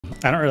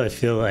I don't really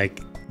feel like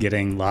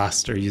getting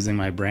lost or using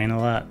my brain a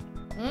lot.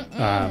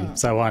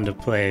 So I wanted to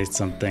play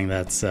something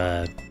that's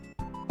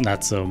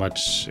not so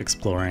much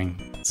exploring.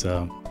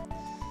 So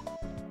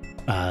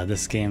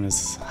this game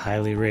is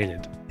highly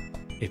rated.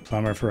 A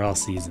plumber for all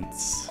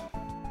seasons.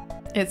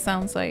 It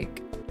sounds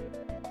like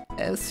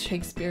a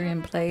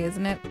Shakespearean play,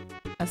 isn't it?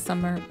 A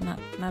summer, not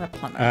a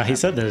plumber. He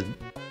said that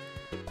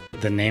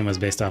the name was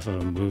based off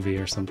of a movie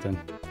or something.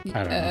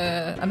 I don't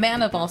know. A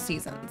Man of All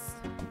Seasons.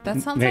 That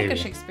sounds like a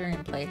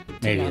Shakespearean play.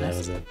 Maybe that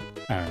was it.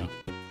 I don't know.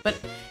 But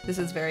this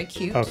is very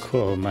cute. Oh,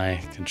 cool.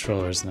 My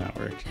controller's not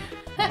working.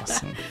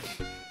 Awesome.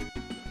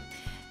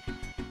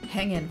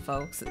 Hang in,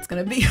 folks. It's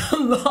going to be a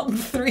long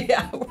 3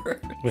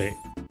 hours. Wait.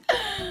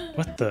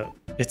 What the?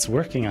 It's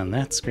working on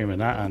that screen, but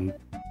not on...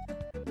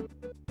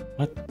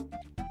 What?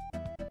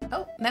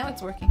 Oh, now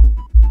it's working.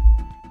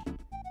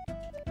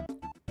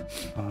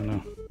 Oh,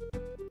 no.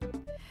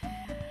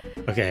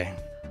 Okay.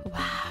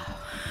 Wow.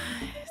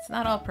 It's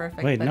not all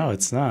perfect. Wait, no,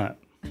 it's not.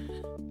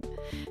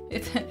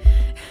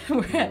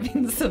 We're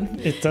having some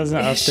It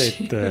doesn't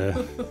update the...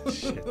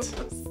 Shit.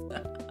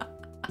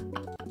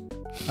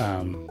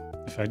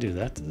 If I do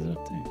that, does it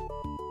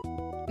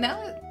update?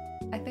 Now,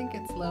 I think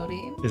it's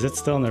loading. Is it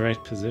still in the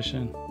right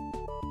position?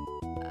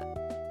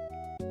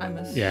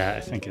 Yeah,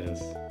 I think it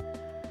is.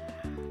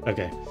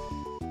 Okay.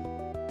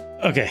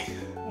 Okay.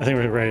 I think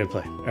we're ready to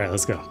play. All right,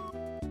 let's go.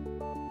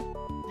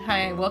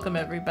 Hi, welcome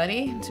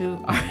everybody to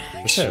our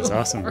actual... This has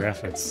awesome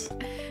graphics.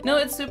 No,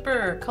 it's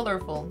super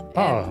colorful.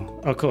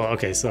 Oh, cool.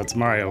 Okay, so it's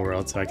Mario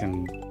World, so I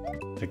can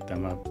pick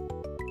them up.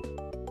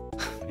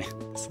 Man,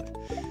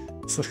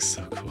 this looks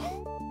so cool.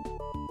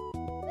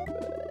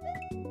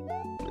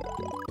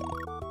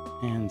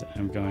 And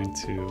I'm going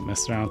to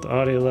mess around with the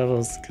audio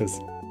levels because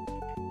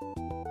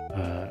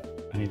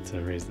I need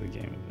to raise the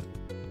game a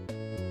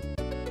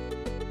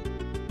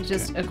bit.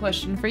 Just a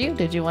question for you.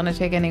 Did you want to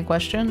take any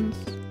questions?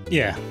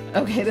 Yeah.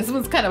 Okay, this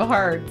one's kind of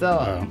hard,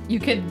 so you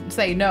could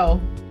say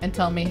no and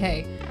tell me,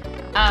 hey.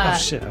 Oh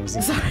shit! I was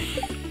sorry.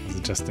 I was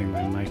adjusting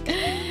my mic.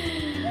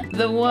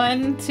 The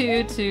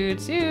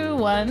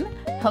 12221.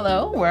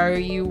 Hello. Were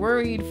you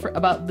worried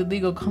about the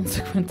legal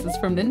consequences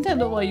from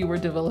Nintendo while you were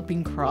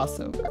developing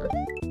Crossover?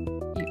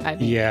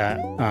 Yeah.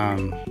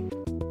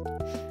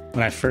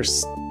 When I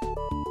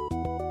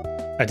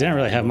didn't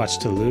really have much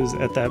to lose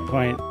at that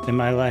point in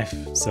my life,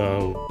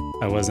 so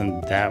I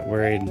wasn't that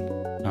worried.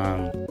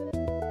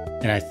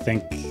 And I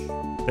think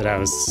that I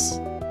was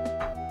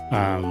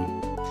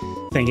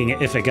thinking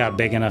if it got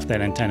big enough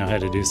that Nintendo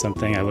had to do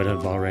something, I would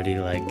have already,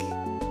 like,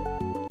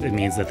 it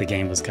means that the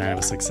game was kind of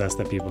a success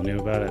that people knew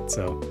about it.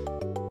 So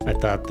I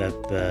thought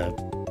that the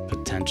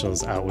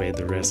potentials outweighed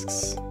the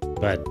risks.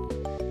 But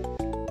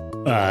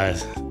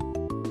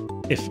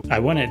if I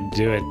wouldn't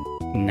do it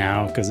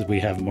now because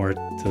we have more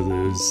to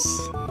lose,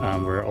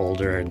 we're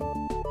older, and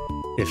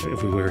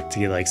if we were to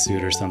get like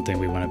sued or something,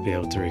 we wouldn't be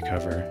able to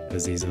recover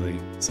as easily.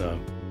 So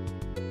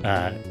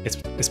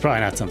it's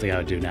probably not something I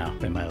would do now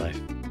in my life,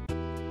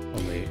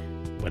 only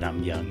when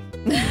I'm young.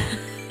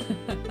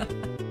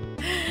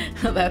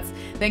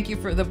 Thank you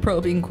for the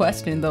probing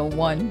question though.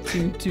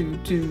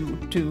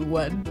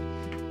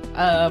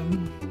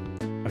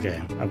 12221.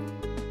 Okay.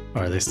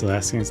 Are they still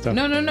asking stuff?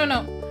 No.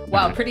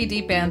 Wow, pretty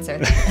deep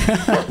answer.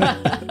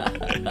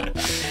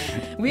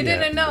 We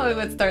didn't know it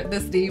would start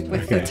this deep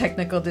with the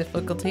technical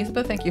difficulties,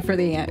 but thank you for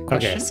the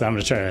question. Okay, so I'm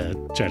gonna try to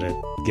get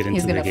into the game.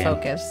 He's gonna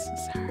focus.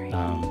 Sorry.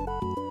 I'm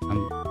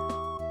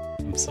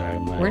sorry.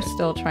 We're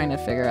still trying to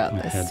figure out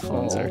my this.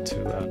 Headphones are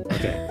too loud.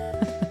 Okay.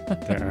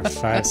 There are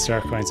 5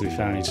 star coins to be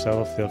found in each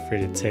level. Feel free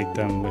to take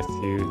them with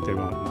you. They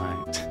won't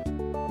mind.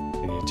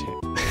 Oh,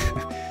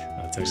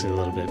 it's actually a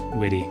little bit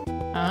witty.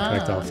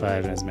 Collect all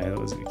 5 and as many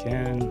as we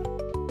can.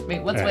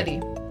 Wait, what's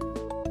witty?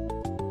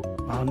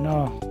 Oh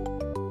no.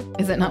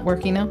 Is it not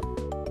working now?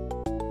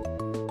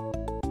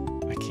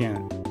 I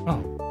can't.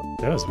 Oh,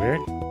 that was weird.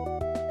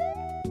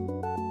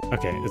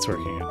 Okay, it's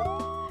working now.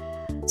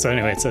 So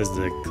anyway, it says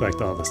to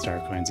collect all the star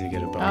coins, you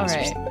get a bonus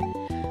or something.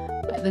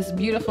 This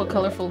beautiful,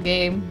 colorful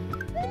game.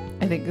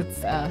 I think it's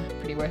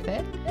pretty worth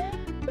it.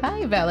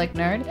 Hi, Valak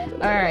Nerd.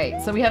 All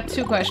right, so we have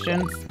 2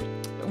 questions.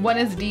 One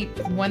is deep,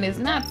 one is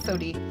not so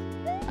deep.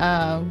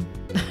 I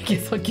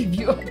guess I'll give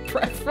you a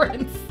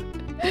preference.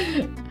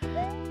 I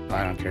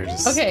don't care.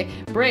 Just... Okay,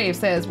 Brave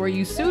says, were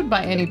you sued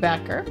by any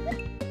backer?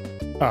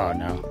 Oh,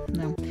 no.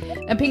 No.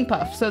 And Pink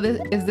Puff, so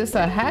is this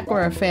a hack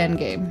or a fan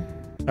game?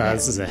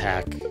 This is a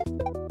hack.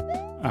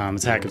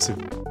 It's a hack of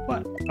Super...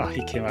 What? Oh,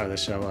 he came out of the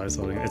shell while I was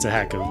holding it. It's a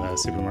hack of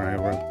Super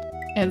Mario World.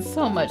 And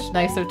so much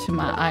nicer to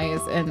my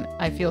eyes, and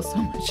I feel so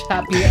much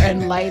happier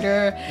and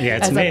lighter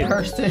as a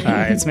person.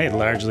 It's made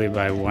largely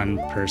by one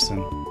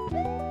person.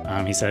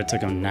 He said it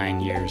took him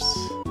 9 years.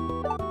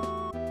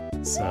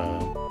 So,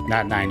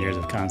 not 9 years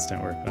of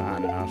constant work, but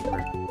on and off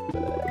work.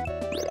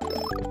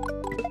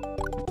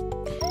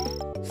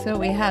 So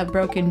we have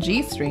Broken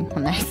G-String, a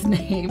nice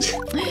name.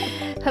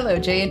 Hello,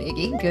 Jay and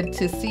Iggy. Good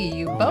to see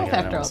you both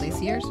after all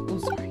these years. Oh,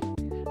 sorry.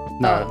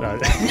 No,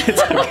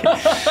 it's okay.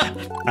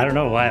 I don't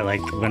know why.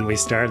 Like when we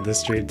started the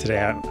stream today,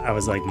 I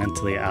was like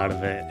mentally out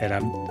of it, and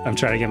I'm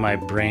trying to get my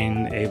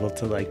brain able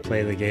to like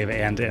play the game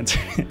and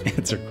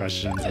answer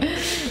questions.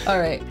 All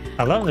right.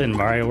 I love in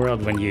Mario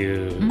World when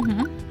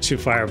you shoot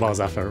fireballs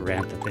off a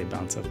ramp that they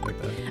bounce up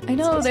like that. I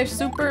know they're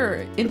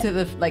super into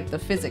the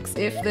physics.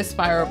 If this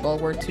fireball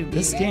were to be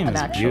this game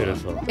is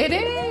beautiful. It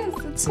is.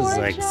 This is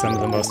like some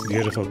of the most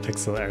beautiful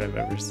pixel art I've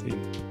ever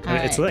seen.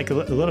 It's like a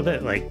little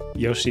bit like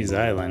Yoshi's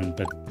Island,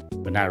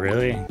 but not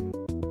really.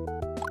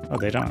 Oh,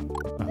 they don't.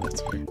 Oh,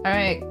 that's weird. All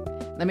right,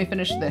 let me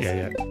finish this.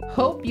 Yeah.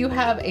 Hope you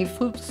have a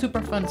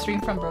super fun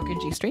stream from Broken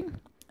G Stream,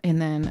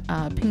 and then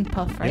Pink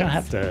Puff. Right? You don't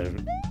have to.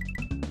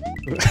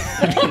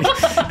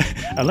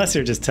 Unless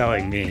you're just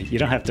telling me, you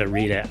don't have to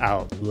read it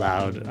out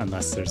loud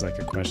unless there's like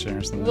a question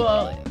or something.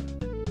 Well,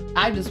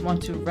 I just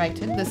want to write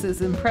it. This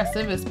is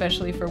impressive,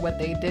 especially for what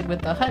they did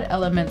with the HUD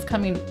elements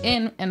coming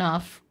in and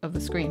off of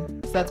the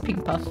screen. So that's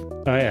Pink Puff.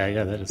 Oh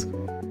yeah, that is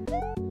cool.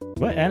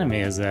 What enemy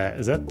is that?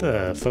 Is that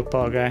the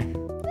football guy?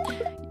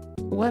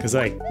 What? Because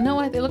like no,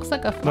 it looks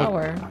like a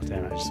flower. Oh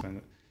damn! I just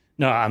went.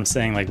 No, I'm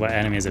saying like what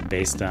enemy is it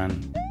based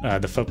on?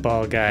 The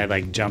football guy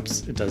like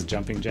jumps. It does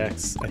jumping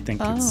jacks. I think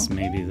it's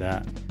maybe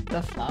that.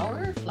 The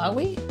flower,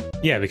 flowy.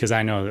 Yeah, because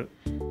I know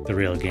the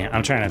real game.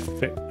 I'm trying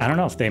to. I don't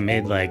know if they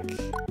made like.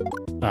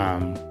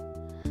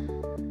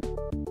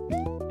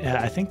 Yeah,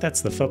 I think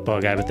that's the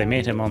football guy, but they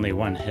made him only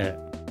one hit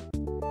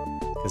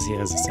because he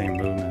has the same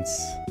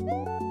movements.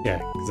 Yeah,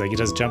 because like he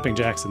does jumping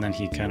jacks and then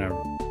he kind of.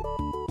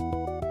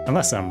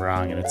 Unless I'm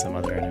wrong and it's some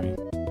other enemy.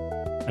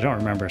 I don't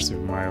remember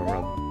Super Mario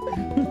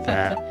World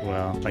that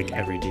well, like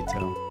every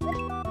detail.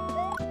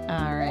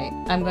 All right,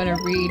 I'm gonna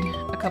read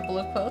a couple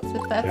of quotes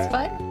if that's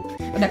fine.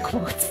 Not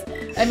quotes.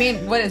 I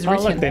mean, what is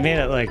written? Oh look, they made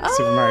it like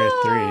Super Mario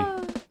 3.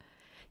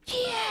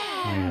 Yeah.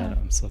 Oh my god,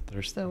 I'm so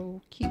thirsty.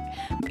 So cute.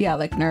 Yeah,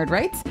 like Nerd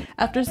writes,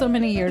 after so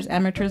many years,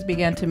 amateurs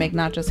began to make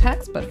not just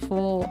hacks, but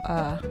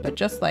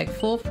just like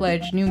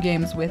full-fledged new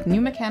games with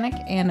new mechanic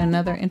and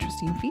another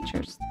interesting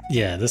features.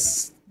 Yeah,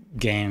 this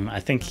game, I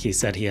think he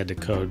said he had to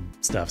code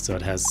stuff, so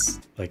it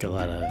has like a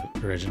lot of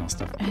original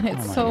stuff. And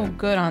it's so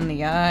good on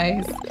the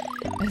eyes.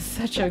 It's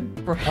such a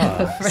breath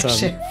of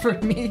fresh air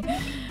for me.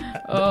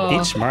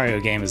 Each Mario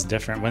game is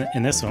different.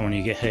 In this one, when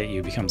you get hit,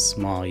 you become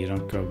small. You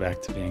don't go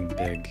back to being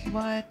big.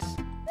 What?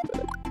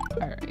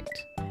 All right.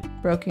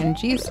 Broken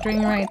G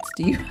string writes,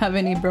 do you have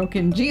any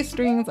broken G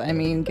strings? I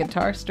mean,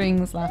 guitar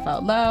strings, laugh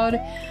out loud.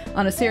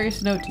 On a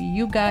serious note, do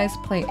you guys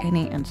play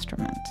any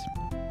instrument?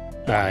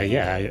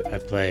 Yeah, I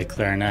play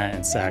clarinet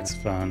and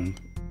saxophone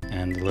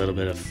and a little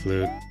bit of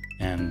flute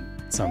and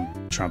some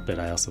trumpet.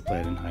 I also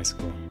played in high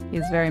school.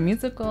 He's very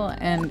musical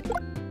and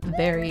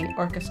very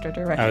orchestra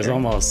director. I was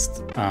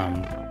almost,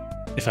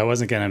 if I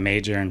wasn't going to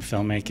major in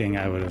filmmaking,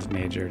 I would have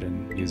majored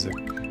in music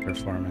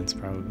performance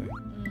probably.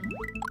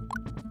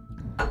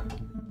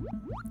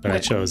 But I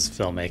chose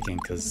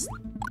filmmaking because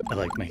I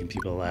like making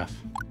people laugh.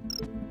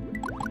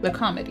 The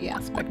comedy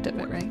aspect of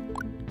it, right?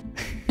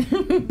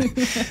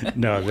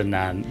 No, the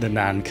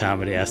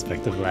non-comedy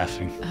aspect of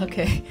laughing.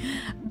 Okay.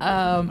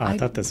 I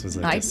thought this was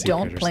like I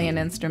don't play an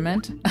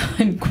instrument.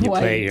 I'm quite, you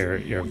play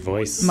your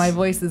voice. My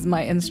voice is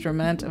my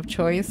instrument of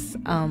choice,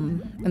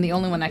 and the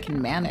only one I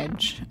can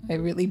manage. I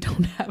really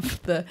don't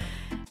have the,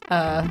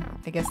 I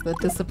guess the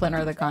discipline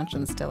or the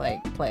conscience to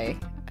like play.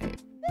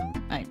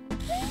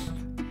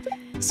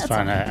 It's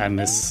fun. I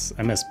miss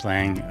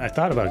playing. I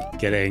thought about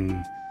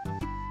getting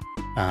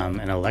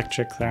an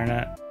electric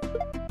clarinet,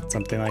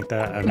 something like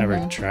that. I've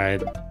never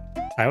tried.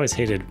 I always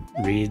hated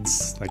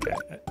reeds. Like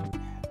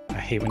I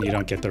hate when you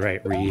don't get the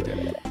right reed.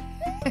 And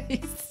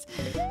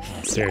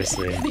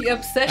seriously, the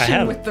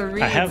obsession with the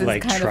reeds. I have is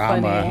like kind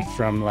trauma of funny.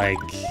 from like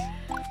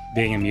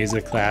being in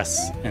music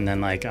class, and then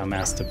like I'm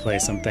asked to play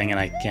something and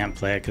I can't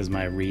play it because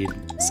my reed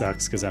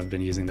sucks because I've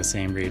been using the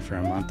same reed for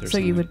a month or so. So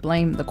you would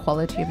blame the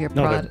quality of your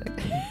product.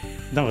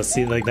 No,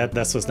 see, like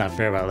that's what's not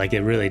fair about it. Like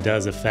it really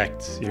does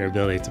affect your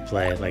ability to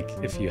play. Like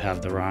if you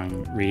have the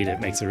wrong reed,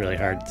 it makes it really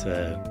hard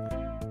to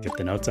get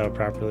the notes out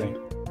properly.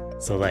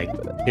 So like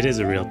it is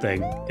a real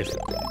thing. If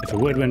a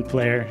woodwind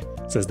player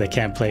says they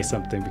can't play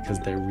something because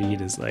their reed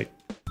is like,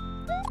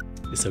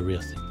 it's a real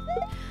thing.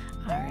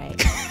 All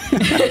right.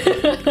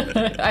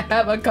 I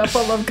have a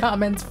couple of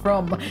comments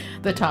from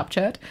the top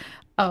chat.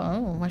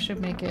 Oh, I should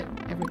make it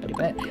everybody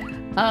bet.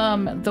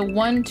 The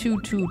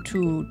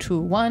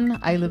 12221.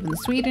 I live in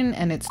Sweden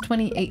and it's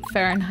 28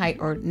 Fahrenheit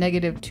or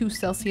 -2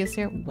 Celsius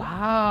here.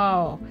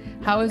 Wow.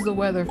 How is the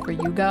weather for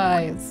you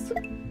guys?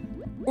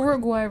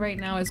 Uruguay right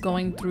now is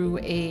going through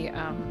a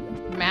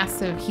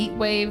massive heat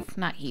wave.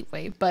 Not heat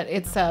wave, but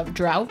it's a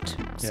drought.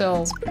 Yeah,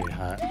 so it's pretty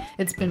hot.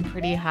 It's been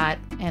pretty hot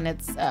and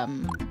it's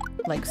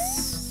like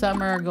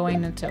summer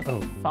going into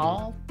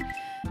fall.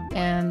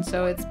 And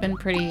so it's been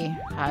pretty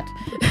hot.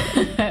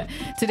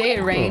 Today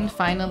it rained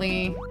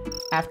finally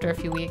after a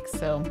few weeks,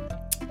 so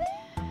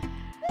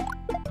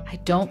I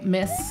don't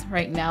miss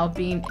right now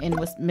being in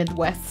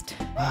Midwest.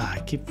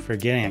 I keep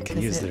forgetting I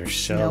can use their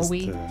shells.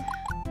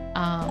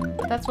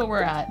 But that's what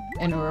we're at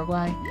in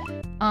Uruguay.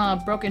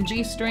 Broken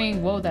G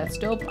string. Whoa, that's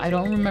dope. I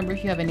don't remember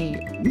if you have any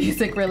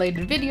music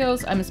related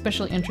videos. I'm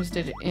especially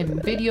interested in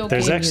video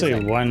There's game actually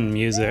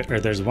music.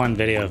 there's one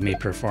video of me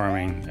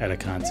performing at a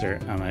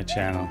concert on my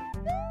channel.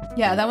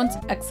 Yeah, that one's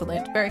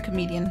excellent. Very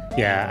comedian.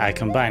 Yeah, I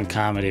combine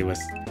comedy with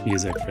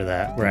music for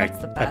that, where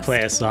I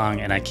play a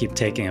song and I keep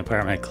taking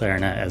apart my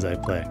clarinet as I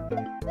play.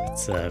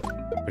 It's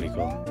pretty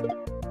cool.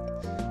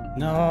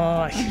 No,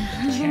 I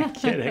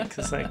can't get it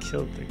because I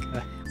killed the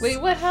guy.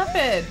 Wait, what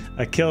happened?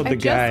 I killed the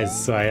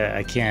guys, so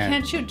I can't.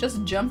 Can't you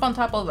just jump on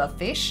top of a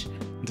fish?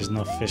 There's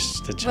no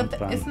fish to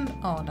jump on.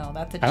 Oh no,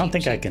 that's a cheat I don't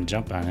think sheet. I can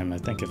jump on him. I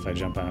think if I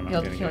jump on him, He'll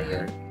I'm gonna kill get you.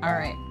 hurt. All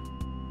right.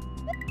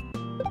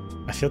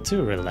 I feel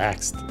too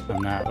relaxed.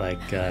 I'm not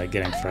like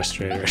getting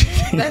frustrated or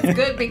anything. That's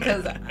good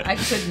because I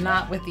could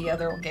not with the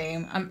other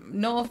game.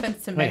 No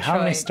offense to Metroid. Wait, how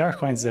many star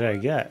coins did I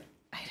get?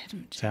 I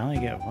didn't. Did I only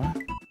get one?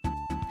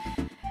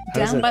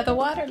 Down by the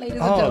water, ladies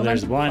and gentlemen. Oh,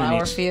 there's one in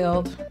Flower each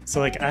field.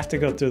 So like I have to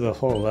go through the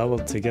whole level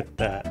to get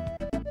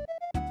that.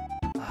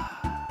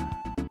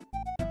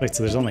 Wait,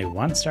 so there's only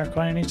one star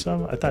coin in each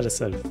level? I thought it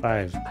said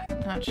 5. I'm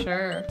not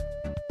sure.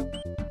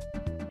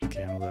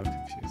 Okay, I'm a little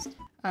confused.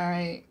 All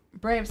right.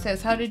 Brave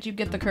says, how did you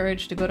get the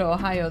courage to go to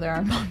Ohio? There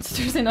are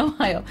monsters in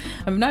Ohio.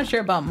 I'm not sure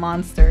about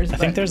monsters. I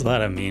think there's a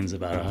lot of memes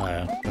about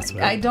Ohio. That's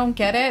what I don't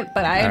get it,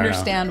 but I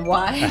understand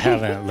why. I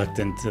haven't looked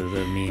into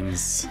the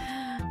memes.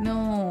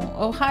 No,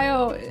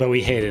 Ohio. But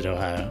we hated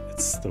Ohio.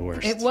 It's the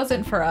worst. It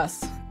wasn't for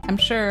us. I'm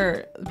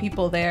sure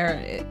people there,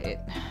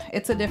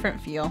 it's a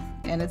different feel,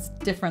 and it's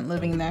different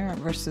living there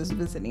versus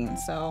visiting.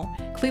 So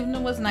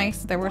Cleveland was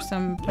nice. There were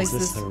some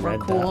places that were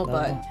cool,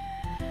 but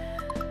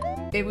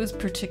it was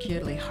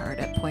particularly hard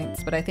at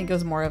points. But I think it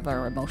was more of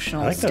our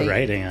emotional I like state. the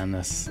writing on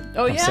this.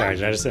 Oh, I'm yeah? sorry,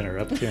 did I just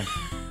interrupt you?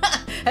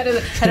 had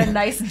a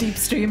nice deep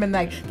stream, and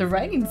like the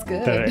writing's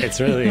good. It's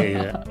really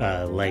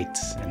light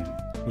and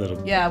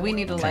little. Yeah, we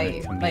need a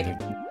light, comedic.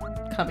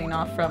 like coming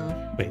off from.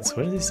 Wait, so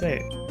what did he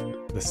say?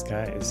 The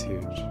sky is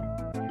huge.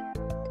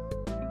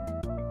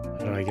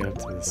 How do I get up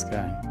to the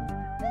sky?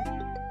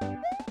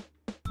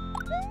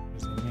 What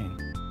does he mean?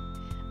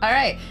 All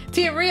right,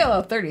 Tia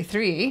Rio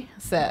 33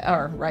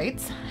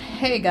 writes,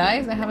 "Hey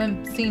guys, I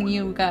haven't seen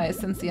you guys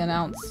since the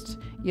announced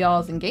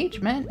y'all's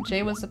engagement.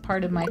 Jay was a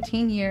part of my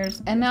teen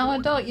years and now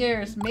adult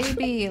years.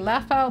 Maybe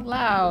laugh out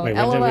loud. Wait,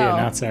 when LOL. did we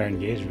announce our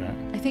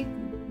engagement? I think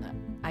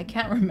I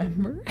can't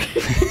remember.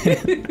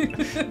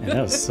 And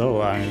that was so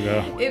long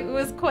ago. It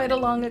was quite a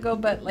long ago,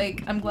 but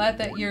like I'm glad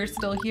that you're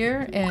still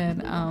here.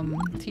 And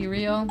Tia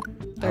Rio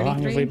 33. How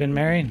long have we been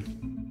married?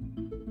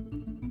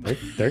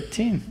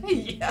 13?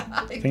 Yeah,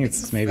 I think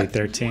it's maybe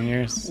 13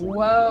 years.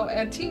 Whoa,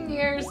 at 10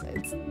 years,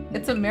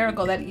 it's a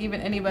miracle that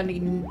even anybody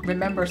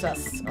remembers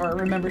us or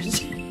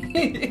remembers.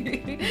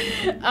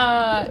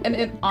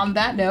 On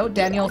that note,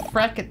 Daniel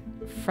Frelkerton.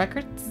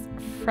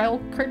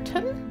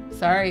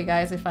 Sorry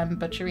guys if I'm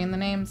butchering the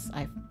names.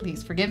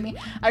 Please forgive me.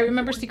 I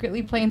remember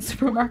secretly playing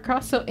Super Mario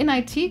Bros. In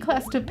IT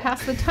class to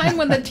pass the time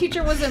when the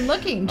teacher wasn't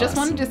looking. Just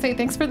Awesome. wanted to say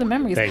thanks for the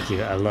memories. Thank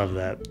you. I love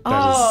that.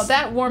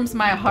 That warms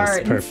my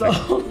heart. Perfect.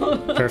 And soul.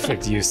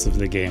 Perfect use of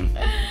the game.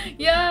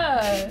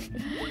 Yeah.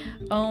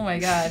 Oh my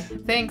God.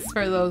 Thanks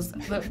for those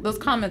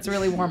comments.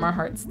 Really warm our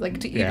hearts. Like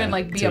to even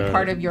like be a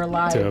part of your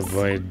lives. To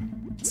avoid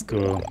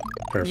school.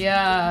 Perfect.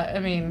 Yeah. I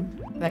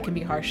mean that can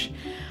be harsh.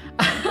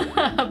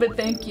 But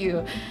thank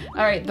you.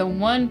 All right, the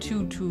 1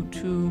 2 2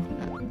 2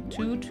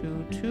 2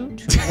 2 2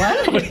 2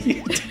 1. What are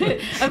you doing?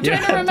 I'm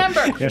trying to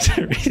remember. You have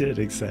to read it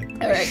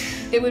exactly. All right,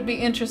 it would be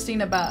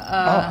interesting about.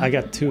 I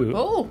got 2.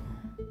 Oh.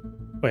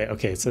 Wait,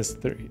 okay, it says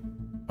 3.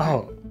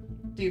 Oh.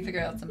 Do you figure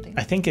out something?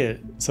 I think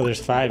so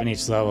there's 5 in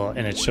each level,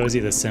 and it shows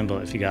you the symbol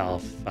if you got all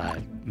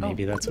 5.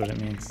 Maybe that's what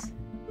it means.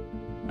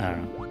 I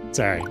don't know.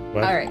 Sorry.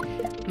 What? All right.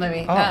 Let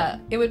me.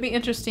 It would be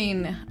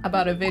interesting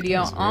about a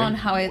video on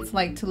how it's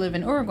like to live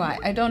in Uruguay.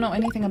 I don't know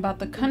anything about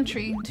the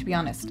country, to be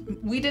honest.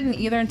 We didn't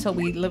either until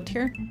we lived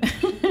here.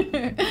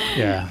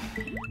 Yeah.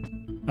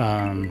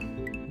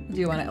 Do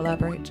you want to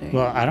elaborate, Jay?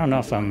 Well, I don't know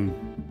if I'm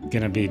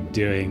gonna be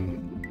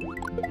doing.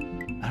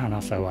 I don't know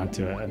if I want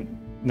to.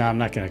 No, I'm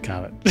not gonna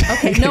comment.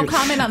 Okay, no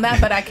comment on that.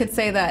 But I could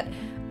say that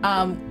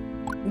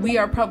we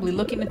are probably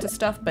looking into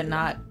stuff, but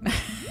not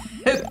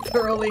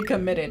thoroughly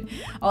committed.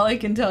 All I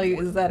can tell you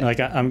is that like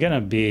I'm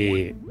gonna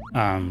be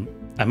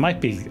I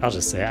might be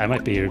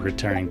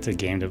returning to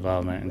game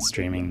development and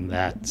streaming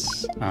that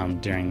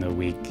during the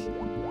week,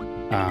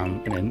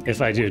 and then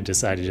if I do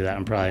decide to do that,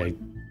 I'm probably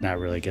not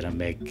really gonna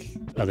make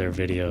other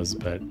videos,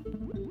 but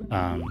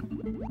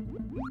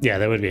yeah,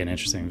 that would be an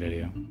interesting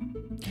video.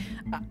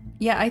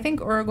 Yeah, I think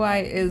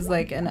Uruguay is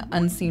like an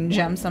unseen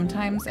gem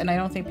sometimes, and I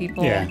don't think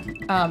people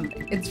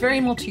it's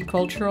very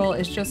multicultural.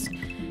 It's just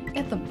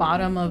at the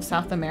bottom of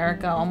South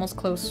America, almost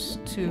close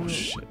to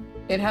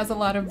it has a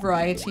lot of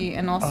variety,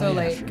 and also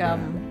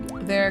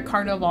their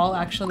carnival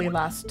actually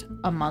lasts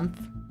a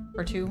month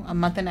or two, a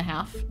month and a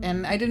half,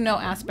 and I didn't know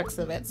aspects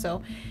of it,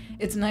 so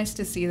it's nice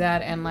to see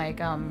that. And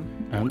like I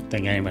don't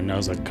think anyone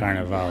knows what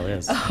Carnaval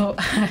is. Oh,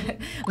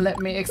 let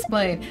me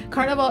explain.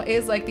 Carnaval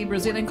is like the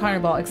Brazilian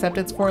Carnival, except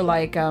it's for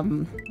like a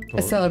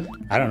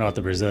I don't know what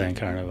the Brazilian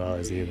Carnival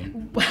is either.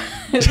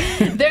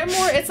 They're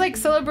more, it's like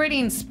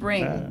celebrating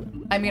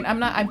spring. I mean,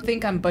 I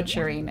think I'm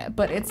butchering it,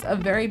 but it's a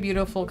very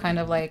beautiful kind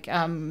of like,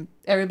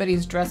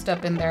 everybody's dressed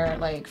up in their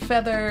like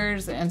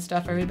feathers and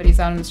stuff. Everybody's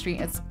out on the street.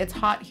 It's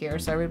hot here,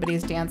 so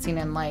everybody's dancing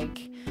and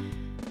like...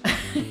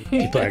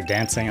 People are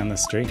dancing on the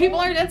street? People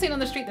are dancing on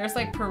the street. There's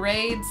like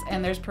parades,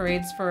 and there's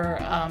parades for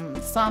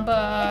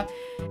samba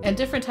and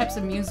different types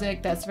of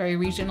music that's very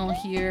regional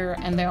here.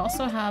 And they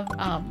also have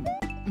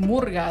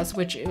murgas,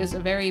 which is a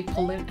very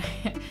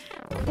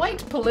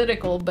quite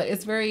political, but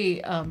it's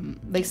very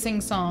they sing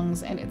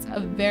songs, and it's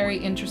a very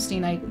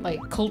interesting like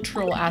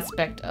cultural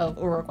aspect of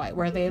Uruguay,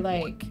 where they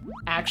like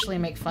actually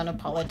make fun of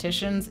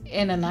politicians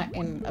in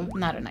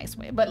not a nice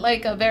way, but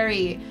like a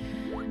very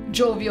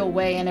jovial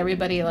way, and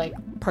everybody like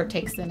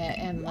partakes in it,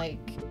 and like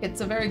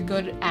it's a very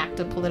good act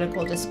of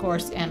political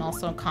discourse and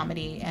also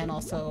comedy, and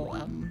also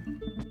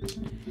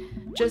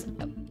just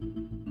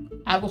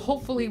I will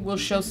hopefully we'll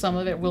show some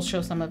of it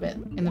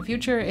in the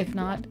future. If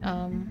not,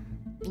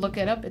 look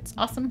it up. It's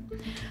awesome.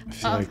 I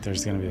feel like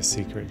there's gonna be a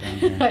secret down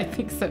here. I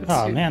think so too.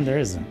 Oh man, there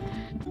isn't.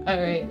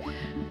 All right.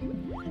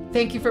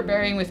 Thank you for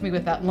bearing with me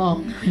with that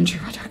long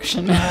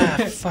introduction.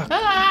 Fuck.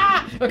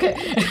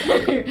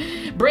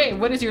 Okay. Bray,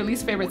 what is your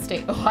least favorite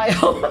state?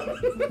 Ohio.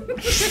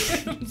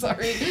 I'm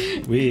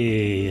sorry.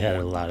 We had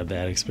a lot of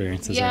bad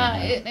experiences. Yeah,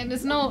 and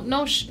there's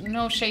no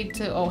shade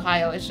to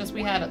Ohio. It's just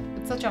we had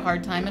such a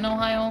hard time in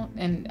Ohio,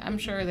 and I'm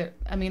sure that,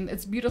 I mean,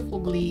 it's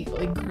beautifully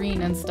like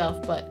green and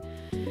stuff, but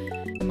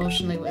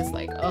emotionally it was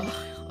like, a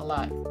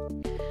lot.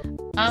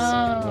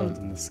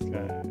 In the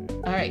sky.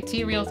 All right,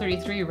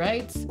 T-Real33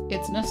 writes,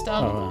 it's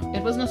nostalgic. Oh, wow.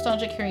 It was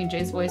nostalgic hearing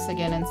Jay's voice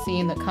again and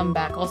seeing the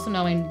comeback, also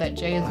knowing that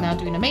Jay is now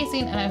doing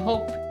amazing, and I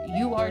hope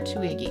you are too,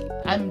 Iggy.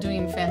 I'm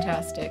doing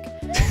fantastic.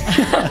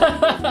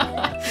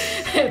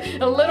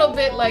 A little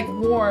bit like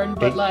worn,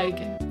 but like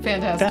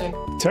fantastic.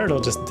 That turtle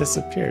just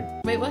disappeared.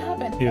 Wait, what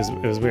happened?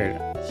 It was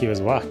weird. He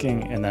was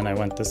walking, and then I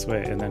went this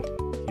way, and then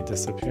he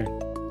disappeared.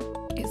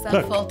 Is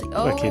that faulty?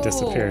 Oh, look, he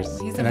disappears.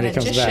 He's and a then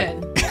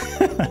magician. He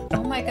comes back.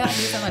 Oh my god,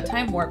 he's on a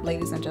time warp,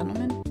 ladies and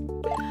gentlemen.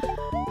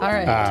 All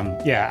right.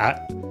 Yeah,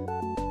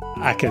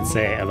 I could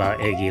say about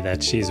Iggy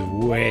that she's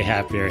way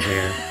happier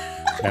here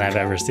than I've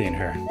ever seen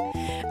her.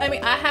 I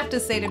mean, I have to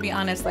say, to be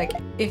honest, like,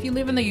 if you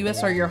live in the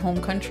US or your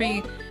home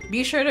country,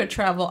 be sure to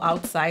travel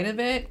outside of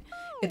it.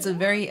 It's a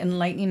very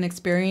enlightening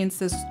experience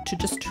to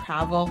just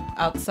travel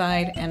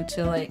outside and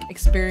to like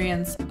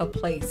experience a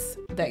place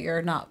that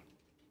you're not,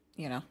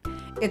 you know.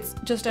 It's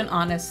just an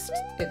honest,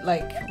 it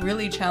like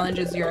really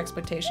challenges your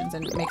expectations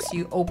and it makes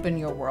you open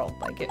your world.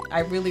 Like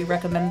I really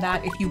recommend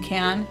that if you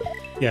can.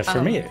 Yeah,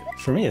 for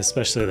me,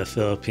 especially the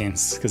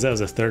Philippines, because that was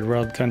a third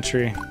world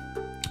country.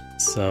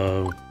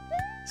 So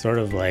sort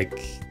of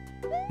like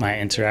my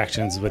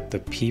interactions with the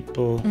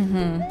people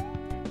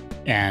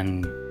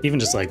and even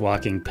just like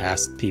walking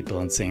past people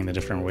and seeing the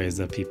different ways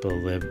that people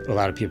live. A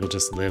lot of people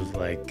just live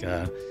like,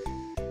 I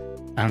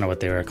don't know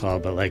what they were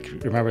called, but like,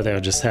 remember they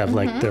would just have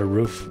like their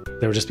roof,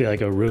 there would just be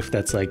like a roof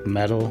that's like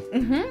metal.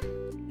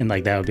 And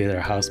like that would be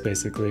their house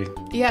basically.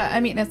 Yeah,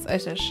 I mean, it's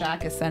a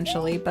shack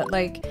essentially, but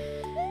like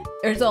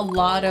there's a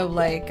lot of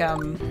like,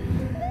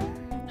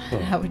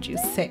 how would you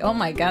say? Oh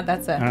my God,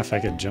 that's a... I don't know if I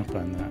could jump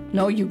on that.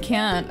 No, you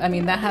can't. I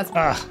mean, that has...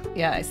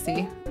 Yeah, I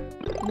see.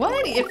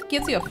 What? It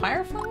gives you a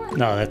fire flower?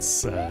 No,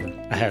 that's... I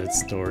had it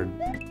stored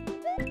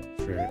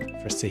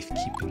for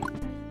safekeeping.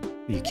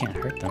 You can't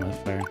hurt them with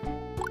fire.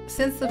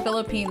 Since the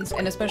Philippines,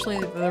 and especially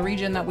the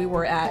region that we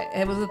were at,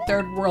 it was a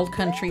third world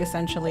country,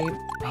 essentially.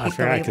 I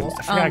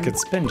forgot I could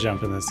spin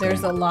jump in this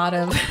There's game. a lot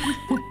of...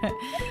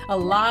 a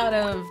lot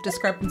of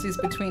discrepancies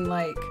between,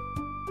 like,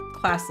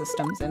 class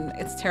systems, and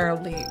it's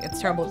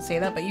terrible to say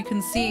that, but you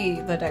can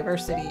see the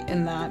diversity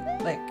in that,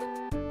 like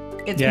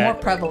it's more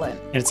prevalent.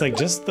 It's like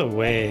just the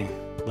way,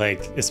 like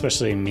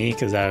especially me,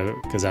 because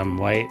I'm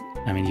white.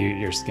 I mean,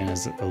 your skin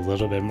is a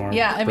little bit more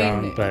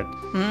brown, but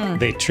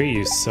they treat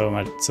you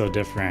so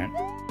different,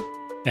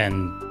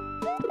 and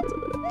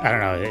I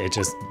don't know. It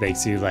just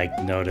makes you like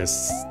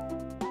notice.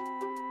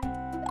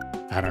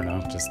 I don't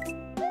know, just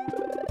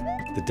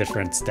the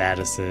different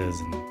statuses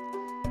and.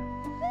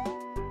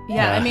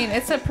 Yeah, I mean,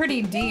 it's a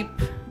pretty deep,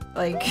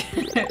 like,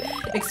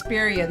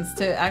 experience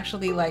to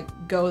actually, like,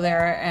 go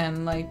there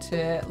and, like,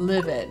 to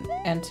live it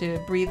and to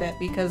breathe it.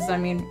 Because, I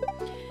mean,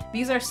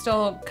 these are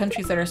still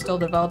countries that are still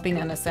developing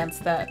in a sense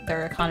that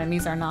their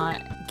economies are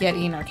not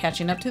getting or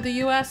catching up to the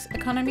U.S.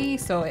 economy.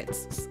 So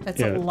it's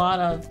a lot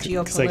of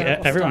geopolitical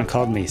like everyone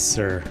called me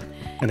Sir.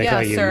 And they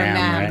call you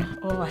ma'am, right?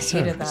 Oh, I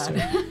hated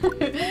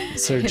that.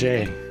 Sir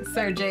J.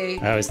 Sir J.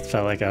 I always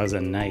felt like I was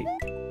a knight.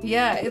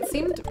 Yeah, it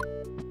seemed...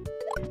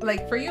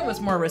 Like, for you, it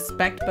was more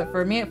respect, but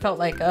for me, it felt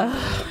like,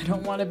 I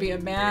don't want to be a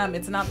ma'am.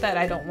 It's not that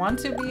I don't want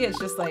to be. It's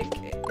just, like,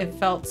 it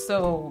felt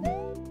so...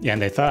 Yeah,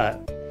 and they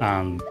thought,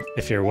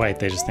 if you're white,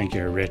 they just think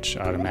you're rich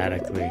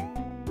automatically.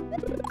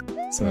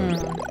 So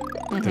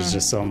there's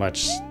just so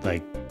much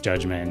like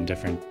judgment and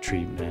different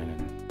treatment.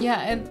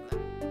 Yeah, and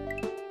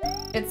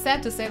it's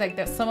sad to say like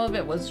that some of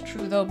it was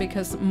true though,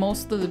 because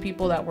most of the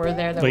people that were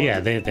there that But yeah,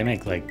 they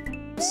make like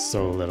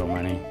so little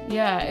money.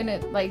 Yeah, and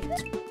it like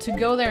to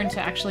go there and to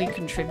actually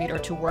contribute or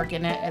to work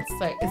in it,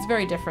 it's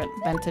very different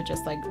than to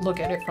just like look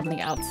at it from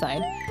the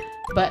outside.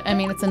 But I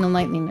mean, it's an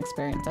enlightening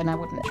experience, and I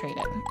wouldn't trade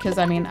it because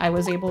I mean, I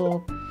was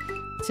able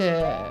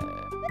to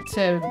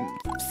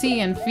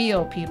see and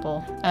feel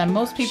people.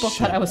 Most people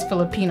thought I was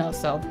Filipino,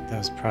 so that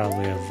was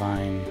probably a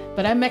vine.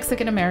 But I'm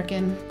Mexican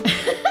American.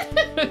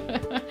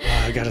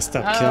 I gotta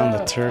stop killing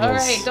the turtles. All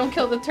right, don't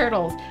kill the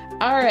turtles.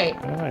 All right.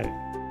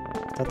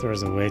 I thought there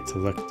was a way to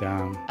look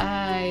down.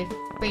 I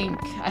think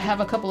I have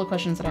a couple of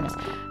questions that I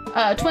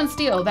missed. Twin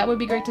Steel, that would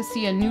be great to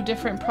see a new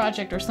different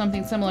project or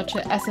something similar to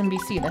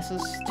SMBC. This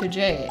is to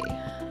Jay.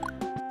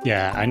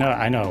 Yeah, I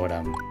know what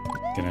I'm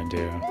gonna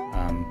do.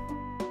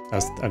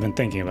 I've been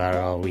thinking about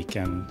it all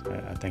weekend.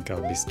 I think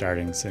I'll be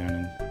starting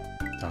soon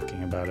and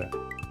talking about it.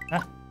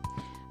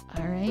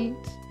 All right.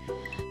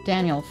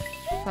 Daniel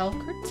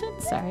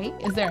Falkerton, sorry.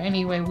 Is there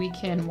any way we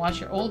can watch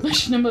your old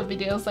Machinima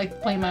videos,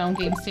 like Play My Own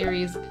Game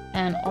series,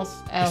 and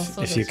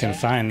also if you can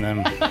find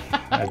them?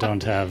 I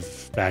don't have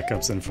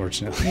backups,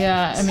 unfortunately.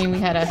 Yeah, I mean, we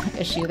had an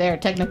issue there,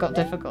 technical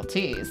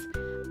difficulties.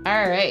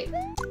 All right.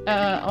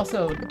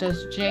 Also,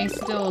 does Jay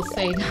still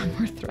say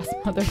downward thrust,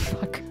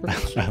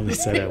 motherfucker? I only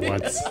said it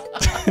once.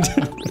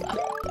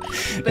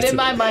 But in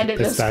my mind, it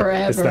is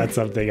forever. It's not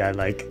something I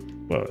like.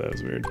 Whoa, that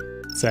was weird.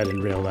 Said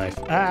in real life.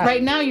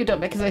 Right now you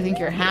don't, because I think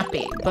you're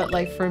happy. But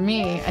like for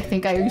me, I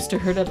think I used to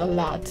hurt it a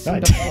lot.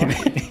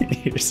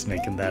 You're just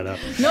making that up.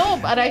 No,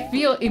 but I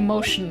feel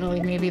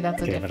emotionally maybe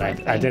that's a different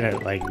thing. I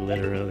didn't like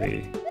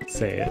literally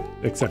say it,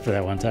 except for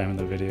that one time in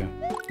the video.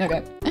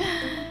 Okay.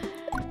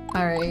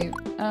 All right.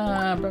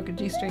 Broken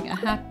G-string. A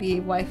happy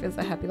wife is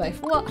a happy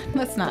life. Well,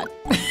 that's not.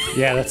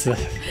 Yeah, that's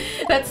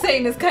that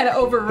saying is kind of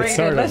overrated.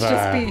 Sort of,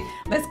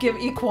 let's give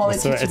equality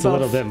to both. It's a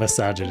little bit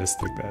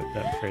misogynistic,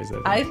 that phrase.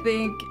 I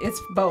think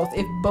it's both.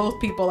 If both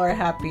people are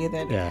happy,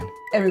 then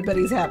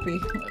everybody's happy.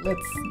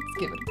 Let's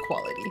give it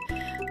equality.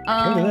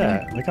 Look at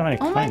that. Look how many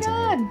coins are here.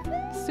 Oh my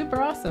god.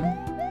 Super awesome.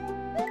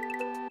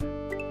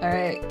 All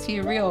right,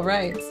 T Real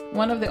writes,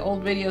 one of the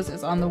old videos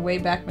is on the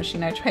Wayback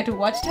Machine. I tried to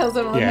watch Tales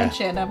of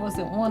Elementia and I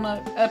wasn't one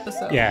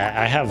episode. Yeah,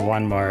 I have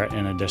one more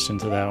in addition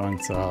to that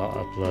one, so I'll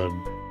upload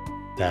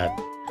that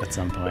at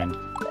some point.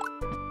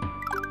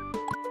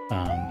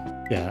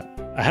 Yeah,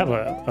 I have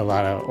a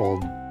lot of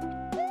old.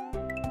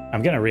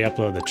 I'm gonna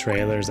re-upload the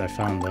trailers. I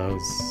found those.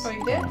 Oh,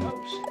 you did?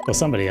 Oh shit. Well,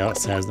 somebody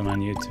else has them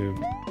on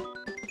YouTube.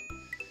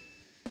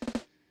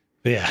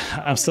 But yeah,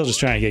 I'm still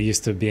just trying to get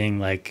used to being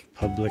like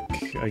public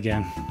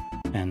again.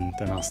 And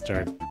then I'll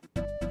start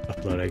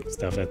uploading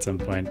stuff at some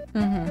point.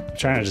 I'm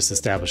trying to just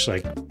establish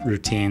like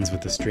routines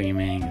with the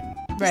streaming. And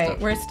right, stuff.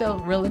 We're still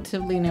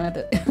relatively new at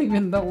it,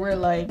 even though we're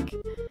like,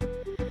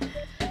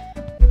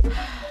 I'm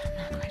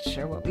not quite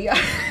sure what we are.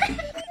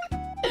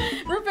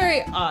 We're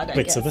very odd, I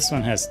guess. So this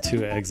one has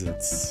 2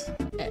 exits.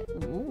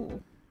 Ooh.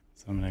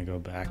 So I'm gonna go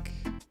back.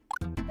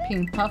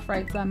 Pink Puff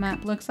writes, that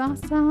map looks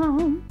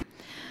awesome.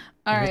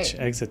 All right. Which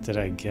exit did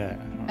I get?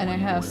 And I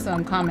have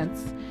some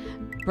comments.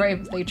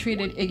 Brave, they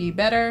treated Iggy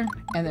better,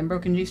 and then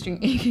Broken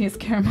G-string Iggy is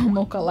caramel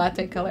mocha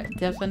latte color.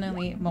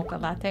 Definitely mocha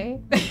latte.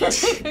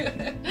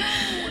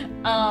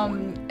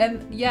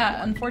 And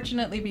yeah,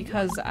 unfortunately,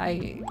 because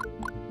I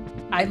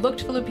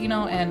looked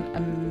Filipino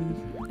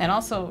and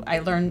also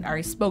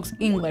I spoke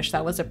English.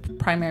 That was a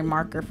primary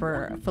marker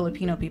for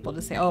Filipino people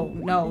to say, oh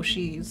no,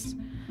 she's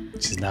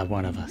not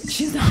one of us.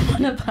 She's not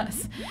one of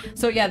us.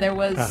 So yeah, there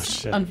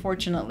was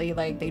unfortunately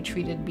like they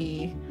treated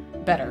me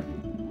better.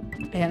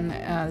 And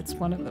it's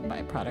one of the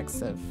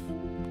byproducts of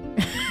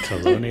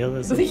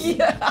colonialism.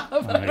 Yeah,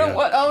 but I don't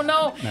want. Oh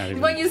no!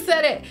 When you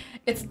said it,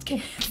 it's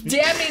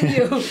damning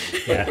you.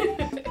 Yeah.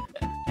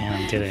 Man,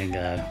 I'm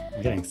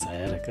getting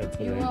sciatica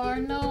today. You are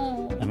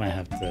no. I might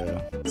have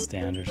to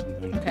stand or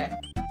something. Okay,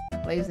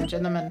 ladies and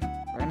gentlemen,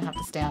 we're gonna have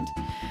to stand.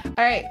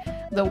 All right,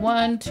 the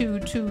 1 2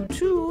 2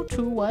 2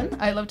 2 1.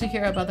 I love to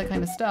hear about that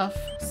kind of stuff.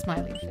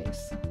 Smiley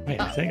face. Wait,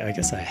 I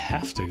guess I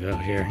have to go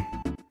here.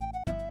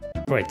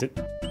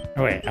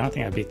 Wait, I don't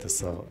think I beat the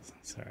solo.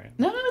 Sorry.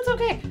 No, it's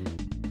okay.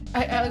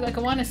 I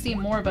want to see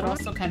more, but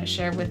also kind of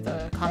share with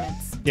the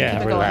comments.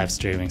 Yeah, we're live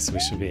streaming, so we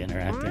should be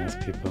interacting with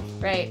people.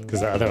 Right.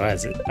 Because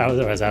otherwise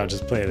I would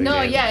just play the game.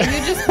 No, yeah,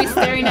 you'd just be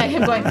staring at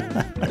him going.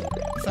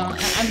 So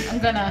I'm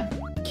gonna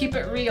keep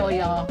it real,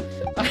 y'all.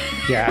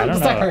 Yeah, I don't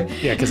know.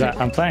 Yeah, because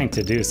I'm planning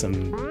to do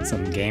some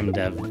game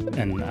dev,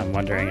 and I'm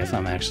wondering if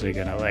I'm actually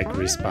gonna like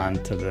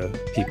respond to the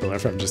people, or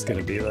if I'm just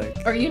gonna be like.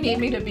 Or you need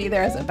me to be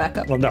there as a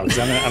backup. Well, no, because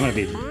I'm gonna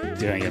be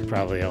doing it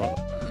probably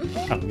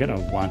I'm gonna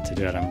want to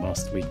do it on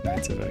most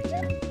weeknights if I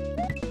can.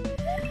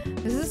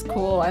 This is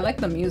cool. I like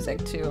the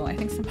music too. I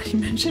think somebody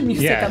mentioned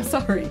music. Yeah. I'm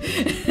sorry.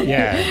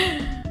 Yeah,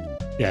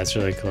 it's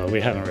really cool.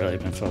 We haven't really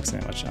been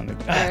focusing much on the.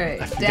 All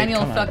right,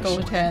 Daniel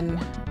Fuckoten.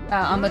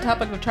 On the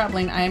topic of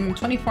traveling, I'm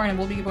 24 and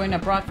will be going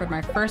abroad for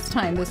my first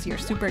time this year.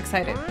 Super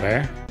excited.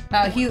 Where?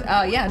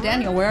 Yeah,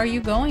 Daniel, where are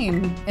you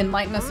going?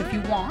 Enlighten us if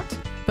you want.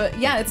 But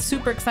yeah, it's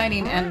super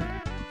exciting and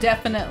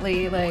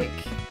definitely like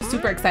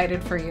super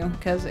excited for you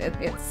because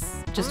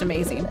it's just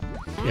amazing.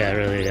 Yeah, it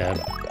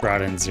really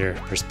broadens your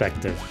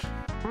perspective.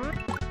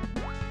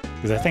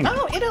 Because I think.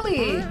 Oh,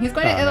 Italy! He's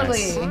going to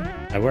Italy.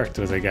 Nice. I worked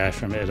with a guy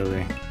from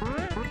Italy.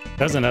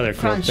 That was another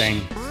cool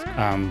thing.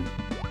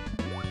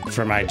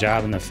 For my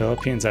job in the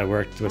Philippines, I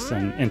worked with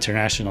an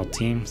international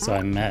team, so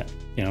I met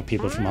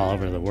people from all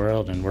over the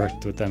world and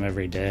worked with them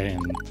every day,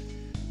 and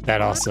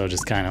that also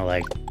just kind of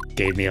like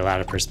gave me a lot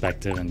of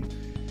perspective and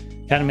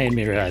kind of made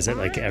me realize that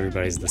like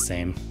everybody's the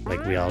same.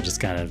 Like we all just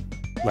kind of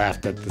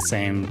laughed at the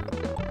same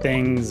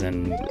things,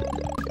 and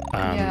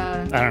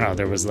I don't know,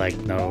 there was like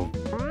no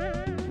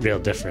real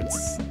difference,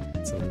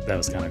 so that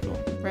was kind of cool.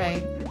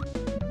 Right.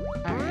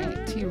 All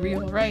right.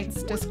 T-Real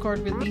writes Discord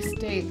release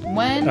date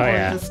when, or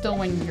is it still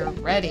when you're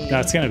ready? No,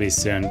 it's gonna be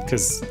soon,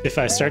 because if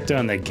I start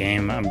doing the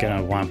game, I'm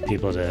gonna want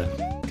people to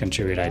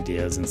contribute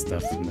ideas and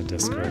stuff from the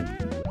Discord.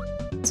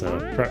 So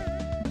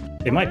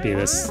it might be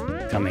this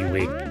coming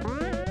week,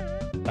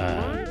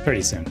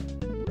 pretty soon.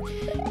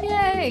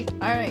 Yay!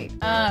 All right.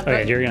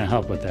 Okay, you're gonna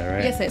help with that,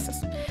 right? Yes.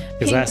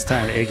 Because last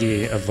time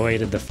Iggy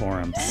avoided the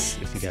forums.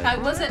 If you guys... I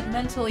wasn't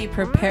mentally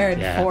prepared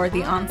for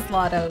the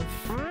onslaught of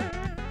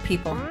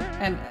people,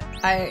 and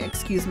I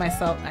excuse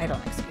myself. I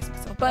don't excuse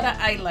myself, but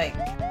I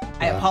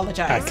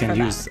apologize.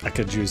 I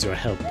could use your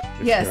help.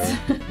 Yes.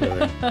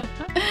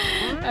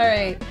 All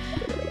right.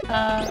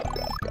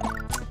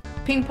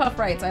 Pink Puff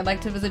writes, I'd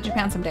like to visit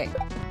Japan someday.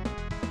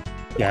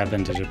 Yeah, I've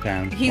been to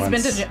Japan. He's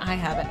been to Japan. I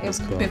haven't. It was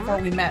cool. Before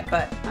we met,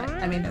 but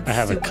I mean, it's I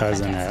have a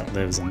cousin fantastic. that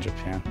lives in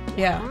Japan.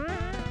 Yeah.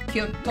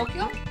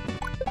 Tokyo?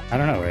 I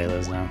don't know where he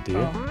lives now. Do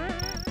you?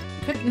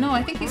 No,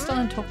 I think he's still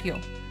in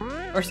Tokyo.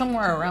 Or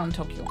somewhere around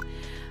Tokyo.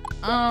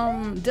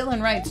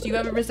 Dylan writes, do you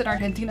ever visit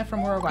Argentina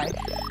from Uruguay?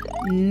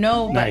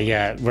 No, but not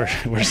yet.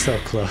 We're so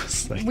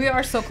close. Like... We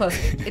are so close.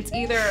 It's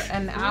either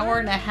an hour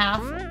and a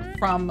half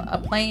from a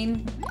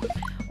plane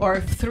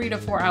or 3 to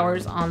 4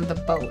 hours on the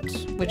boat,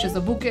 which is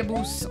a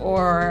buquebus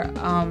or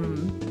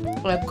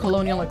a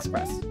Colonial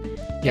Express.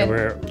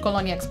 Yeah,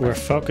 Colonia Express. We're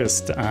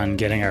focused on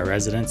getting our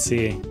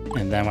residency,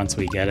 and then once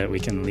we get it, we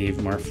can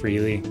leave more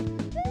freely.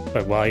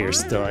 But while you're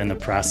still in the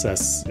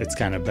process, it's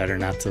kind of better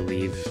not to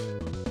leave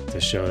to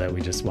show that we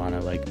just want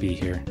to like be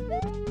here.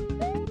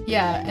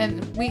 Yeah,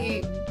 and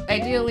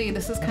ideally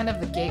this is kind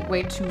of the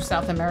gateway to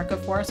South America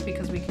for us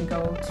because we can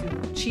go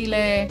to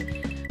Chile,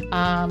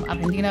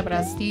 Argentina,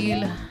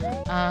 Brazil,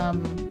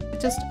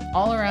 just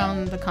all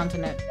around the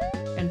continent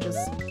and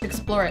just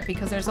explore it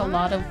because there's a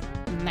lot of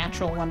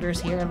natural wonders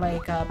here,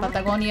 like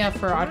Patagonia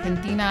for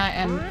Argentina,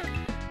 and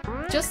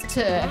just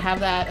to have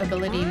that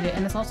ability to,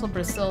 and it's also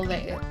Brazil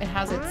that it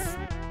has its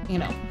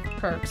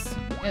perks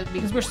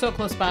because we're so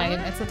close by,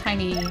 and it's a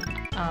tiny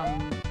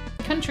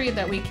country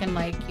that we can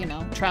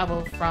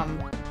travel from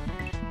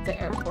the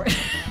airport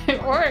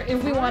or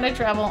if we want to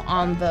travel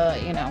on the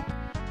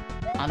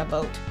on a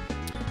boat.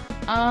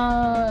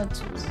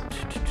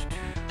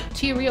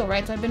 T-Real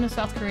writes, I've been to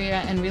South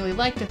Korea and really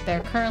liked it there.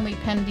 Currently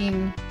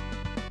pending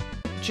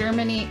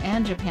Germany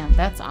and Japan.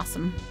 That's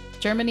awesome.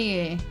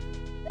 Germany,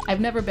 I've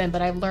never been,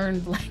 but I've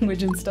learned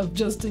language and stuff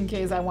just in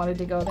case I wanted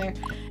to go there.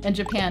 And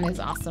Japan is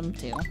awesome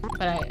too.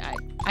 But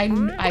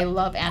I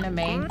love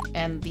anime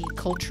and the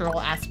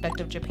cultural aspect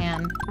of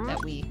Japan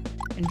that we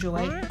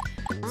enjoy.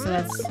 So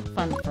that's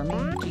fun for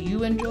me. Do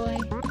you enjoy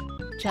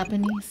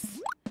Japanese?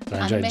 Do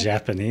I enjoy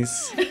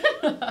Japanese?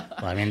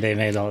 Well, I mean, they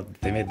made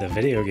the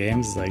video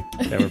games like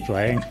that we're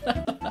playing.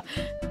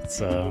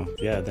 So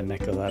yeah, they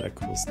make a lot of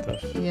cool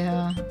stuff.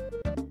 Yeah.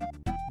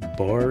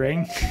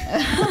 Boring.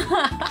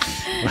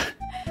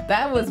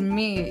 That was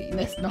me.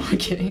 No, I'm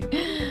kidding.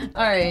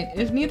 All right.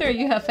 If neither of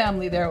you have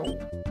family there,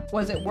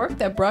 was it work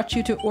that brought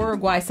you to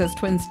Uruguay, says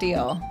Twin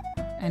Steel?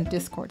 And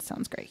Discord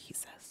sounds great, he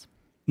says.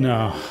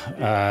 No.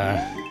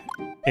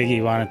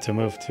 Iggy wanted to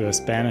move to a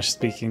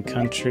Spanish-speaking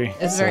country.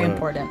 It's very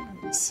important.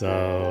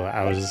 So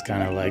I was just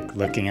kind of like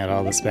looking at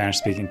all the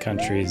Spanish-speaking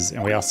countries,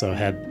 and we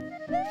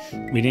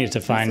needed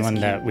to find one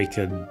that we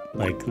could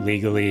like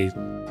legally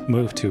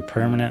move to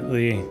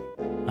permanently.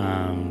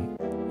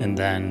 And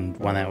then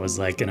one that was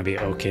like going to be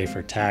okay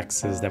for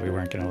taxes, that we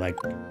weren't going to like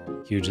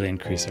hugely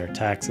increase our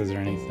taxes or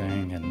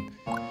anything.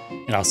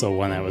 And also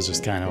one that was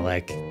just kind of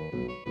like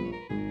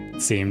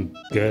seemed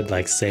good,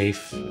 like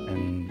safe.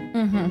 And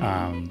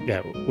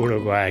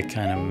Uruguay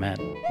kind of met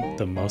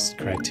the most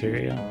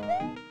criteria.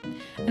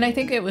 And I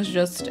think it was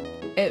just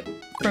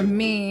for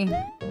me,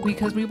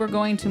 because we were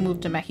going to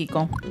move to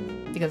Mexico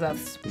because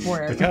that's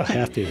where. Look how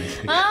happy he is.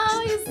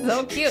 Oh, he's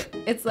so cute.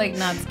 It's like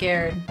not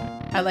scared.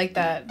 I like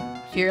that.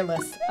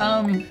 Fearless.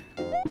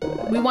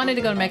 We wanted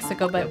to go to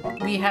Mexico, but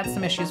we had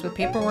some issues with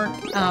paperwork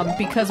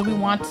because we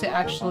want to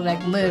actually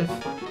like live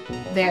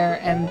there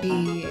and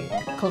be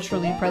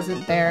culturally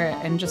present there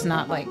and just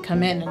not like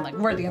come in and like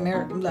we're the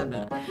American blah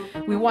blah.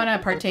 We want to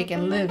partake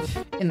and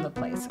live in the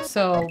place.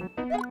 So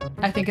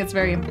I think it's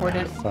very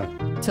important.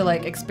 to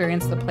like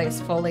experience the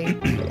place fully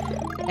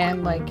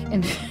and like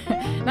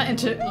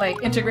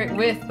integrate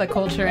with the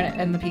culture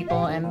and the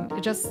people, and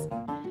it just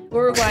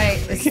Uruguay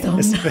is so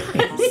nice.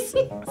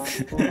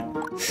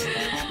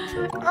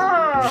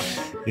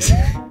 He's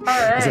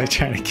like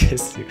trying to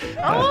kiss you.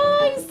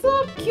 Oh, he's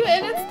so cute,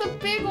 and it's the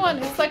big one.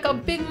 It's like a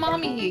big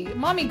mommy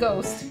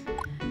ghost.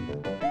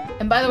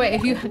 And by the way,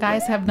 if you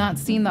guys have not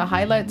seen the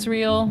highlights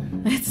reel,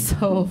 it's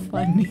so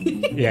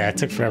funny. Yeah, it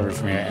took forever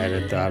for me to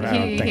edit that. I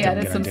don't think he I'm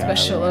added gonna some do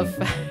special another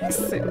one.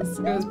 effects. It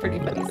was pretty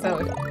funny. So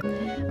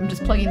I'm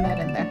just plugging that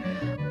in there.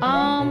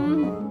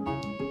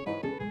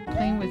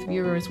 Playing with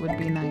viewers would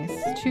be nice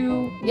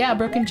too. Yeah,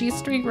 Broken G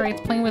Streak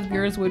writes playing with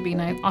viewers would be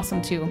nice.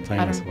 Awesome too.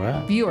 Playing with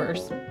what?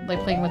 Viewers,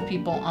 like playing with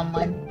people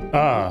online.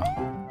 Oh,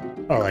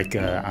 like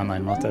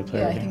online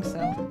multiplayer. Yeah, I game. think so.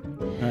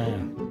 Oh, yeah.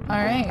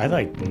 All right. I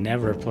like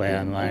never play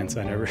online,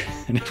 so I never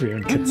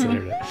even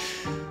considered it.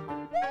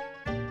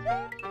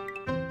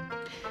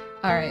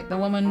 All right, the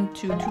woman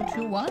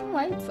 2221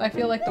 writes, I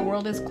feel like the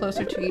world is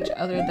closer to each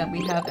other than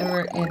we have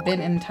ever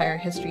been in the entire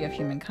history of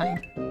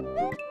humankind.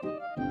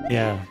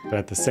 Yeah, but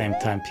at the same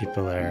time,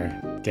 people are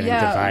getting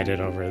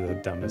divided over the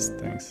dumbest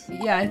things.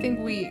 Yeah, I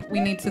think we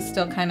need to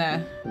still kind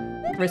of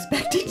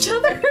respect each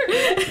other.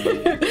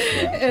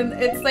 And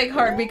it's like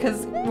hard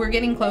because we're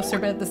getting closer,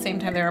 but at the same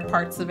time, there are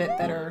parts of it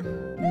that are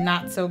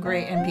not so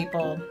great and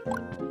people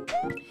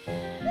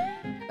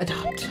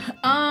adopt.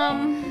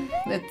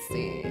 Let's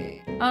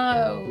see.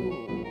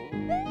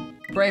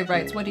 Brave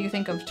writes, what do you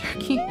think of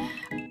Turkey?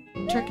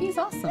 Turkey's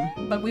awesome,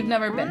 but we've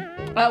never been.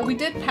 We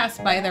did pass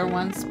by there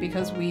once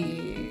because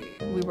we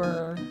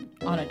were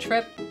on a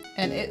trip,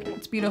 and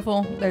it's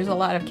beautiful. There's a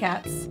lot of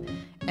cats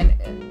and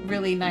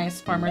really nice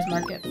farmers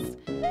markets.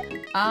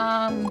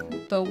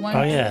 The one.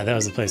 Oh yeah, that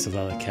was the place with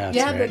all the cats.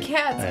 Yeah, right? the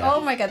cats. Yeah. Oh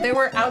my god, they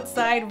were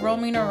outside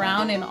roaming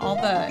around in all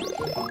the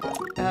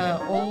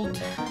old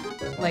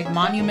like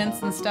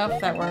monuments and stuff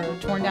that were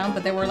torn down,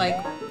 but they were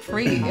like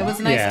free. It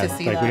was nice to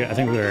see that. I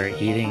think we were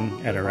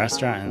eating at a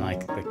restaurant, and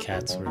like the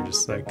cats were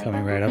just like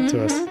coming right up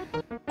to us.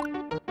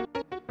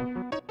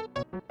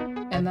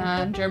 And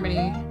then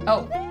Germany.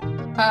 Oh,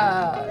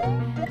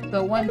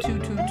 the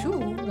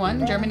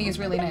 12221. Germany is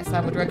really nice.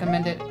 I would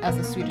recommend it as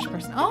a Swedish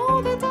person.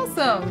 Oh, that's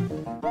awesome.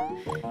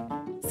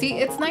 See,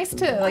 it's nice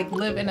to like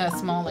live in a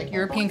small like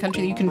European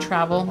country that you can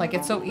travel. Like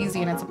it's so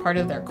easy, and it's a part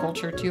of their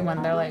culture too.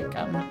 When they're like,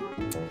 I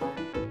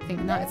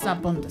think not. It's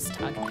not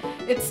Bundestag.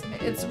 It's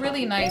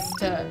really nice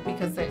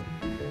because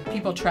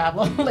people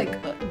travel. Like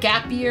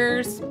gap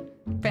years,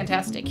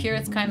 fantastic. Here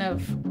it's kind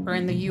of, or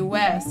in the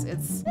U.S.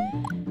 it's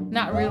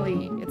not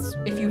really. It's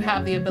if you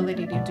have the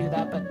ability to do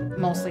that, but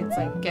mostly it's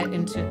like get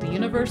into the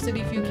university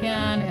if you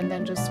can, and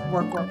then just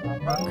work,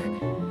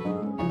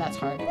 and that's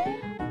hard.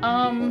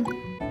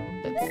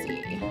 Let's see.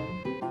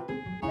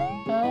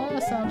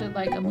 Sounded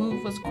like a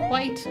move was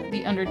quite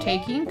the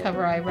undertaking.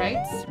 Cover Eye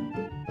writes.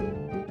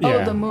 Yeah.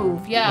 Oh, the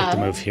move. Yeah. Like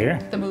the move here?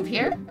 The move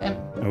here?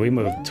 And we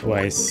moved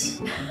twice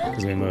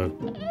because we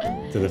moved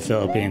to the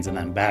Philippines and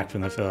then back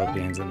from the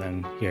Philippines and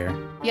then here.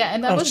 Yeah,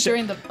 and that was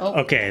during the... Oh.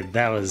 Okay,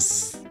 that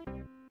was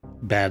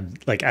bad.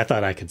 Like, I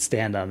thought I could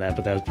stand on that,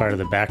 but that was part of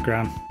the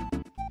background.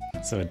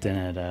 So it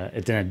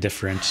didn't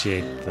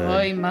differentiate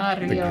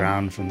the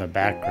ground from the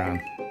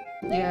background.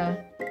 Yeah.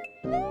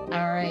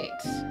 All right.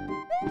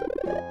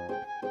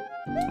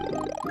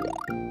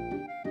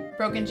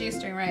 Broken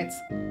G-string writes,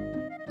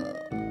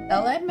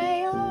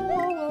 Elementia.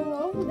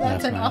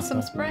 That's an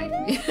awesome sprite.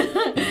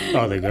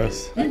 Oh, the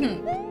ghost.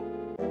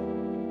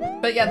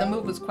 But yeah, the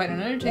move was quite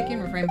an undertaking.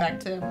 Referring back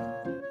to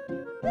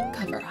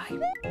Cover Eye.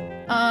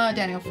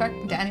 Daniel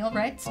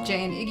writes,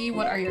 Jay and Iggy,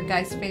 what are your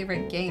guys'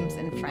 favorite games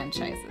and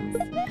franchises?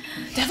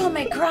 Devil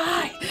May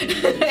Cry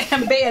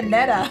and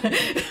Bayonetta.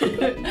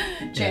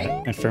 Jay?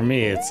 Yeah. And for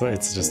me, it's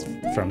just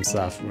From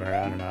Software.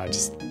 I don't know. I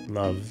just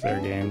love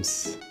their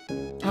games.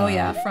 Oh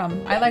yeah,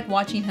 From. I like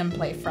watching him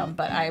play From,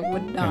 but I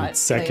would not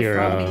Sekiro,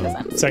 play From because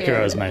I'm scared.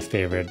 Sekiro is my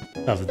favorite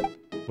of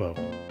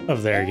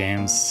their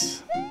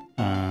games.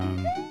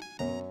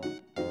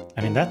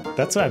 I mean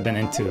that's what I've been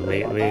into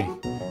lately.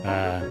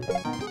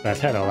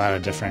 I've had a lot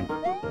of different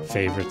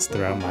favorites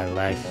throughout my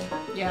life.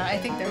 Yeah, I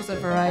think there's a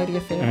variety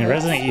of favorites. I mean,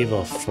 Resident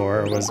Evil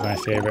 4 was my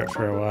favorite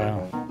for a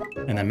while,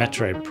 and then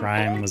Metroid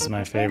Prime was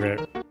my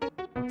favorite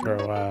for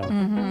a while.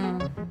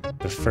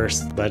 The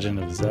first Legend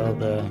of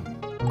Zelda.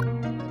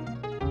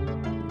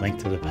 Link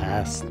to the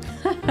Past.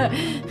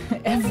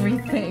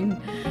 Everything.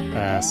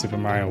 Super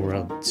Mario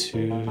World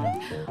 2.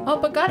 Oh,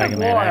 but God of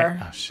War.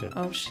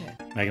 Oh shit.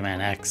 Mega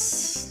Man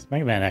X.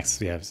 Mega Man X,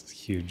 yeah, is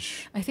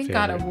huge. I think favorite.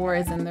 God of War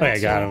is in there. Oh yeah,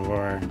 too. God of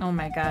War. Oh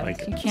my God,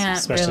 like, you can't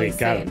especially really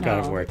say God no.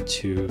 of War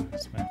 2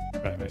 is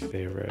probably my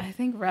favorite. I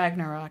think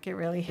Ragnarok. It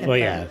really hit. Well,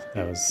 yeah,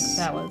 that was.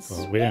 Well,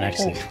 we didn't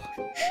actually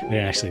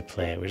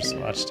play it. We just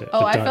watched it.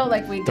 Oh, But I felt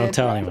like we did. Don't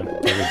tell anyone.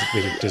 We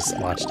just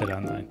watched it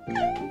online.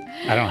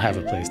 I don't have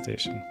a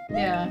PlayStation.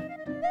 Yeah.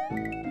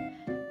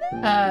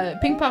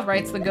 Pink Puff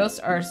writes, the ghosts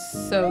are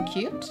so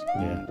cute.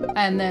 Yeah.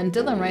 And then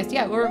Dylan writes,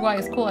 yeah, Uruguay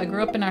is cool. I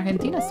grew up in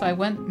Argentina, so I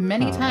went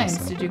many times.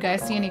 Awesome. Did you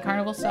guys see any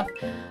carnival stuff?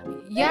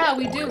 Yeah,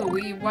 we do.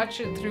 We watch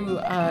it through.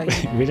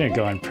 We didn't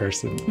go in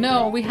person.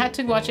 No, we had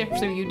to watch it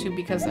through YouTube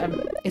because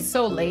it's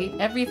so late.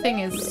 Everything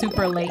is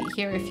super late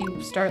here. If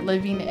you start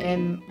living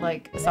in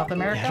like South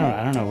America, Yeah,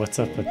 I don't know what's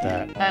up with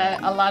that.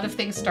 a lot of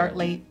things start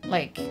late,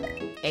 like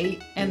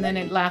 8, and then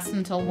it lasts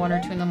until 1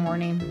 or 2 in the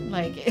morning.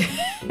 Like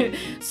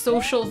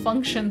social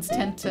functions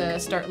tend to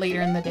start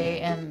later in the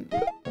day, and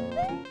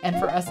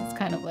for us it's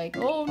kind of like,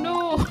 oh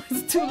no,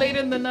 it's too late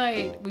in the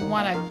night. We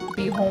want to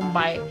be home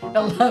by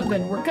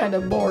 11. We're kind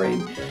of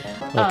boring.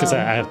 Well, because I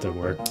have to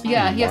work.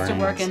 Yeah, he has to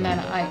work, and then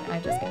I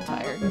just get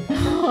tired.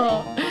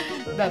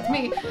 That's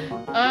me.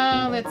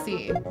 Let's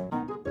see.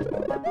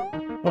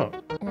 Whoa.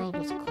 World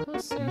was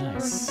closer.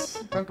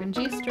 Nice. Broken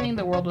G-string.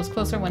 The world was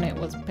closer when it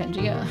was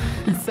Pangea.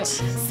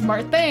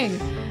 Smart thing.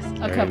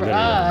 A cover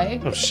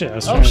eye. Oh shit! I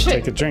was trying to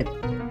take a drink.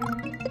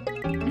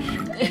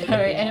 All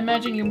right, and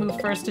imagine you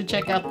moved first to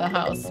check out the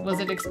house. Was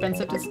it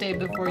expensive to stay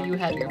before you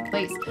had your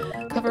place?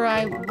 Cover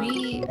eye,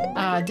 we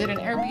did an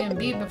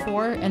Airbnb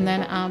before, and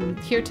then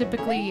here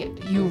typically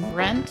you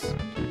rent,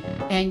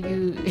 and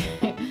you,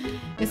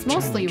 it's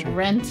mostly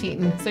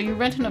renting. So you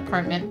rent an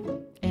apartment,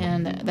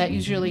 and that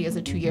usually is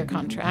a 2-year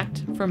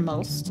contract for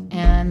most,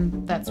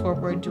 and that's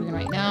what we're doing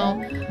right now.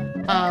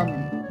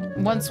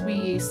 Once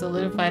we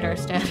solidified our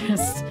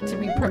status to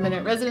be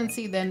permanent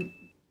residency, then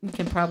we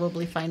can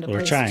probably find a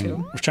place too.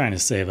 We're trying to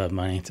save up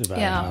money to buy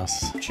a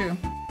house. True.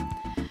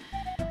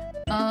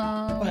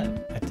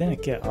 What? I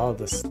didn't get all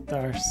the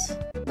stars.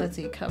 Let's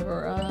see,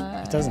 cover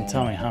eye. It doesn't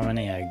tell me how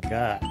many I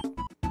got.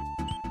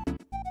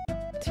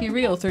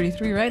 T-Real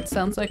 33, right?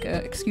 Sounds like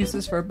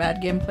excuses for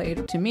bad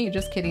gameplay to me.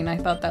 Just kidding. I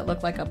thought that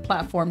looked like a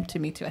platform to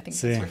me too. I think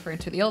he's referring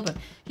to the old one.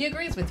 He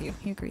agrees with you.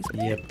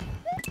 Yep.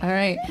 All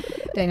right.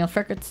 Daniel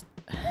Frickert's.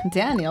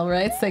 Daniel,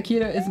 right?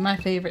 Sekiro is my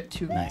favorite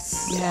too.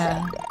 Nice.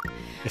 Yeah.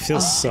 It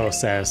feels so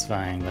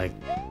satisfying, like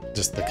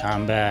just the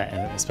combat,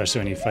 and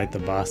especially when you fight the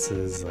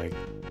bosses, like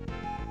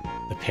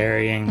the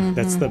parrying. Mm-hmm.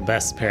 That's the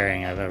best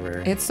parrying I've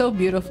ever. It's so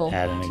beautiful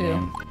had in a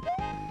game.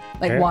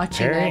 Like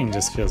watching parrying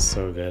just feels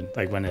so good.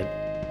 Like when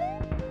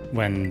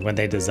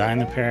they design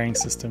the parrying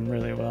system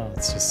really well,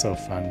 it's just so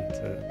fun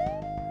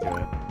to do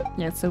it.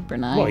 Yeah, it's super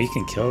nice. Well, you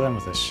can kill them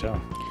with a shell.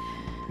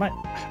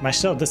 My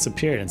shell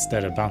disappeared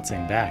instead of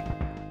bouncing back.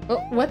 Oh,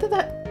 what did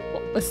that?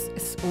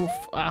 Oof,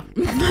 I'm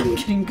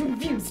getting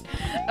confused.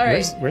 All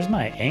right. Where's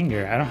my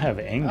anger? I don't have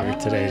anger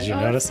today. Did you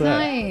notice that?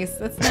 Nice.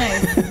 That's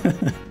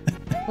nice.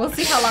 We'll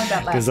see how long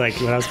that lasts. Because like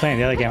when I was playing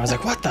the other game, I was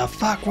like, what the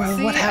fuck? What happened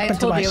to my shell? I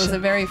told you it was a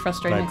very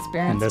frustrating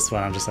experience. And this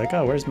one, I'm just like,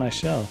 oh, where's my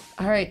shell?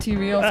 All right,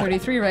 T-Real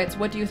 33 writes,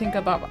 what do you think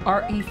about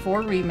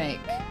RE4 remake?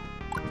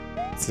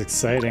 It's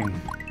exciting.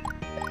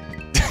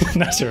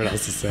 Not sure what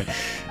else to say.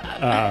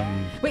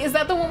 Wait, is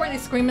that the one where they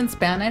scream in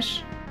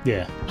Spanish?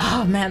 Yeah.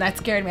 Oh man, that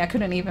scared me. I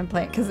couldn't even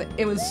play it because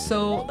it was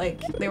so like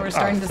they were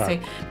starting to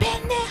say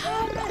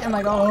 "pendejo." I'm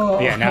like,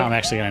 oh. Yeah, now I'm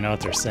actually gonna know what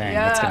they're saying.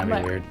 Yeah, it's gonna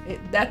be weird.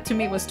 That to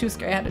me was too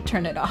scary. I had to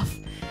turn it off.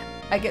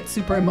 I get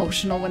super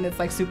emotional when it's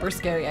like super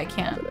scary. I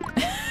can't.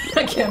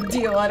 I can't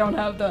deal. I don't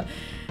have the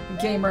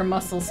gamer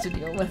muscles to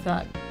deal with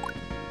that.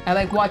 I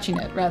like watching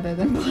it rather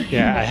than playing.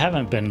 Yeah, I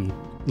haven't been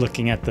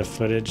looking at the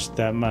footage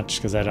that much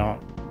because I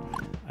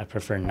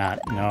prefer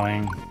not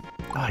knowing.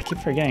 Oh, I keep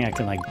forgetting I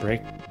can like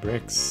break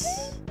bricks.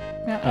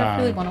 Yeah, I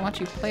really want to watch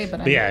you play,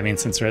 but yeah, I mean,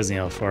 since Resident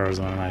Evil 4 was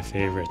one of my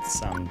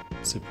favorites, I'm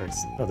super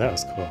excited. Oh, that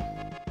was cool.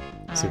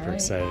 Super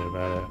excited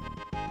about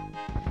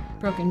it.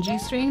 Broken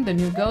G-string, the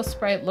new ghost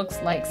sprite looks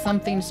like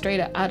something straight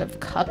out of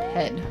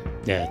Cuphead.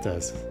 Yeah, it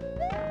does.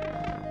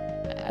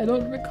 I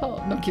don't recall.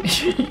 No, I'm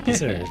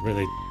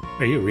kidding.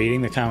 Are you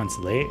reading the comments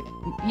late?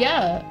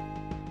 Yeah.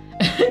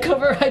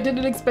 Cover, I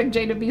didn't expect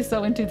Jay to be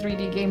so into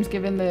 3D games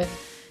given the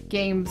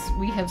games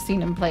we have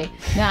seen him play.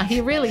 Nah, he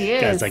really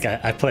is. Guys, like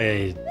I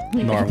play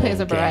normal. He plays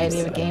a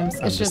variety of games.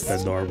 I'm just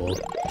a normal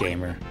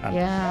gamer.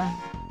 Yeah.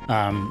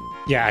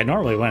 Yeah, I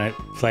normally want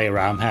to play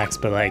ROM hacks,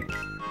 but like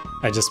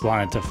I just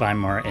wanted to find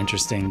more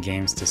interesting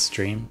games to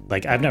stream.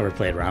 Like I've never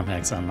played ROM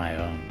hacks on my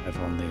own. I've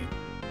only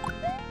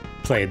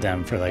played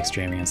them for like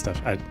streaming and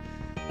stuff. I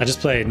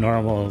just play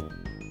normal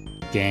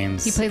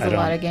games. He plays a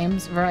lot of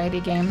games,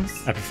 variety games.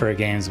 I prefer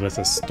games with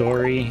a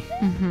story.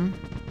 Mm-hmm.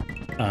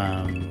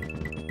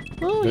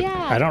 Oh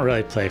yeah. I don't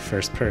really play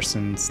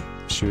first-person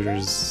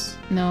shooters.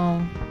 No.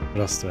 What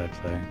else do I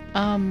play?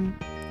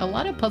 A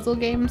lot of puzzle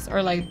games,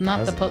 or like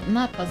not puzzle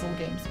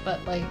games,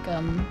 but like I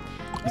wasn't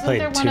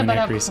played there one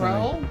about a recently.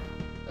 crow?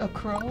 A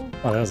crow?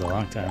 Oh, that was a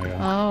long time ago.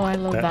 Oh, I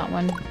love that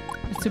one.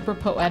 It's super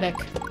poetic.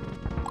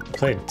 I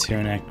played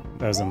Tunic.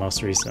 That was the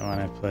most recent one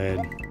I played.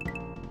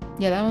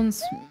 Yeah, that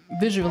one's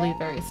visually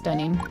very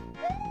stunning.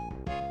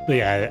 But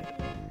yeah,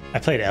 I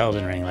played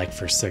Elden Ring like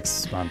for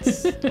 6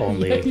 months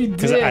only Yeah,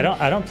 because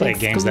I don't play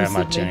games that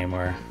much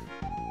anymore,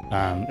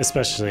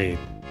 especially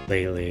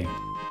lately.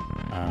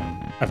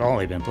 I've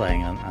only been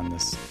playing on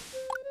this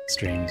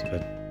streams,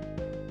 but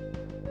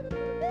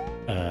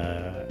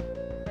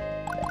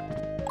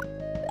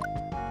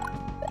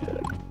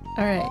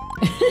all right.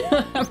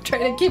 I'm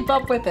trying to keep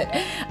up with it.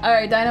 All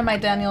right,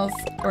 Dynamite Daniels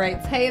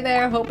writes, hey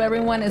there, hope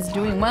everyone is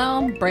doing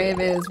well. Brave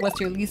is, what's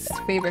your least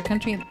favorite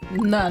country?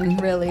 None,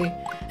 really.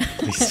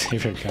 Least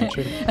favorite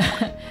country?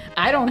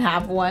 I don't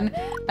have one.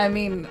 I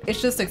mean,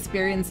 it's just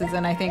experiences,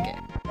 and I think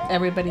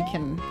everybody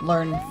can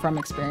learn from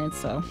experience,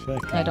 so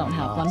I don't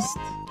have one.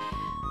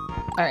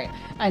 All right,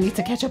 I need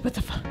to catch up with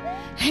the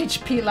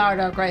HP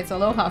Lardog writes,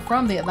 aloha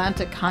from the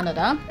Atlantic,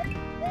 Canada.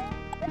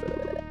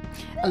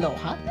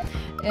 Aloha.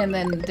 And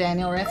then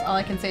Daniel writes, all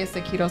I can say is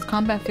Sekiro's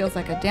combat feels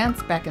like a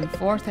dance back and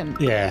forth and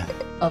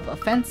of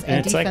offense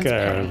and it's defense.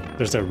 Like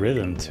there's a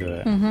rhythm to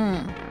it.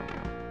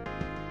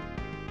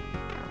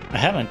 I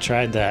haven't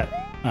tried that.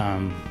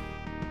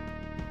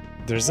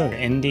 There's an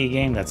indie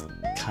game that's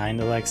kind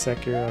of like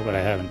Sekiro, but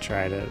I haven't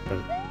tried it, but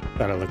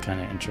thought it looked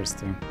kind of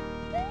interesting.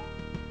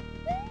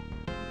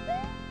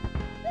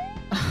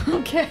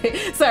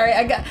 Okay, sorry,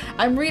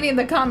 I'm reading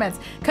the comments.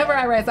 Cover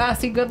Eye writes,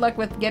 see, good luck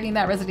with getting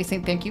that residency.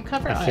 Thank you,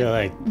 Cover Eye. I feel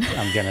like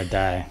I'm gonna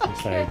die.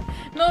 Okay.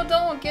 No,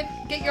 don't.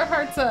 Get your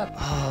hearts up.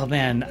 Oh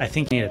man, I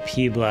think you need a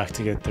P block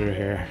to get through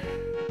here.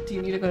 Do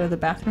you need to go to the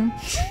bathroom?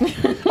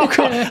 Oh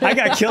God, I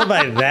got killed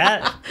by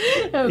that.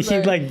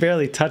 He like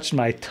barely touched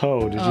my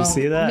toe. Did you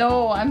see that?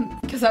 No,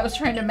 because I was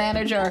trying to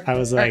manage our. I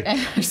was like,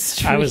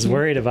 I was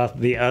worried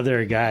about the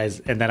other guys,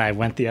 and then I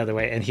went the other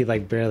way, and he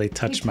like barely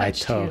touched my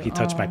toe. He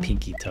touched my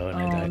pinky toe, and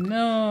I died. Oh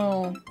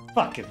no!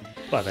 Fucking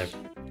mother.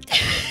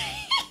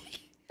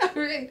 All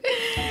right.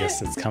 I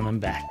guess it's coming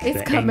back.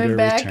 It's coming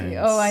back. Returns.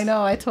 Oh, I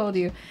know. I told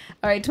you.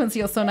 All right, Twin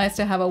Seal, so nice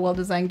to have a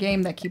well-designed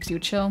game that keeps you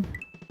chill.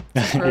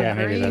 Yeah,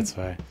 maybe that's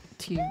why.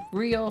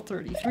 Real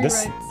 33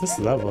 this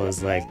level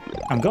is like,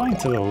 I'm going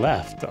to the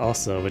left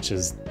also, which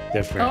is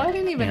different. Oh, I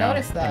didn't even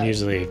notice that. I'm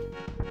usually,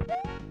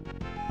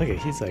 look at,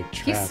 he's like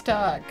trapped. He's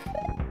stuck.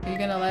 Are you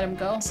gonna let him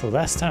go? So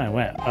last time I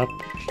went up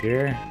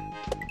here.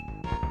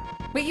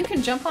 Wait, you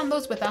can jump on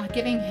those without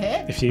getting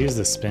hit? If you use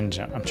the spin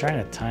jump. I'm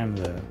trying to time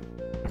the,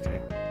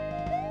 okay.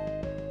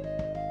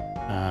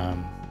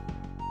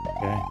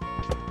 Okay.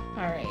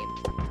 All right.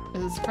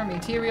 This is for me.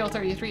 T-Real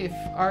 33. If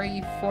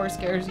RE4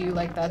 scares you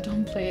like that,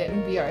 don't play it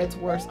in VR. It's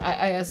worse.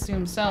 I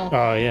assume so.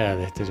 Oh yeah,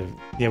 they did it.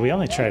 Yeah, we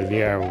only tried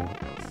VR.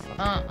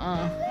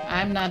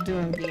 I'm not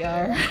doing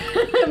VR.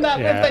 Not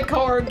with the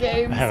core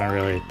games. I haven't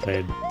really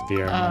played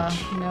VR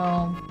much.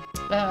 No.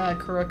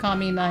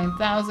 Kurakami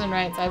 9000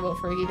 writes, I vote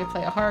for Iggy to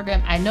play a horror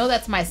game. I know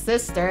that's my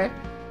sister.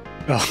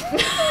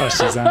 Oh,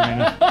 she's on right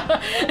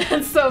now.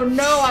 And so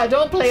no, I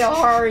don't play a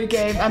horror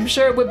game. I'm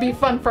sure it would be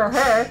fun for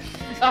her.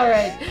 All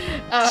right,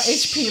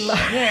 HP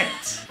Lark.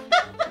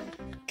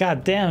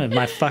 God damn it,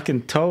 my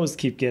fucking toes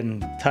keep getting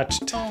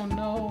touched. Oh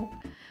no.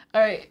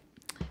 All right,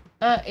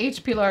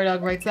 HP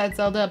Lardog writes, that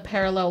Zelda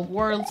Parallel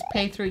Worlds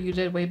playthrough you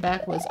did way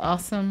back was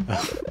awesome.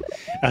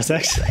 I was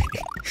actually,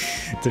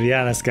 to be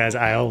honest guys,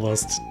 I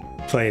almost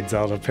played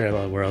Zelda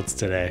Parallel Worlds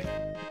today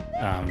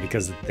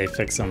because they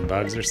fixed some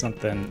bugs or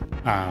something.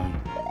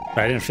 But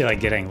I didn't feel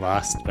like getting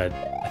lost, but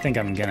I think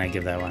I'm gonna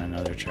give that one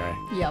another try.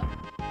 Yep.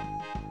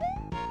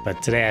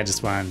 But today I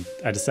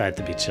decided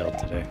to be chill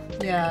today.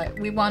 Yeah,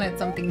 we wanted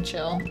something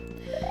chill.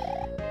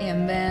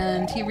 And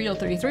then T-Real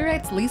 33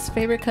 writes, least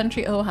favorite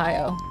country,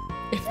 Ohio.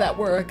 If that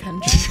were a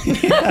country.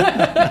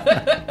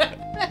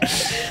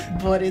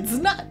 But it's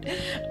not.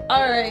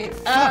 All right.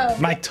 Fuck,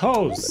 my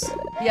toes.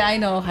 Yeah, I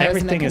know. Ohio's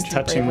everything is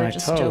touching my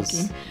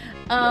toes.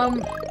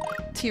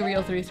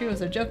 T-Real 33 was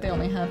a joke. They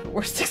only have the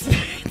worst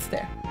experience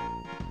there.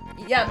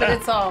 Yeah, but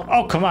it's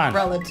all come on.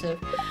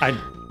 relative.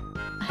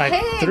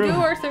 Hey,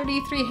 Doer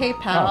 33. Hey,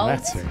 pals. Oh,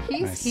 that's her.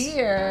 He's nice.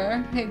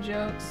 Here. Hey,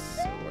 jokes.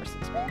 Worst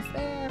experience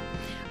there.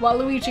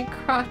 Waluigi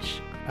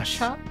Crotch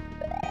Chop.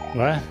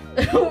 What?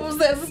 What was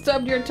that?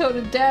 Stubbed your toe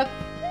to death.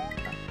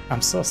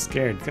 I'm so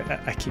scared.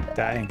 I keep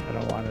dying. I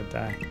don't want to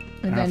die.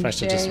 And I don't know if I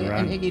should just run.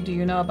 And Iggy, do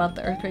you know about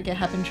the earthquake that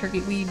happened in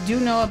Turkey? We do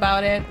know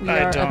about it. We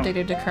are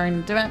updated to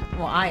current event.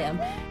 Well, I am.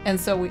 And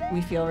so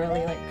we feel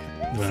really like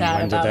sad about it.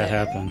 When did that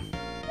happen?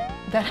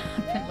 That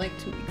happened like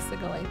 2 weeks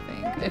ago, I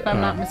think, if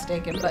I'm not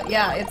mistaken. But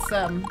yeah, it's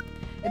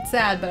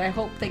sad, but I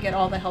hope they get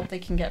all the help they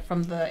can get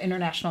from the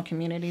international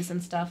communities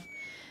and stuff,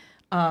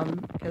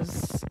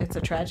 because it's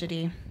a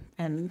tragedy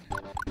and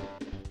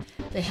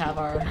they have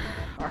our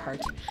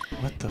heart.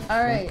 What the fuck?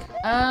 All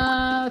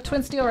right,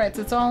 Twin Steel writes,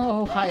 it's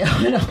all Ohio.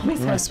 It always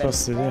what am I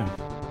supposed to do?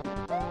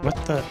 What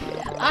the?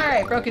 All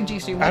right, Broken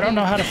G-Stream. I don't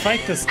know how to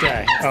fight this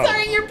guy.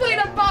 Sorry, you're playing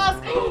a boss.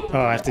 Oh,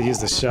 I have to use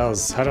the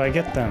shells. How do I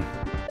get them?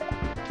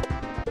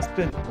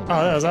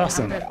 Oh, that was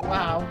awesome.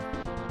 Wow.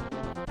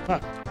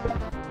 Fuck.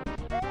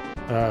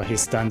 Oh, he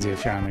stuns you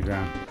if you're on the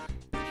ground.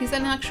 He's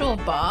an actual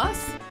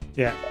boss?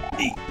 Yeah.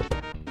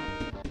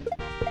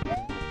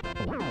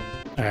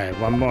 Alright,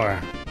 one more.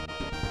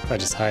 If I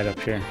just hide up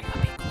here.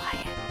 Be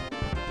quiet.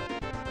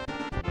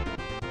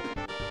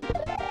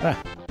 Ah.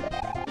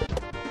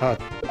 Oh.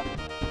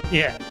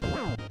 Yeah.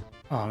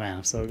 Oh man,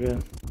 I'm so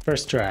good.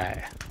 First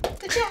try.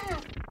 Good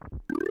job.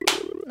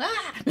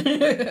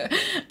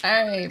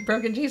 Alright,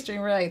 Broken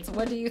G-String writes,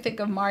 what do you think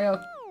of Mario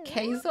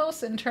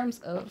Kazos in terms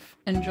of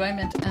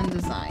enjoyment and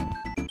design?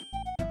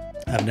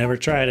 I've never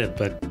tried it,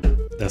 but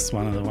that's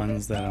one of the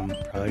ones that I'm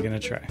probably gonna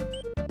try.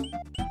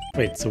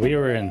 Wait, so we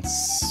were in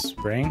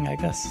spring, I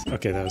guess?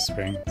 Okay, that was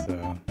spring,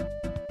 so...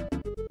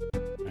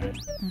 Alright.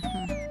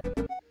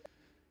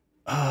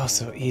 Oh,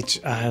 so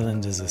each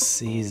island is a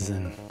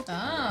season.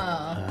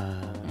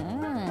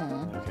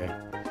 Okay.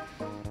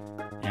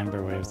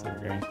 Amber waves are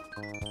great.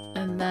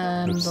 And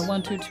then the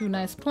 122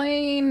 nice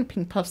plane.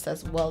 Pink Puff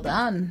says, well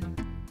done.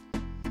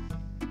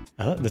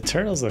 The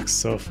turtles look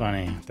so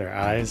funny. Their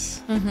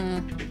eyes.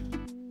 Mm-hmm.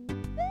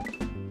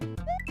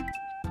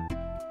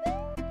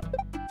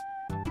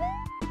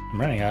 I'm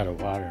running out of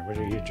water. What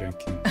are you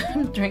drinking?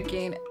 I'm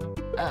drinking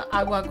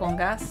agua con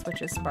gas,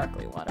 which is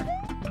sparkly water.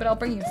 But I'll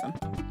bring you some.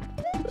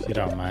 If you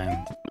don't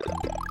mind.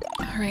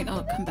 All right,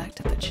 I'll come back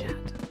to the chat.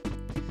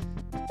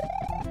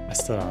 I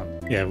still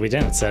don't. Yeah, we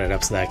didn't set it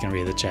up so that I can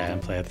read the chat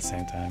and play at the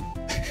same time.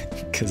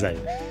 Because I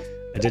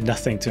did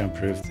nothing to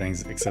improve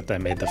things except I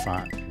made the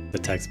font, the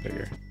text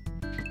bigger.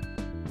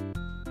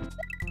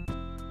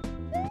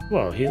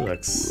 Whoa, he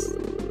looks...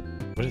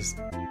 What is...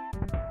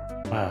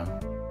 Wow.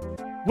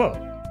 Whoa!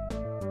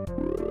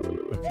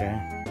 Okay.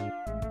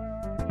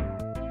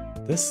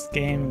 This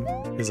game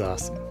is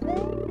awesome.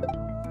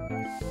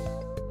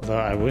 Although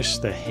I wish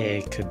the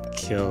hay could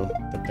kill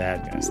the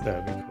bad guys.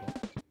 That would be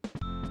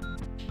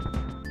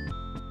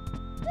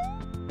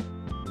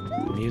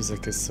cool. The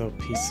music is so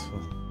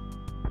peaceful.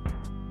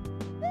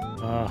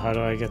 Oh, how do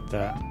I get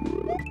that?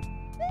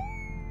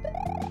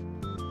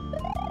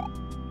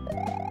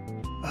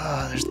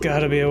 Oh, there's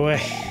gotta be a way.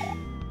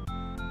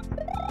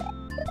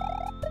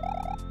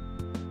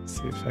 Let's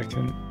see if I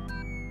can...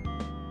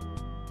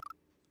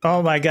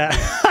 Oh my god!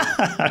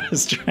 I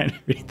was trying to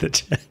read the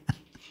chat.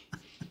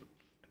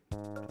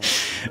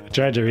 I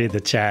tried to read the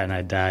chat and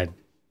I died.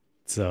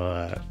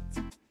 So,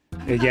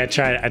 yeah, I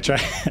tried to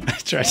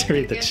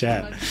read the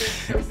chat.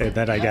 And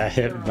then I got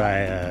hit by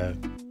a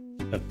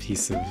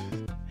piece of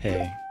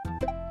hay.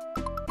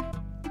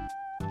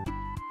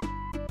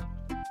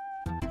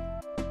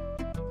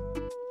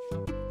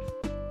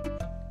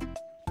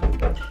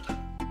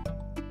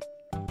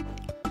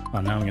 Oh,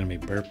 now I'm gonna be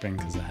burping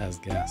because it has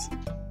gas.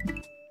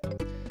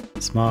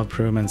 Small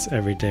improvements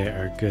every day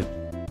are good.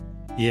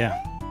 Yeah,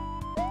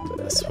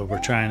 that's what we're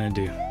trying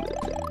to do.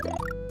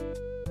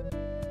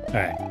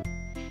 Alright,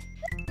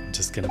 I'm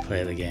just gonna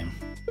play the game.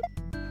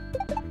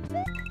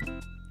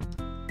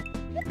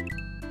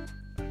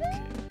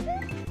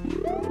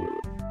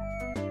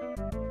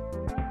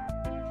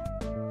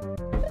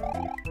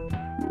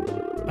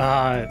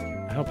 I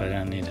hope I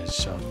don't need a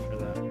shelf for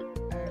that.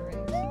 Alright.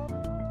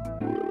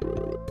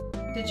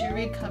 Did you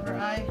read cover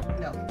I?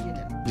 No, you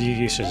didn't.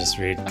 You should just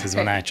read, because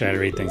when I try to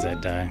read things, I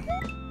die.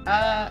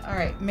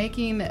 Alright.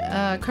 Making,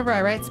 cover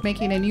I writes,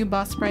 making a new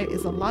boss sprite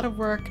is a lot of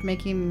work.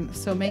 Making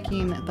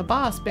the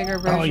boss bigger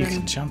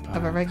version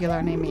of a regular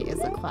enemy is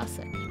a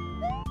classic.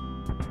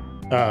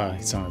 Oh,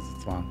 he's on with the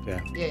Thwomp, yeah.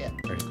 Yeah.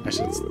 I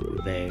should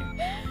they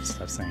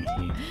stop saying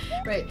he.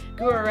 Right.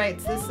 Gura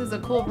writes, this is a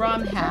cool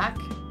ROM hack.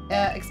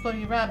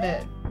 Exploding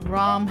Rabbit,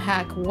 ROM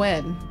hack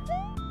when?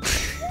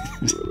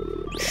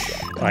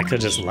 Well, I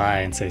could just lie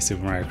and say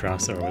Super Mario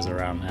Crossover was a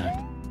ROM hack,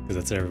 because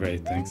that's what everybody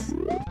thinks.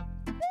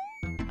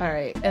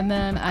 Alright, and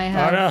then I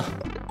have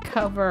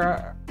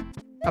cover...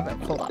 Oh, but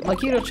hold on.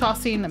 Lakito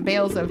tossing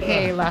bales of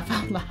hay, laugh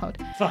out loud.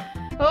 Fuck.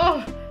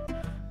 Oh!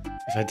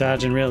 If I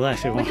dodge in real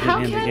life, it won't hit me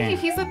in the game. How can he?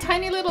 He's a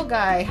tiny little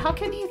guy. How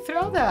can he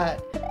throw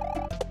that?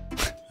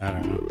 I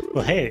don't know.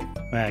 Well, hay.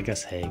 Well, I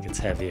guess hay gets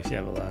heavy if you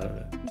have a lot of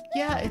it.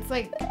 Yeah, it's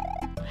like...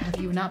 Have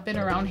you not been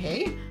around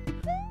hay?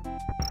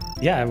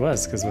 Yeah, I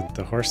was, because with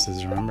the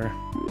horses, remember?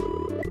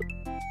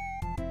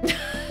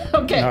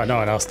 Okay. No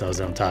one else knows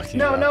what I'm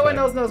talking about. No one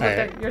else knows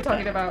what you're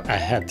talking about. I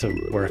had to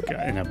work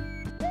in a...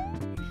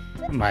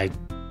 My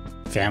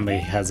family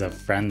has a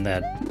friend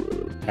that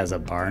has a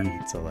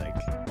barn, so like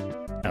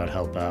I would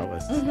help out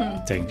with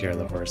taking care of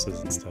the horses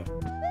and stuff.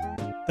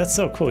 That's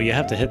so cool. You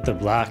have to hit the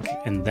block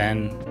and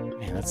then...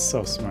 Man, that's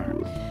so smart.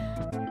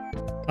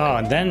 Oh,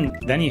 and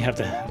then you have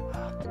to...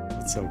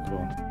 That's so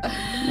cool.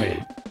 Wait.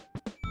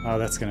 Oh,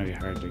 that's gonna be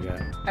hard to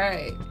get.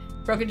 Alright.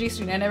 Broken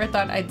G-String, I never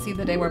thought I'd see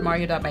the day where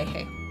Mario died by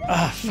hay.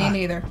 Ah, me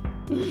neither.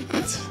 I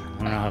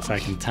don't know if I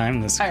can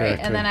time this correctly.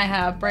 Alright, and then I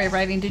have Brave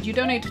writing, did you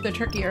donate to the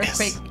Turkey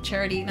Earthquake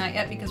charity? Not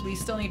yet, because we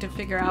still need to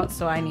figure out,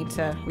 so I need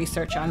to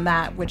research on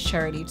that, which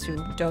charity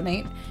to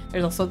donate.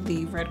 There's also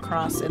the Red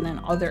Cross and then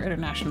other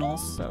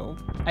internationals, so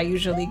I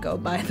usually go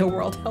by the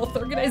World Health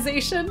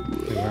Organization.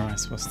 Okay, where am I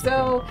supposed to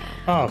go?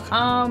 Oh,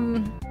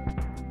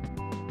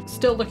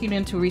 still looking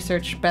into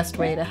research best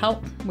way to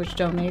help, which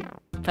donate,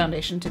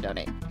 foundation to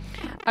donate.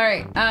 All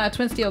right,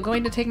 Twin Steel,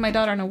 going to take my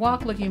daughter on a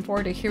walk. Looking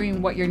forward to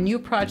hearing what your new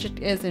project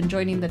is and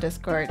joining the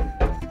Discord.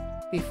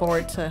 Be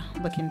forward to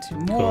look into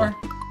more.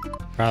 Cool.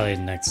 Probably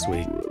next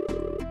week.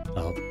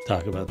 I'll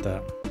talk about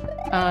that.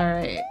 All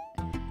right.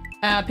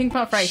 Ping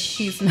Pong Fry,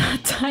 he's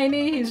not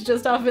tiny. He's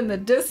just off in the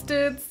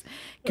distance.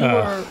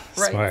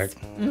 Smart.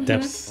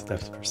 Depth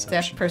perception.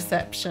 Depth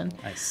perception.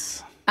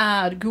 Nice.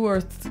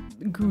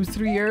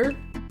 Goothrier.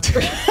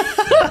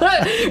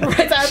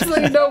 Right, I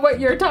absolutely know what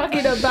you're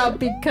talking about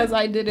because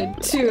I did it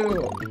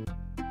too.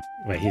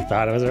 Wait, he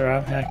thought it was a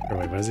ROM hack? Or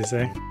wait, what does he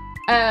say?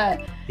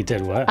 He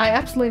did what? I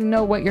absolutely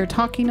know what you're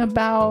talking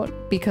about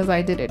because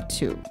I did it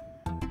too.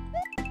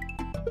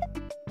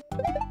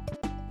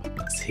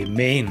 What's he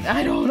mean?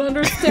 I don't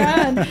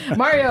understand.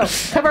 Mario,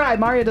 cover eye.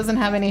 Mario doesn't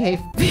have any hay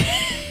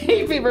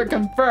fever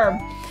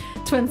confirmed.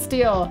 Twin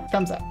Steel,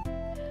 thumbs up.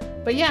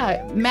 But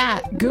yeah,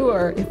 Matt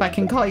Goor, if I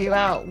can call you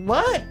out.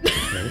 What?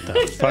 What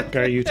the fuck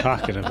are you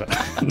talking about?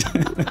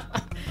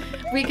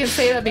 We can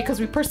say that because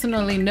we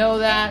personally know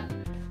that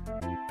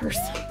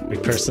person. We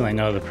personally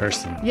know the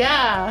person.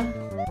 Yeah,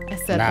 I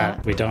said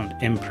that. We don't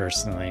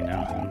impersonally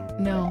know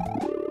him. No.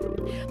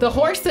 The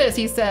horses,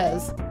 he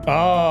says.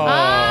 Oh.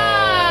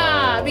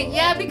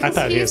 Yeah, because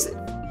I thought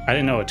I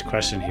didn't know which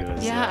question he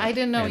was. Yeah, I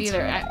didn't know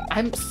either.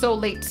 I'm so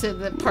late to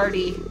the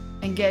party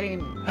and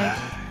getting.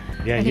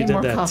 Yeah, you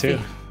did that too.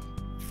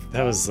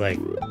 That was like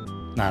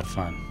not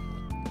fun.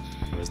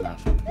 It was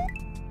not fun.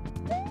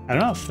 I don't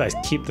know if I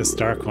keep the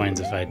star coins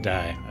if I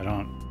die. I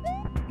don't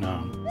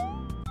know.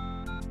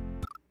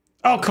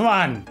 Oh, come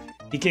on!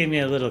 He gave me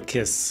a little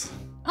kiss.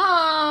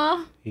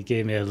 Aww. He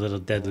gave me a little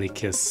deadly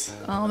kiss.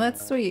 Oh,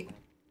 that's sweet.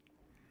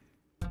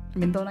 I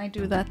mean, don't I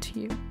do that to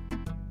you?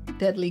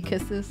 Deadly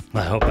kisses.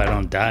 I hope I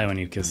don't die when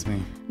you kiss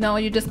me. No,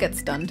 you just get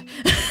stunned.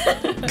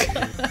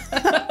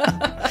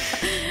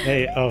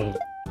 Hey,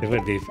 it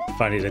would be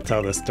funny to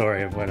tell the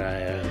story of when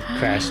I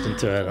crashed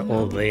into an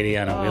old lady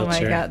on a wheelchair.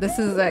 Oh my god, this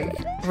is like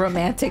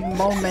romantic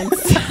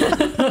moments.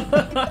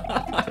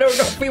 I don't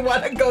know if we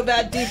want to go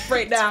that deep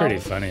right now. It's pretty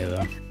funny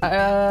though.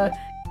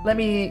 Let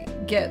me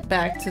get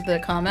back to the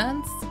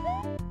comments.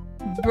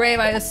 Brave,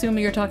 I assume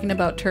you're talking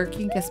about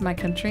Turkey. Guess my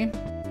country.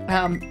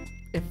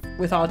 If,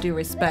 with all due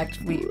respect,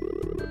 we,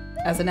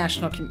 as a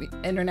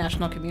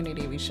international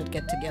community, we should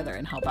get together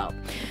and help out.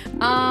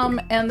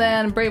 And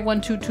then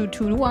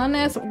Brave12221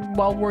 asks,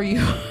 well, were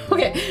you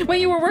okay? When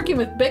you were working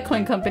with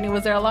Bitcoin company,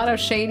 was there a lot of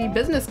shady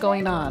business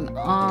going on?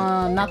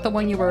 Not the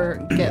one you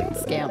were got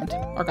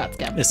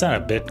scammed. It's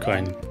not a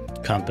Bitcoin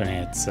company.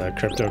 It's a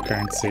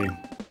cryptocurrency.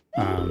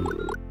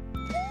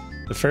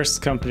 The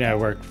first company I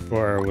worked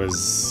for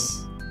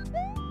was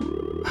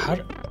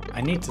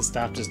I need to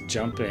stop just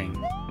jumping.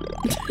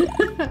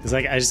 It's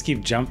like I just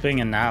keep jumping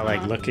and not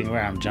like looking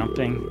where I'm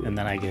jumping, and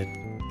then I get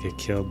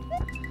killed.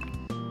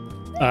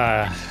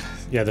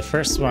 Yeah, the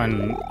first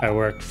one I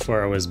worked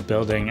for was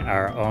building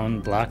our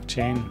own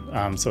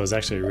blockchain. So it was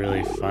actually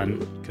really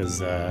fun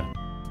because it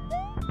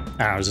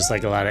was just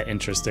like a lot of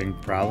interesting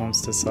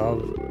problems to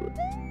solve.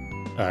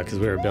 Because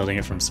we were building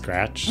it from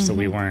scratch, so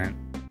we weren't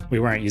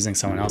using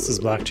someone else's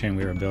blockchain.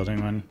 We were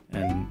building one,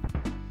 and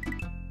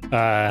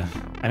I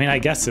mean, I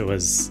guess it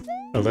was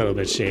a little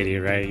bit shady,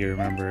 right? You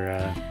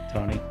remember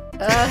Tony?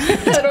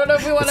 I don't know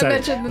if we want to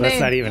mention the name. That's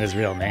not even his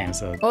real name,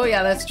 so. Oh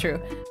yeah, that's true.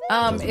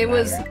 It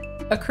was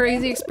a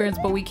crazy experience,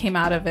 but we came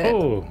out of it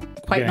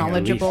quite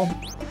knowledgeable.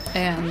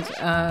 And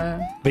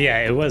but yeah,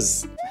 it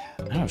was.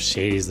 I don't know if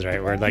shady is the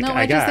right word. Like, no,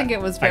 I just think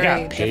it was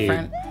very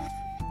different.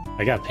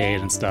 I got paid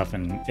and stuff,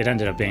 and it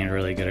ended up being a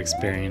really good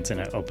experience, and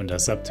it opened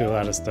us up to a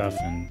lot of stuff.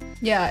 And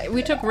yeah,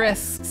 we took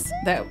risks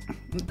that.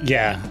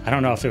 Yeah, I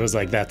don't know if it was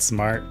like that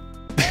smart.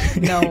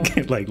 No.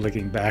 Like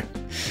looking back,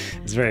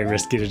 it's very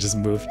risky to just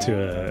move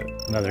to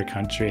another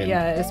country. And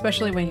yeah,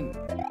 especially when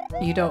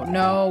you don't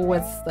know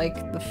what's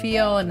like the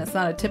feel, and it's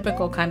not a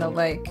typical kind of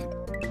like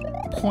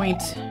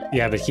point.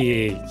 Yeah, but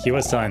he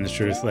was telling the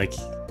truth. Like,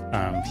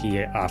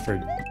 he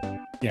offered,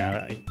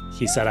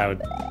 he said I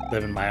would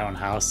live in my own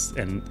house,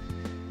 and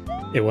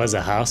it was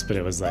a house, but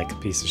it was like a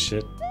piece of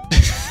shit.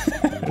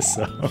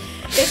 So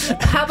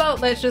how about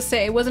let's just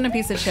say it wasn't a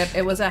piece of shit,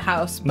 it was a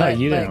house. But no,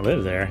 you didn't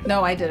live there.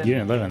 No, I didn't. You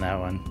didn't live in that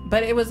one.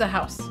 But it was a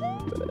house.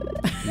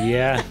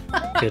 Yeah,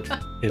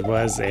 it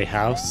was a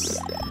house.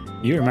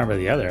 You remember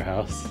the other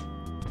house?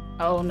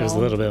 Oh no, it was a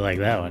little bit like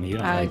that one. You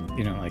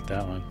don't like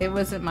that one. It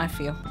wasn't my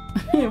feel.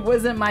 It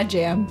wasn't my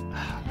jam.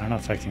 I don't know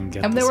if I can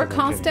get. And there were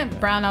constant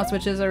brownouts,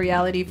 which is a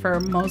reality for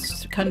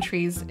most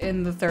countries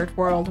in the third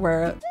world,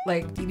 where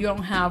like you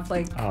don't have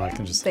like. Oh, I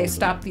can just. They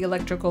stop the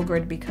electrical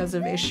grid because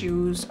of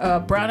issues.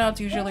 Brownouts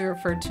usually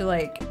refer to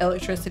like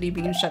electricity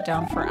being shut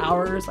down for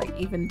hours, like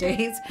even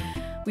days.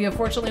 We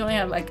unfortunately only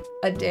had like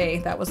a day.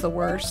 That was the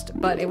worst,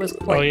 but it was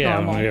quite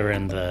normal. When we were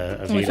in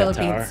the Philippines.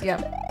 Tower.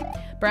 Yep.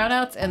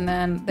 Brownouts, and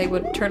then they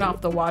would turn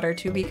off the water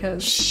too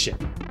because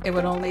it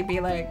would only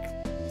be like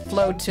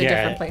flowed to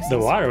different places. The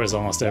water was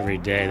almost every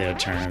day they would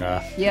turn it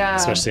off. Yeah.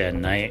 Especially at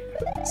night.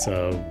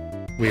 So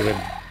we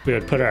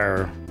would put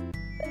our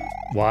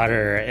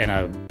water in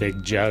a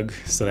big jug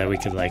so that we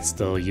could like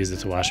still use it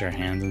to wash our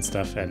hands and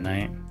stuff at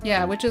night.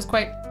 Yeah, which is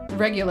quite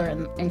regular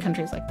in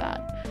countries like that.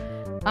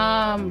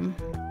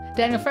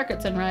 Daniel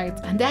Freckertson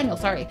writes,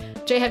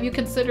 Jay, have you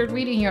considered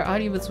reading your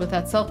audiobooks with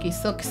that silky,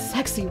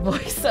 sexy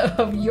voice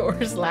of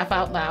yours? Laugh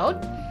out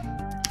loud.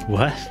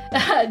 What?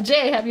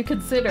 Jay, have you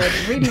considered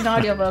reading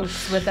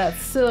audiobooks with that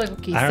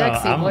silky,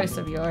 sexy voice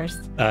of yours?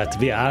 To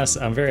be honest,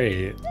 I'm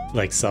very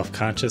like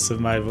self-conscious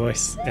of my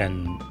voice,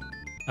 and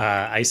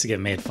I used to get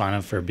made fun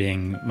of for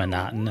being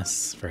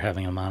monotonous, for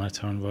having a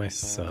monotone voice.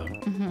 So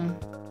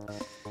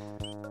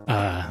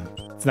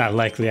it's not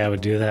likely I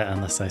would do that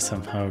unless I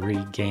somehow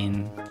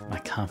regain my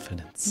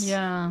confidence.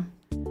 Yeah.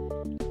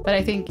 But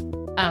I think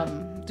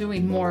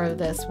doing more of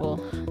this will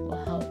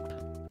help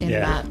in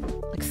that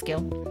like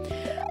skill.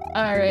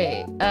 All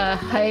right.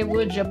 Hi,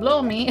 would you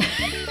blow me?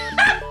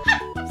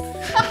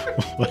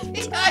 What?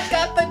 I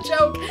got the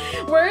joke.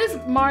 Where is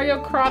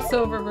Mario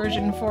crossover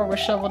version 4 with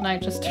Shovel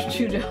Knight, just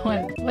Trudeau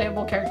and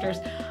playable characters?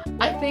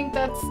 I think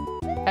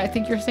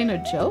you're saying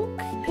a joke,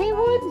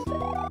 Haywood.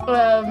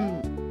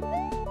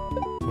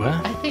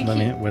 What? I think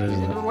what is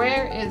it?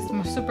 Where is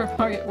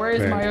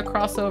Mario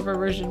crossover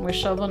version with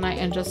Shovel Knight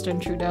and Justin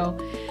Trudeau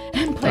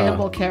and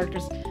playable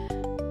characters?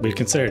 We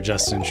consider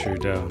Justin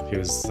Trudeau. He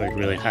was like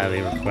really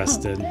highly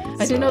requested.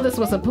 I didn't know this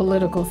was a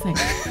political thing.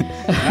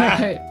 All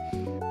right.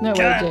 No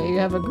way, Jay. You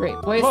have a great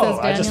voice, says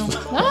Daniel.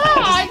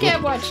 I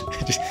can't watch.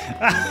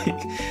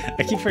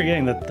 I keep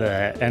forgetting that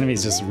the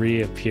enemies just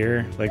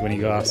reappear. Like when you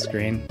go off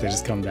screen, they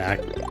just come back.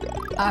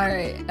 All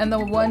right. And the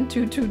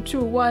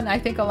 12221, I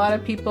think a lot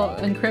of people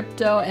in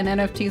crypto and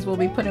NFTs will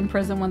be put in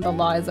prison when the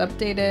law is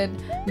updated.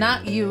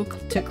 Not you,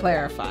 to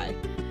clarify.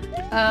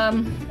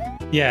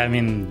 Yeah, I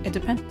mean... It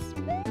depends.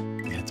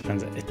 Yeah, it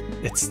depends.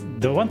 It's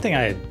the one thing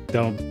I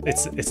don't...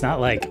 It's not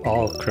like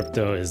all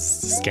crypto is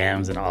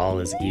scams and all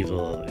is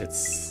evil.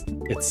 It's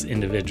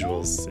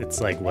individuals. It's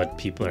like what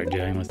people are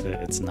doing with it.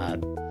 It's not...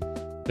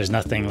 There's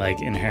nothing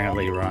like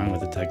inherently wrong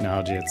with the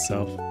technology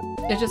itself.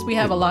 It's just we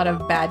have a lot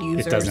of bad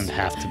users. It doesn't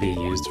have to be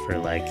used for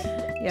like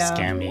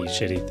scammy,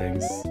 shitty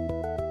things.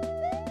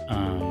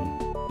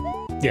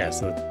 Yeah,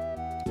 so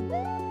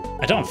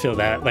I don't feel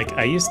that. Like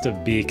I used to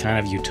be kind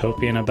of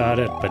utopian about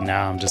it, but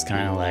now I'm just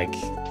kind of like,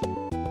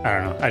 I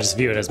don't know. I just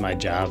view it as my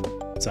job,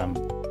 so I'm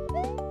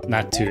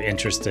not too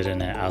interested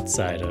in it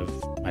outside of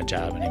my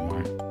job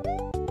anymore.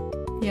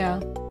 Yeah,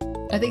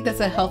 I think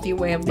that's a healthy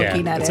way of looking at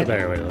it. Yeah, that's a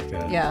better way to look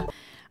at it. Yeah.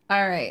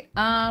 All right.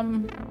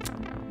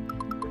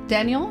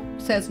 Daniel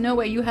says, no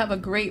way, you have a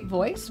great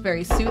voice.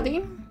 Very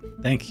soothing.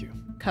 Thank you.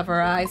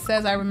 Cover Eye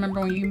says, I remember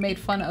when you made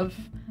fun of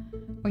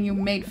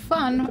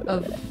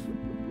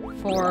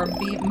for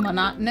being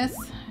monotonous.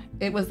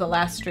 It was the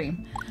last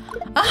stream.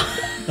 Wait,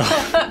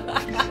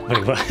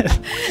 what?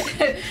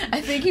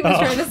 I think he was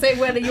trying to say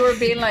whether you were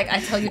being like,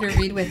 I tell you to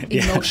read with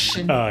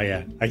emotion. Oh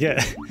yeah, I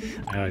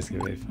always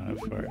get made fun of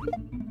for it.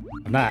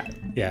 I'm not.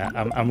 Yeah,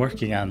 I'm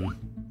working on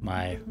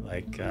my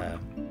like.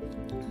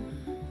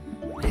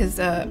 His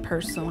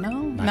persona?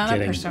 Not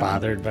getting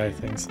bothered by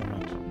things so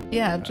much.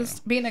 Yeah,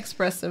 just being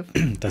expressive.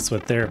 That's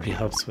what therapy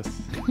helps with.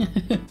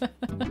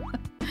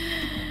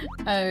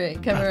 All right,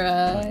 Cover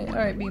Eye. All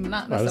right, be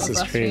monotonous. Wow, this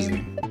is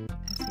crazy.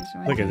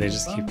 Look at, they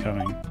just keep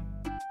coming.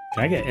 Can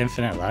I get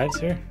infinite lives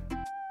here?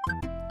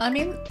 I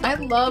mean, I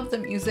love the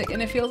music,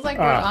 and it feels like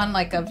we're on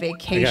like a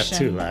vacation. I got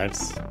 2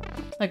 lives.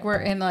 Like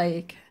we're in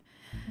like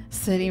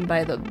sitting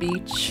by the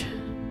beach.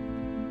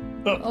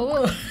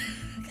 Oh.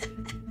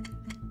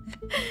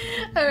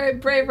 All right,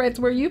 Brave Rights,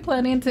 were you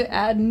planning to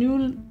add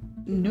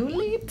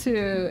newly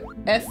to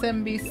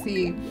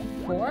SMBC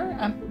 4?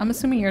 I'm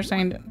assuming you're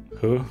saying...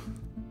 Who?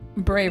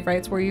 Brave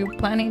Rights, were you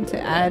planning to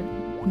add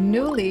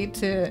newly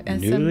to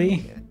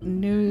SMBC?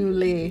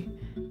 Newly?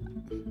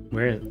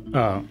 Where?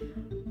 Oh.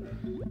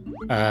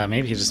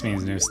 Maybe he just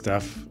means new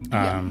stuff.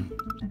 I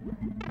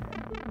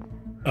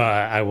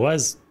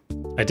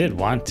did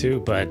want to,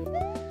 but...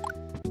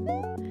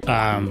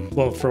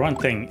 well, for one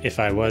thing, if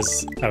I would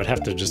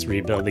have to just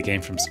rebuild the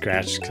game from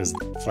scratch because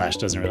Flash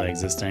doesn't really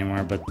exist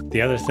anymore. But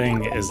the other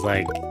thing is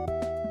like,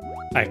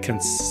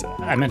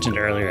 I mentioned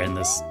earlier in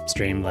this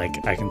stream, like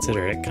I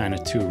consider it kind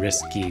of too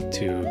risky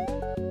to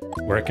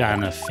work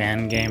on a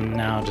fan game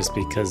now, just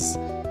because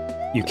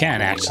you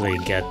can actually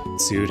get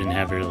sued and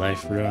have your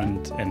life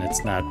ruined, and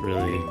it's not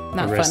really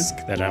a risk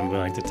that I'm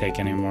willing to take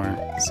anymore.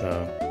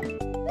 So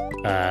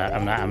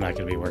I'm not going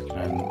to be working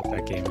on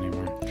that game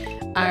anymore.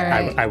 All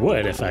right. I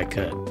would if I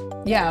could.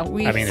 Yeah,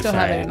 we still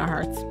have it in our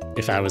hearts.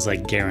 If I was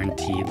like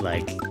guaranteed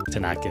like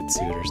to not get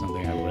sued or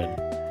something, I would.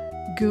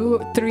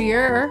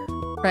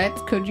 Goo3er, right?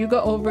 Could you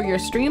go over your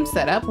stream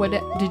setup? What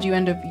did you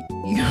end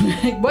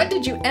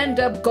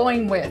up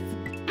going with?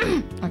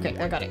 Okay,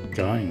 I got it.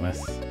 Going with?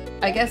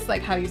 I guess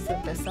like how you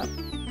set this up.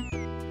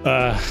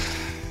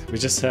 We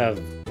just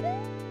have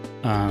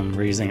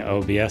we're using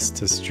OBS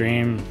to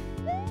stream.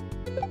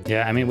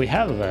 Yeah, I mean we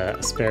have a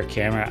spare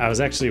camera. I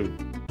was actually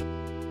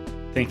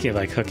thinking of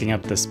like hooking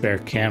up the spare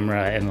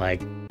camera and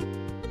like,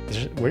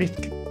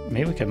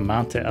 maybe we could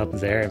mount it up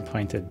there and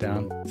point it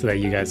down so that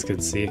you guys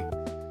could see.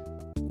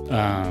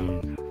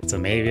 So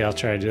maybe I'll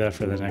try to do that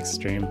for the next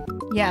stream.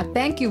 Yeah,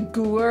 thank you,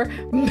 Gooer,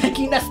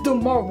 making us do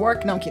more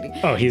work. No, I'm kidding.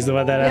 Oh, he's the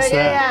one that asked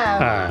that?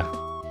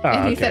 Yeah.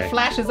 And he said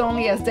Flash is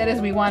only as dead as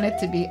we want it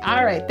to be.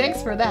 All right,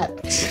 thanks for that.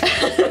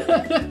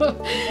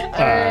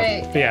 All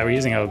right. But yeah, we're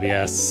using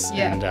OBS,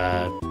 and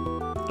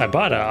I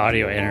bought an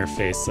audio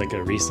interface, like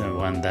a recent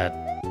one that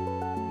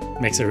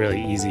makes it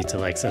really easy to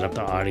like set up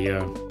the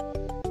audio.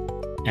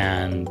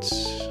 And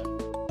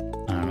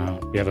I don't know,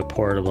 we have a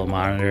portable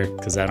monitor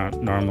because I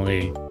don't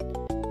normally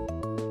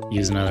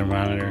use another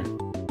monitor.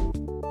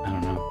 I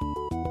don't know.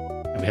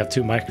 And we have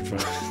 2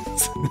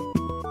 microphones.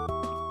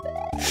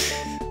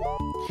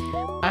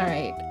 All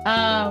right.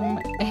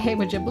 Hey,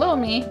 would you blow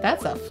me?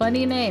 That's a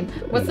funny name.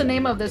 What's the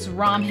name of this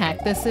ROM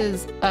hack? This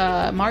is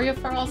Mario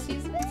for All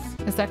Seasons.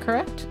 Is that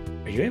correct?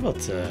 Are you able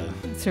to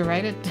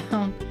write it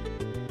down?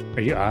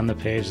 Are you on the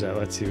page that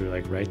lets you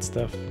like write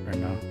stuff or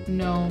no?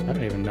 No. I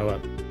don't even know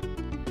what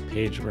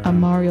page we're A on.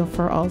 Mario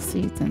for All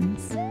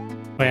Seasons.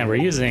 Oh yeah, we're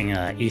using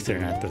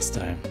Ethernet this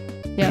time.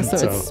 Yeah, so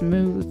it's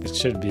smooth. It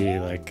should be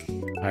like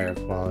higher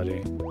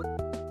quality.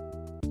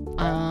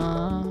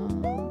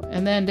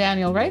 And then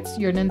Daniel writes,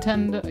 your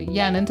Nintendo...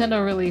 Yeah,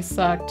 Nintendo really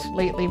sucked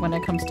lately when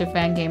it comes to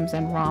fan games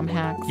and ROM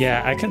hacks.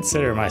 Yeah, I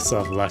consider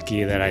myself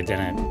lucky that I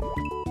didn't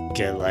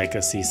get like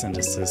a cease and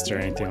desist or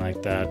anything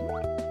like that.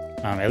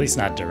 At least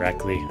not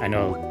directly. I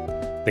know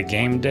the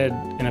game did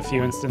in a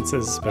few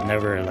instances, but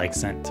never like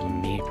sent to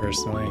me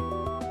personally.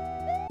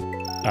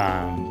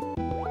 I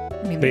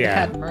mean, they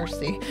had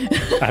mercy.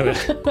 I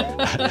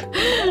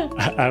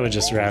would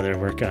just rather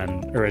work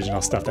on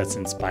original stuff that's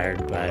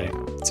inspired by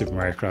Super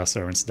Mario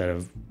Crossover instead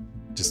of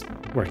just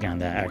working on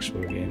that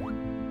actual game.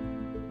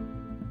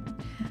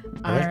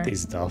 I like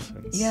these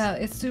dolphins. Yeah,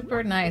 it's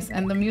super nice,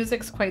 and the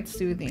music's quite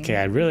soothing. Okay,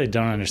 I really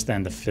don't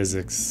understand the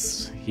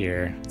physics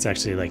here. It's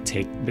actually like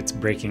it's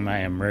breaking my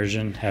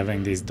immersion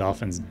having these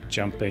dolphins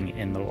jumping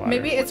in the water.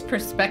 Maybe it's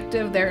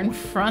perspective. They're in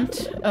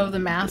front of the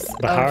mass.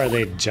 But how are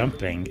they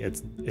jumping?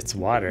 It's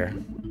water.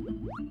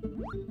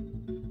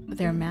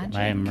 They're magic.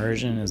 My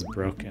immersion is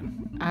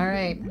broken. All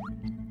right.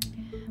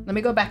 Let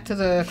me go back to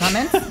the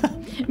comments.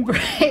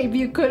 Brave,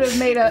 you could have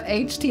made a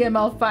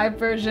HTML5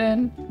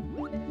 version.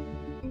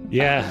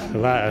 Yeah, a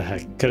lot.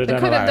 I could have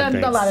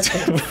done a lot of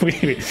things. We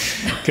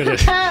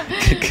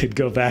could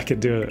go back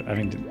and do it. I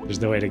mean, there's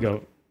no way to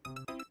go.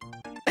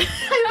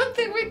 I don't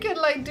think we could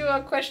like do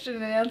a question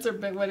and answer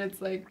bit when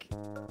it's like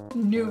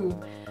new,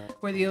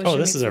 where the ocean. Oh,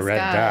 this is a red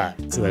sky.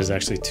 dot. So there's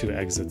actually 2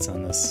 exits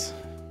on this.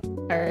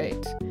 All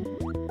right.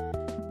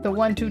 The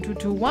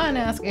 12221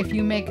 asks, if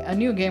you make a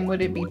new game,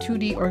 would it be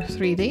 2D or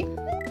 3D?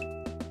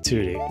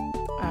 2D.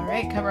 All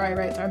right, cover eye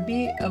writes,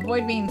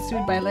 avoid being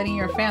sued by letting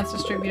your fans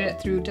distribute it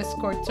through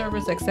Discord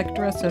servers,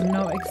 etc. So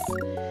no.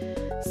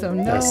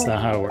 That's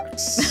not how it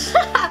works.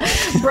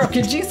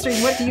 Broken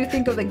G-string. What do you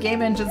think of the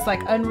game engines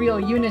like Unreal,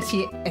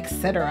 Unity,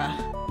 etc.?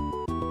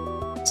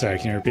 Sorry,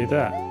 can you repeat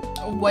that?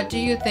 What do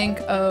you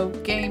think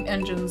of game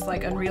engines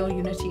like Unreal,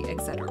 Unity,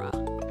 etc.?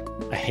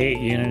 I hate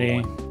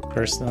Unity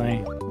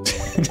personally.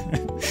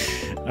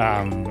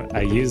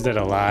 I used it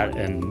a lot,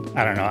 and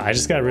I don't know. I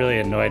just got really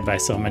annoyed by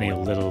so many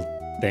little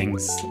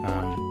things.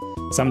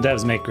 Some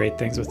devs make great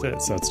things with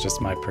it, so it's just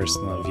my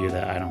personal view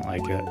that I don't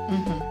like it.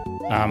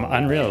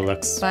 Unreal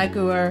looks... Bye,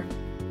 Guer.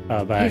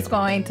 Bye. He's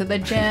going to the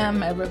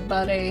gym,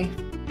 everybody.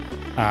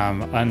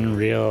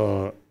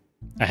 Unreal,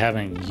 I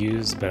haven't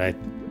used, but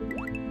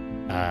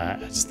I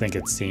just think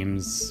it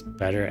seems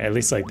better. At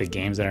least like the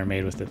games that are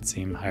made with it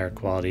seem higher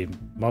quality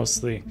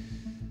mostly.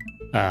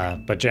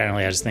 But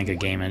generally, I just think a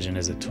game engine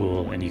is a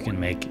tool, and you can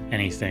make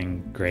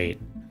anything great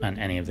on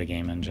any of the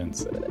game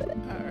engines.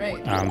 All right.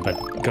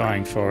 But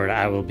going forward,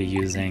 I will be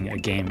using a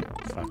game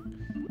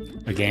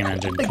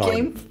engine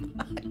called...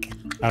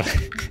 That's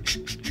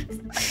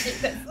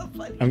so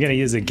funny. I'm gonna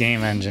use a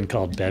game engine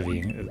called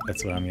Bevy.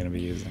 That's what I'm gonna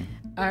be using.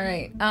 All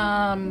right.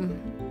 I'll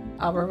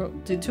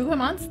do 2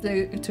 comments.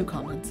 Two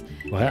comments.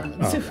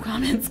 What? 2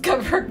 comments.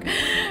 Cover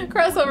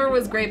crossover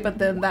was great, but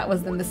then that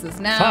was the Mrs.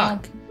 Now.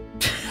 Fuck.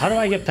 How do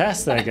I get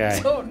past that guy? I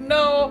don't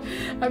know.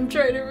 I'm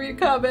trying to read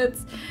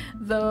comments.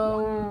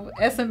 Though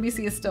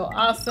SMBC is still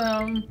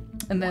awesome.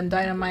 And then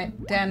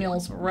Dynamite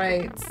Daniels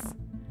writes,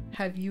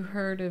 have you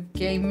heard of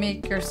Game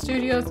Maker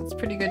Studios? It's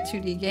pretty good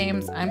 2D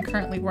games. I'm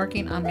currently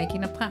working on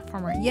making a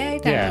platformer. Yay,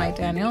 Dynamite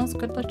Daniels.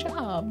 Good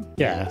job.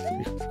 Yeah,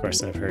 of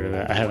course I've heard of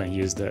it. I haven't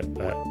used it,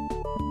 but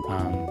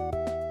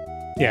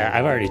yeah,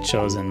 I've already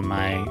chosen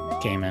my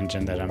game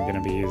engine that I'm going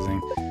to be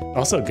using.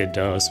 Also,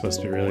 Godot is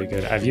supposed to be really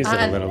good. I've used it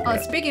a little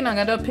bit. Speaking of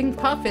Godot, Pink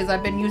Puff is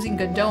I've been using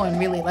Godot and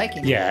really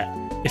liking it. Yeah,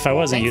 if I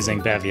wasn't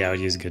using Bevy, I would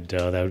use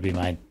Godot. That would be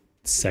my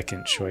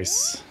second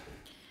choice.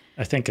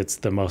 I think it's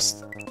the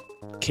most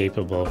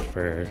capable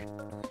for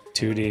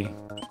 2D,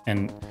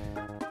 and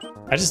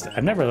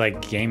I've never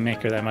liked Game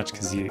Maker that much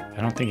because I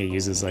don't think it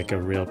uses like a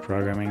real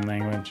programming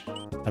language.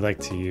 I'd like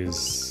to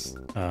use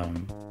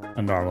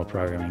a normal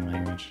programming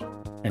language,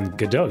 and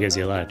Godot gives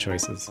you a lot of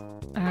choices.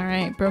 All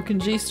right, Broken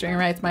G-string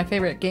writes, my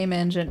favorite game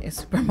engine is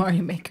Super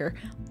Mario Maker.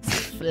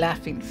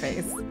 Laughing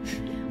face.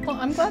 Well,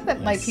 I'm glad that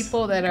like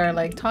people that are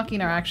like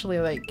talking are actually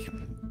like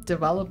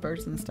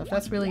developers and stuff.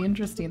 That's really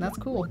interesting. That's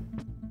cool.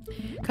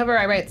 Cover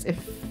eye writes,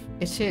 if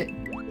it's shit.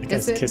 The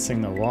guy's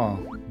kissing the wall.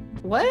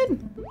 What?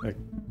 Like,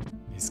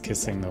 he's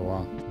kissing the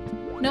wall.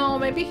 No,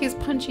 maybe he's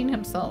punching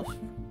himself.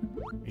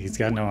 He's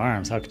got no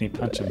arms. How can he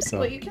punch himself?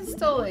 Well, you can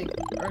still like,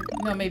 or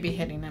no, maybe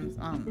hitting him.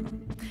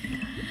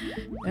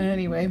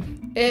 Anyway,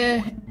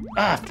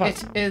 fuck.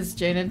 It is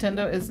J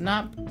Nintendo is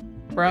not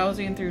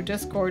browsing through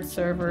Discord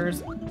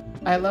servers.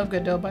 I love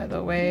Godot, by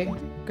the way.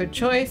 Good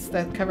choice.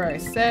 That cover eye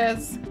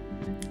says.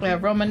 We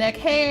have Romanek.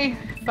 Hey,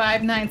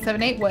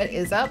 5978. What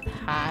is up?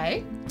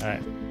 Hi. All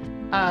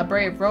right.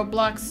 Brave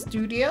Roblox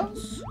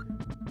Studios.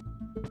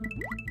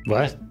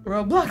 What?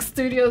 Roblox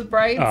Studios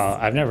Brights. Oh,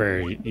 I've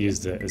never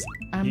used it.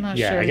 I'm not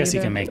sure. Yeah, I guess you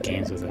either. can make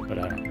games with it, but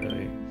I don't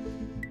really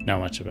know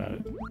much about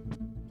it.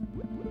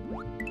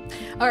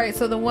 All right,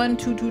 so the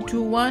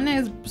 12221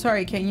 is,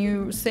 sorry, can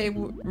you say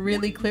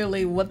really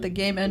clearly what the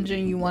game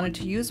engine you wanted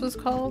to use was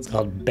called? It's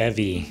called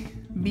Bevy.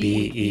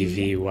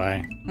 Bevy.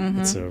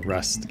 It's a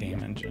Rust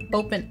game engine.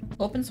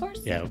 Open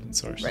source? Yeah, open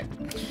source. Right.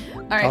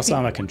 All right. Also,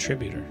 I'm a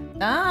contributor.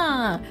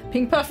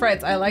 Pink Puff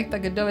writes, I like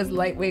that Godot is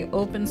lightweight,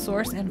 open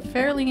source, and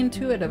fairly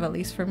intuitive, at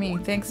least for me.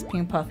 Thanks,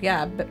 Pink Puff.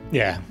 Yeah.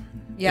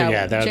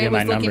 Yeah, that would Jay be my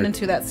was looking number.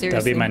 into that seriously.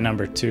 That'd be my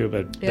number 2,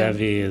 but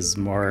Bevy is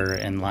more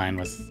in line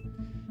with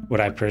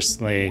what I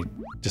personally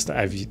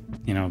I've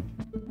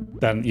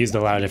used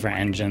a lot of different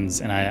engines,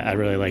 and I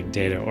really like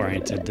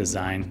data-oriented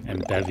design,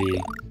 and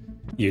Bevy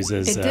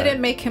uses. It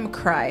didn't make him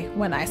cry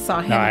when I saw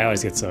him. No, I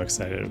always get so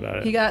excited about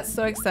it. He got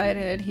so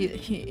excited.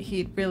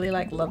 He really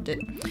loved it.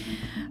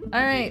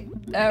 All right,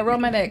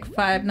 Romanek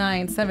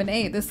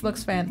 5978. This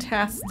looks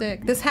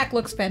fantastic. This hack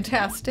looks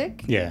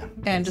fantastic. Yeah.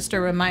 And just a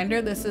reminder,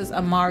 this is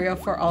a Mario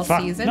for all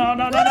season. No.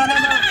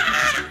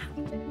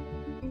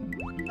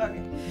 Okay.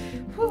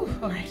 Whew,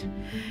 all right.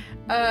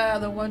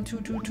 The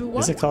 12221.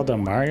 Is it called the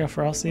Mario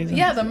for all seasons?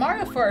 Yeah, the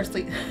Mario for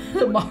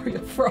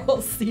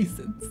all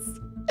seasons.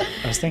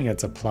 I was thinking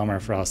it's a Plumber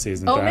for all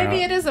seasons. Oh,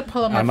 maybe it is a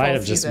Plumber for all seasons. I might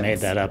have just made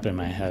that up in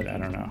my head. I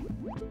don't know.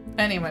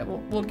 Anyway,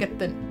 we'll get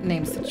the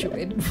name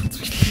situated once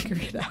we figure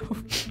it out.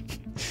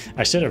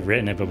 I should have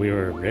written it, but we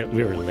were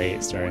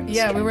late starting this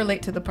Yeah, we were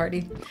late to the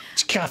party.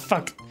 God,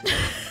 fuck.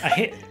 I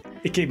hate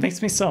it.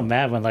 Makes me so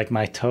mad when like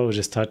my toe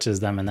just touches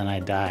them and then I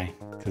die.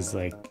 Because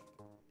like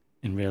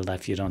in real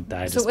life you don't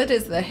die. So what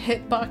is the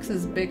hitbox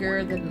is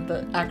bigger than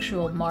the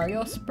actual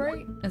Mario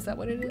sprite? Is that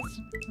what it is?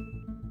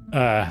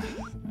 I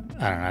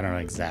don't know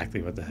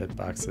exactly what the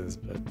hitbox is,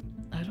 but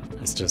I don't know.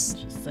 It's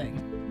just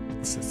saying.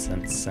 It's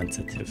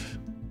sensitive.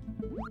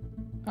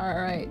 All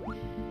right.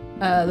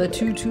 The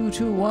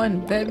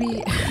 2221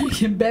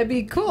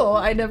 Bevy cool.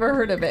 I never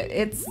heard of it.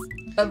 It's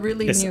a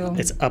really new.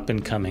 It's up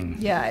and coming.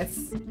 Yeah,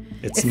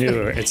 it's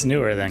newer. It's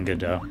newer than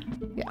Godot.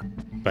 Yeah.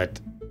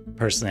 But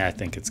personally, I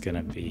think it's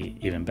gonna be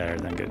even better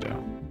than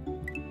Godot.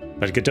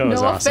 But Godot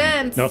is awesome.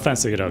 Offense. No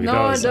offense to Godot.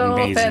 Godot is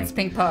amazing. No offense,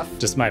 Pink Puff.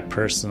 Just my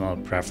personal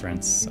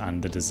preference on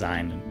the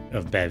design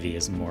of Bevy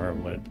is more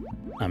what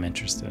I'm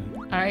interested in.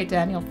 All right,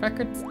 Daniel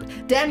Freckers.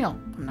 Daniel,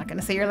 I'm not going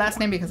to say your last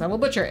name because I will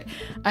butcher it.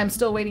 I'm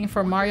still waiting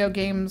for Mario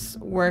games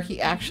where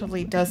he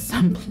actually does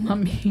some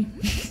plumbing.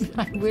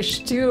 I wish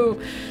too.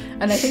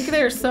 And I think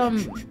there's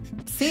some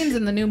scenes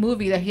in the new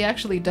movie that he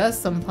actually does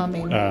some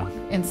plumbing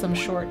in some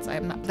shorts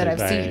I've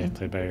seen.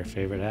 Played by your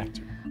favorite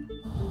actor.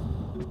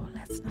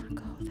 Let's not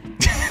go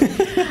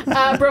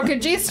there.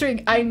 Broken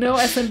G-string. I know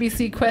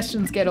SMBC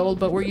questions get old,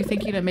 but were you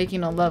thinking of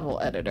making a level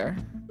editor?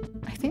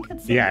 I think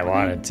it's. Yeah, I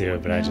wanted to,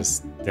 but I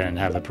just didn't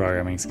have the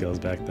programming skills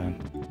back then.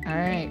 All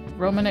right,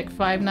 Romanek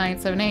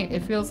 5978.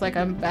 It feels like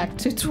I'm back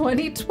to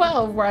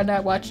 2012 when I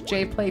watched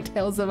Jay play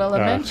Tales of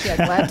Elementia.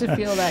 Glad to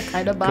feel that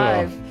kind of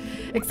vibe.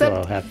 Cool.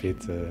 Except happy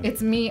to.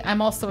 It's me.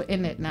 I'm also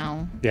in it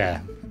now.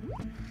 Yeah.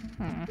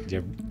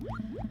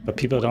 But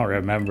people don't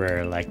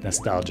remember like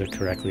nostalgia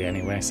correctly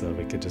anyway, so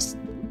we could just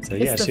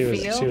say,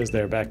 she was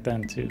there back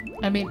then too.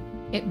 I mean,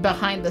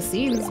 behind the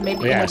scenes,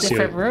 maybe in a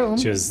different room.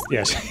 She was you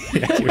were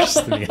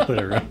just in the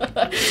other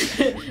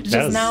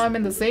room. Now I'm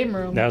in the same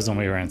room. That was when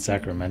we were in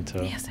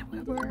Sacramento. Yes, we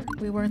were.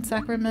 We were in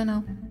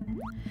Sacramento.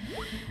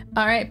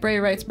 All right, Bray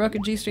writes,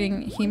 Broken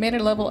G-string. He made a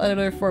level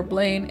editor for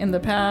Blaine in the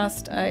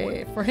past.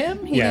 For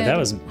him, he that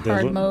was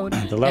hard mode.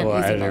 The level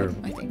and easy editor.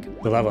 mode, I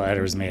think. The level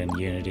editor was made in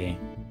Unity,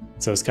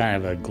 so it's kind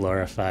of a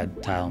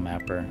glorified tile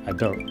mapper. I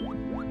built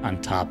on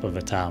top of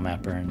a tile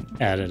mapper and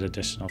added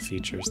additional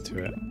features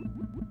to it.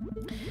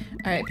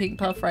 All right, Pink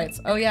Puff writes,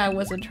 oh yeah, I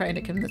wasn't trying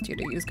to convince you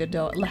to use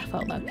Godot. Laugh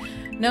out loud.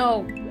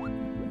 No,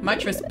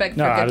 much respect for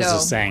Godot. No, I was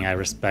just saying I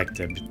respect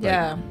it.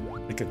 Yeah.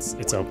 Like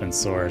it's open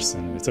source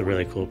and it's a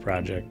really cool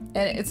project.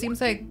 And it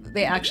seems like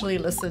they actually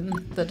listen.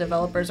 The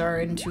developers are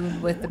in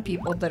tune with the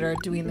people that are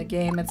doing the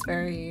game. It's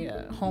very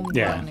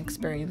homegrown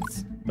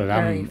experience. But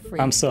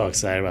I'm so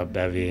excited about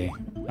Bevy.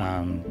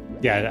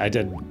 I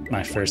did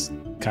my first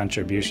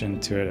contribution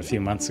to it a few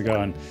months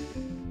ago, and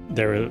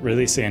they're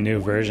releasing a new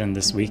version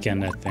this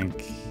weekend, I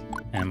think,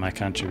 and my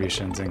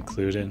contribution's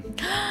included.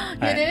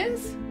 It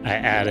is? I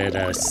added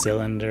a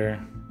cylinder.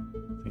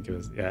 I think it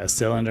was a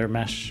cylinder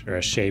mesh or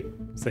a shape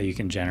so you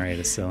can generate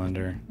a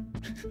cylinder.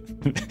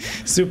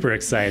 Super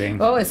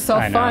exciting. Oh, it's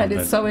so fun.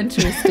 It's so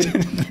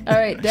interesting. All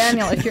right,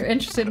 Daniel, if you're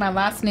interested, my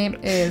last name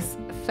is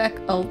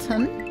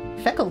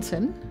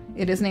Feckleton.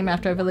 It is named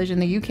after a village in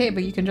the UK,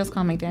 but you can just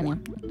call me Daniel.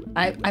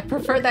 I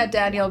prefer that,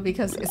 Daniel,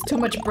 because it's too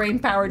much brain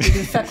power to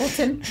do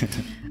Feckleton.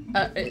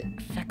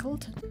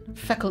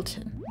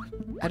 Feckleton.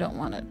 I don't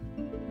want it.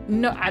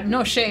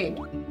 No shade.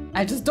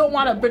 I just don't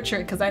want to butcher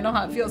it because I know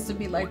how it feels to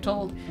be like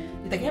told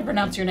they can't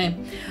pronounce your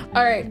name.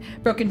 All right,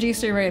 Broken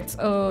G-string writes,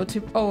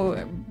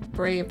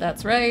 Brave,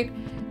 that's right.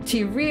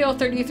 T-Rio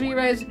 33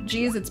 writes,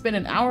 geez, it's been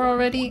an hour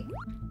already.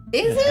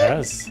 Is it?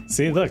 Yes.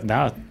 See, look,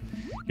 now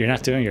You're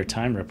not doing your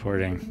time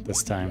reporting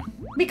this time.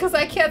 Because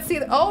I can't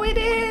see oh, it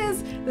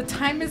is! The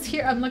time is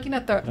here. I'm looking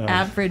at the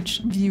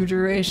average view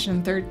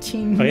duration,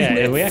 13 minutes. Oh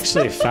yeah, we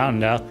actually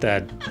found out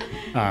that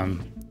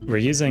we're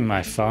using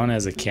my phone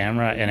as a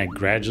camera and it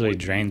gradually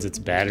drains its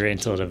battery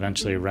until it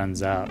eventually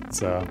runs out.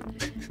 So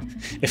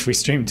if we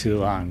stream too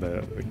long,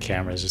 the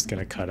camera is just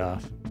gonna cut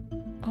off.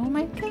 Oh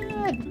my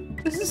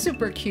god. This is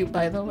super cute,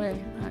 by the way.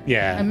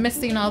 Yeah. I'm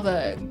missing all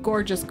the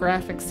gorgeous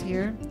graphics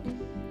here.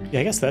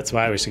 Yeah, I guess that's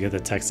why we should get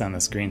the text on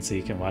the screen so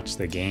you can watch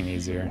the game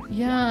easier.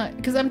 Yeah,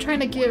 because I'm trying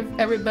to give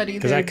everybody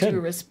their due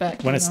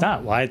respect. When it's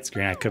not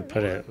widescreen, I could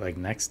put it like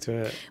next to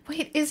it.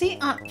 Wait, is he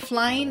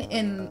flying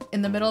in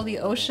the middle of the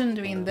ocean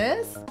doing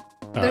this?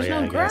 There's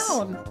no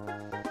ground.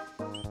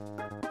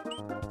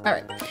 All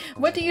right,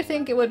 what do you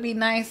think it would be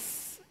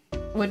nice?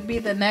 Would be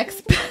the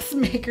next best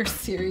maker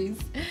series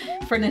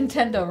for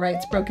Nintendo?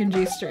 Writes Broken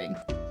G String.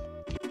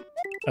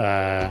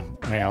 I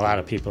mean, a lot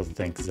of people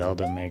think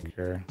Zelda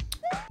Maker.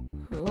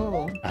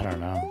 Oh. I don't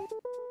know.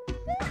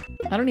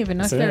 I don't even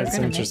know if they're going to make it. It's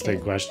an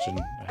interesting question.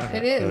 I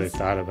haven't really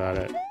thought about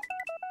it.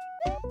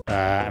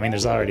 I mean,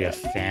 there's already a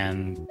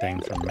fan thing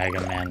for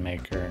Mega Man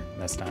Maker.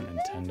 That's not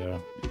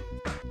Nintendo.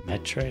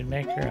 Metroid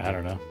Maker? I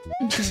don't know.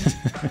 I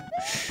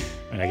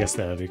mean, I guess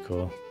that would be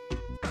cool.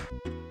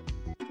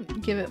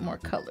 Give it more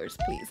colors,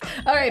 please.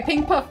 All right,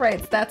 Pink Puff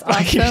writes, that's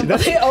awesome.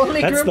 That's the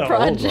only group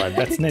project. Old one.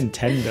 That's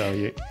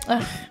Nintendo.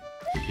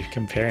 You're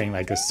comparing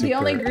like a super... The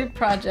only group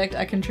project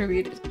I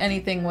contributed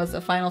anything was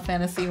a Final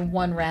Fantasy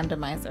 1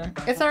 randomizer.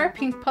 It's our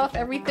Pink Puff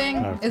everything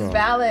is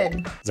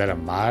valid. Is that a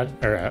mod?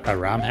 Or a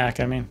ROM hack,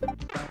 I mean?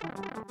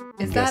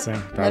 Is that?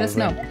 Let us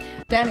know.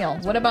 Daniel,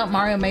 what about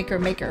Mario Maker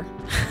Maker?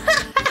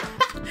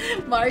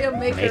 Mario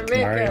Maker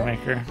Maker. Mario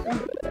Maker?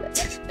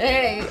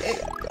 Hey.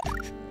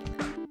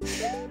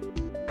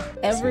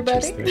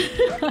 Everybody?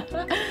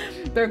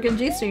 Bergen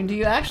G-Stream, do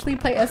you actually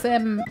play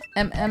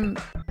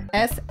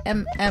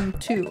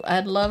SMM2?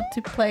 I'd love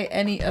to play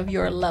any of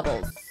your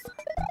levels.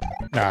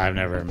 No, I've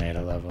never made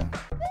a level.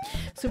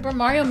 Super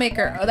Mario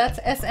Maker. Oh, that's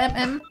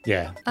SMM?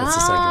 Yeah, that's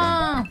the second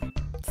one.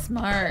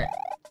 Smart.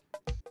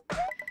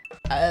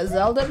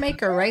 Zelda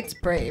Maker writes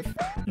Brave.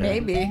 Yeah.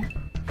 Maybe.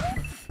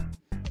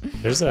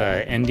 There's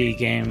a indie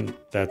game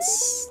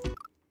that's...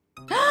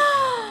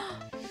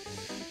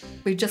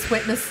 We just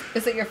witnessed...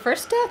 Is it your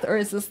first death, or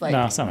is this like...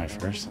 No, it's not my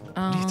first. What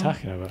are you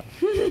talking about?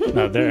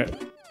 No,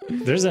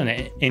 there's an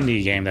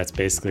indie game that's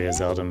basically a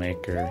Zelda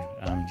Maker.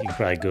 You can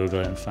probably Google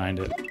it and find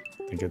it. I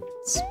think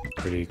it's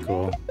pretty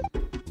cool.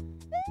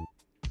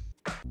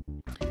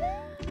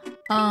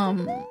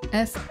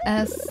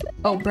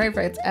 Brave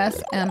writes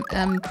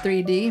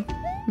SMM3D.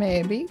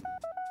 Maybe.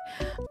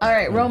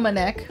 Alright,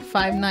 Romanek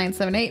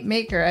 5978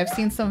 Maker. I've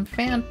seen some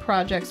fan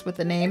projects with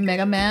the name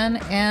Mega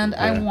Man, and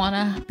I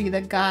wanna be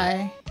the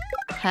guy.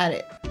 Had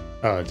it.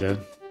 Oh, it did?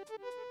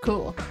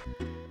 Cool.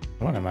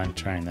 I wouldn't mind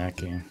trying that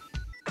game.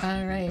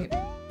 Alright.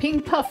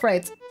 Pink Puff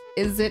writes,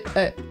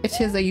 it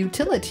is a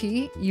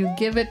utility. You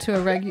give it to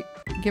a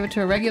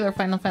regular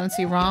Final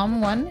Fantasy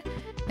ROM one,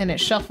 and it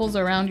shuffles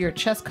around your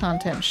chest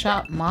content,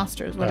 shop,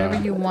 monsters, whatever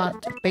you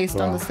want based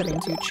on the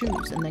settings you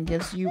choose, and then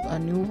gives you a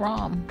new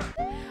ROM.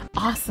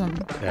 Awesome.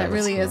 Yeah, that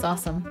really is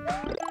awesome.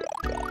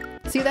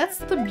 See, that's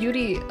the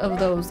beauty of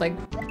those, like,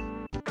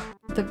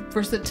 the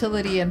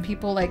versatility and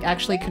people like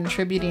actually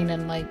contributing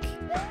and like...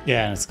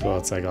 Yeah, and it's cool.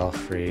 It's like all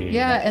free.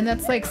 Yeah, and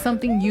that's like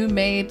something you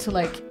made to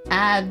like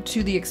add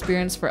to the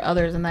experience for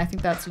others, and I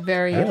think that's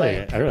very I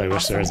really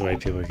wish there was a way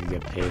people could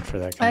get paid for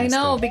that kind of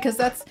stuff. I know, because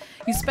that's...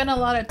 You spend a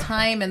lot of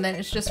time and then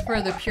it's just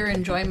for the pure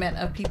enjoyment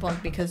of people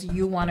because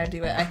you want to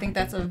do it. I think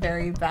that's a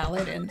very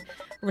valid and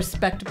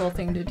respectable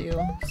thing to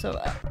do.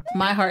 So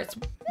my heart's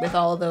with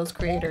all of those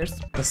creators.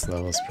 This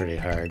level's pretty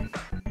hard.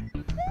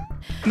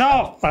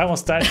 No! I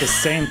almost died at the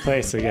same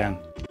place again.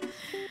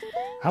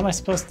 How am I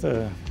supposed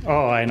to...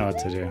 Oh, I know what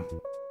to do.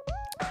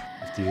 I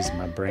have to use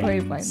my brain.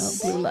 Wait, why no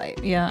blue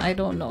light? Yeah, I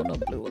don't know no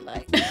blue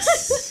light.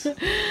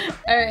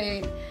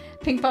 Alright.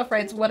 Pink Puff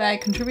writes, what I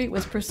contribute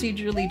was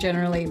procedurally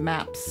generate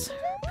maps.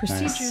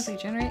 Procedurally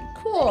generate?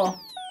 Cool.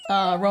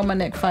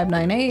 Romanik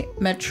 598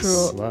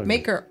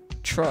 Maker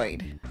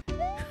Troid.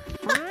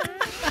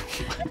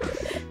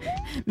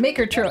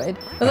 Maker Troid.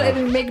 I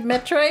didn't make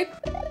Metroid?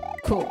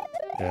 Cool.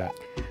 Yeah.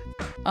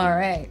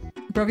 Alright.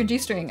 Broken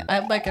G-String.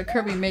 I'd like a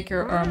Kirby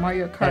Maker or a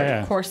Mario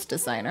Kart course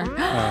designer. Oh,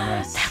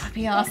 nice. That would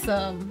be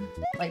awesome.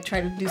 Like try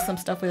to do some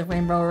stuff with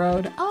Rainbow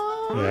Road.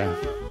 Oh. Yeah.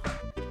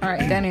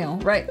 Alright, Daniel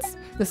writes,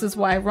 this is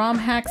why ROM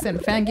hacks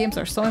and fan games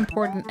are so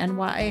important and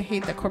why I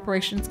hate that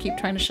corporations keep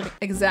trying to shut it.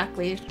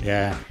 Exactly.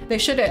 Yeah. They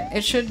shouldn't.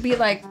 It should be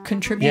like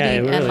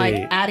contributing and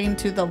like adding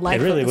to the life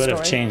of the story. It really would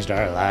have changed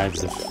our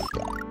lives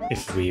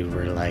if we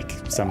were like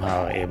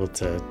somehow able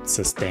to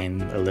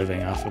sustain a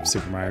living off of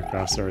Super Mario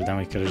Crossover. Then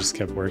we could have just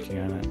kept working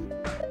on it.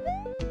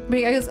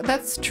 Because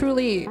that's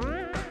truly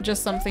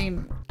just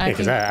something I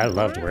think... I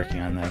loved working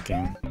on that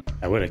game.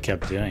 I would have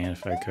kept doing it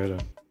if I could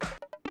have.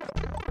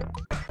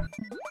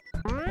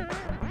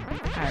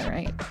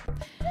 Alright.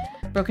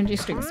 Broken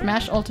G-String.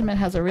 Smash Ultimate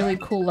has a really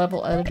cool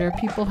level editor.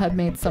 People have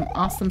made some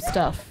awesome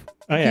stuff.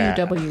 Oh yeah.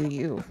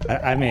 UWU.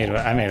 I made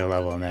a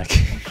level in that.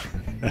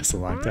 That's a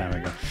long time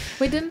ago.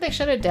 Wait, didn't they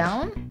shut it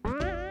down?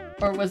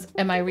 Or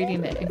am I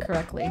reading it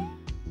incorrectly?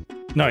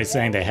 No, he's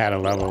saying they had a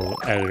level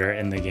editor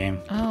in the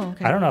game. Oh,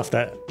 okay. I don't know if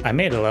that... I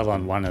made a level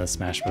on one of the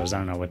Smash Bros. I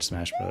don't know which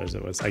Smash Brothers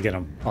it was. I get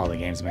all the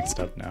games mixed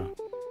up now.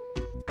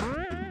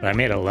 But I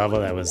made a level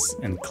that was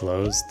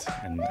enclosed,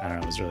 and I don't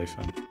know, it was really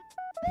fun.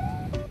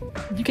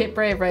 Okay,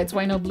 Brave writes,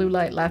 why no blue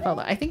light? Laugh out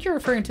loud. I think you're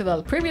referring to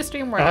the previous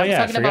stream where I was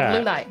talking about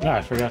blue light. No,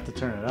 I forgot to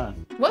turn it on.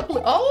 What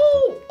blue?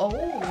 Oh!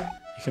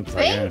 You can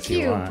plug it in if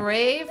you want. Thank you,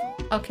 Brave.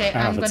 Okay,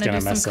 I don't know if it's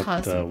gonna mess some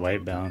up the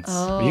white balance.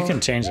 But you can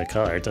change the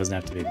color. It doesn't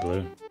have to be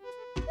blue.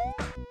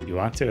 You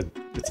want to?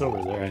 It's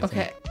over there, I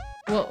think.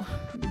 Well,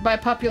 by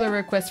popular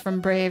request from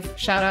Brave,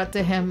 shout out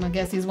to him. I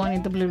guess he's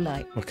wanting the blue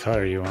light. What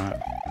color you want?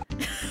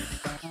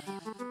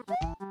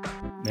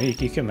 Maybe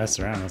you can mess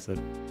around with it.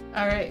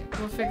 Alright,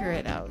 we'll figure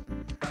it out.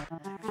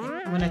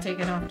 I'm gonna take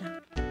it off now.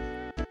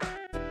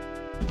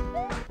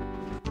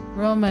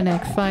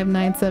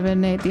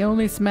 Romanek5978. The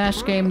only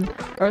Smash game,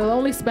 or the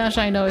only Smash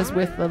I know is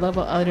with the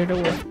level editor.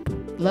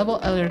 Level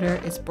editor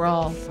is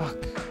Brawl.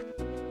 Fuck.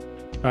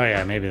 Oh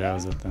yeah, maybe that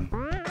was it then.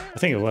 I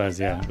think it was,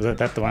 yeah. Was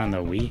that the one on the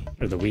Wii?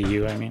 Or the Wii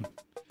U, I mean?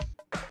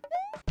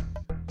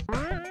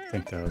 I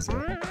think that was it.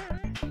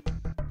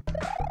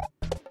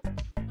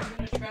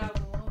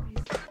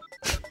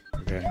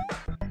 Okay.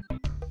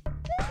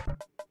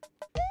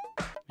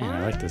 Man,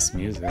 I like this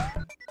music.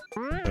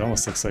 It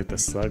almost looks like the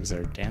slugs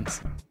are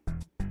dancing.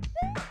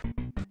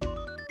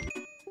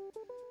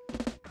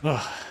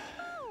 Oh,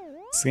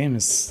 this game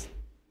is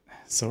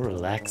so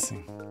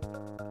relaxing.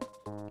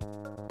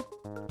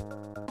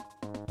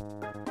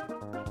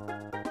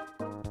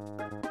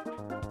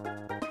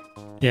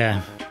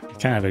 Yeah, I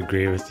kind of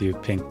agree with you,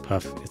 Pink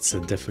Puff. It's a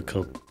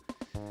difficult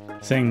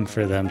thing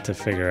for them to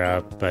figure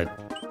out, but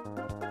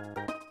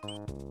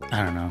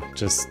I don't know,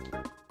 just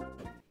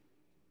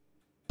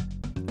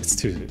it's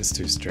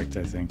too strict,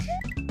 I think.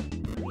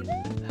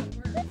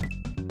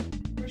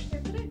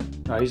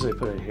 I usually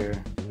put it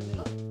here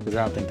because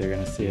I don't think they're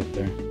gonna see it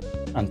there.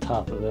 On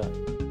top of that.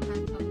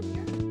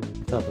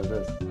 On top of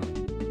this.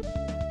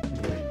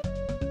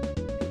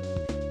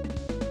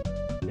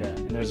 Yeah,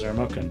 and there's a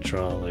remote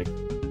control, like.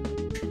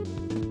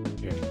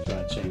 Here, if you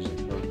want to change the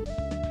code.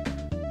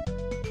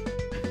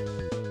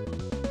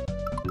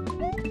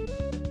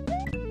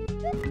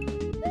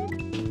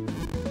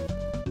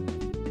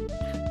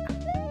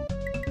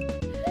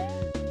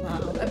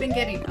 Wow, I've been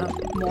getting up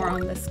more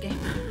on this game.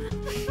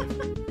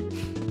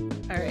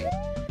 Alright.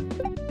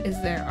 Is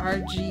there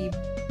RGB?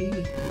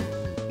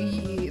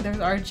 There's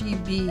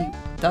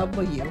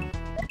RGBW.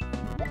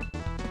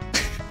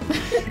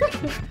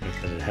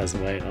 But it has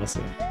white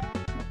also.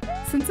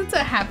 Since it's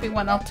a happy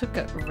one, I'll take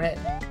it red.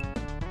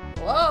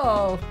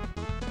 Whoa!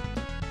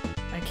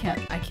 I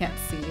can't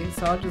see,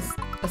 so I'll just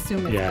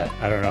assume it's Yeah, good.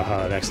 I don't know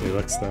how it actually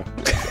looks though.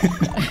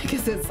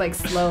 Because it's like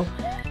slow.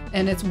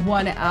 And it's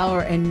 1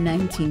 hour and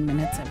 19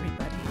 minutes,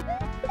 everybody.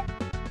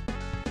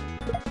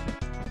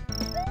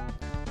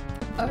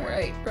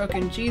 Alright,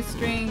 broken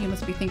G-string. You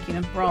must be thinking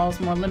of Brawl's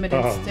more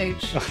limited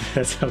stage.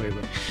 That's how we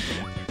look.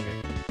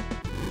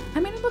 I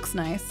mean, it looks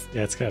nice.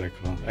 Yeah, it's kind of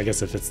cool. I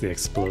guess if it's the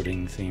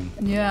exploding theme.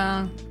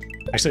 Yeah.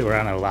 Actually, we're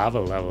on a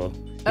lava level.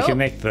 You can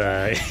make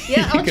the...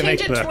 Yeah, I'll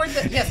change it toward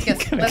the... Yes,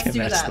 let's do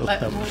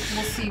that. We'll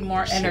see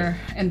more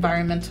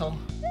environmental.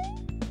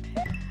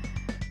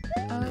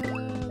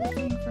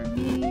 Looking for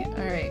me.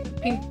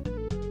 Alright, Pink...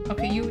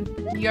 Okay, you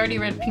already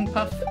read Pink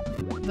Puff.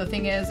 The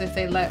thing is, if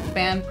they let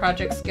banned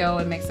projects go,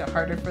 it makes it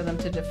harder for them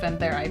to defend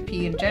their IP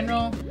in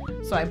general.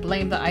 So I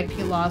blame the IP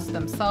laws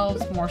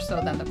themselves more so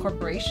than the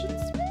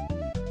corporations.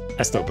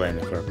 I still blame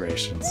the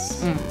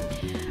corporations.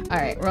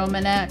 Alright,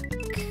 Romanek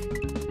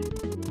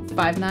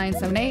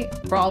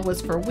 5978. Brawl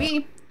was for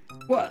Wii.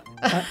 What?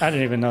 I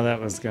didn't even know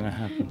that was gonna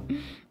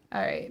happen.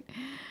 Alright.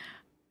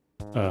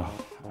 Oh,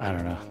 I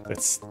don't know.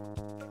 It's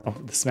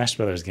the Smash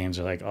Brothers games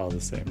are like all the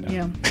same now.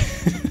 Yeah.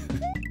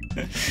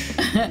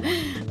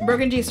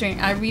 Broken G-string.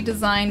 I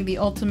redesigned the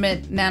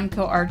ultimate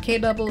Namco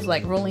arcade levels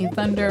like Rolling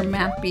Thunder,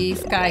 Mappy,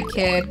 Sky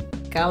Kid,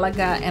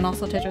 Galaga, and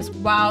also Tetris.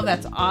 Wow,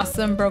 that's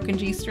awesome, Broken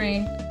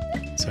G-string.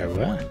 Sorry,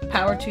 what?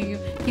 Power to you.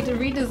 He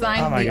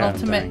redesigned the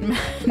ultimate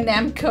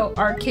Namco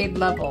arcade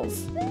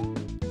levels.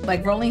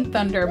 Like Rolling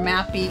Thunder,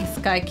 Mappy,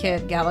 Sky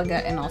Kid,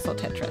 Galaga, and also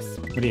Tetris.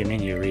 What do you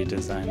mean you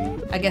redesigned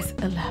them? I guess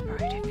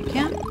elaborate if you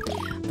can.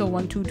 The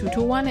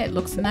 12221, it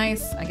looks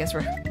nice. I guess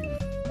we're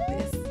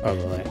this. Oh,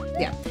 the light.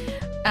 Yeah.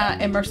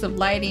 Immersive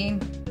lighting.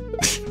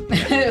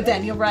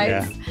 Daniel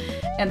writes.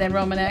 Yeah. And then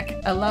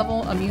Romanek, a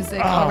level of music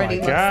already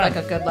looks like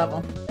a good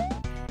level.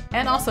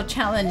 And also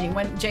challenging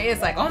when Jay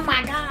is like, oh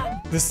my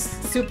god. This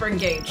super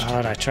engaged. Oh,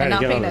 and I tried to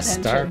get all the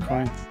star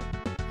coins.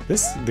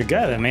 The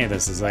guy that made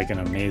this is like an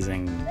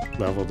amazing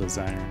level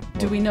designer.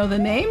 Do we know the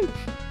name?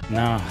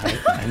 No,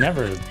 I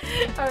never.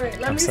 All right,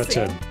 let me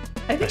see.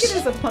 I think it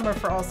is a Plumber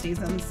for all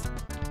seasons.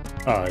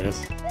 Oh, it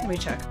is? Let me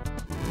check.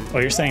 Oh,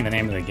 you're saying the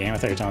name of the game? I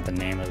thought you were talking about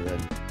the name of the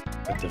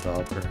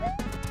developer.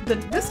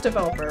 This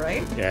developer,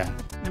 right? Yeah.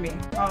 I mean,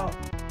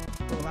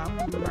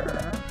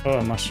 Plumber. Oh,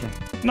 a mushroom.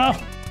 No!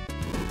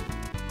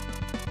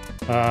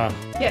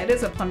 Yeah, it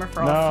is a plumber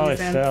for all no,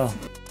 seasons. it fell.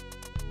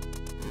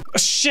 Oh,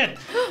 shit!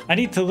 I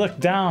need to look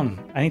down.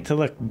 I need to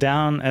look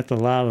down at the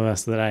lava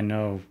so that I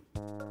know.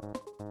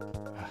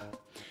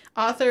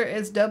 Author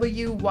is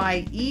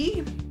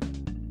W-Y-E.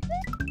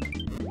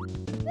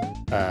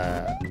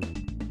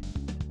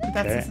 That's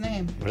okay. his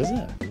name. What is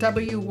it?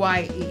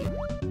 W-Y-E.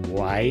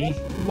 Y?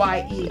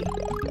 Y-E.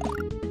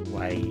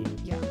 Y.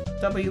 Yeah,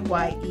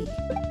 W-Y-E.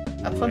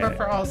 A plumber Okay.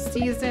 for all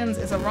seasons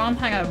is a ROM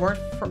hack I've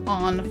worked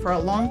on for a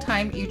long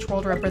time. Each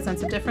world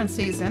represents a different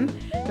season.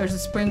 There's a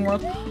spring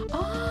world.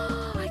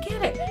 Oh, I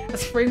get it. A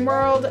spring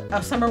world,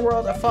 a summer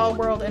world, a fall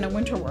world, and a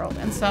winter world,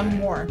 and some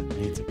more. I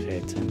need to pay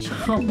attention.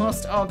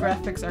 Almost all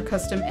graphics are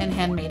custom and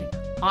handmade.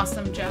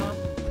 Awesome job.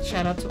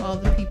 Shout out to all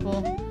the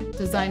people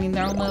designing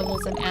their own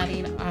levels and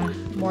adding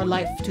more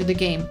life to the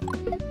game.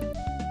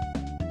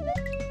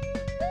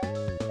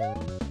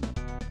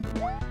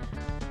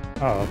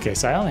 Oh, okay.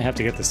 So I only have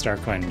to get the star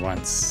coin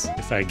once.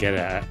 If I get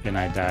it and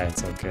I die,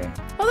 it's okay.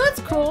 Oh, that's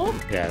cool.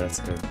 Yeah, that's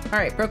good. All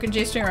right, Broken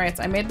J String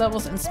writes, I made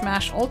levels in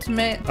Smash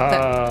Ultimate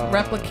that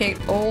replicate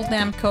old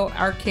Namco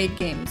arcade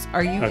games.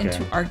 Are you Okay.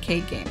 into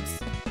arcade games?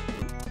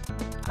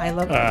 I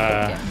love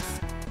arcade games.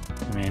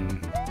 I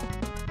mean,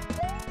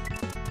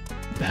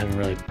 I haven't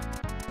really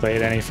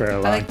played any for a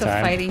long I like the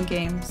time. fighting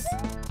games.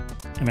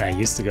 I mean, I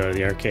used to go to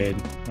the arcade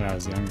when I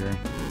was younger.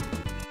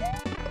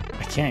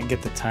 I can't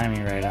get the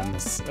timing right on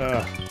this.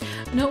 Ugh.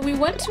 No, we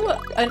went to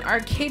an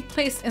arcade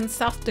place in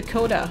South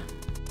Dakota.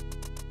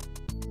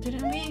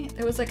 Didn't we?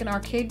 There was like an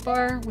arcade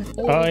bar with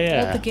all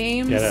the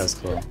games. Yeah, that was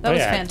cool. That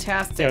was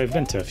fantastic. Yeah, we've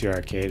been to a few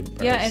arcade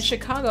bars. Yeah, and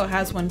Chicago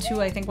has one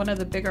too. I think one of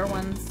the bigger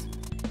ones.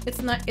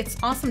 It's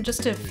awesome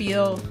just to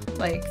feel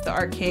like the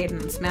arcade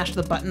and smash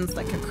the buttons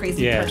like a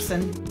crazy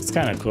person. It's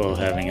kind of cool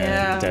having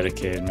a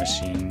dedicated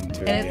machine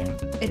to a game.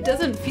 It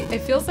doesn't feel,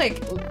 it feels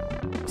like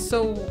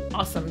so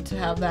awesome to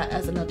have that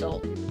as an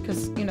adult,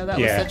 because you know that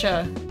was such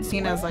a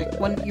scene as like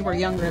when you were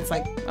younger. It's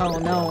like, oh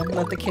no,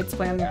 let the kids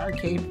play on the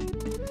arcade.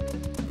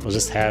 Well,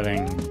 just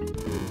having,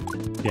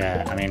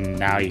 I mean,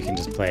 now you can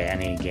just play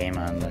any game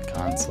on the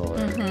console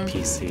or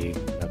PC.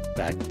 But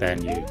back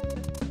then,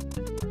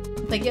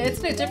 like, yeah,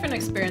 it's a different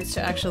experience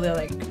to actually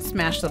like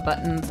smash the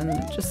buttons and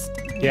just.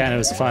 Yeah, and it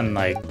was fun,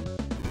 like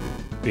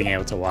being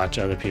able to watch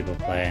other people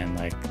play and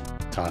like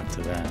talk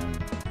to them.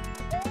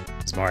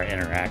 It's more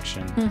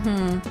interaction.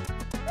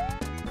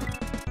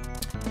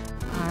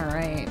 All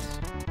right.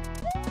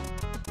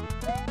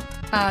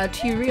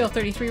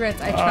 T-Real33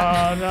 writes, I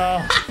tried. Oh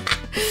no.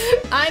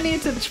 I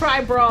need to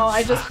try Brawl.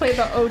 I just played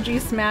the OG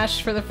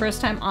Smash for the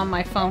first time on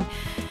my phone.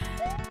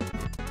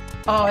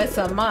 Oh, it's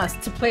a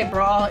must. To play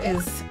Brawl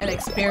is an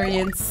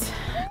experience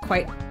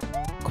quite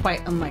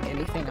unlike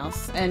anything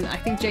else. And I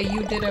think Jay,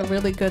 you did a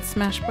really good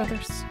Smash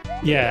Brothers.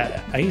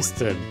 Yeah, I used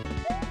to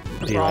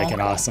be like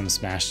an awesome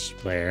Smash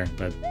player,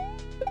 but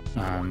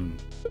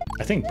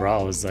I think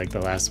Brawl was like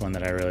the last one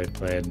that I really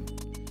played.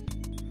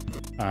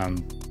 I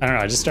don't know,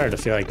 I just started to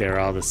feel like they were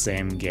all the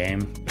same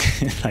game.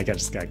 Like I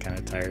just got kind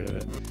of tired of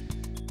it.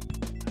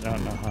 I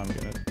don't know how I'm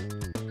gonna.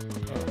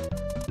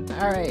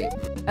 All right,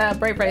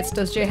 Bright Brights,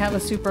 does Jay have a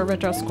super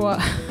retro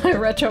squad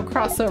retro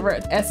crossover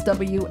at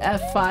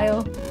SWF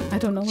file? I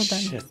don't know what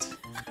that means.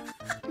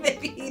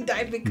 Maybe he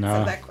died because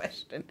of that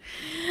question.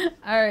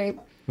 All right.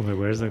 Wait,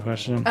 where's the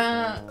question?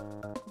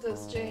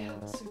 Does Jay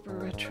have a super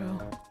retro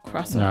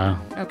crossover? No.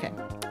 Okay.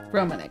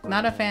 Romanik,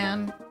 not a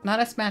fan, not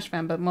a Smash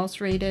fan, but most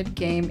rated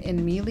game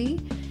in Melee.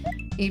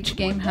 Each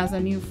game has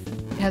new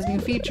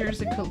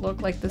features. It could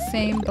look like the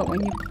same, but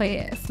when you play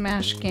a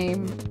Smash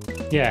game,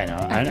 yeah,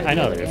 I know. I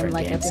know they're different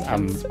like games.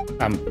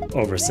 I'm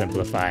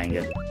oversimplifying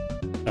it.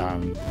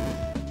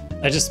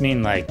 I just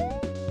mean like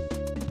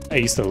I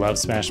used to love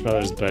Smash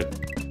Brothers, but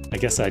I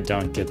guess I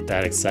don't get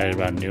that excited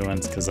about new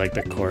ones because like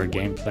the core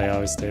gameplay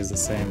always stays the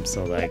same.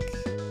 So like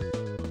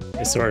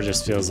it sort of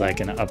just feels like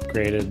an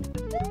upgraded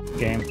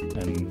game,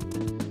 and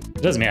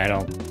it doesn't mean I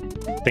don't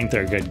think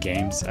they're good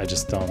games. I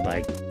just don't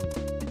like.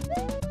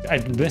 I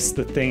missed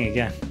the thing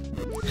again.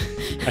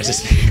 I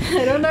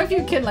don't know if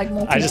you can like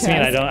multitask. I just mean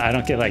I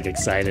don't get like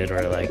excited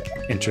or like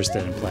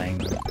interested in playing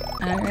them.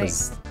 All right.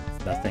 Because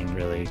nothing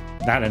really,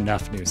 not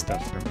enough new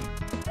stuff for me.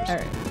 All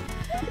right.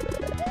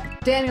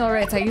 Daniel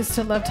writes, I used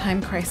to love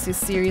Time Crisis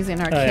series in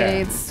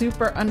arcades.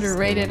 Super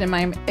underrated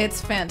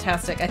it's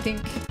fantastic. I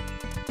think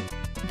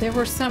there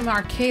were some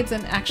arcades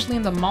and actually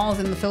in the malls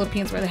in the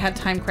Philippines where they had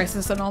Time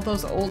Crisis and all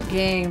those old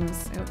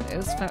games.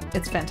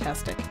 It's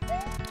fantastic.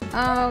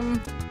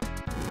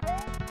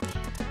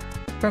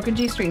 Broken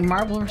G-Stream,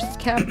 Marvel vs.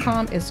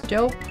 Capcom is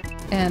dope.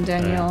 And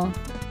Daniel,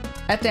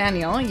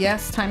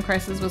 yes, Time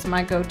Crisis was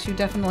my go-to.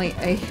 Definitely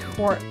a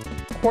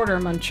quarter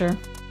muncher.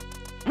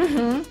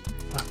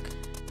 Fuck.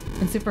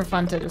 And super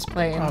fun to just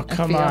play. Oh,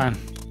 come on.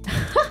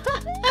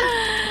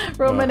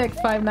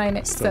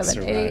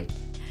 Romanik5978.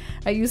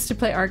 I used to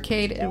play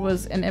arcade. It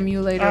was an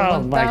emulator. Oh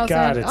 1000. my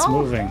god, it's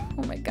moving.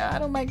 Oh my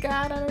god,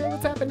 I don't know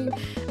what's happening.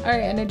 All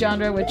right, and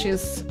Najandra, which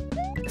is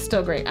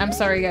still great. I'm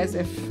sorry, guys,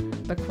 if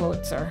the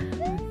quotes are...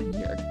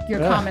 Your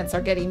comments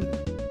are getting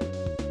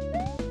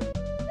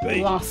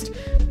lost.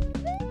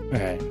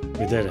 Alright,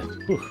 we did it.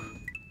 Whew.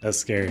 That's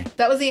scary.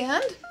 That was the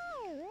end?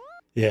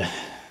 Yeah.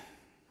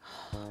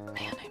 Oh,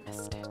 man, I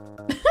missed it.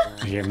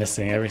 You're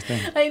missing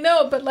everything? I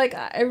know, but like,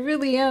 I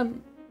really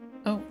am.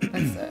 Oh,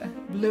 that's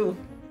blue.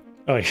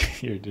 Oh,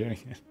 you're doing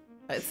it.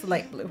 It's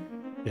light blue.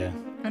 Yeah.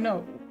 Oh,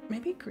 no,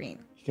 maybe green.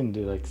 You can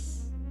do like...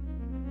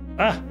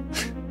 Ah!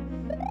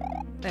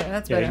 There,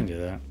 that's Yeah, better. you can do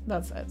that.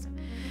 That's it.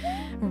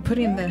 We're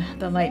putting the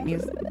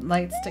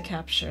lights to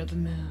capture the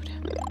mood.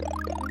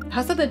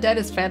 House of the Dead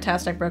is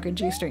fantastic. Broken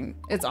G-string.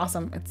 It's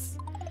awesome. It's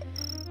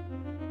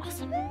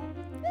awesome.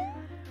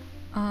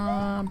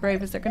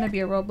 Brave, is there going to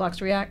be a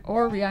Roblox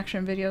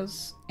reaction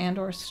videos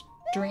or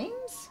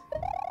streams?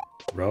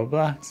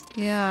 Roblox?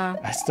 Yeah.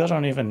 I still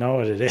don't even know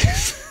what it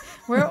is.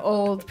 We're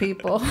old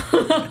people.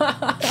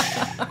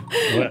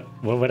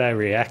 What would I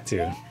react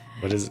to?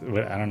 I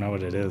don't know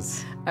what it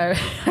is. I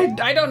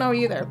don't know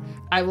either.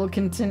 I will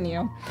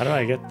continue. How do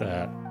I get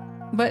that?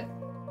 But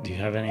do you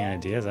have any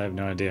ideas? I have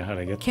no idea how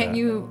to get that. Can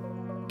you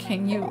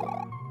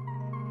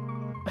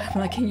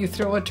like, can you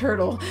throw a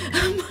turtle?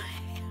 I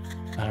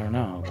don't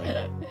know. Like,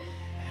 I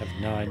have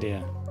no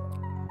idea.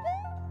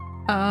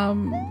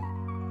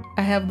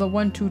 I have the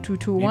 1 2 2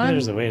 2 Maybe 1.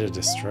 there's a way to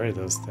destroy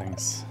those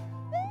things.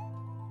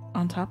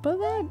 On top of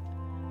that,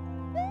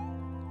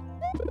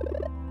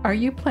 are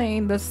you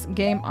playing this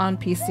game on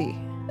PC?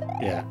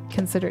 Yeah.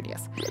 Considered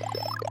yes.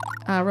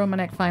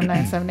 Romanek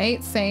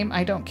 5978, same.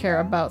 I don't care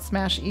about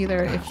Smash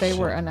either. If they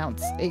were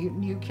announced a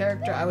new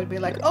character, I would be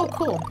like, oh,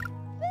 cool.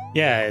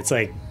 Yeah, it's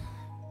like,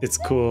 it's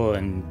cool,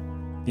 and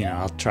you know,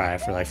 I'll try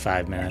it for like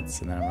 5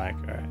 minutes, and then I'm like,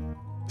 all right.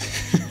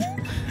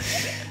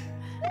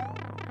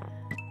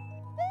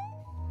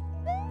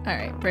 All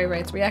right, Bray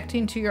writes,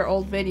 reacting to your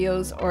old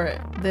videos or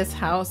this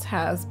house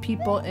has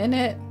people in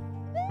it.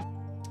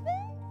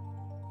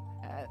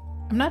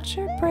 I'm not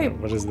sure, Bray.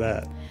 What is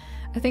that?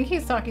 I think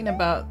he's talking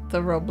about the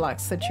Roblox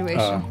situation.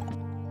 Oh.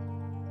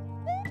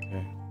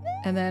 Okay.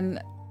 And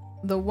then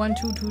the 1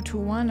 2 2 2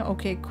 1,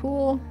 okay,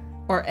 cool.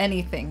 Or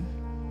anything.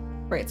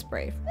 Bray's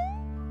brave.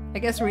 I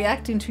guess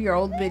reacting to your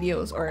old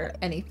videos or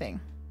anything.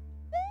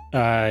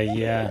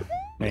 Yeah,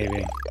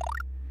 maybe.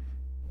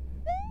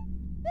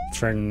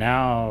 For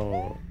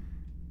now,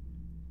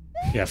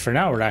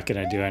 we're not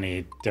gonna do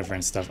any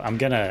different stuff. I'm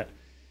gonna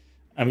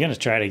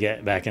try to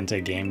get back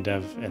into game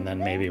dev, and then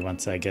maybe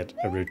once I get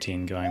a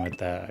routine going with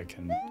that, I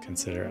can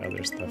consider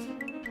other stuff.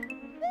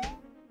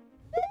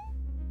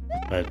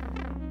 But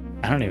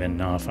I don't even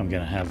know if I'm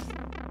gonna have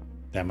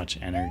that much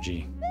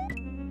energy.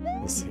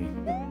 We'll see.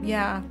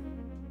 Yeah.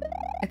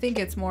 I think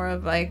it's more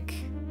of like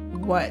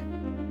what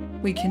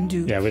we can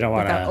do. Yeah, we don't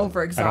want to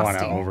overexhausting. I don't want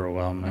to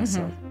overwhelm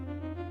myself.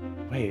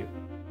 Wait,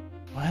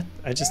 what?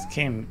 I just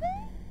came.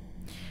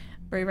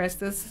 Bray writes,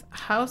 this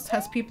house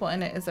has people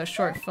in it is a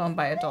short film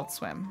by Adult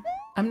Swim.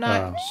 I'm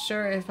not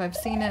sure if I've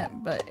seen it,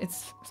 but it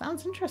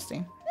sounds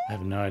interesting. I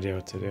have no idea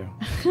what to do.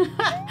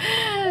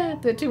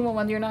 The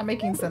 211, you're not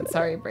making sense.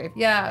 Sorry, Brave.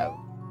 Yeah,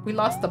 we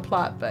lost the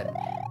plot, but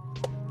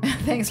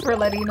thanks for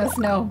letting us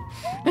know.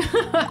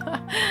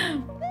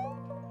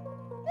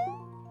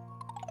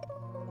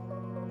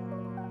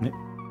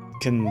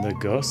 Can the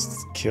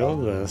ghosts kill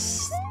the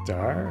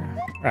star?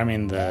 I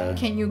mean the.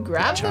 Can you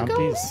grab the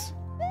ghosts?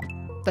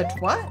 The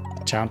what?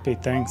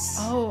 Chompy things.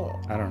 Oh.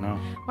 I don't know.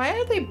 Why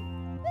are they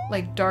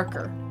like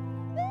darker?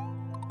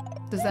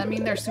 Does that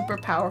mean they're super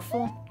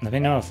powerful? Let me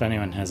know if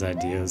anyone has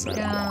ideas on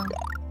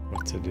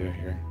what to do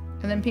here.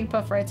 And then Pink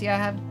Puff writes,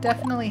 yeah, I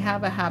definitely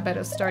have a habit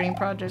of starting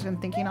projects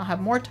and thinking I'll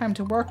have more time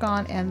to work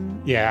on,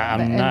 and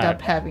I'm not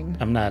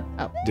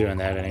doing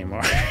that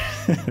anymore.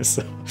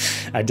 So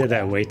I did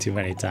that way too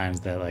many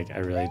times that like I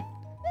really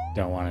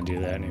don't want to do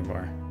that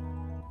anymore.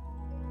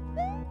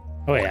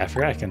 Oh wait, I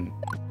forgot I can.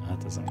 Oh,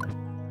 that doesn't work.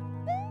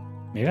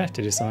 Maybe I have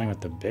to do something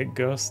with the big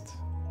ghost.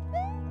 I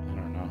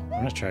don't know. I'm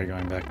gonna try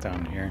going back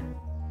down here.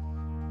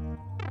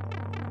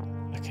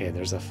 Okay,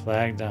 there's a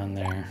flag down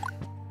there.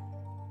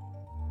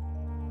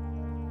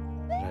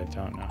 But I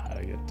don't know how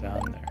to get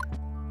down there.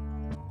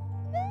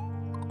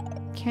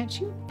 Can't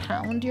you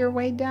pound your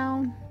way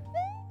down?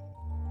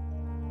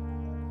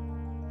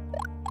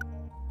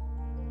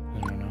 I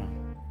don't know.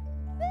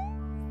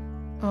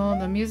 Oh,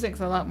 the music's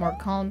a lot more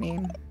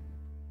calming.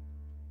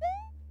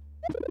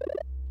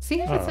 See,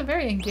 if it's a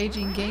very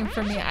engaging game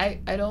for me. I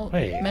don't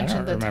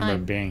mention the time. I don't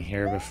remember being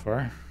here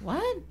before.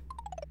 What?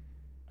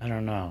 I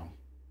don't know.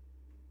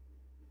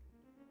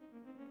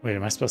 Wait,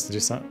 am I supposed to do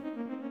something?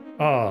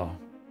 Oh.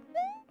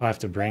 I have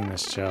to bring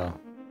this shell.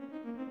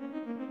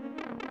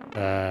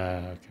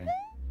 Okay.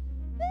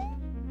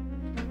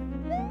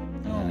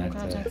 Oh my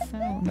god, that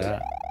sound.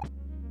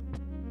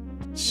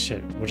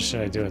 Shit, what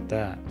should I do with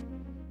that?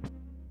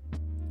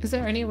 Is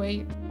there any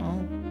way? Oh.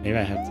 Maybe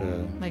I have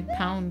to... like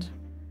pound.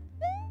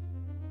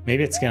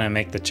 Maybe it's gonna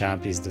make the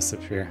chompies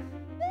disappear.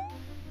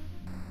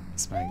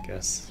 That's my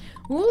guess.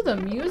 Ooh, the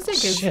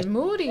music is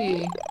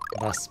moody.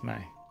 Lost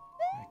my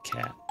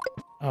cat.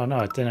 Oh no,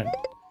 it didn't.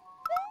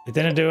 It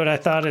didn't do what I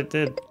thought it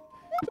did.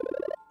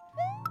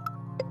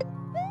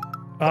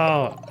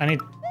 Oh, I need.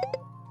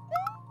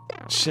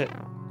 Shit.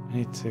 I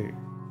need to.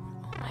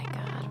 Oh my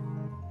god.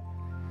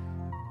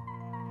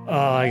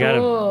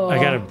 Oh, I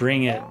gotta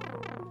bring it.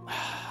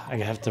 I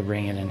have to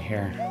bring it in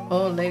here.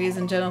 Oh, ladies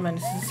and gentlemen,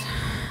 this is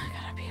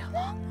gonna be a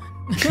long one.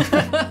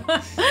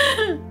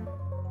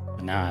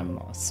 But now I'm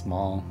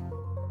small.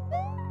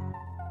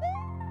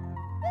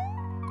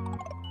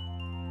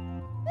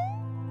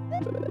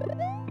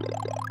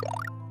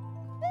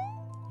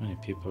 How many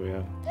people we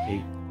have?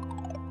 8.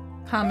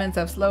 Comments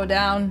have slowed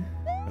down.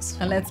 That's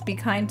And let's be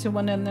kind to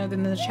one another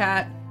in the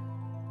chat.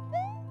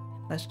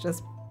 Let's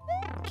just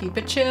keep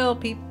it chill,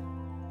 people.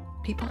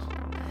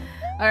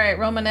 All right,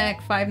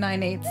 Romanek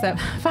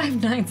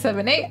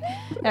 5978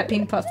 at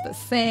Pink Puff the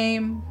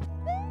same.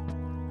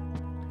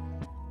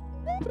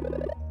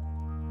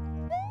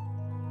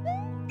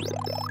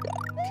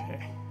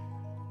 Okay.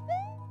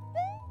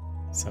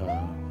 So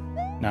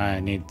now I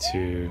need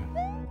to.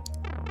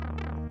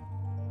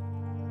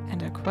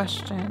 And a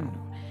question.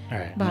 All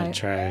right, I'm gonna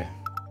try.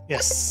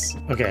 Yes.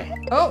 Okay.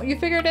 Oh, you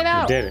figured it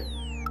out. I did it.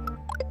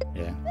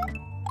 Yeah.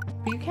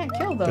 But you can't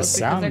kill those The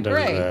sound because they're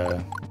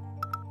gray.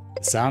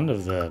 the sound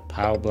of the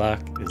POW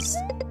block is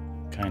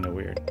kind of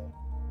weird.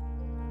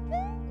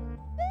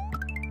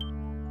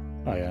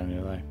 Oh, I got a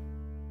new life.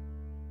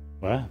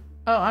 What?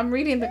 Oh, I'm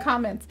reading the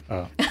comments.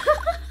 Oh.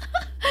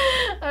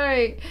 All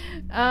right.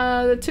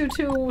 The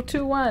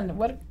 2221.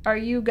 What are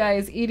you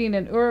guys eating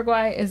in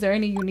Uruguay? Is there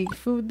any unique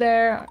food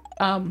there?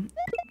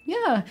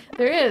 Yeah,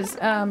 there is.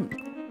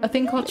 A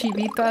thing called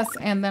chivitas,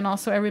 and then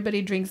also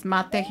everybody drinks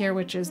mate here,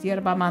 which is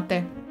yerba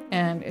mate,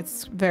 and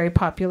it's very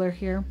popular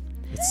here.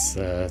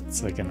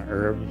 It's like an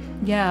herb.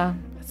 Yeah,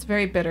 it's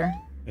very bitter.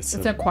 It's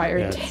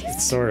acquired taste.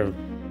 It's sort of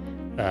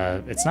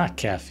it's not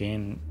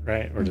caffeine,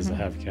 right? Or does it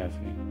have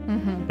caffeine?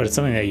 Mm-hmm. But it's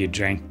something that you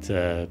drink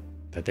that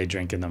they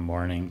drink in the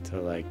morning to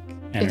like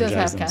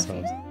energize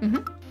themselves.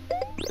 Mm-hmm.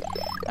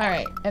 All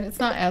right, and it's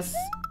not as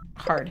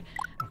hard.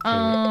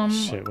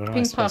 Shit, what am I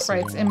Pink supposed Puff to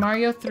writes, do in now?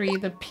 Mario 3,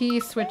 the P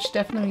switch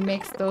definitely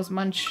makes those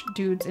munch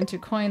dudes into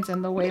coins,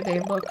 and the way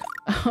they look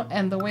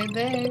and the way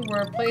they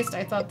were placed,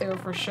 I thought they were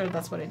for sure.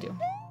 That's what I do.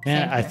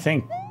 Yeah, I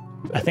think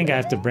I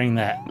have to bring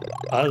that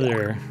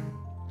other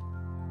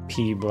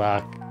P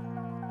block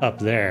up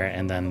there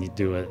and then you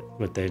do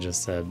what they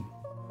just said.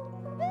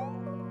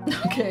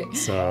 Okay.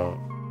 So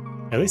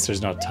at least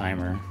there's no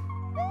timer.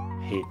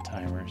 I hate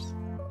timers.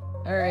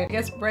 All right. I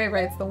guess Bray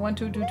writes the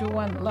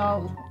 12221.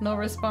 Lol. No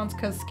response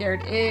because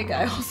scared Ig.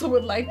 I also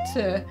would like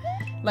it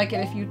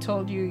if you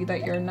told you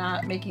that you're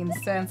not making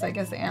sense. I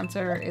guess the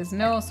answer is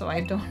no, so I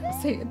don't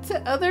say it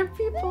to other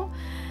people.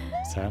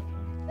 What's happening?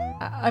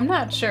 I'm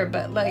not sure,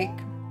 but like,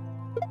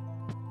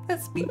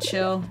 let's be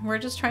chill. We're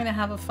just trying to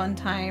have a fun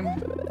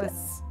time.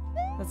 Let's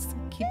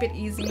keep it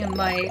easy and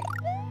light,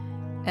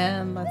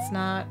 and let's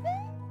not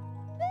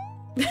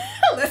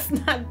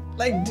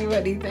like do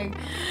anything.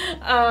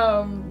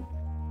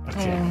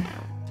 Okay.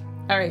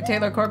 All right,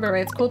 Taylor Corbett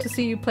writes, cool to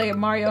see you play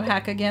Mario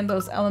Hack again.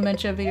 Those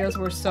Elementia videos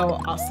were so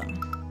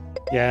awesome.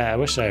 Yeah, I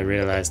wish I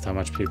realized how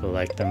much people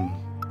liked them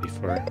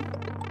before.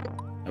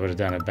 I would have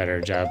done a better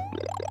job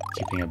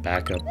keeping a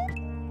backup.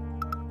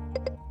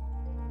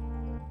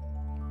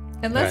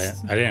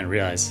 Unless I didn't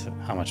realize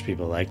how much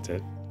people liked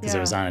it because it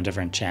was on a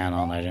different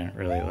channel and I didn't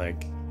really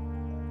like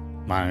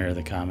monitor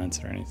the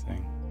comments or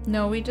anything.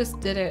 No, we just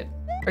did it,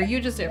 or you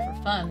just did it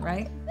for fun,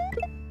 right?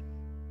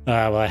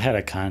 Well, I had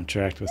a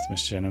contract with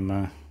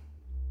Machinima,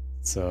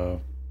 so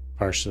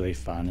partially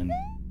fun, and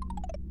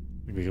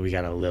we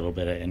got a little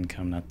bit of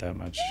income, not that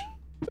much.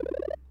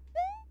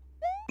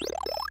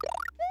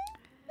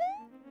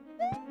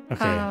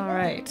 Okay. All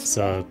right.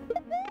 So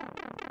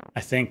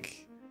I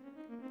think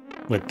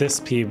with this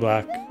P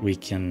block, we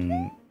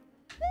can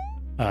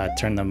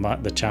turn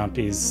the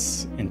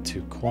chompies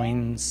into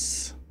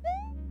coins,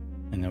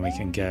 and then we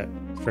can get.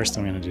 First,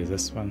 I'm gonna do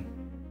this one.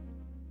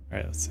 All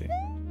right, let's see.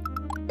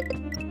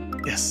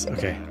 Yes.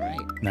 Okay. All right.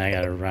 Now I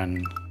gotta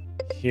run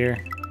here.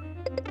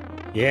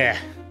 Yeah.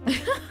 All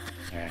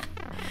right.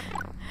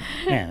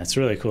 Man, that's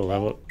really cool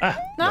level.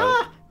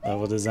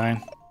 Level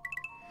design.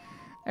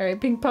 All right,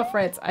 Pink Puff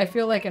writes, I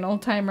feel like an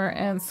old timer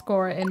and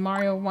score in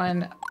Mario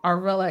 1 are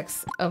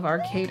relics of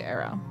arcade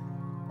era.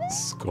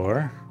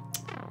 Score?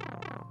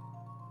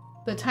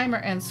 The timer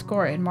and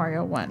score in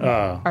Mario 1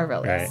 are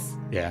relics.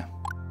 Right. Yeah.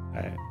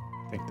 I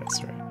think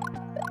that's right.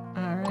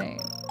 All right.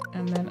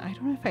 And then I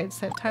don't know if I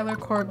said Tyler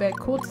Corbett.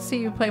 Cool to see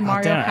you play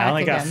Mario Hack I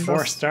only got again.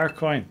 4 star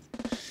coins.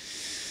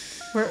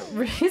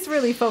 He's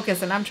really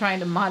focused, and I'm trying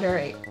to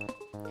moderate.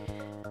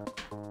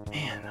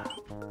 Man,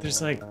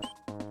 there's like,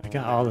 I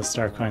got all the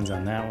star coins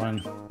on that one.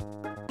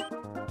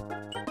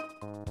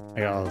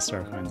 I got all the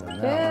star coins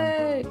on that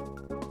Yay!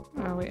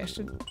 Oh wait, I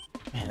should. one.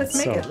 Man, Let's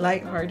make it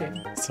lighthearted.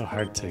 It's so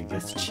hard to get.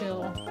 Let's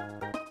chill.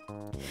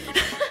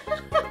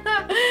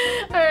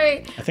 All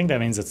right. I think that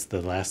means it's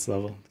the last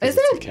level. Is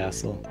it's it? the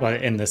castle? Well,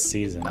 in this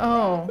season.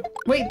 Oh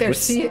wait,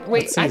 there's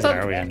What season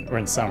are we in? We're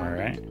in summer,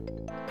 right?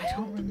 I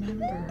don't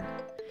remember.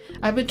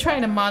 I've been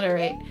trying to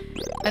moderate,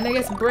 and I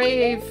guess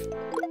Brave.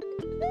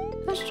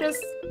 Let's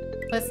just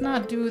Let's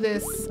not do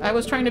this. I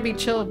was trying to be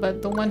chill,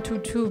 but the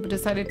 122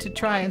 decided to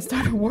try and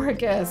start a war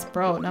guest,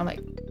 bro. And I'm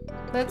like,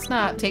 let's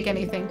not take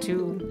anything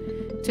too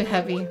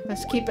heavy.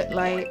 Let's keep it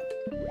light.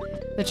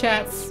 The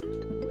chats,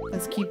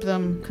 let's keep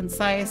them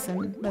concise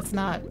and let's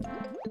not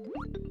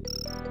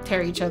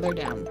tear each other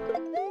down.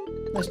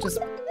 Let's just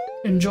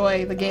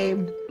enjoy the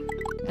game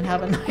and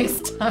have a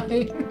nice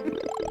time.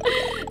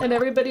 And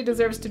everybody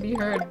deserves to be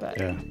heard, but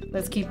yeah.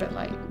 Let's keep it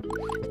light.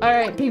 All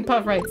right, Pink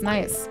Puff writes,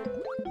 nice.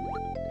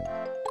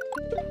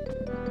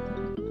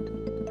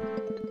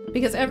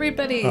 Because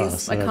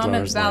everybody's like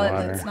comment valid,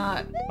 let's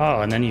not.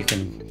 Oh, and then you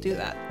can do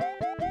that.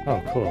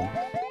 Oh, cool.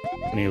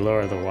 When you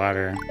lower the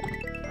water.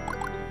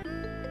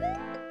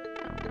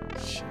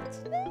 Shit.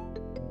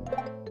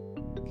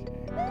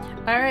 Okay.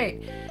 All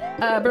right.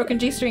 Broken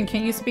G-string,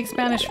 can you speak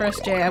Spanish for us,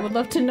 Jay? I would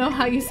love to know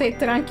how you say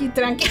tranqui,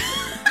 tranqui.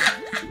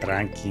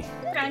 Tranqui.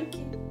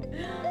 Tranqui.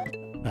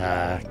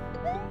 I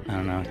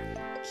don't know.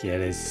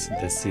 ¿Quieres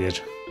decir?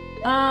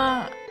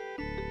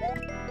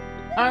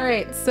 All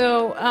right.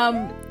 So,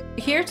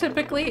 here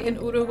typically in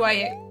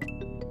Uruguay,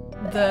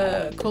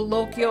 the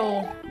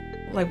colloquial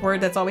like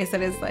word that's always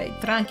said is like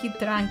tranqui,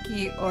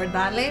 tranqui, or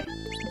dale.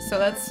 So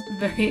that's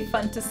very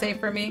fun to say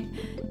for me.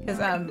 Because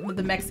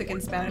the Mexican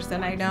Spanish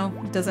that I know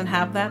doesn't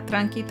have that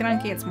tranqui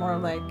tranqui. It's more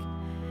like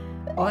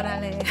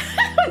órale.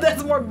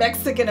 That's more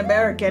Mexican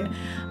American.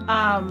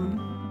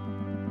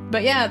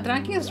 But yeah,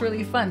 tranqui is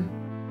really fun.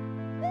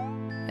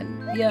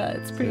 And yeah,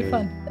 it's pretty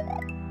fun.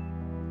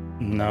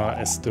 No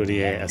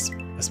estudié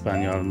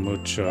español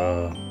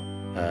mucho.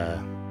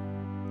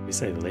 We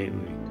say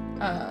lately.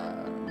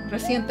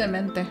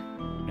 Recientemente.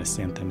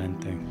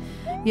 Recientemente.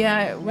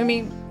 Yeah, I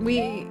mean,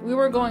 we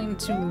were going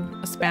to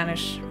a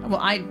Spanish. Well,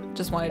 I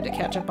just wanted to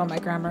catch up on my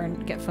grammar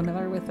and get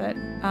familiar with it.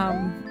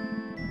 Oh,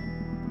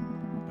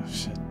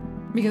 shit.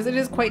 Because it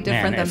is quite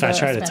different than if I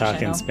try Spanish to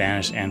talk in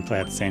Spanish and play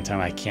at the same time,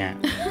 I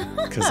can't.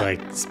 Because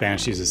like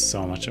Spanish uses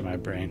so much of my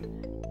brain.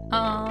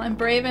 And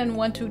Brave and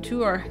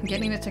 122 are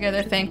getting it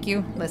together. Thank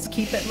you. Let's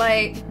keep it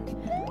light.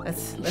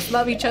 Let's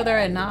love each other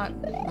and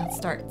let's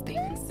start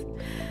things.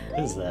 What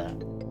is that?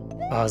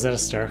 Oh, is that a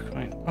star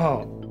coin?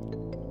 Oh.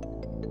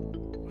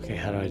 Okay,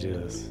 how do I do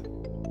this?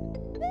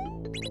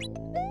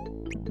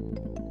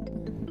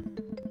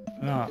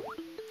 No.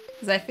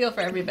 Because I feel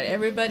for everybody.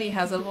 Everybody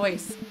has a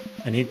voice.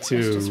 I need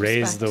to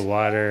raise the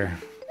water.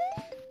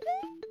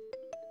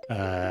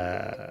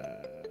 I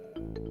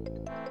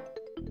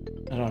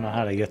don't know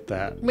how to get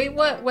that. Wait,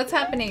 what? What's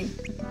happening?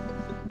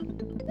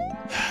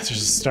 There's a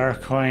star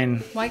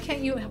coin. Why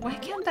can't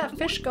that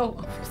fish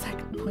go?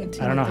 I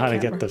don't know how to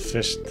get the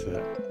fish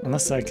to,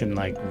 unless I can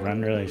like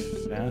run really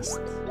fast.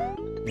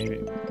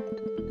 Maybe.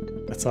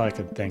 That's all I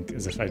could think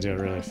is if I do it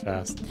really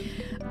fast.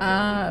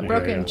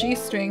 Broken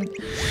G-string.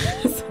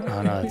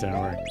 Oh no, that didn't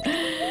work.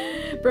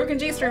 Broken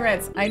G-string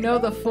writes, I know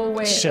the full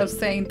way of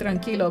saying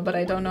tranquilo, but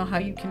I don't know how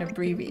you can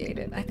abbreviate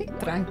it. I think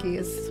tranqui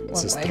is one way.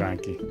 It's just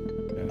tranqui.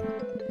 Yeah.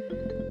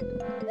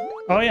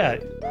 Oh yeah.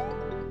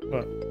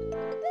 What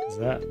is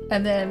that?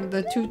 And then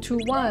the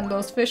 221,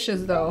 those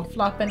fishes though,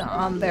 flopping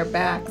on their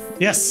backs.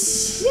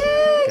 Yes! Yay!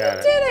 You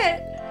did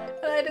it!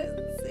 And I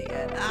didn't see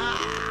it.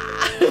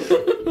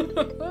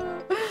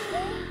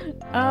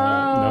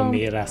 No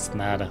miras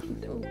nada.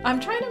 I'm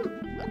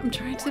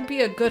trying to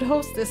be a good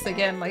hostess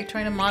again, like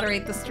trying to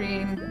moderate the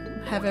stream,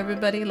 have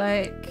everybody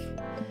like,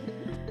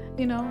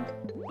 you know.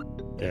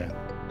 Yeah.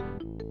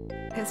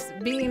 It's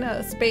being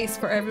a space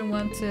for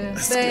everyone to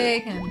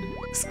say and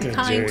be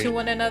kind to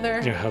one another.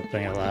 You're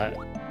helping a lot.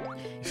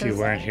 If you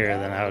weren't here,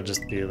 then I would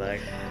just be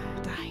like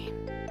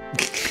dying.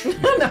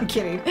 No, I'm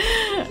kidding.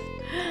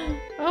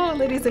 Oh,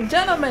 ladies and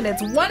gentlemen,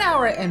 it's 1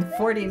 hour and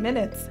 40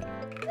 minutes.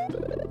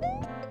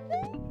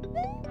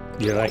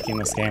 You're liking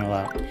this game a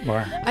lot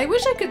more. I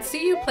wish I could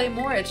see you play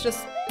more. It's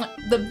just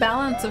the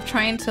balance of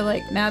trying to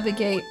like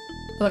navigate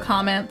the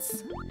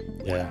comments.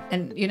 Yeah.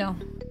 And you know,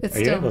 it's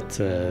Are you able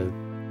to?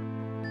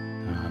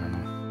 I don't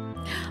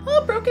know.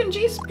 Oh, broken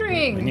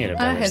G-string. We need a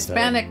better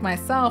Hispanic set.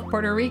 Myself,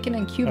 Puerto Rican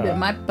and Cuban.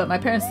 But my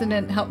parents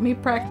didn't help me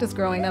practice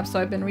growing up,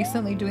 so I've been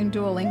recently doing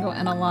Duolingo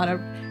and a lot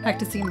of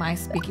practicing my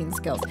speaking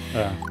skills.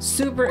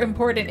 Super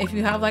important if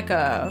you have like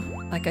a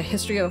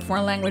history of a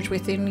foreign language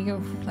within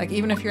you, like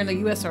even if you're in the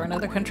US or in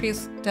other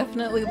countries,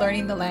 definitely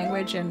learning the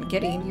language and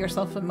getting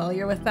yourself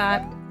familiar with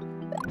that.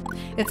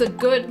 It's a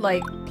good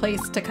like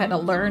place to kind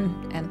of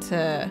learn and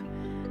to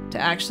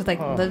actually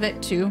like live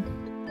it too,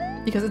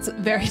 because it's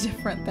very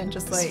different than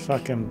just like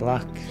fucking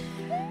block.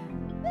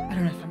 I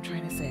don't know if I'm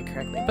trying to say it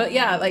correctly, but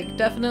yeah, like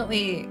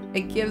definitely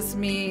it gives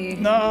me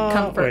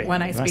comfort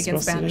when I speak in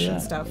Spanish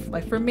and stuff.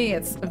 Like for me,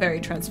 it's a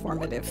very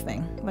transformative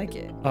thing. Like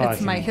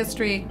it's my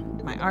history,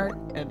 my art,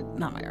 and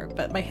not my art,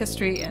 but my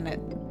history, and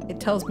it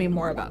tells me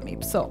more about me.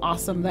 So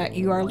awesome that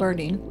you are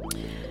learning.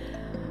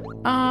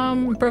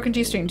 Broken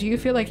G-string, do you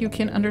feel like you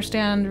can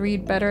understand,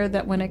 read better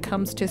that when it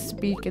comes to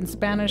speak in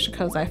Spanish?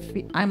 Because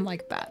I'm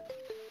like that.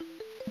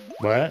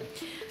 What?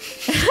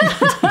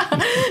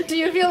 Do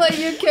you feel like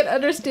you can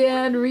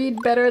understand,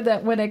 read better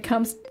that when it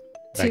comes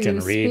I can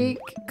read.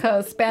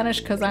 Speak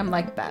Spanish because I'm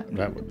like that.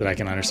 That I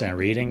can understand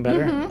reading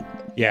better?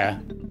 Yeah,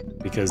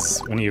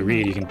 because when you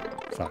read, you can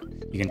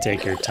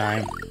take your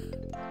time.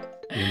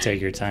 You can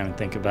take your time and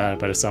think about it,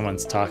 but if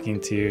someone's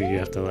talking to you, you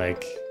have to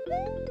like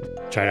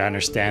try to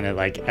understand it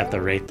like at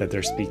the rate that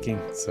they're speaking.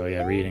 So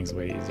yeah, reading's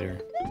way easier,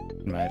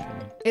 in my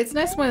opinion. It's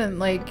nice when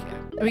like,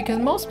 because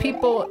most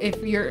people,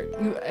 if you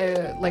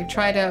like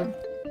try to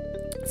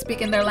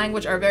speak in their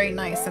language, are very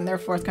nice and they're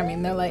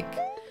forthcoming. They're like,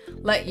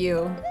 let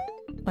you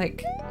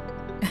like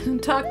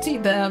talk to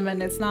them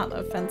and it's not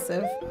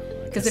offensive.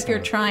 Because if you're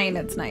trying,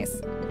 it's nice.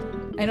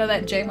 I know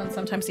that Jay, when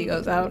sometimes he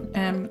goes out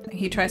and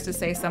he tries to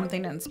say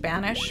something in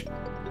Spanish,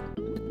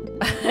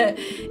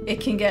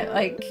 it can get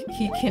like,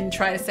 he can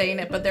try to saying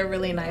it, but they're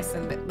really nice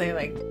and they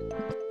like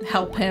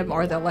help him,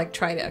 or they'll like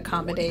try to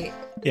accommodate.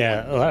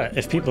 Yeah,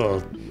 if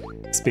people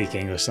speak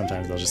English,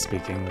 sometimes they'll just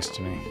speak English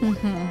to me.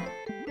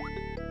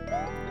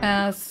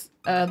 As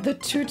the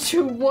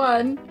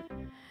 221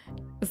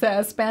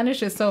 says,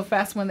 Spanish is so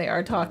fast when they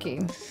are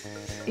talking.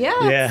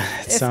 Yeah,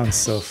 it sounds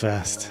so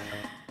fast.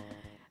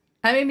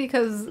 I mean,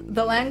 because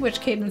the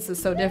language cadence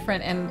is so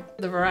different and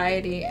the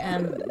variety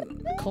and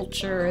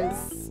culture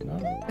is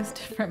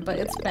different, but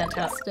it's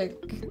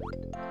fantastic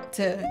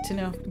to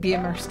know, be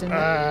immersed in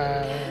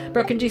it.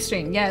 Broken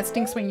G-string. Yeah, it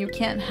stinks when you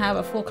can't have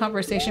a full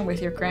conversation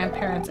with your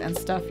grandparents and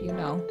stuff, you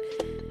know.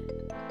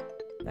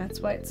 That's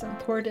why it's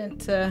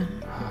important to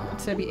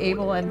be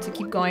able and to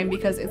keep going,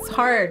 because it's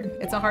hard.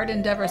 It's a hard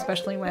endeavor,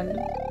 especially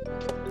when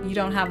you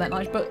don't have that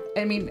knowledge. But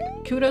I mean,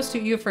 kudos to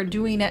you for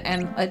doing it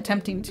and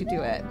attempting to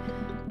do it.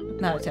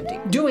 Not attempting,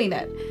 doing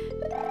it.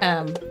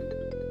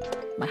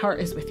 My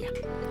heart is with you.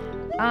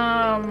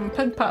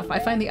 Pug Puff. I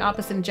find the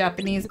opposite in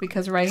Japanese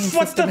because writing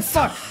What system the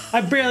fuck?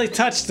 I barely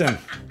touched him.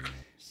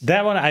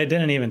 That one I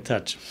didn't even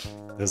touch.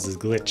 This is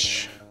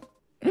glitch.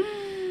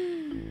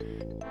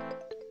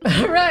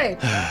 All right.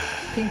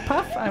 Pink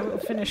Puff, I will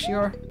finish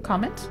your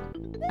comment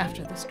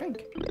after this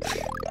drink.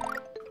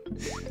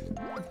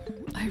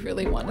 I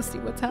really want to see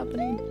what's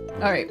happening.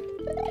 All right.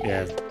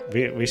 Yeah,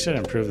 we should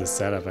improve the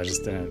setup. I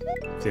just didn't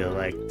feel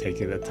like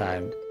taking the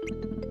time.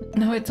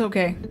 No, it's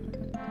okay.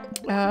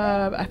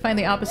 I find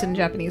the opposite in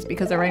Japanese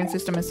because the writing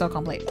system is so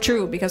complicated.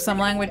 True, because some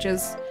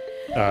languages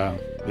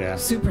yeah,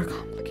 super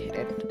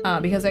complicated.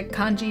 Because like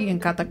kanji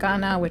and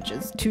katakana, which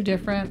is two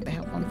different, they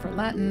have one for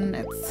Latin.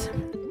 It's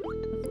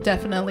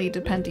definitely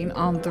depending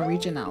on the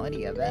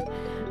regionality of it.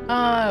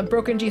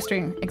 Broken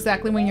G-string.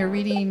 Exactly when you're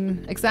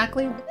reading.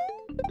 Exactly.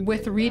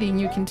 With reading,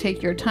 you can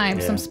take your time.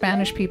 Yeah. Some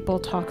Spanish people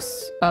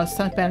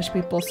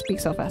speak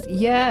so fast.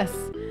 Yes,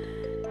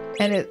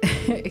 and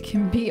it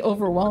can be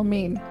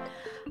overwhelming.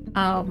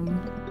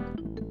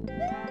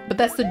 But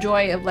that's the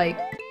joy of like,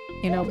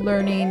 you know,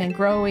 learning and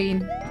growing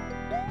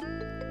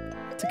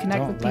to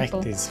connect with people.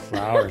 Like these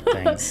flower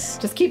things.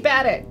 Just keep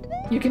at it.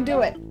 You can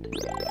do it.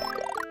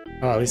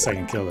 Oh, at least I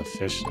can kill the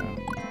fish now.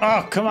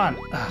 Oh, come on.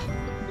 Oh.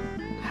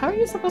 How are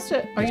you supposed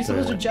to? Are you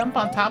supposed to jump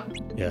on top?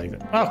 Yeah, like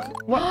that. Oh,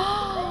 what?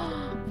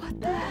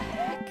 What the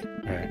heck?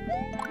 All right.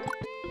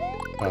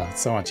 Oh,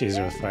 it's so much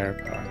easier with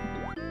firepower.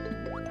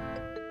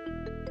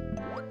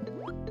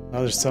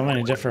 Oh, there's so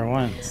many different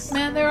ones.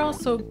 Man, they're all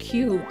so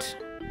cute.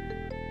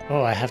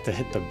 Oh, I have to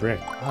hit the brick.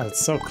 Oh, it's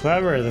so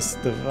clever. This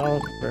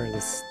developer,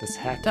 this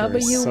hacker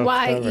is so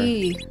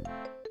W-Y-E.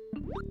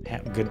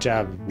 clever. Good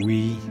job,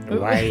 Y.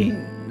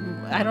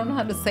 I don't know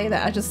how to say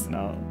that. I just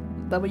No.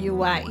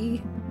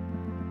 W-Y-E.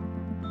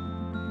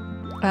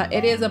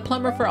 It is a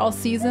plumber for all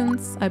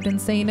seasons. I've been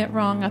saying it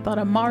wrong. I thought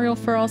a Mario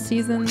for all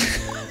seasons.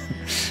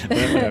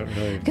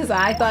 Because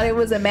I thought it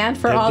was a man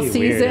for all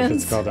seasons. Weird if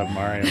it's called a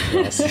Mario for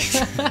all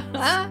seasons.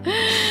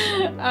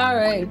 All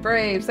right,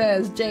 Brave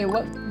says, Jay,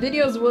 what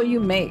videos will you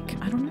make?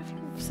 I don't know if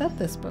you've said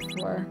this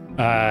before.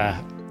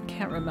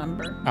 Can't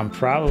remember. I'm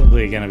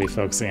probably going to be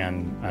focusing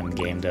on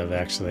game dev,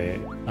 actually.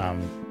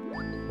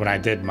 When I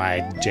did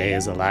my Jay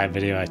is Alive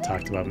video, I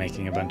talked about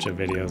making a bunch of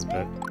videos,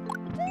 but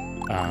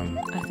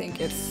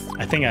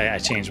I think I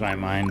changed my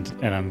mind,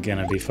 and I'm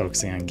gonna be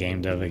focusing on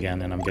game dev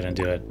again, and I'm gonna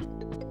do it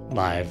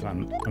live.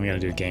 I'm gonna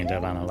do game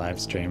dev on a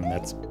live stream, and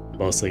that's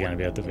mostly gonna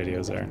be what the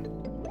videos are.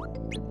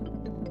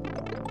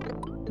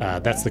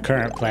 That's the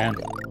current plan.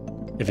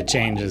 If it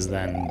changes,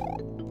 then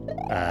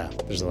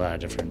there's a lot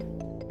of different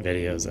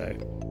videos I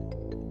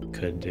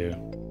could do.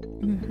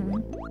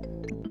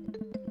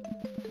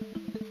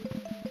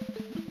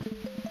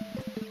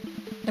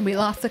 And we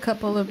lost a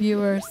couple of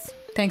viewers.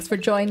 Thanks for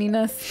joining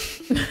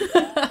us.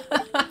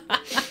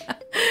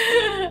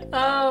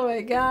 Oh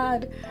my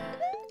god.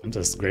 I'm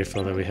just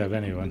grateful that we have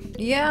anyone.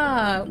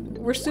 Yeah,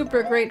 we're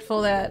super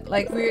grateful that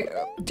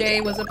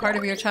Jay was a part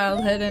of your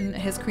childhood and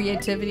his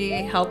creativity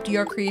helped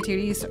your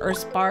creativity or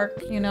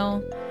spark, you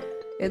know.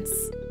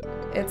 It's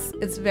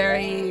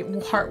very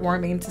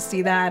heartwarming to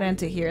see that and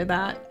to hear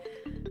that.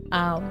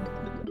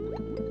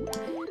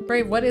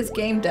 Brave, what is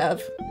game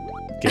dev?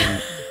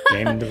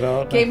 Game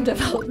development? Game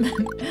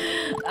development.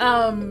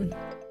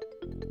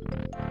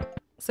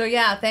 So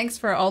yeah, thanks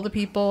for all the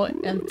people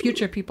and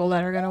future people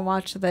that are gonna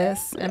watch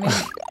this. I mean,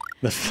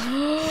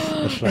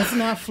 It's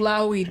not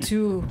flowy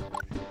too.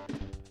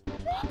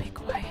 Oh, be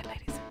quiet,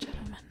 ladies and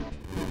gentlemen.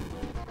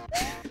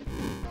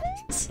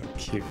 So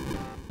cute.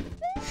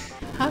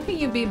 How can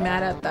you be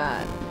mad at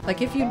that?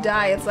 Like if you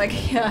die, it's like,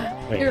 yeah,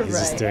 Wait, you're he's right.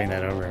 just doing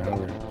that over and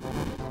over.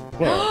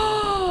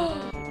 Whoa.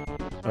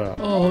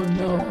 Oh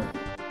no.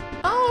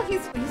 Oh,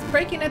 he's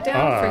breaking it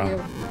down for you.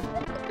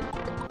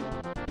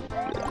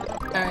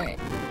 Alright.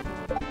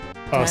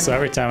 Oh, so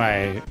every time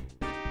I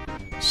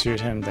shoot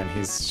him, then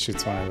he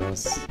shoots one of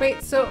those.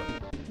 Wait, so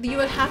you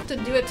would have to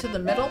do it to the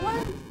middle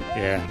one?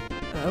 Yeah.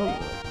 Oh,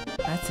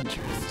 that's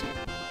interesting.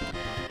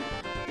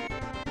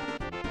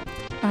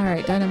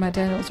 Alright, Dynamite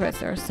Daniels writes,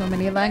 there are so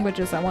many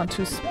languages I want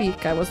to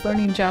speak. I was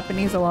learning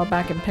Japanese a while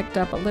back and picked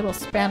up a little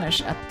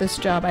Spanish at this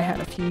job I had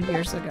a few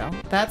years ago.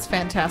 That's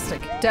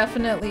fantastic.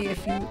 Definitely,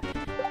 if you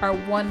are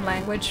one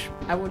language,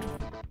 I would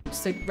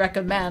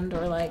recommend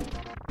or like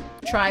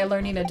try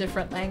learning a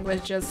different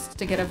language just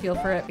to get a feel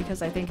for it,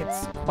 because I think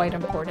it's quite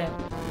important.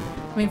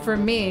 I mean, for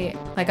me,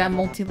 like I'm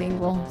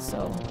multilingual,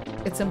 so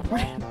it's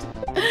important.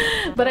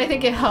 But I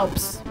think it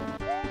helps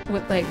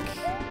with like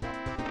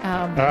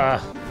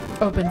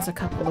opens a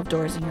couple of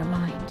doors in your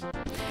mind.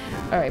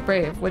 All right,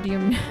 Brave, what do you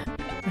mean?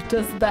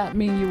 Does that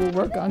mean you will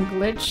work on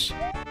Glitch?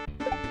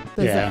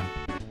 Yeah.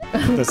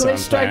 Glitch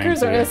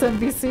Strikers or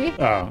SMBC?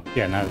 Oh,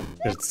 yeah, no,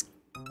 it's...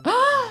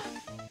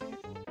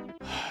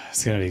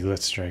 It's gonna be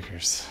Glitch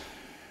Strikers.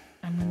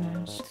 I'm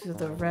gonna do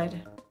the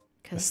red.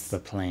 That's the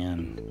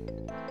plan.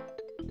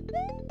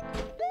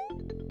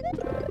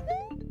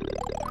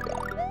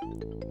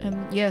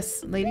 And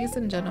yes, ladies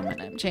and gentlemen,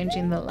 I'm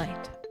changing the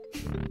light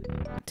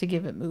to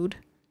give it mood.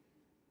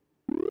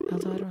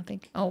 Although I don't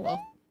think... Oh,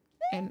 well.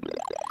 And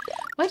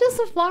why does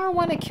the flower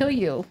want to kill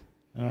you?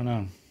 I don't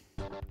know.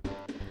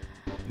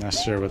 Not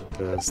sure what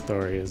the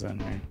story is in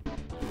here.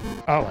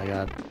 Oh my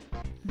god.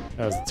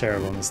 That was a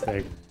terrible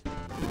mistake.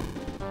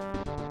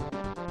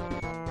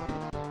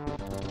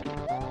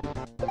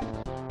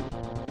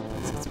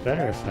 It's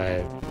better if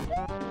I...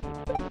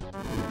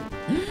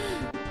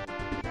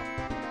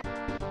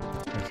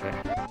 Okay.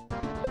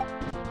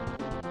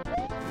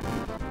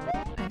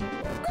 I need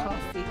more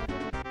coffee.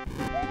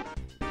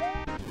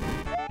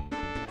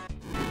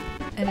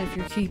 And if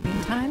you're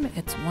keeping time,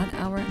 it's 1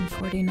 hour and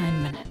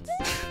 49 minutes.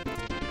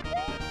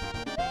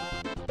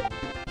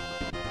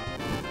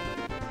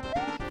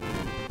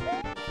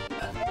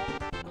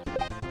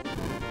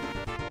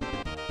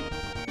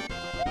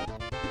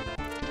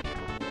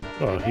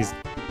 Oh, he's...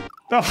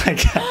 Oh my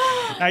god.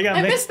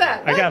 I missed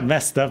that. I got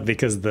messed up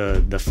because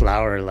the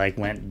flower like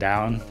went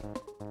down.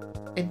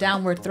 It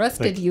downward thrusted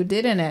like, you,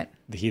 didn't it?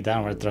 He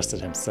downward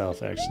thrusted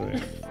himself, actually.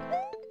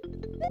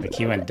 Like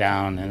he went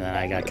down and then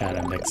I got kind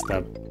of mixed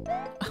up.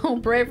 Oh,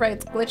 Brave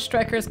writes, Glitch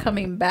Striker's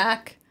coming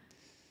back.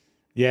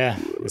 Yeah,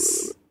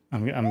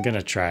 I'm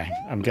gonna try.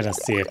 I'm gonna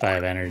see if I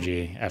have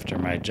energy after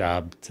my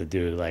job to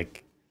do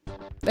like...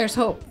 There's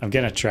hope. I'm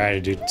gonna try to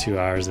do 2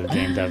 hours of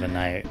game dev a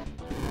night.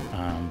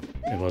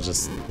 And we'll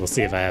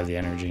see if I have the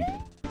energy.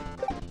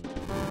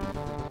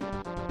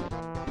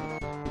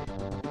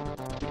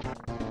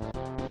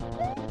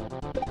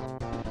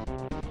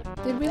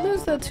 Did we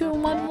lose the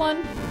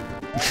 2-1-1?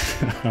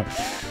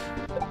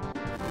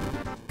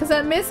 Because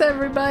I miss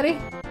everybody.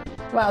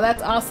 Wow,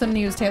 that's awesome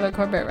news, Taylor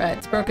Corbett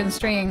writes. Broken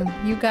string.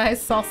 You guys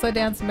salsa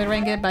dance,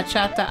 merengue,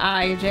 bachata,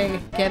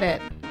 AJ. Get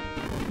it.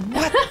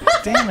 What?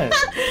 Damn it.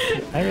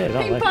 I really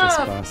don't like this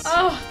boss.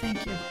 Oh,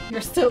 thank you.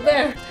 You're still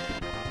there.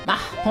 My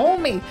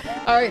homie.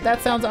 Alright,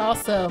 that sounds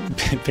awesome.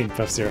 Pink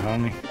Puff's your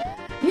homie.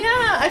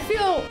 Yeah, I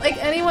feel like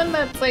anyone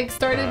that's like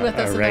started with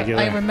us,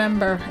 I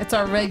remember. It's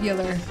our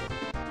regular.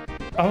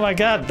 Oh my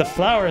god, the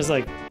flower is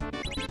like...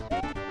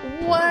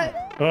 What?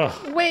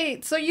 Ugh.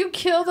 Wait, so you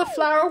kill the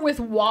flower with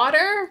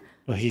water?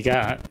 Well, he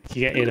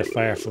ate a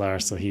fire flower,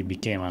 so he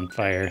became on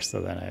fire,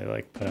 so then I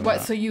like put him What,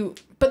 out. so you...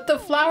 But the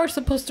flower's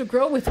supposed to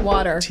grow with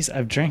water. Jeez,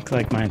 I've drank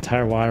like my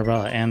entire water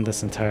bottle and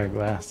this entire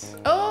glass.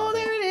 Oh,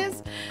 there it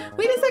is.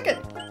 Wait a second.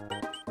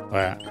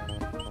 What?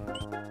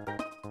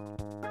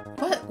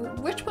 What?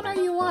 Which one are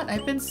you on?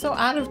 I've been so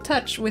out of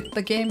touch with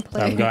the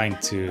gameplay. I'm going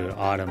to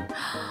autumn.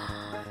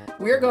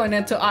 We're going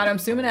into autumn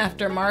soon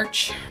after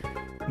March.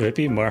 Would it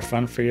be more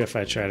fun for you if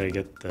I try to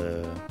get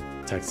the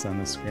text on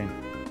the screen?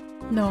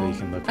 No. So you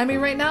can look I mean,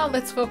 right now,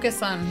 let's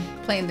focus on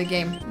playing the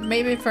game.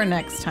 Maybe for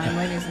next time,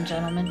 ladies and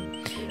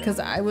gentlemen. Because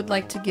I would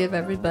like to give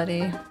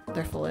everybody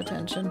their full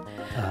attention.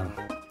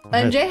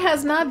 And Jay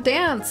has not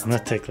danced. I'm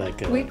gonna take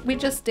like a we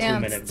just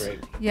danced. 2-minute break.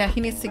 Yeah, he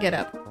needs to get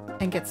up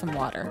and get some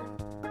water.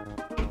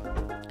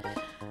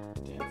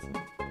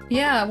 Dancing.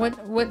 Yeah,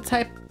 what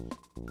type?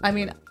 I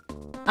mean,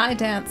 I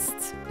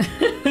danced.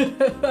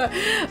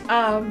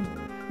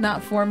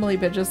 Not formally,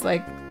 but just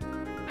like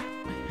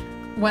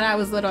when I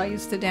was little, I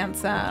used to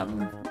dance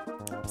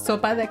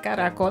sopa de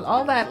caracol,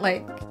 all that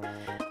like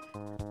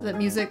the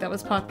music that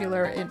was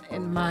popular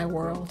in my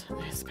world,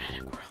 the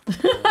Hispanic world.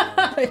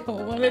 I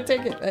don't want to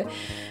take it, but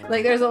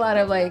like there's a lot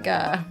of like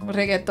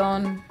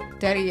reggaeton,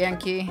 Daddy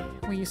Yankee.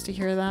 We used to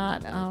hear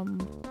that.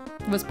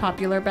 It was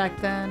popular back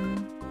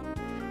then.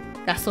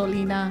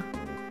 Gasolina.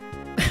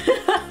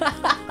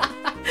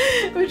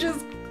 which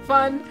is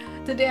fun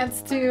to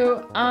dance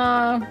to.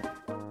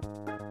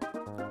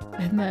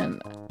 And then,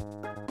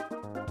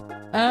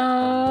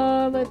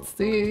 let's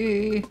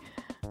see.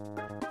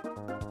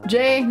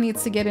 Jay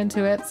needs to get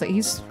into it, so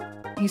he's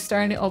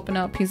starting to open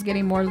up. He's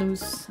getting more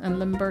loose and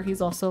limber.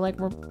 He's also like,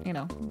 you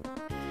know,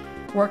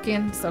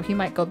 working, so he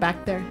might go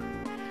back there.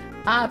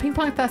 Ping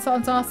Pong, that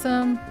sounds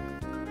awesome.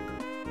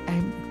 I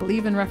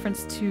believe in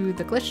reference to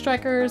the Glitch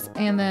Strikers.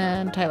 And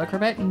then Tyler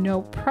Corbett,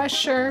 no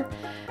pressure.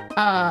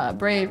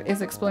 Brave,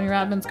 is Exploding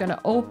Rabbit's gonna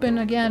open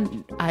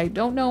again? I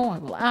don't know, I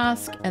will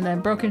ask. And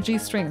then Broken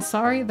G-String,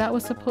 sorry, that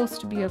was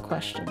supposed to be a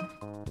question.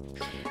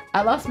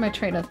 I lost my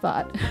train of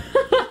thought.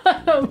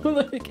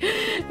 Like,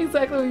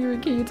 exactly what you were.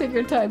 Can you take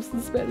your time,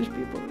 some Spanish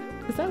people?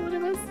 Is that what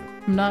it was?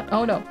 I'm not.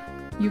 Oh no,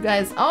 you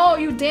guys. Oh,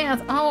 you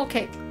dance. Oh,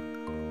 okay.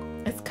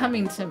 It's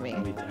coming to me.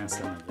 We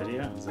danced on the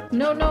video. Is that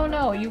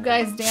No. You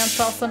guys dance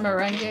salsa,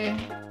 merengue,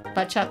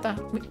 bachata.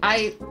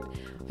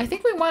 I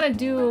think we want to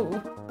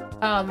do.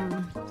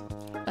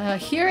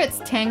 Here it's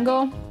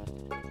tango.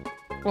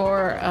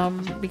 Or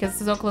because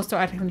it's so close to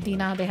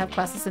Argentina, they have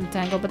classes in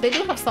tango, but they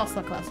do have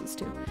salsa classes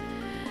too.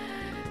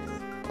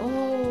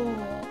 Oh,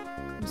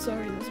 I'm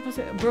sorry. I was supposed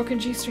to... Broken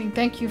G-string.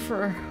 Thank you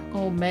for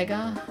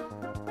Omega.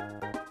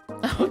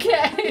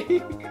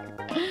 Okay.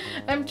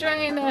 I'm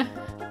trying to...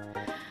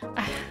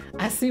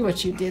 I see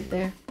what you did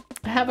there.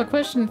 I have a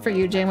question for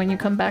you, Jay, when you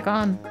come back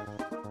on.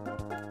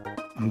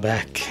 I'm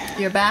back.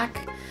 You're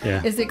back?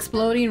 Yeah. Is the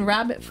Exploding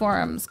Rabbit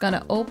forums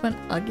gonna open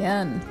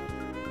again?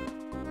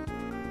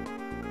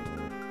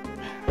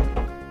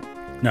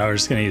 No, we're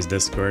just gonna use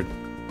Discord.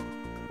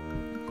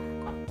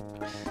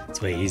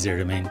 It's way easier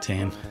to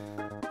maintain.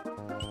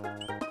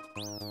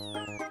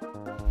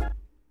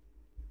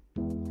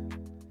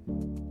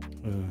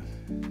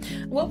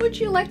 What would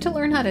you like to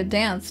learn how to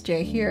dance,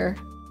 Jay, here?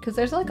 Because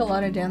there's like a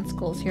lot of dance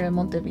schools here in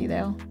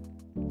Montevideo.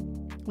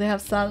 They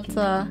have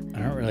salsa. I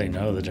don't really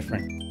know the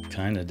different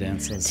kind of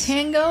dances.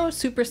 Tango,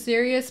 super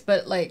serious,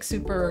 but like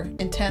super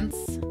intense.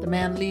 The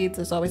man leads,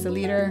 there's always a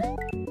leader.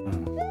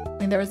 Oh.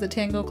 And there was a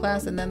tango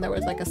class, and then there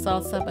was like a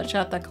salsa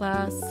bachata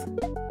class.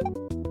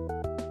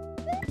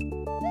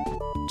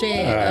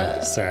 Jay,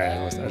 sorry,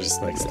 I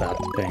just like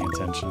stopped paying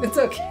attention. It's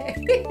okay.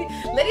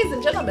 Ladies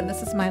and gentlemen,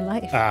 this is my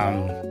life.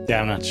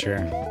 Yeah, I'm not sure.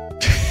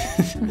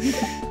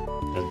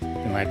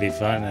 It might be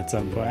fun at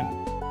some point.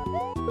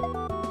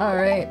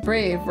 Alright,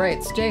 Brave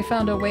writes, Jay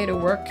found a way to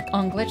work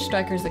on Glitch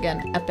Strikers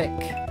again. Epic.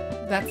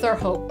 That's our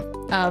hope.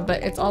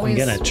 But it's always...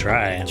 I'm gonna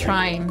try.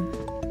 Trying.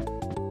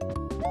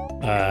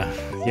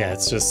 Yeah,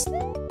 it's just...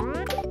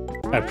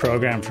 I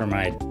program for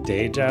my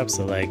day job,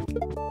 so like,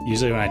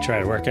 usually when I try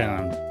to work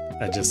on them,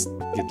 I just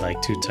get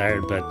like too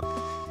tired, but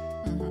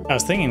I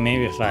was thinking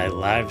maybe if I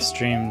live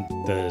streamed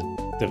the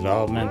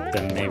development,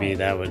 then maybe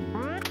that would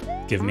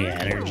give me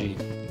energy.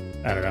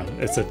 I don't know.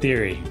 It's a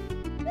theory.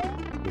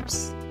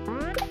 Oops.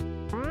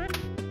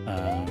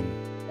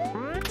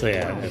 So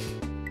yeah,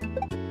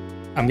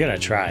 I'm gonna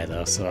try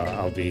though, so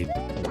I'll be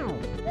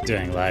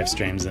doing live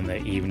streams in the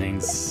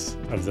evenings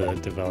of the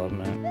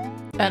development.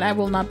 And I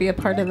will not be a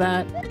part of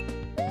that.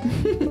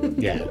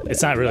 Yeah,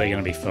 it's not really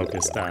gonna be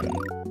focused on.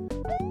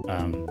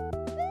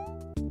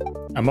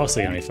 I'm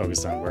mostly gonna be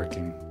focused on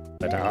working,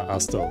 but I'll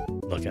still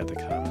look at the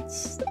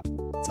comments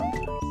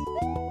sometimes.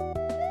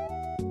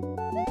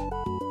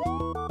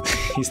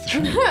 He's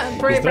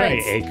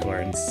throwing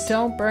acorns.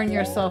 Don't burn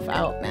yourself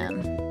out,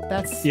 man.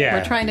 That's yeah.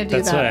 We're trying to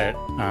do that.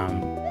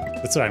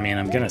 That's what I mean.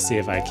 I'm gonna see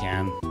if I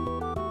can,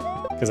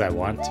 because I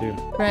want to.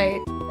 Right,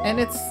 and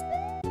it's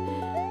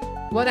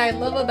what I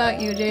love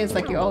about you, Jay, is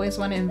like you always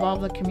want to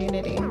involve the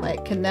community,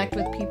 like connect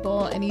with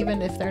people, and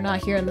even if they're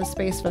not here in the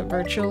space, but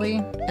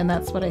virtually. And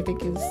that's what I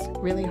think is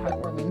really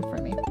heartwarming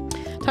for me.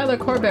 Tyler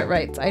Corbett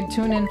writes, I'd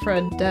tune in for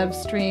a dev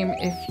stream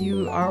if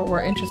you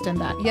were interested in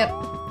that. Yep.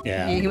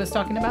 Yeah. He was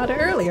talking about it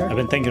earlier. I've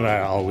been thinking about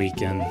it all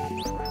weekend,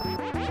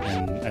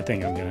 and I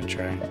think I'm gonna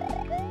try.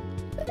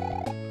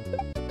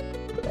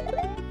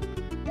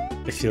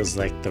 It feels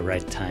like the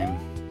right time.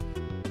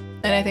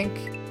 And I think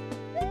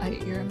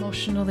you're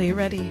emotionally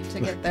ready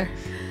to get there.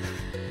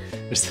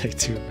 There's like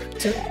two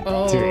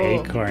oh.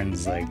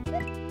 acorns, like.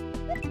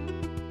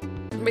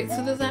 Wait,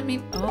 so does that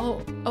mean...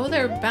 Oh,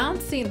 they're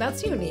bouncing.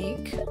 That's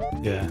unique.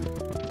 Yeah.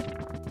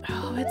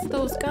 Oh, it's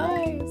those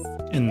guys.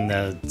 In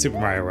the Super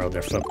Mario World,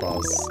 they're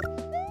footballs,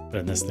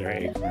 but in this, they're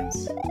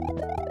acorns.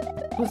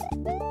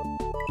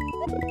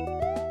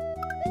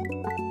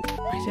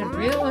 I didn't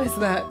realize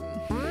that.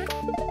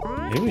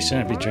 Maybe we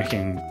shouldn't be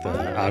drinking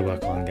the agua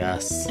con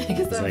gas.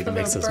 It's like it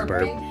makes us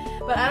burp.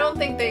 But I don't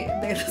think they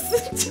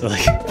listen to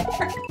like.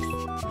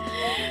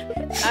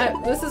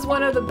 This is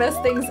one of the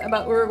best things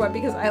about Uruguay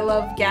because I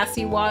love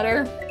gassy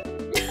water.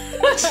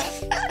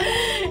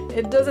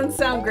 It doesn't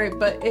sound great,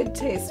 but it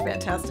tastes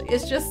fantastic.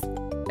 It's just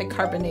like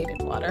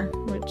carbonated water,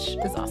 which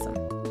is awesome.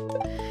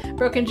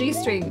 Broken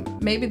G-string.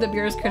 Maybe the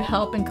viewers could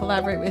help and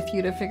collaborate with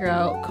you to figure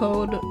out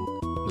code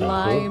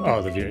live.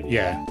 Oh, the viewer,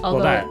 yeah.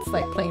 Although it's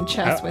like playing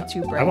chess with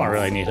two brains. I won't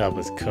really need help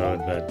with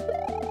code,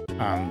 but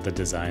The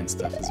design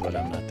stuff is what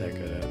I'm not that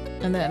good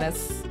at. And then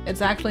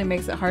it's actually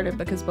makes it harder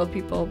because both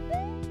people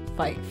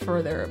fight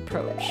for their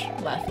approach,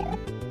 laughing.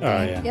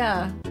 Oh yeah.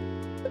 Yeah,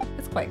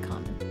 it's quite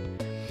common.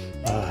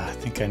 I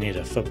think I need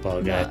a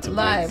football guy to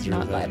live, break through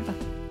not that.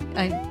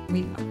 live.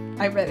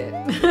 I read it.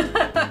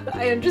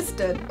 I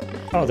understood.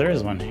 Oh, there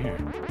is one here.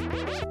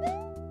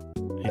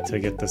 I need to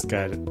get this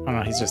guy to... Oh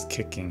no, he's just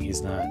kicking.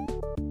 He's not...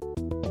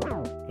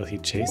 Will he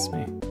chase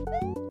me?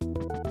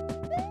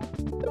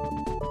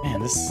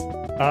 Man, this...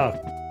 Oh.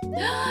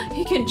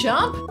 He can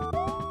jump?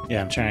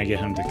 Yeah, I'm trying to get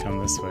him to come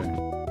this way.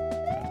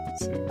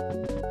 Let's see.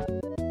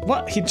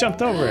 What? He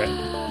jumped over it.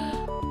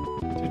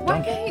 Dude,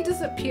 Why can't he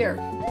disappear?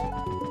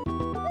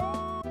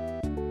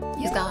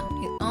 He's gone.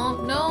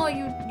 Oh no,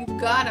 you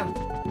got him.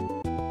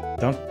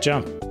 Don't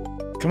jump.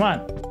 Come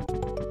on.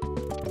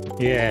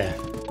 Yeah.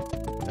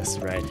 That's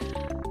right.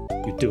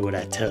 You do what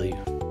I tell you.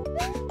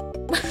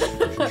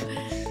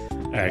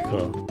 Alright,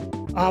 cool.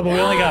 Oh, but we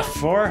only got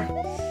 4?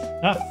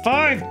 Not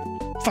 5!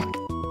 Fuck!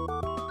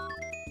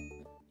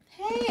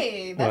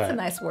 Hey, that's What? a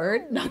nice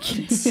word. No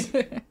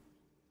kidding.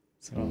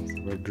 So,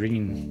 we're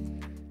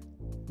green.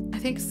 I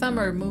think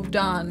Summer moved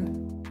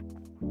on.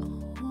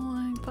 Oh,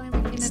 I'm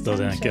finally paying Still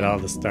didn't get attention. all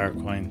the star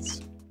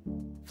coins.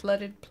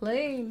 Flooded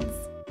plains.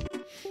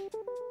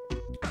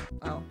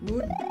 Oh,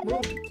 mood.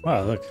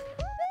 Wow, look.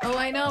 Oh,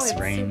 I know, It's it's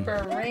rain.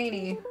 super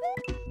rainy.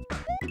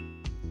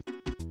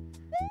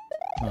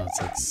 Oh,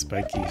 it's like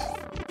spiky.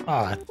 Oh,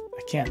 I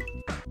can't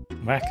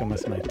whack him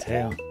with my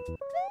tail.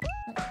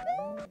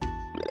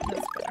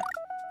 That's better.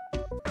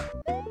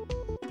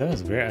 That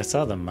was weird. I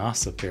saw the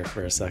mouse appear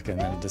for a second,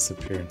 then it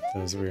disappeared.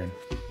 That was weird.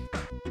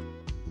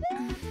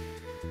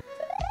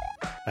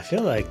 I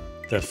feel like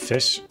the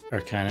fish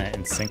are kind of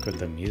in sync with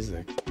the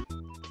music.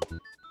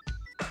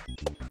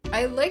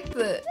 I like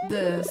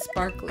the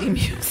sparkly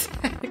music.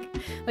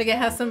 Like it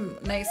has some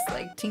nice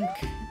like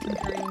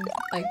tinkering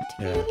like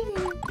Yeah.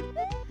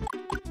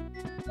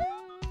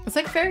 It's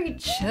like very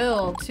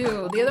chill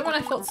too. The other one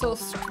I felt so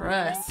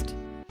stressed.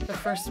 The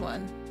first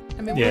one.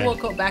 I mean Yeah. we will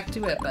go back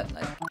to it, but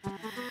like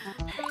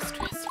very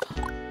stressful.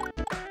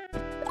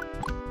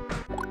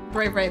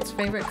 Brave Right's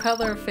favorite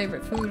color,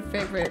 favorite food,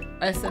 favorite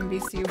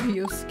SMBC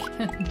Ryu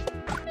skin.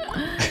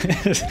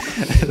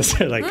 Those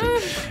are like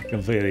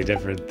completely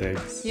different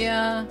things.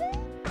 Yeah.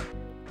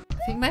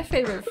 I think my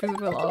favorite food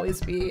will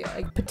always be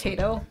like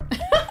potato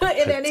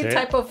in any Potato?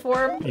 type of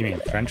form. You mean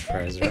French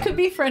fries, It right? could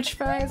be French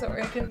fries or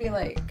it could be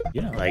like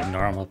You don't like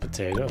normal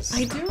potatoes.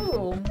 I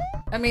do.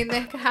 I mean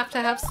they have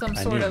to have some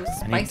sort of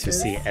spices. I need to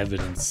see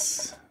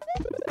evidence.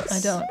 I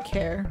don't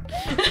care.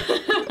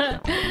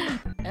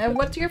 And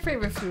what's your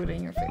favorite food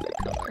and your favorite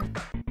color?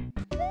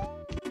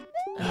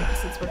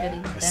 Since we're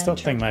getting I still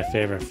think my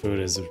favorite food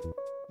is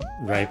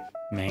ripe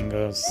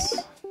mangoes.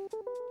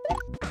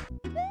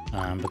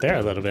 But they're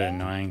a little bit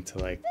annoying to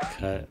like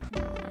cut.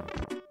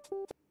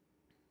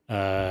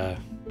 My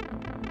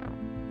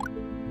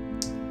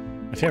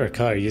favorite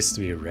color used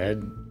to be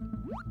red,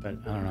 but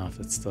I don't know if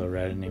it's still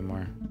red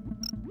anymore.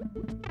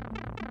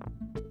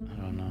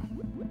 I don't know.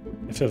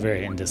 I feel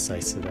very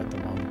indecisive at the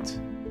moment.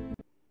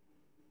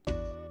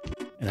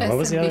 And then what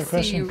was the other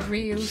question? SMBC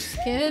Ryu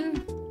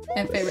skin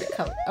and favorite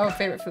color. Oh,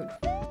 favorite food.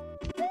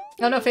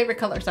 Oh no, favorite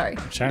color. Sorry.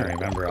 I'm trying to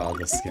remember all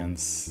the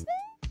skins.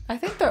 I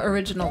think the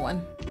original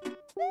one.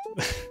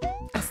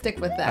 I stick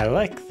with I that.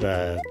 like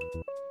the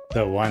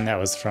one that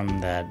was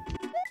from that.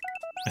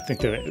 I think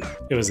that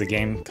it was a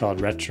game called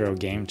Retro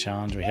Game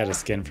Challenge. We had a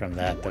skin from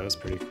that was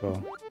pretty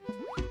cool.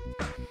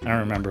 I don't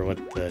remember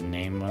what the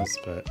name was,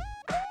 but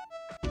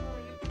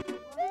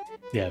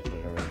yeah, I put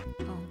it already.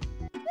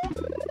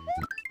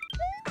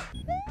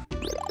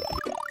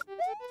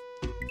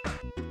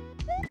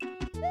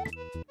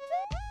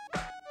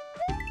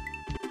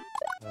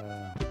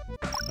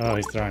 Oh,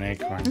 he's throwing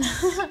acorns.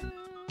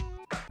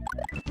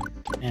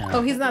 Yeah,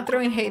 Oh, he's not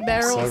throwing hate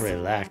barrels. so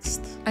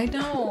relaxed. I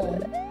know.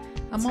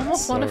 I'm It's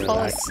almost so want to fall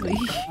relaxing.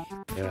 asleep.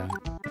 Yeah.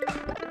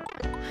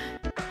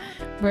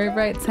 Very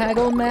bright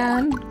Taggle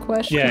Man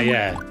question.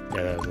 Yeah,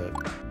 that was it.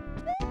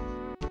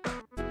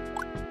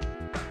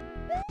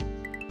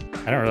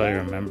 I don't really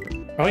remember.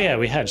 Oh yeah,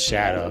 we had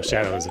Shadow.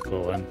 Shadow was a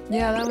cool one.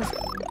 Yeah, that was.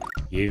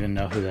 You even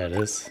know who that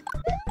is?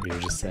 Or you were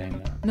just saying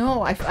that?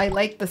 No, I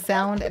like the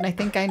sound, and I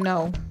think I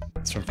know.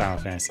 It's from Final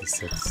Fantasy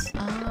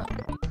VI.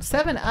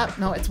 7 Up.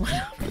 No, it's 1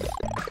 Up.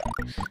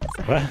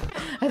 What?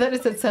 I thought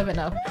it said 7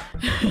 Up.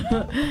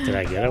 Did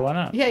I get a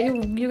 1-up? Yeah,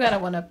 you got a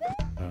 1 Up.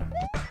 Oh,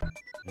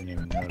 didn't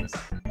even notice.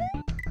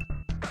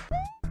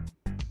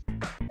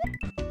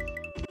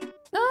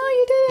 Oh,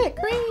 you did it!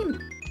 Green!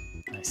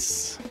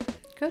 Nice.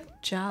 Good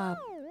job.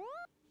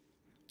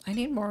 I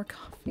need more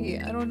coffee.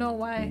 I don't know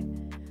why.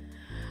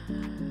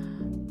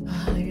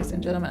 Ladies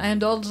and gentlemen, I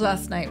indulged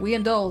last night. We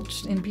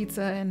indulged in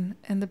pizza and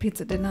the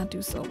pizza did not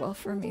do so well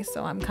for me.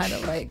 So I'm kind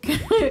of like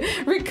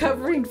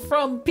recovering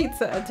from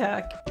pizza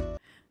attack.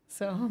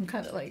 So I'm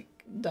kind of like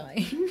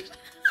dying.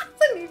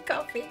 I need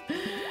coffee.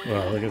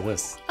 Well, look at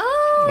this.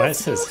 Oh, Why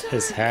it's is so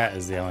his hat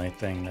is the only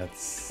thing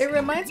that's... It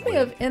reminds me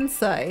of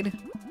Inside.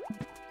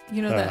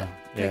 You know the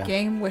yeah.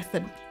 game with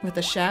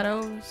the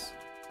shadows.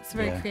 It's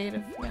very Yeah.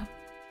 creative. Yeah.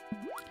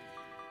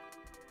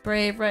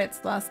 Brave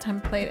writes last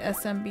time played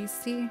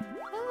SMBC.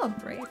 Oh,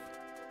 Brave.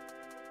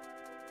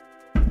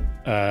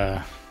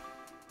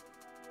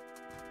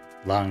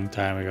 Long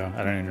time ago.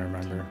 I don't even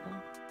remember.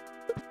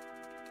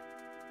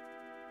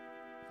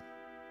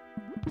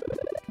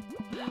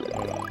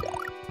 Oh,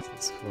 this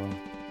is cool.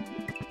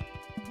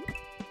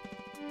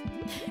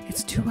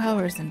 It's 2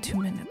 hours and 2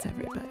 minutes,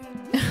 everybody.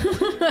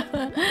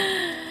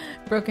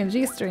 Broken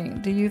G-string.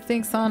 Do you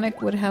think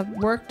Sonic would have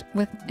worked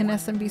with an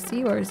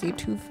SMBC, or is he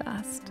too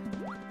fast?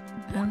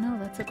 I don't know.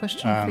 That's a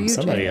question for you,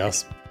 Somebody Jay.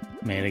 else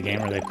made a game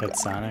where they put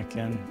Sonic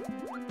in.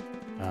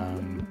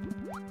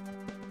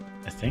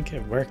 I think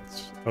it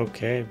worked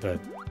okay, but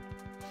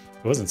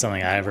it wasn't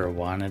something I ever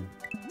wanted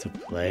to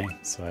play.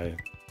 So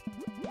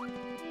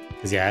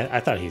because yeah, I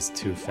thought he's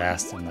too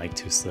fast and like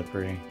too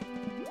slippery.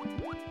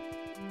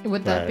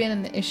 Would that be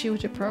an issue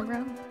with your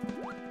program?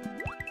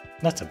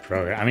 Not to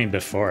program. I mean,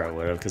 before it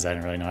would have, because I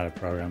didn't really know how to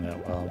program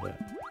that well. But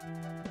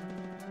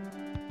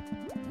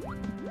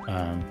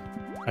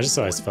I just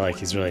always felt like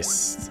he's really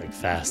like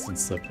fast and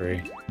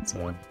slippery,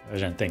 so I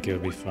didn't think it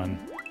would be fun.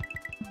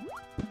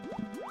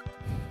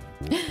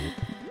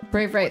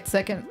 Brave right,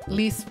 second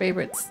least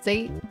favorite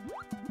state.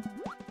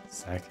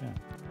 Second.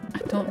 I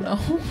don't know.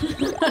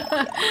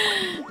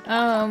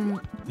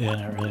 Yeah,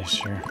 not really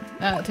sure.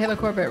 Taylor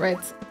Corbett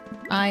writes,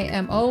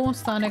 IMO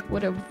Sonic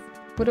would have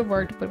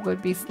worked, but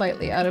would be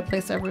slightly out of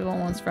place. Everyone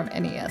wants from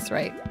NES,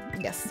 right?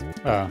 Yes.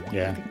 Oh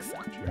yeah. I think so.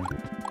 True.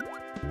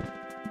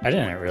 I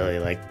didn't really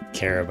like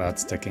care about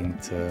sticking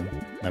to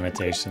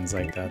limitations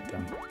like that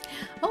though.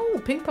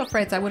 Oh, Pink Puff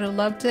writes, I would have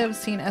loved to have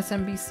seen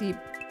SMBC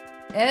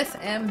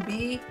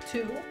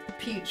SMB2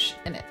 Peach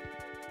in it.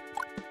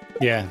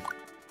 Yeah,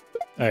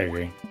 I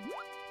agree.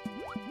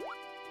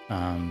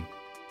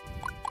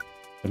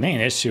 The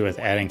main issue with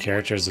adding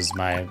characters was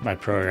my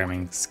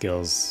programming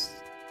skills.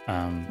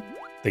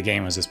 The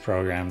game was just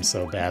programmed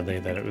so badly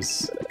that it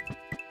was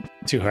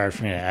too hard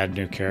for me to add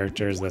new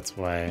characters. That's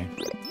why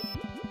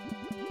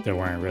there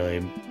weren't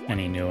really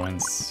any new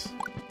ones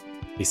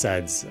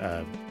besides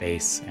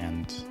Bass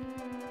and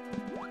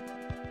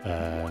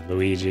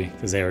Luigi,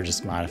 because they were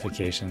just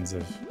modifications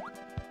of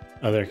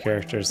other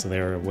characters, so they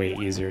were way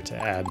easier to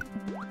add.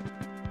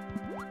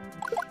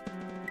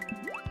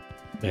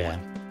 But yeah,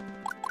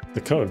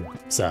 the code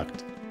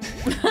sucked.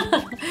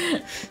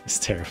 It's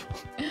terrible.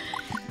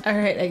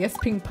 Alright, I guess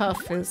Pink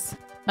Puff is...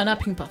 not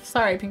Pink Puff.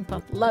 Sorry, Pink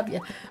Puff. Love you.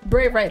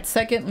 Brave writes,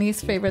 second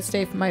least favorite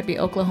state might be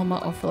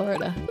Oklahoma or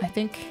Florida. I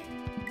think...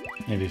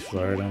 Maybe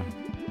Florida.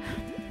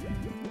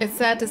 It's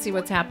sad to see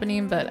what's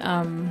happening, but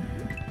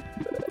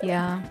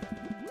yeah.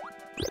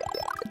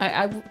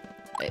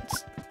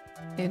 It's,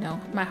 you know,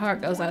 my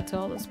heart goes out to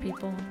all those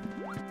people.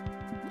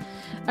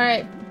 All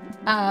right,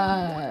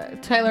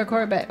 Tyler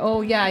Corbett.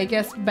 Oh yeah, I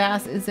guess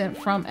Bass isn't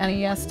from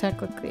NES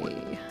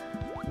technically.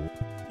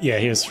 Yeah,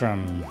 he was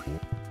from,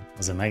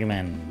 was it Mega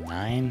Man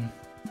 9?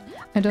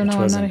 I don't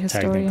know, I'm not a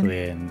historian.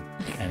 Technically an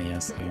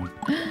NES game.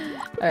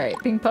 All right,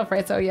 Pink Puff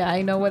writes, oh yeah,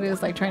 I know what it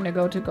is like trying to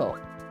go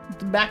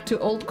back to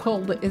old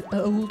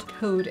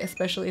code,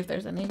 especially if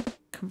there's any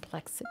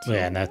complexity.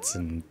 Yeah, and that's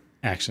in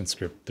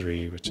ActionScript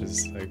 3, which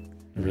is like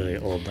a really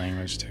old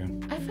language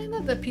too. I find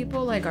that the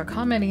people like are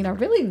commenting are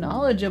really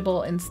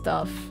knowledgeable and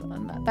stuff.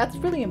 And that's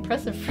really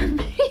impressive for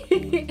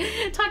me.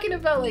 Talking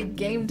about like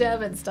game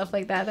dev and stuff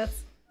like that,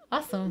 that's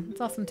awesome.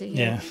 It's awesome to hear.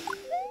 Yeah.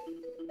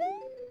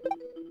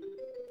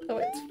 Oh,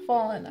 it's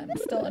fallen. I'm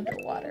still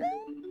underwater.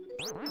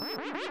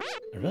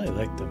 I really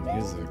like the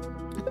music.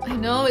 I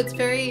know, it's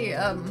very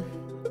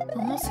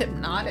almost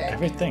hypnotic.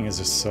 Everything is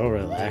just so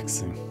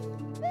relaxing.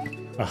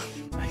 Oh,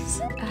 nice.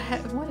 I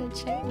want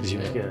to change Did you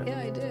it. make it? Yeah,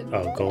 I did.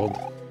 Oh, gold.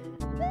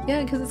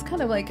 Yeah, because it's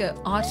kind of like an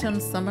autumn,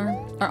 summer,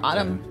 or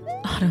autumn,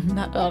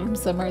 not autumn,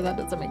 summer. That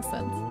doesn't make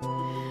sense.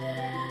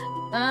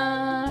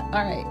 All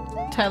right.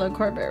 Tyler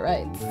Corbett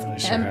writes, Really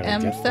sure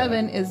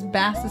MM7 is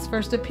Bass's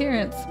first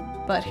appearance,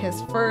 but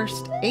his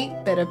first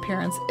 8-bit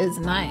appearance is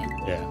 9.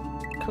 Yeah.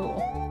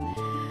 Cool.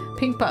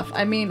 Pink Puff.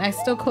 I mean, I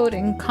still code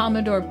in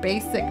Commodore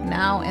Basic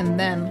now and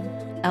then.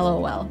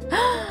 LOL.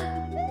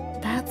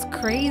 That's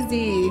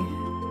crazy.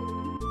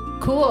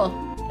 Cool.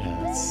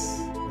 Yeah, it's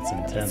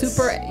intense.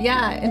 Super,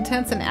 yeah,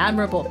 intense and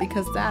admirable,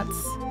 because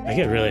that's... I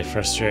get really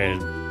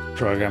frustrated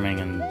programming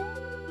in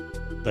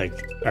like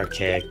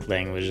archaic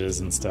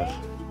languages and stuff.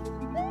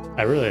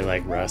 I really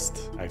like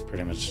Rust. I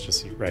pretty much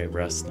just write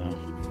Rust now.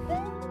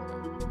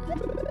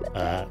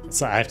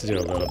 So I have to do a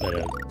little bit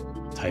of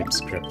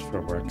TypeScript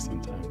for work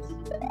sometimes.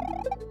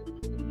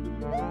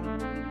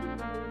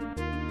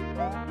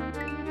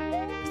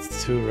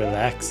 It's too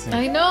relaxing.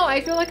 I know,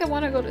 I feel like I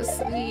want to go to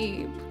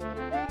sleep.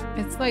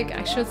 It's like,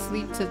 I should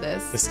sleep to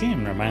this. This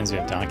game reminds me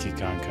of Donkey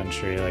Kong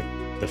Country, like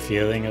the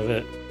feeling of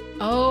it.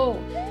 Oh,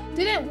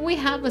 didn't we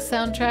have a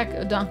soundtrack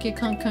of Donkey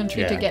Kong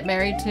Country to get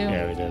married to?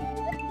 Yeah, we did.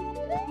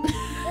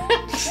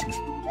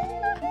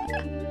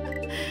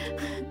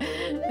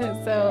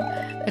 So,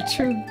 a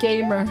true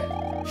gamer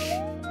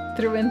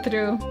through and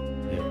through.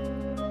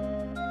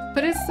 Yeah.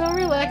 But it's so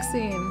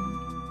relaxing.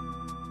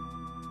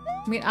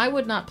 I mean, I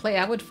would not play.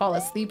 I would fall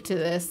asleep to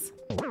this.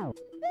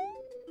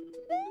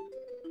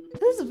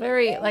 This is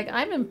very, like,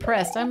 I'm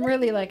impressed. I'm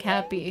really, like,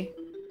 happy.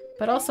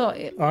 But also...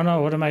 Oh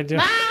no, what am I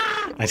doing?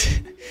 Ah! I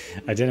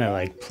didn't,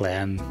 like,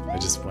 plan. I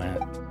just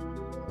went.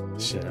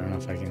 Shit, I don't know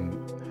if I can...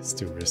 It's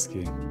too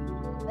risky.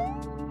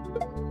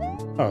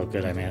 Oh,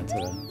 good, I made it to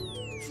the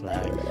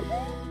flag.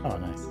 Oh,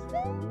 nice.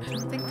 I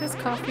don't think this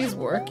coffee's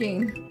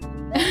working.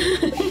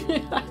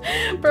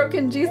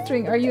 Broken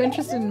G-string, are you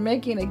interested in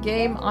making a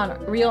game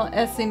on real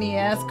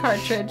SNES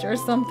cartridge or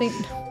something?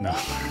 No.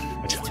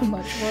 It's too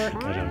much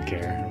work. I don't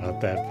care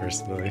about that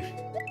personally.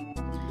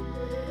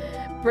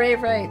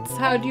 Brave writes,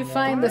 how do you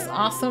find this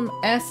awesome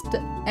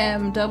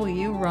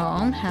SMW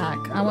ROM hack?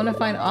 I want to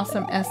find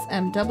awesome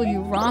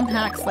SMW ROM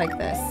hacks like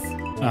this.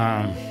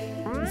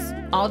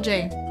 All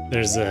J.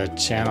 There's a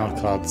channel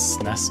called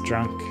SNES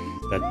Drunk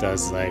that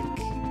does like,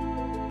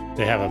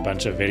 they have a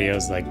bunch of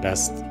videos like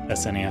best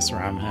SNES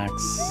ROM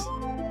hacks.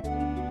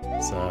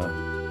 So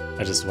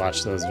I just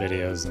watched those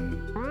videos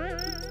and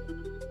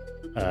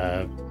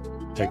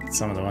picked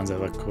some of the ones that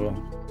look cool.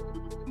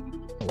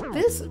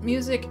 This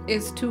music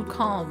is too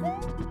calm.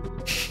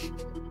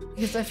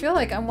 Because I feel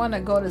like I want to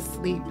go to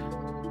sleep.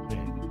 Wait,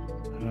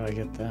 how do I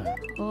get that?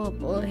 Oh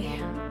boy.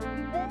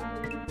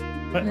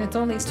 What? And it's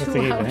only There's 2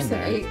 nothing even hours in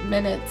and there. 8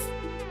 minutes.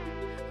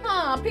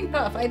 Ah, Pink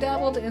Puff. I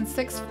dabbled in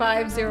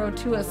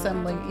 6502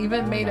 assembly.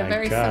 Even made a my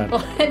very God. simple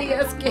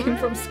NES game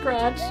from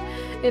scratch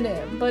in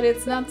it. But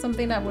it's not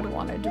something I would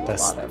want to do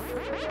That's- a lot of.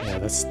 Yeah,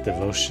 that's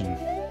devotion.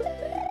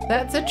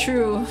 That's a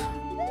true.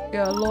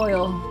 You're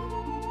loyal.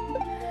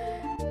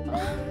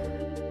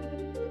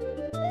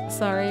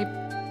 Sorry.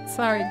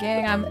 Sorry,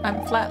 gang. I'm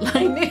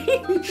flatlining.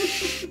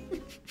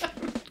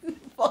 I'm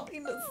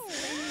falling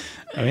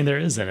asleep. I mean, there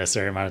isn't a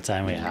certain amount of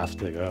time we have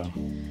to go.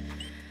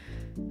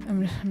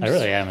 I'm I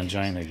really am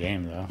enjoying the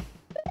game, though.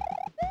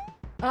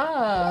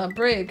 Ah,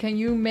 Brave, can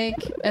you make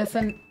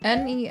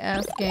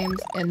NES games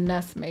in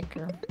NES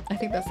Maker? I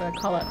think that's a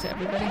call out to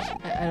everybody.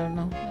 I don't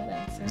know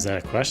that answer. Is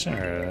that a question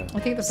or a I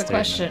think that's a statement?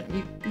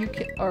 question. You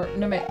can, or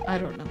no, I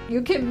don't know.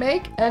 You can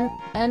make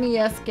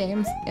NES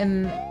games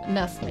in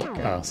NES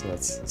Maker. Oh, so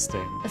that's a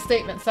statement. A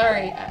statement.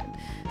 Sorry.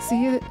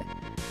 See,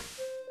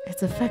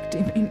 it's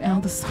affecting me now.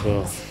 The song.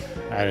 Cool.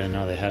 I didn't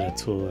know they had a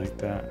tool like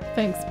that.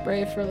 Thanks,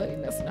 Brave, for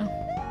letting us know.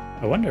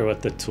 I wonder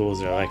what the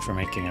tools are like for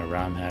making a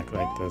ROM hack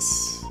like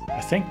this.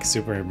 I think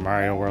Super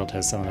Mario World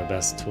has some of the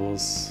best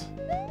tools.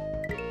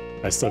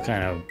 I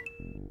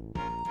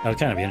would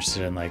kind of be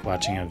interested in like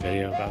watching a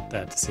video about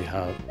that to see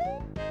how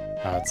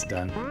it's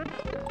done.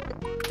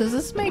 Does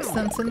this make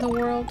sense in the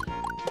world?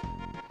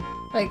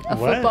 Like a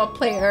What? football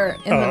player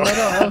in the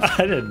middle of. I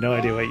had no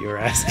idea what you were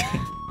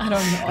asking. I don't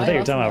know. I thought you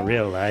were talking about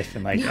real life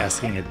and like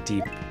asking a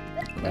deep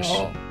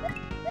question. No.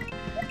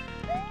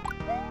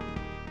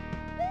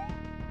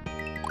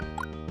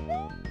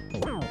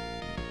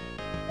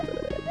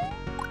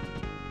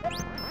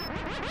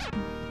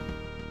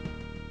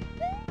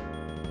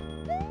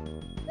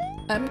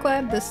 I'm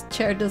glad this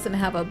chair doesn't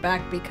have a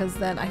back because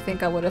then I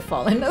think I would have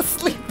fallen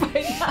asleep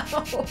by now.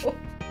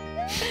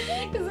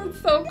 Because it's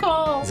so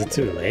calm. Is it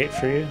too late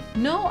for you?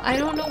 No, I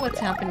don't know what's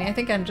happening. I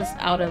think I'm just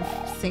out of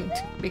sync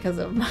because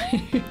of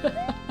my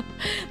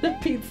the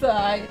pizza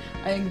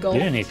I engulfed.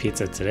 You didn't eat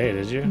pizza today,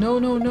 did you?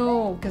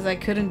 No, because I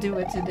couldn't do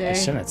it today.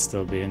 Shouldn't it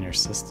still be in your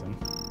system?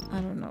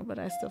 I don't know, but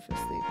I still feel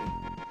sleepy.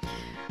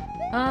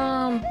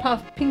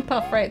 Pink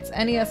Puff writes,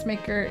 NES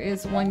Maker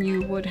is one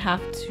you would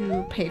have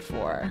to pay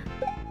for.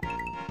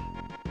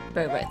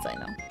 Very writes, I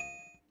know.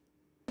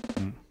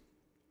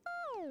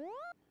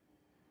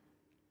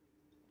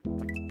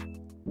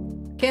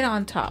 Get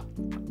on top.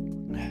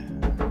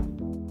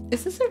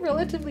 Is this a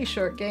relatively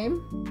short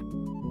game?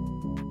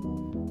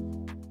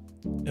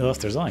 Well, if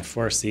there's only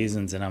 4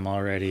 seasons and I'm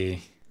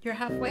already You're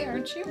halfway,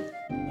 aren't you?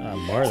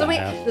 more So than wait,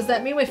 half. does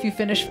that mean if you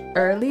finish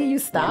early, you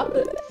stop?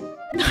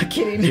 Not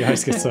kidding. You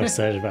always get so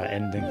excited about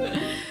ending.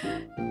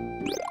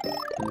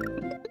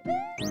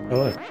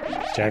 Oh look,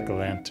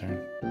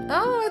 jack-o'-lantern.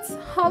 Oh, it's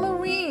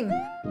Halloween.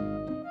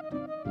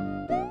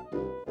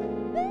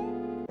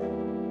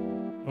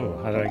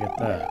 Oh, how do I get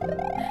that?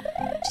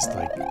 Just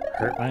like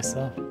hurt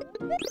myself?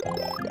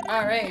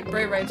 All right,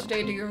 Bray writes,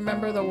 Jay, do you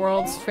remember the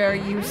World's Fair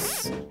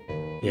Use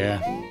Yeah.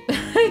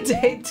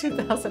 Day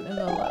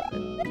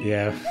 2011?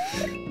 Yeah.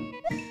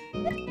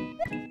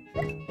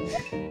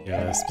 You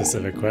have a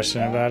specific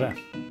question about it?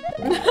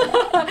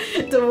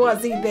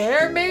 Was he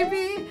there,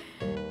 maybe?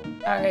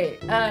 All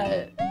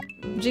right,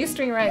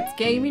 G-String writes,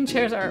 gaming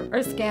chairs are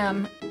a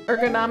scam.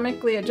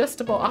 Ergonomically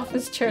adjustable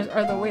office chairs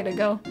are the way to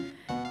go.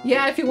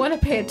 Yeah, if you want to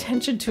pay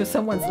attention to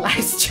someone's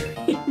live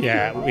stream.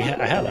 Yeah,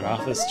 I have an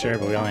office chair,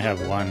 but we only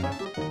have one.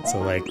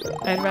 So like,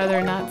 I'd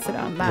rather not sit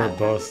on we're that.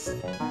 both...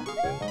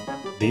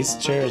 These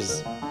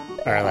chairs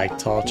are like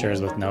tall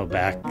chairs with no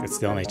back. It's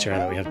the only chair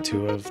that we have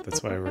 2 of.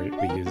 That's why we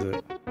use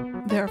it.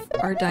 They're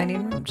our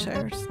dining room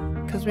chairs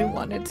because we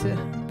wanted to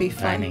be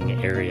fun.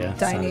 Dining area.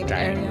 It's not a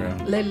Dining area.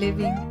 room. Le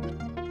living.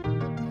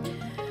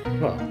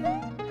 Well,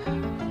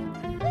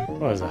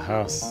 what is a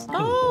house?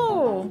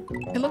 Oh,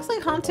 It looks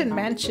like Haunted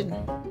Mansion.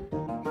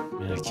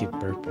 Man, I keep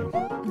burping.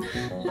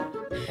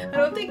 I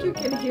don't think you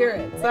can hear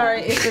it.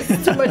 Sorry if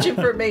it's too much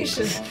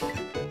information.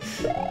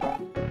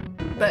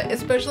 But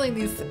especially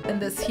in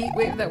this heat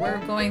wave that we're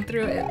going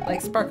through, it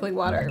like sparkly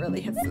water, it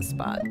really hits the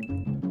spot.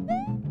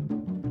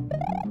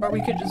 Or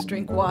we could just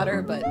drink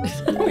water, but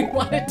we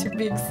want it to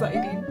be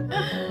exciting.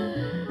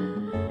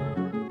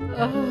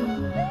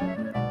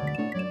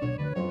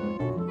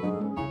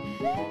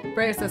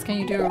 Brave says, can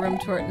you do a room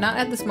tour? Not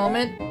at this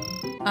moment.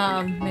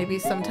 Maybe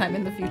sometime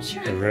in the future.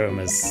 The room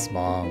is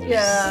small.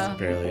 There's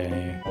barely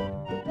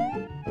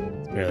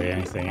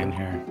anything in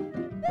here.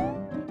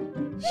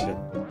 Shit.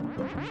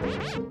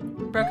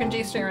 Broken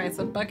G-string writes,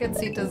 a bucket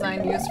seat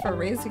design used for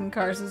racing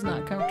cars is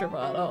not comfortable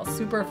at all.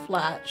 Super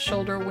flat,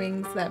 shoulder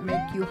wings that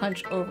make you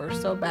hunch over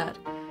so bad.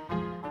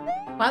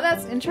 Wow,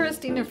 that's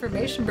interesting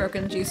information,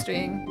 Broken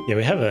G-string. Yeah,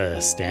 we have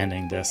a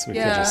standing desk. We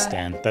could just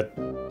stand. That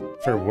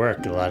for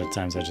work, a lot of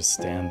times I just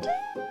stand.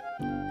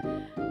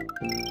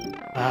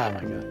 Ah,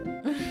 my god.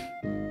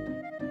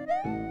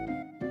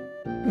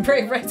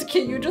 Brave writes,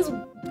 can you just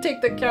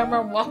take the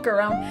camera and walk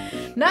around?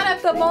 Not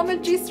at the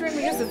moment, G-string,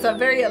 because it's a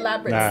very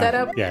elaborate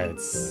setup. Yeah,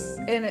 it's...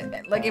 And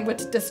it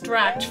would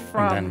distract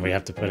from... And then we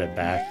have to put it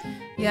back.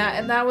 Yeah,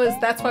 and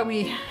that's why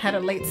we had a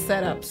late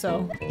setup,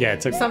 so... Yeah,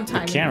 it took some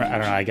time. The camera, I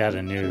don't know, I got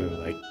a new,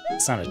 like,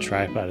 it's not a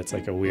tripod, it's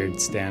like a weird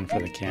stand for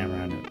the camera,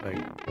 and it,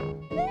 like,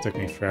 took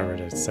me forever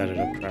to set it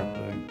up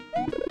properly.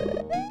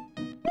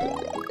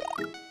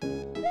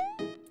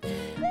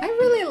 I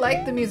really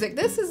like the music.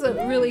 This is a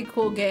really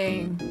cool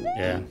game.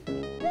 Yeah.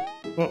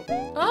 Whoa.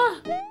 Ah!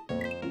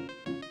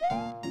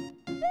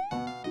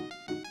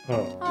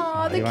 Oh.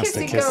 Aw, the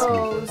kissy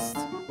ghost.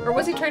 Or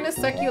was he trying to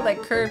suck you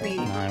like Kirby?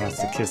 No, he wants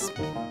to kiss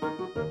me.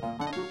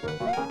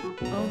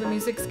 Oh, the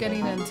music's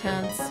getting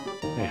intense.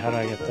 Hey, how do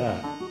I get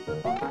that?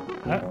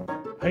 How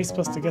are you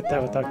supposed to get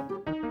that without...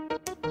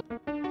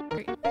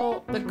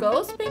 Oh, the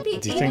ghost maybe?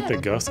 Do you think the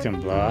ghost can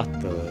blow out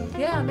the...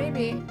 Yeah,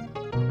 maybe.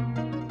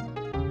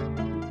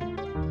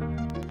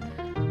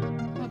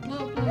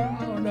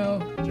 Oh no.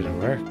 Did it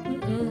work?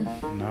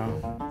 No,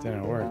 it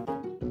didn't work.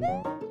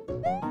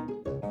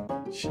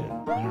 Shit, I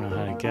don't know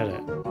how to get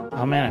it.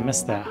 Oh man, I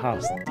missed that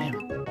house. Damn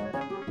it.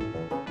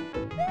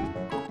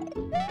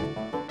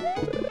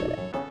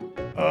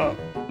 Oh.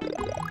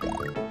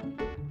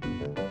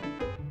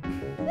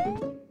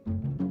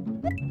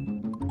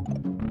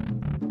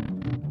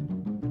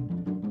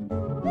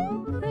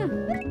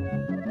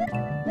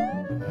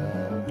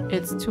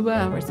 It's 2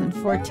 hours and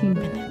 14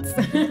 minutes.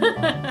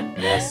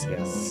 Yes,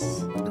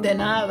 yes. De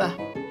nada.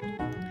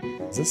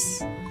 Is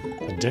this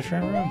a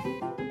different room?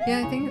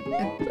 Yeah, I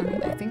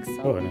think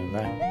so. Oh, no,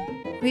 that.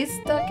 He's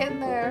stuck in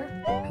there.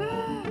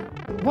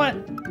 What?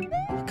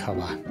 Oh,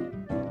 come on.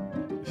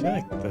 I feel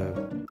like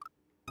the...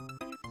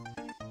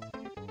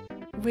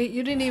 Wait,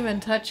 you didn't even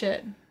touch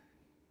it.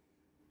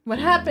 What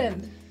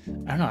happened?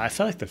 I don't know, I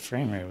felt like the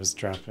frame rate was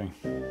dropping.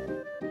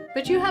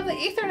 But you have the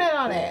Ethernet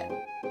on it.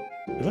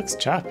 It looks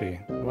choppy.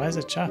 Why is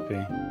it choppy?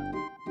 I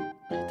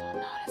don't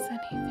notice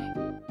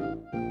anything.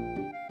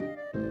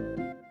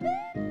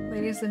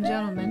 Ladies and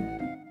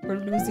gentlemen, we're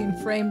losing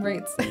frame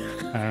rates. I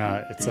don't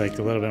know, it's like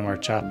a little bit more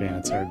choppy and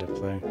it's hard to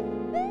play.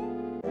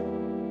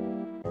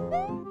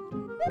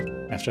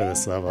 After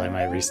this level, I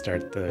might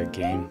restart the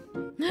game.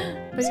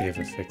 See if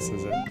it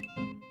fixes it.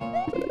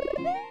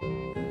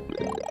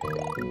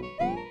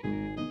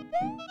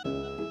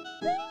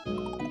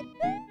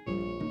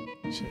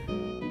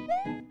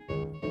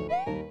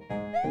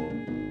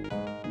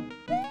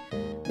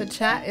 The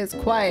chat is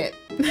quiet,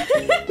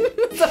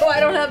 so I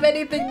don't have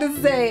anything to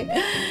say.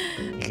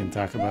 You can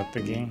talk about the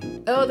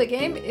game. Oh, the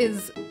game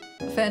is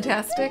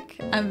fantastic.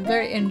 I'm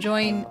very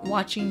enjoying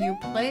watching you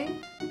play,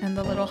 and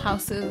the little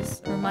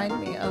houses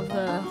remind me of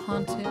the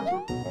Haunted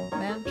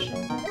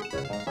Mansion.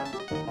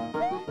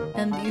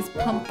 And these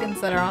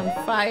pumpkins that are on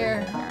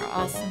fire are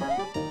awesome.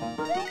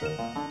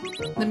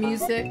 The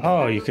music.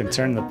 Oh, you can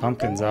turn the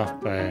pumpkins off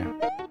by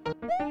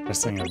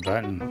pressing a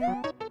button.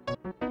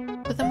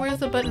 But then where's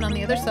the button on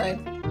the other side?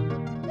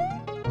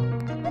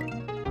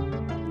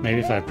 Maybe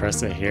if I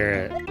press it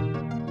here, it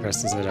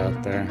presses it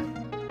out there.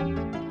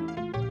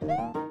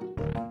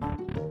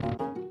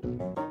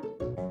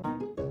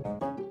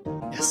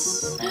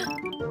 Yes.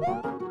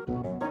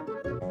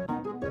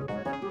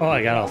 Oh,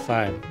 I got all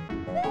 5.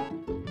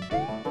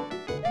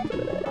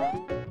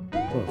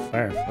 Oh,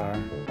 fire flower.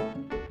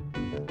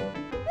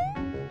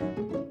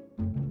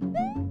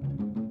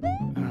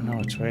 I don't know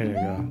which way to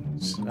go.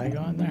 Should I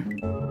go in there?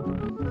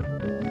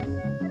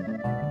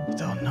 I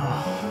don't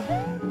know.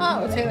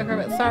 Oh, Taylor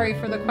Corbett, sorry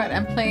for the quiet.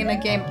 I'm playing a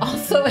game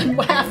also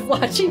and half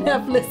watching,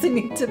 half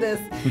listening to this.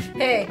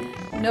 Hey,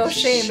 no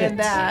shame in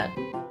that.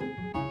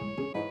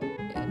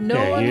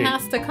 No one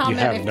has to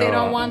comment if they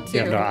don't want to.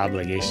 You have no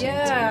obligation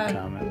to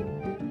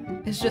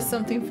comment. It's just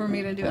something for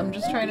me to do. I'm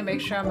just trying to make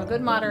sure I'm a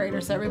good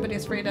moderator so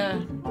everybody's free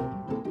to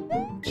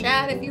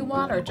chat if you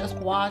want or just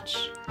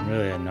watch. I'm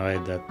really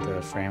annoyed that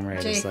the frame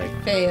rate is like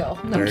fail.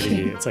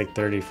 30. It's like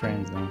 30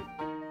 frames now.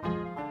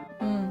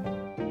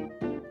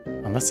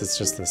 On Unless it's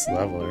just this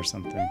level or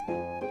something.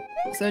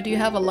 So do you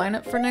have a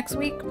lineup for next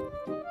week?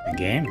 A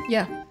game?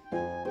 Yeah.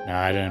 No,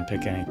 I didn't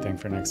pick anything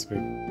for next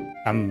week.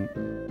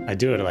 I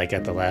do it like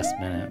at the last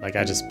minute. Like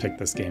I just picked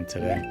this game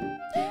today.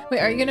 Wait,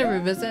 are you gonna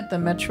revisit the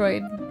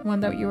Metroid one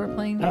that you were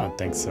playing? I don't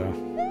think so.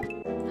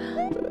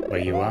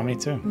 Wait, you want me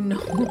to? No.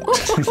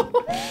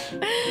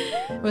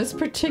 It was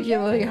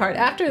particularly hard.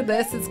 After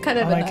this, it's kind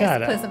of a nice,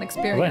 pleasant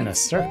experience. We're in a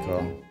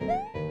circle.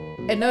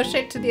 And no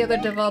shake to the other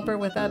developer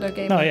without a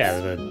game. No, yeah,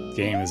 the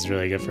game is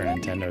really good for a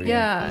Nintendo game.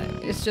 Yeah,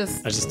 it's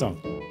just... I just don't...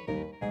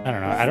 I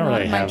don't know. I don't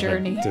really have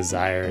a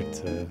desire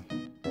to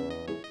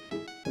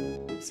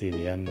see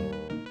the end.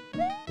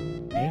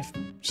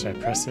 Should I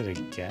press it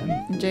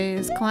again? Jay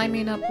is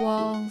climbing up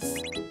walls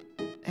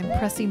and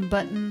pressing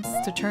buttons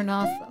to turn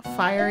off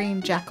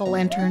firing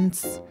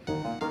jack-o'-lanterns.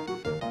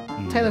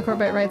 Tyler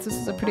Corbett writes, this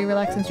is a pretty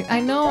relaxing stream. I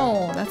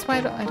know! That's why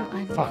I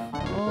Fuck.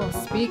 Oh,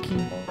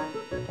 speaking.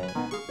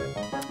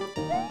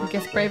 I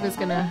guess Brave is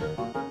gonna...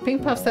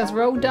 Pink Puff says,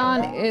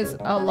 Rodon is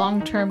a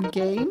long-term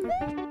game?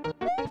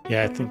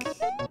 Yeah, I think...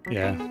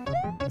 Yeah.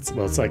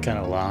 It's like kind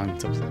of long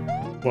to play.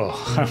 Whoa,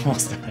 I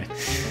almost died.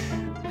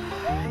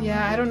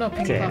 Yeah, I don't know,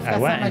 Pink Puff. That's I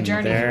went not my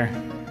journey. There.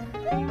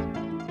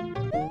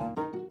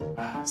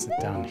 Is it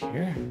down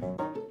here?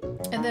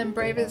 And then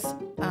Brave is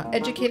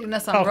educating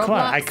us on Roblox. Oh, come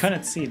on. I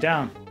couldn't see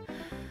down.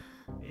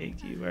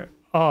 Iggy, where?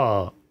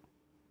 Oh.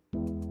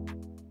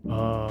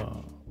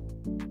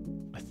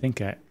 I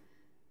think I...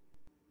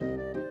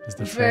 Is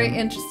the very frame...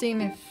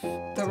 interesting if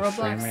the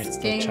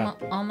Roblox game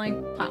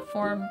online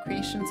platform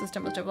creation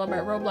system was developed by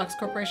Roblox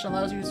Corporation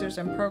allows users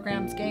and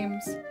programs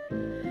games.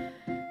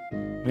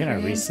 I'm gonna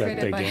reset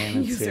the game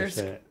and see if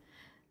it...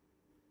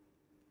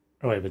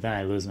 Oh wait, but then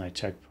I lose my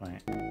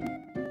checkpoint.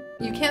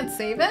 You can't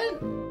save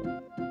it?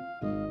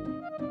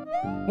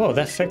 Whoa,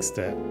 that fixed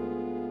it.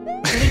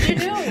 What did you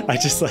do? I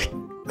just like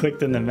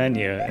clicked in the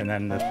menu and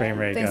then the frame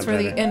rate got better. Thanks for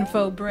the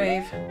info,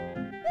 Brave.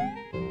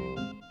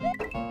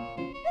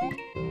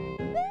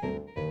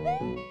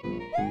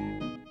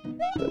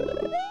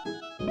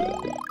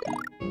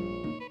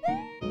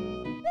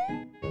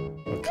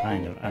 What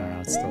kind of? I don't know,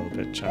 it's still a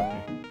bit choppy.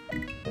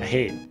 I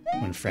hate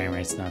when frame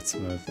rate's not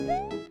smooth.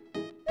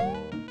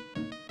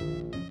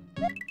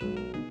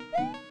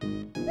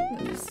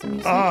 This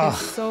music is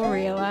so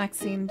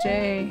relaxing,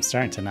 Jay. I'm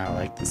starting to not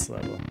like this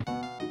level.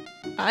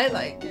 I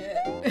like it.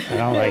 I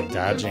don't like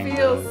dodging. It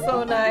feels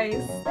so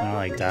nice. I don't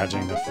like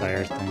dodging the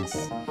fire things.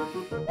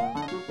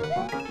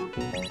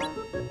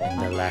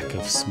 And the lack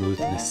of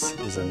smoothness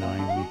is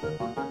annoying me.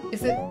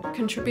 Is it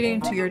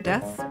contributing to your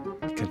death?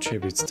 It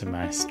contributes to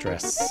my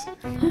stress.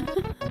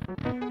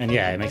 And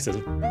yeah, it makes it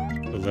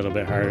a little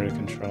bit harder to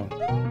control.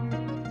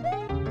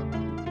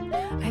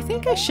 I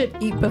think I should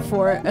eat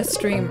before a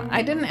stream.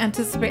 I didn't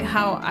anticipate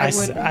how I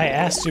would... I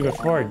asked you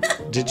before,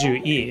 did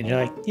you eat? And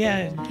you're like,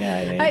 yeah,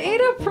 I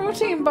ate a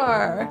protein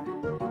bar.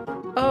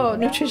 Oh,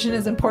 nutrition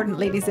is important,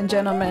 ladies and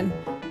gentlemen.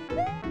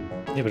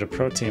 Yeah, but a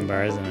protein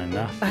bar isn't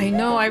enough. I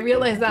know. I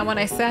realized that when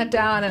I sat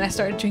down and I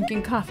started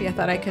drinking coffee. I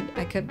thought I could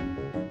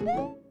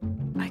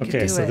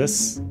okay, so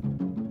this...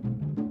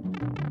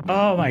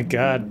 Oh my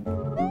god.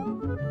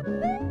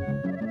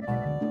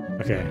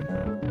 Okay.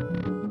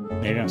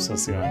 Maybe I'm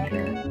supposed to go in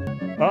here.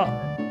 Oh!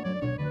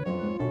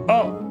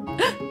 Oh!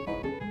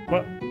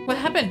 What? What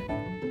happened?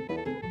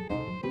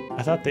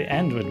 I thought the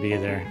end would be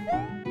there.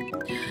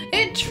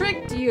 It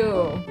tricked you!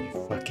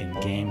 You fucking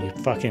game, you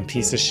fucking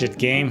piece of shit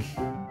game.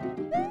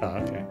 Oh,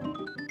 okay.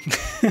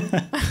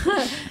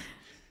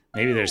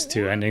 Maybe there's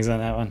two endings on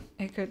that one.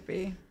 It could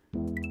be.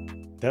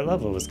 That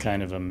level was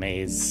kind of a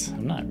maze.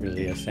 I'm not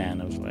really a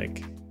fan of,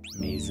 like,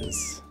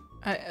 mazes.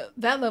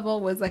 That level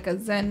was like a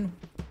zen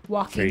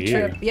walking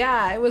trip.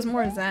 Yeah, it was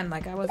more zen.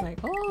 Like, I was like,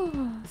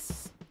 oh.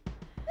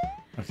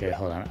 Okay,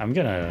 hold on. I'm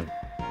gonna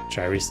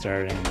try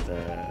restarting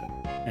the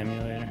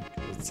emulator.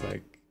 It's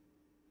like...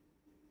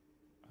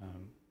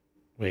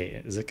 wait,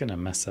 is it gonna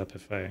mess up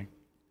if I...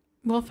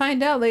 We'll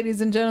find out,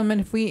 ladies and gentlemen,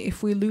 if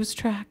we lose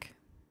track.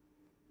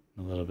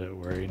 I'm a little bit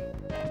worried.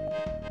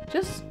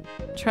 Just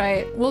try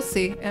it. We'll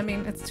see. I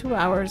mean, it's 2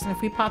 hours, and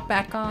if we pop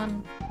back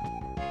on...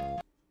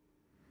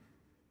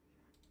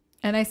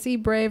 And I see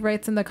Brave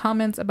writes in the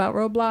comments about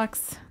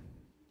Roblox.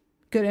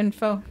 Good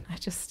info.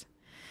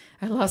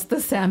 I lost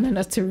the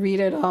stamina to read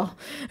it all.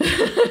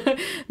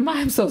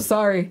 I'm so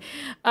sorry.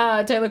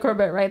 Taylor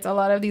Corbett writes, a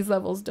lot of these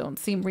levels don't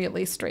seem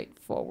really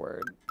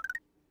straightforward.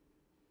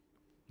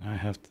 I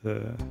have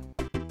to...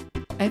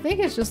 I think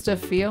it's just a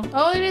feel.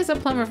 Oh, it is a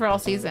Plumber for All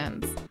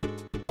Seasons.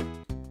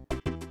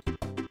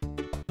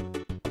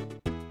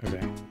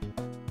 Okay.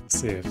 Let's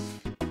see if...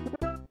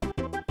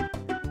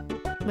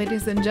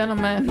 Ladies and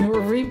gentlemen,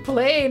 we're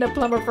replaying a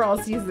Plumber for All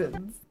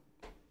Seasons.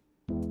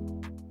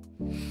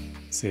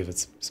 See if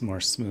it's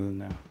more smooth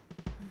now.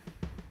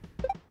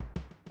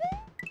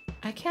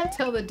 I can't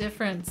tell the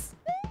difference.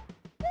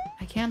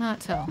 I cannot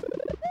tell.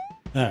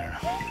 I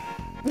don't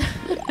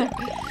know.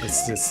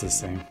 It's the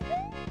same.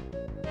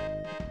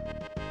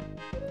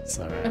 It's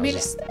alright. I mean,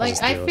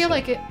 I feel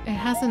like it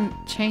hasn't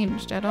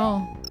changed at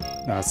all.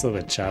 No, it's a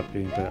little bit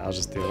choppy, but I'll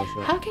just deal with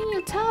it. How can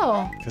you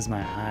tell? Because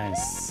my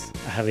eyes.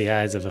 I have the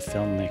eyes of a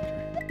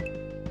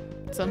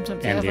filmmaker.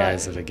 Sometimes And the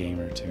eyes of a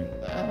gamer, too.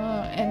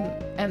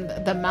 And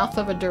the mouth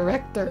of a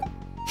director.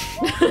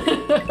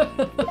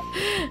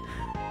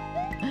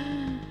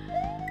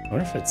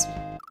 What if it's...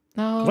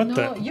 No, What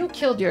no, the- you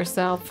killed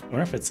yourself.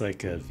 What if it's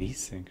like a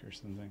V-Sync or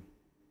something?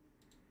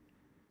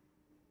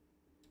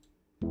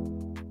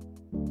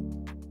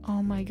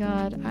 Oh my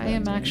god, I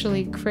am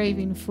actually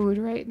craving food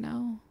right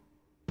now.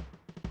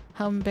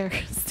 How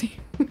embarrassing.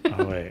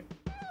 Oh, wait.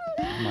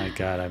 Oh my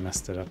god, I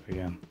messed it up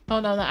again. Oh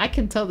no, I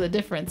can tell the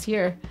difference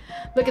here.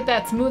 Look at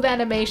that smooth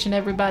animation,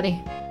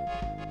 everybody.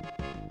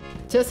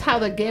 Just how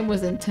the game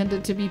was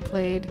intended to be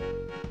played.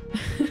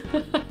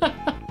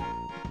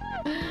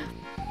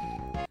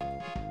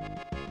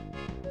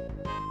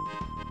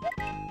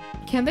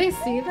 Can they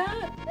see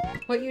that?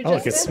 What you just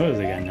Look, it's did? smooth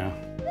again now.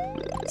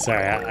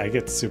 Sorry, I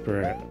get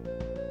super...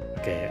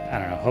 Okay, I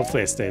don't know.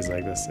 Hopefully it stays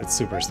like this. It's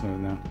super smooth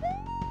now.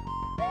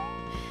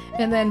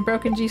 And then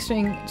Broken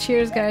G-string.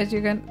 Cheers, guys.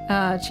 You're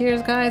gonna.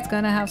 Cheers, guys.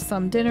 Gonna have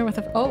some dinner with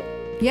a. Oh,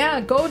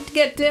 yeah. Go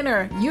get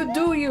dinner. You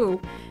do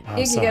you. I'm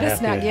Iggy, so get a happy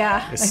snack.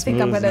 Yeah, I it's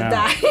think I'm smooth gonna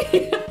now.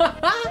 die.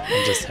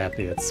 I'm just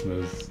happy it's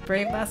smooth.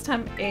 Brave last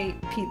time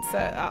ate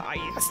pizza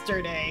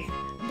yesterday,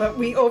 but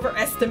we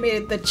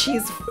overestimated the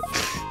cheese.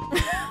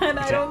 And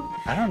I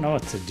don't know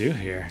what to do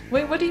here.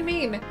 Wait, what do you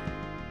mean?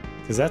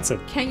 Because that's a...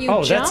 Can you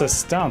Oh, jump? that's a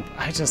stump.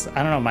 I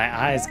don't know. My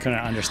eyes couldn't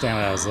understand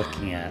what I was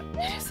looking at.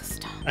 It is a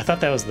stump. I thought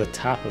that was the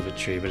top of a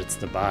tree, but it's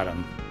the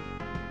bottom.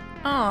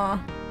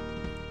 Aw.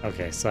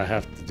 Okay, so I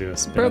have to do a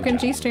spin. Broken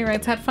jump. G-string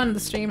writes, had fun the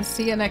stream.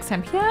 See you next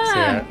time. See ya.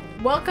 Yeah.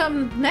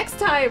 Welcome next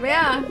time.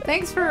 Yeah.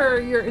 Thanks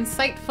for your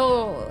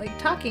insightful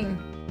talking.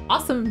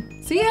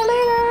 Awesome. See you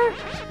later.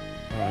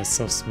 Oh, it's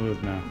so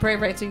smooth now.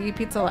 Brave writes, you eat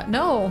pizza a lot.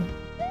 No,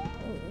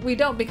 we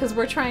don't, because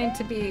we're trying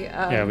to be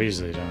Yeah, we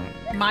usually don't.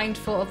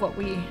 mindful of what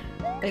we,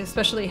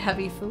 especially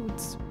heavy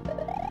foods.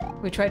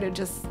 We try to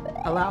just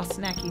allow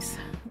snackies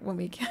when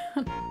we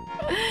can.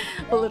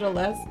 A little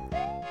less.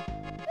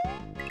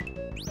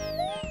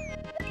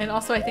 And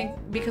also, I think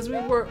because we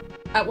were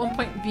at one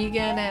point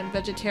vegan and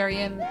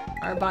vegetarian,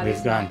 our bodies.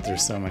 We've gone through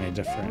so many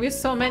different... We have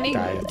so many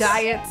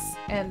diets,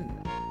 and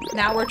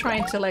now we're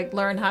trying to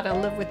learn how to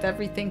live with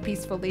everything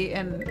peacefully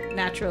and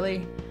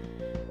naturally.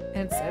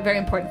 And it's very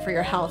important for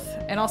your health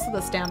and also the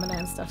stamina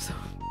and stuff. So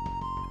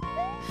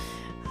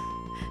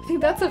I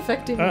think that's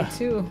affecting me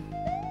too.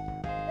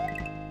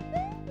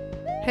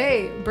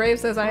 Hey, Brave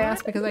says I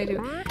ask because I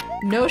do.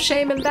 No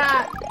shame in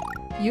that.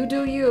 You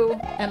do you,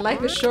 and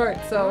life is short,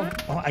 so...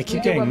 Oh, I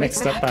keep getting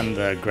mixed up on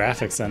the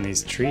graphics on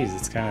these trees.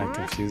 It's kind of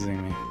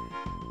confusing me.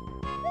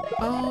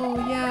 Oh,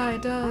 yeah,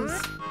 it does.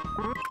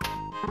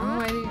 Oh,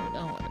 I didn't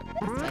know.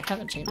 I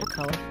haven't changed the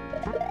color.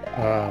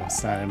 Oh,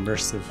 it's not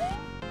immersive.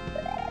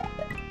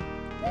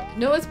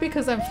 No, it's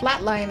because I'm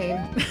flatlining.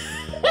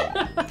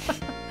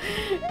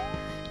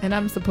 And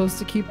I'm supposed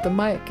to keep the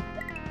mic.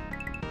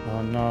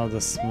 Oh no,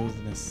 the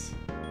smoothness.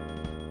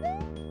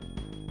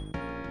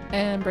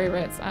 And Brave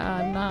writes,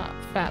 I'm not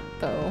fat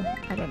though.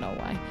 I don't know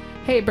why.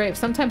 Hey Brave,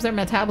 sometimes our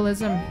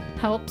metabolism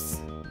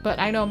helps, but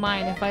I know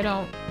mine, if I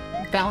don't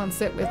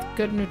balance it with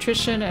good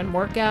nutrition and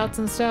workouts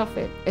and stuff,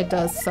 it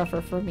does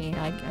suffer for me.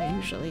 I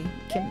usually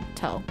can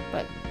tell,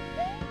 but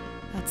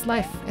that's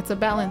life. It's a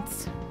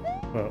balance.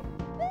 Well,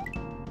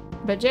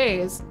 but Jay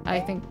is, I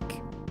think,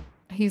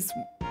 he's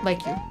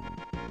like you.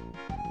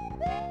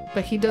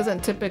 But he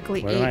doesn't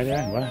typically what eat. am I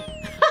doing? What?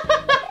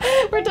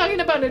 We're talking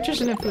about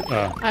nutrition and food.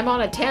 Oh. I'm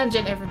on a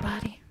tangent,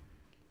 everybody.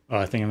 Oh,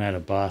 I think I'm at a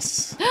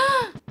boss.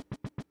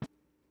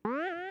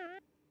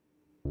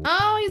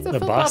 Oh, he's a The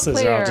football bosses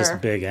player. are all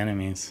just big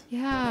enemies.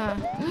 Yeah.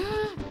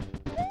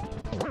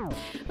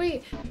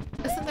 Wait,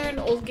 isn't there an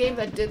old game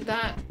that did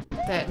that?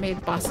 That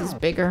made bosses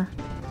bigger?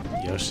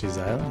 Yoshi's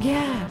Island?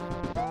 Yeah.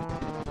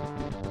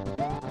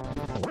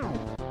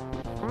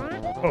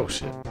 Oh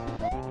shit.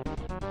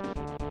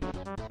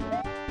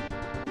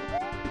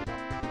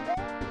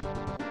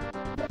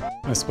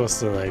 I'm supposed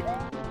to like...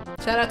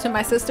 Shout out to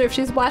my sister if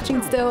she's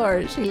watching still,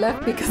 or she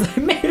left because I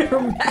made her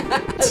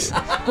mad.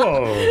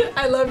 Whoa!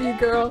 I love you,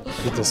 girl.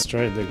 He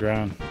destroyed the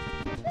ground.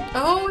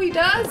 Oh, he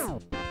does?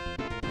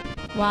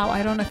 Wow,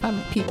 I don't know if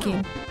I'm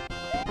peeking.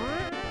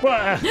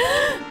 What?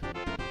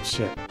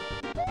 Shit.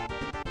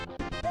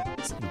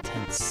 It's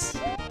intense.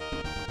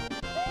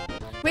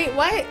 Wait,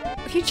 why?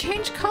 He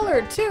changed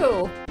color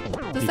too.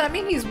 Does that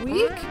mean he's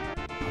weak?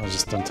 Oh,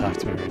 just don't talk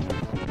to me right now.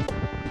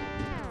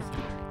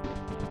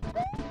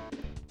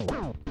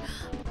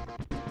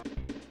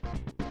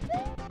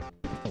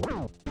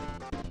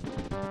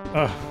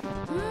 Oh.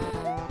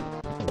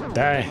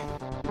 Die.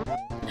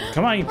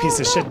 Come on, you piece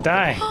of shit,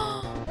 die.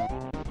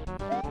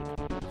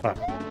 Fuck.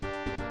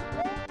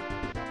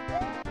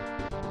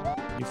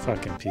 You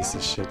fucking piece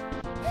of shit.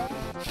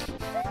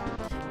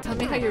 Tell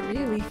me how you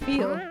really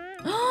feel.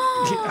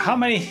 How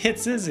many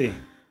hits is he?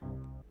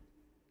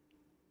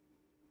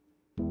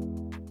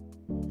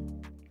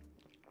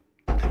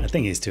 I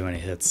think he's too many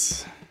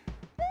hits.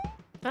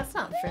 That's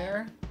not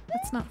fair.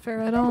 That's not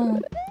fair at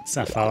all. It's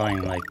not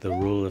following like the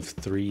rule of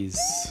threes.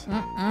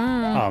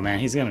 Oh man,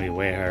 he's gonna be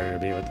way harder to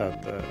beat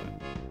without the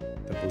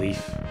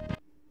belief.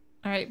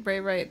 All right,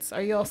 Brave Rights.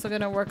 Are you also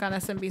gonna work on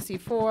SMBC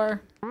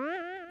 4?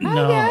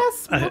 No.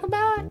 Yes. Welcome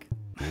back.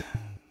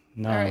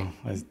 No. All right.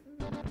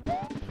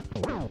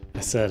 I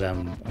said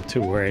I'm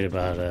too worried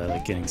about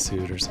like getting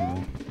sued or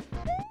something.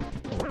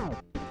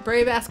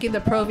 Brave asking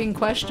the probing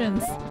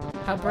questions.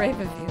 How brave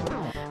of you.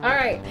 All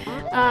right.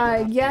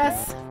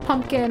 Yes,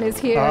 Pumpkin is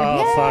here. Oh,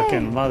 Yay!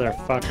 fucking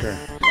motherfucker.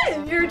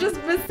 You're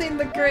just missing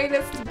the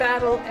greatest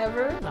battle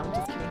ever. No, I'm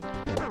just kidding.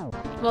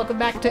 Welcome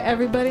back to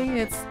everybody.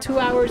 It's 2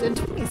 hours and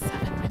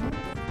 27 minutes.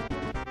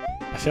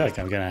 I feel like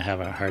I'm gonna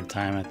have a hard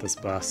time at this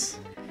boss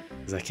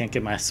because I can't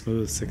get my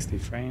smooth 60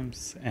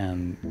 frames,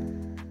 and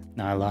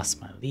now I lost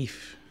my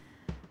leaf.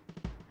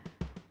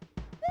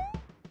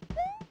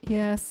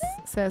 Yes,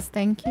 says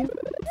thank you.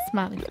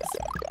 Smiley face.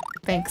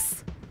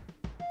 Thanks.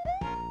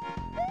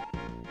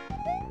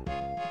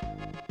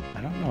 I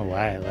don't know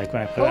why. Like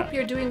when I put Hope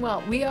you're doing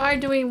well. We are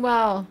doing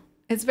well.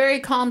 It's very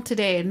calm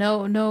today.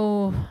 No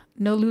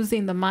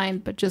losing the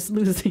mind, but just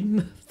losing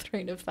the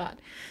train of thought.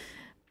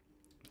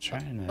 I'm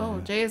trying to.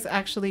 Oh, Jay is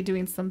actually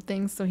doing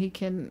something so he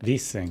can.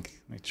 VSync.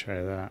 Let me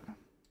try that.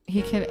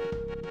 He can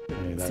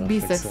Maybe that'll be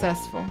fix it.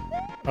 successful.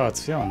 Oh,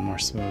 it's feeling more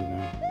smooth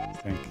now, I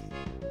think.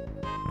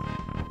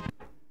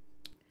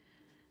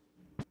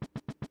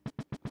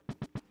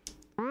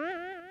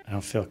 I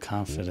don't feel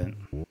confident.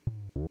 All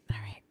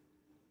right.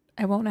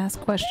 I won't ask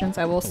questions.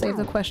 I will save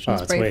the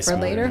questions Oh, it's way for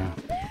smoother later. now.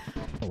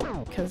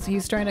 Because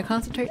he's trying to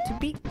concentrate to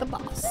beat the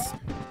boss.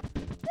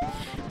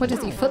 What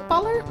is he,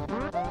 footballer?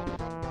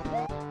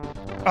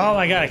 Oh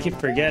my god, I keep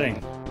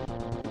forgetting.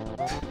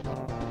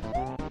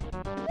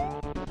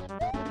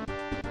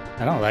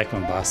 I don't like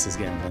when bosses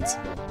get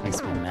invincible. It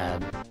makes me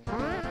mad.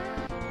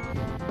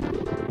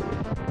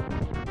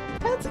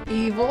 That's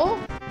evil.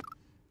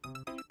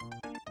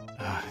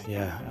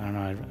 Yeah, I don't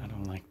know. I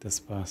don't like this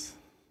boss.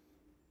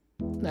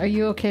 Are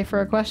you okay for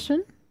a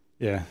question?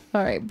 Yeah.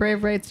 All right,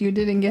 Brave Rights, you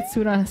didn't get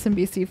sued on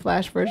SMBC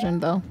Flash version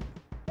though.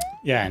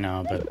 Yeah, I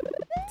know, but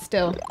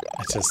Still.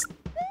 it's just...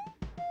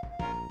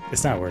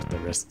 It's not worth the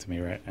risk to me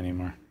right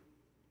anymore.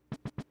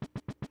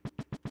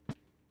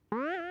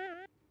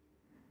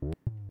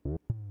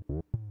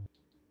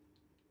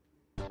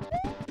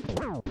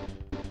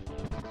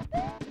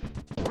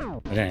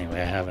 But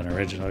anyway, I have an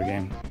original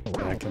game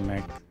that I can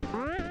make.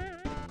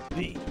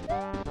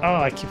 Oh,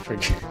 I keep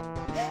forgetting.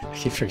 I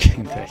keep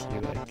forgetting that he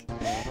like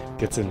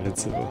gets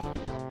invincible.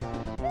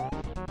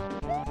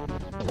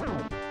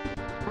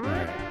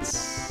 Alright.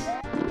 So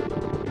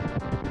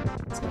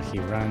he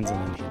runs and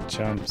then he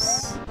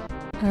jumps.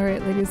 All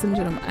right, ladies and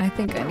gentlemen, I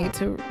think I need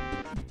to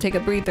take a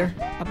breather.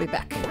 I'll be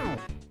back.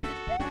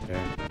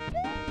 Okay.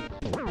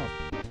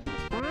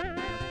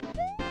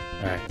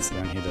 Alright, so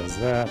then he does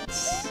that.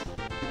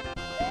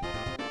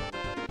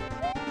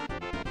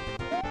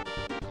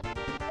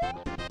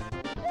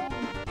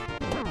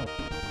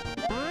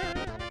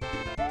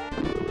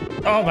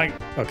 Oh my...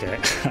 Okay,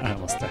 I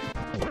almost died.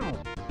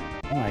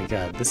 Oh my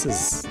god, this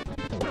is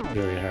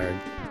really hard.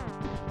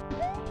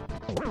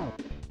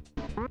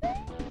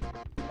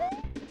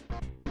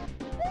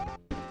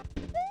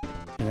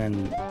 And then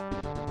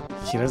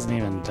he doesn't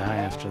even die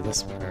after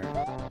this part.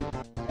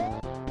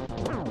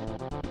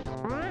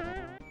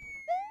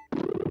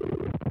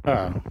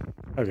 Oh,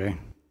 okay.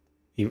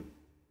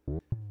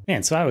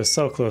 Man, so I was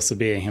so close to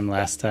beating him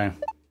last time.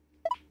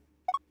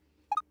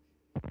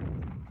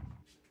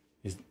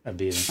 I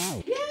beat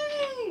him.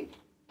 Yay!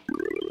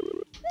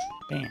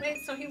 Bam. Wait,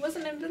 so he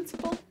wasn't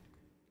invincible?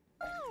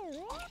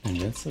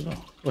 Invincible?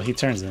 Well, he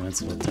turns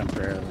invincible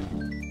temporarily.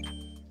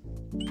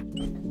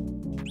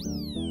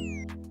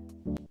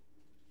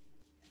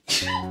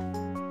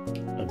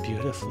 A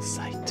beautiful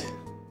sight.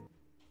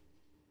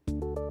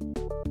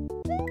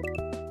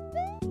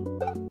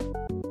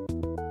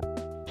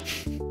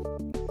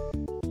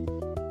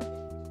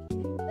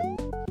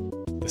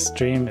 The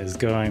stream is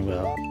going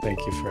well. Thank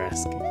you for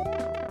asking.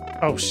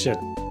 Oh shit.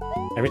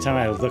 Every time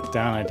I look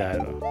down, I die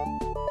though.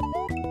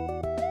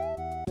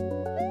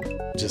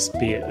 Just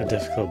be a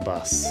difficult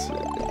boss.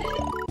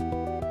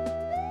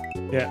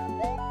 Yeah.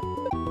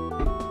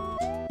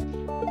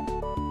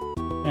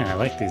 Man, I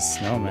like these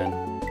snowmen.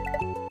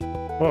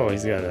 Whoa,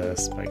 he's got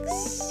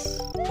spikes.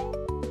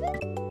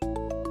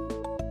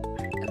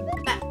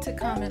 Back to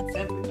comments,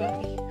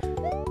 everybody.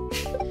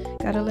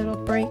 Got a little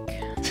break.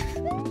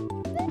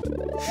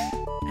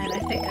 And I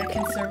think I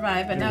can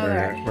survive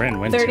another We're in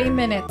winter. 30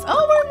 minutes.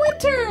 Oh, we're in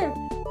winter!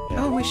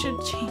 Yeah. Oh, we should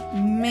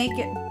make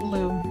it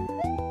blue.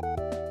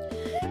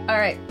 All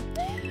right.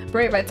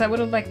 Brave Rights, I would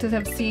have liked to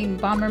have seen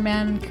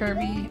Bomberman,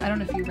 Kirby. I don't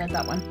know if you read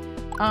that one.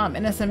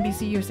 In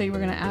SMBC, you say you were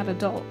going to add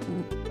adult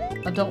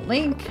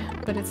Link,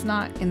 but it's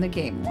not in the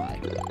game. Why?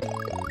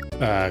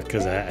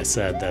 Because I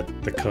said that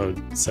the code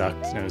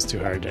sucked and it was too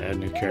hard to add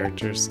new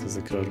characters because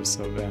the code was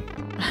so bad.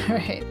 All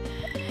right.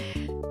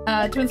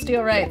 Twin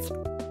Steel writes,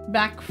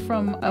 back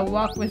from a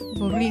walk with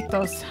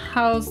burritos.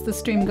 How's the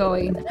stream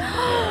going?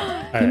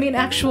 You mean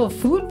actual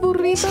food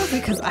burritos?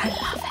 Because I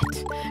love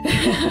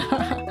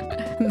it.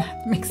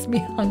 me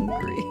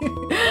hungry.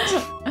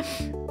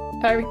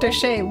 Victor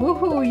Shea,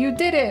 woohoo, you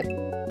did it.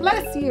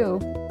 Bless you.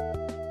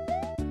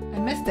 I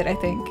missed it, I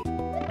think.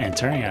 And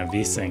turning on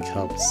VSync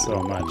helps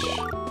so much.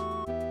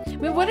 I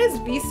mean, what is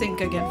VSync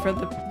again for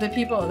the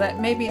people that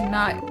maybe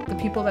not the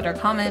people that are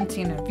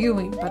commenting and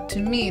viewing, but to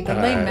me, the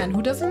layman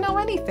who doesn't know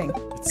anything?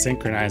 It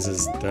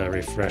synchronizes the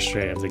refresh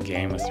rate of the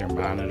game with your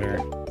monitor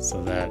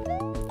so that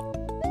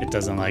it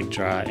doesn't like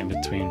draw in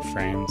between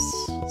frames.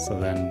 So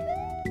then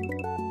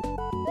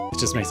it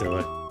just makes it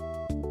look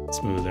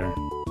smoother.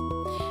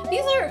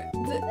 These are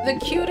the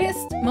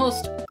cutest,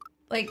 most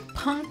like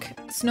punk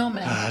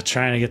snowmen.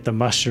 Trying to get the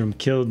mushroom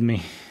killed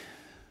me.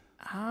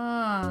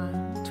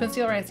 Twin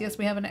Steel writes, yes,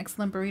 we have an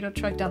excellent burrito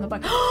truck down the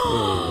block.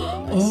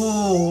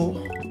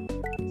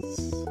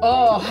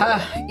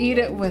 Eat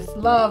it with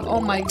love. Oh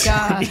my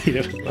god. Eat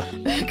it with love.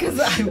 Because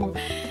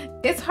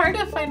it's hard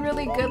to find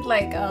really good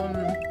like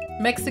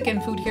Mexican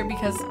food here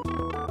because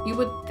you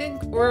would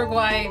think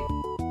Uruguay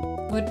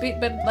would be,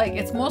 but like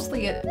it's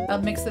mostly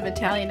a mix of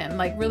Italian and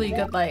like really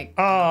good like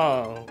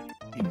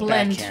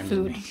blend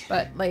food.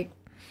 But like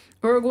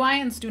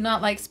Uruguayans do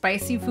not like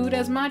spicy food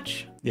as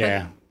much.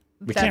 Yeah.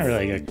 We can't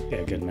really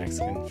get good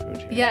Mexican food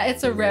here. Yeah,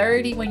 it's a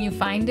rarity when you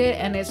find it,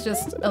 and it's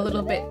just a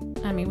little bit,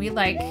 I mean, we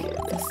like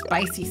the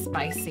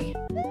spicy.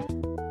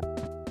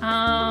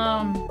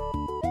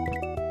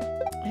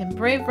 And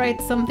Brave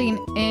writes something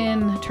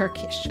in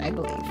Turkish, I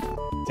believe.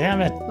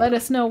 Damn it. Let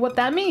us know what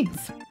that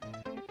means.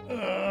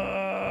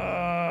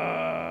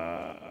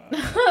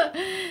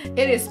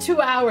 It is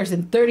 2 hours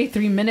and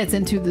 33 minutes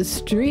into the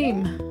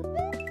stream.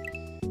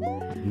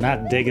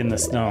 Not digging the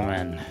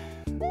snowman.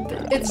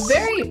 It's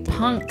very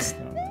punk.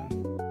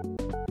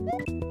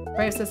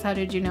 Brave says, how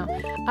did you know?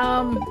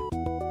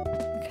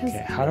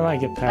 Okay, how do I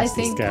get past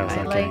this guy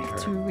without getting hurt? I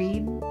like to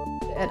read,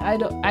 and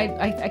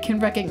I can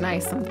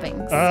recognize some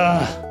things.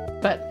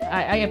 But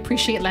I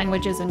appreciate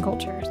languages and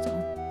culture, so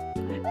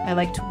I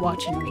like to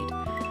watch and read.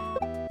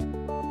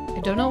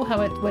 I don't know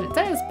what it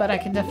says, but I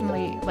can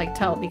definitely like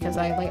tell because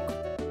I like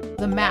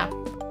the map,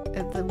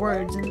 the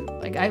words, and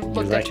like I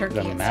looked at Turkey.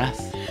 The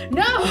math?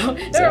 No,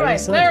 never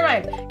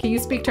mind. Can you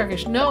speak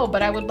Turkish? No,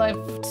 but I would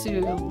love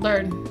to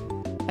learn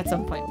at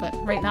some point. But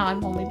right now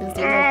I'm only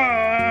busy.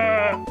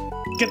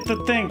 Get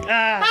the thing!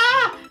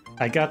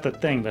 I got the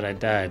thing, but I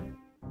died.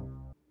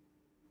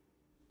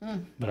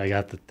 But I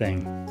got the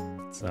thing,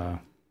 so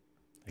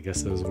I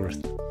guess it was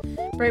worth it.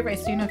 Brave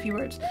Race, do you know a few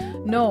words?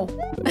 No,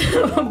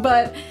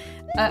 but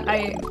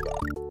I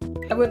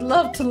would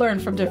love to learn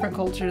from different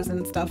cultures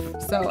and stuff.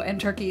 So, and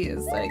Turkey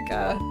is like,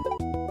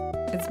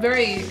 it's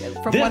very,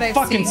 from what I've seen. This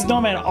fucking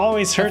snowman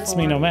always hurts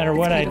me no matter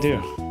what I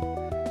do.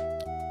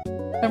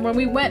 And when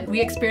we went,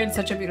 we experienced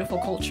such a beautiful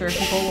culture.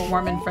 People were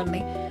warm and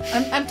friendly.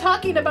 I'm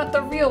talking about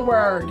the real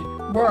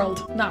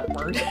world, not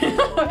word.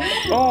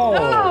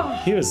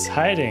 He was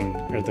hiding,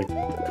 or the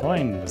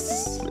coin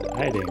was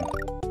hiding.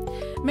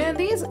 Man,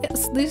 these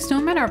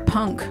snowmen are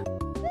punk.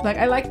 Like,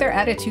 I like their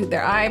attitude,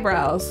 their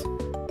eyebrows.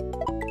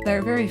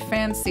 They're very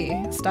fancy,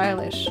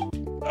 stylish.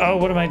 Oh,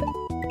 what am I?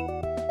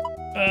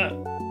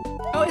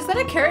 Oh, is that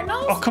a carrot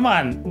nose? Oh, come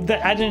on.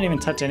 I didn't even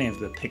touch any of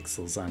the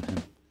pixels on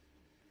him.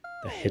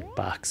 The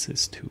hitbox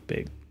is too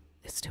big.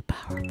 It's too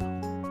powerful.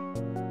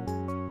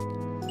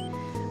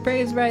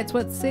 Braves writes,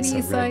 what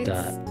cities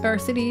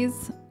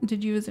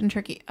did you visit in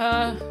Turkey?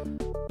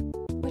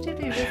 What did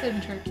we visit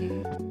in Turkey?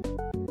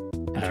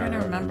 I'm trying to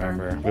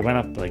remember. We went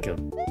up like a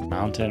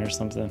mountain or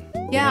something.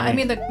 Yeah, I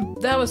mean,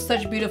 that was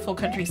such beautiful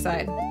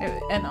countryside.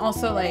 And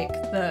also like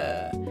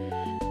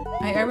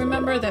I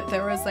remember that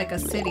there was like a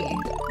city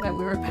that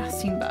we were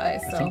passing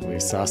by. So I think we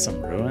saw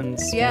some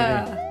ruins.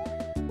 Yeah.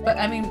 Maybe. But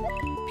I mean,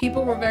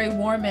 people were very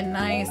warm and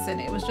nice, and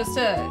it was just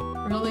a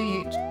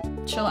really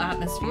chill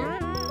atmosphere.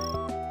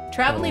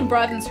 Traveling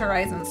broadens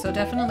horizons, so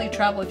definitely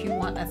travel if you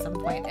want at some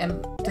point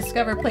and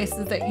discover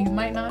places that you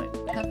might not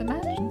have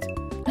imagined.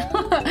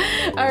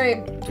 All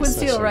right, Twin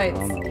Steel writes,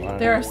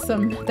 there's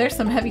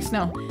some heavy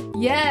snow.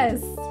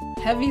 Yes,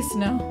 heavy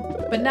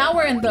snow. But now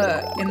we're in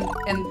the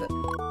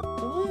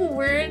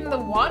we're in the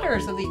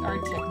waters of the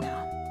Arctic now.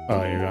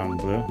 Oh, you're on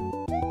blue?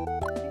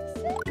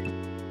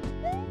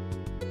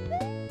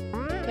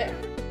 There.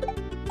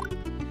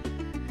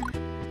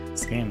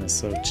 This game is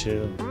so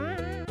chill.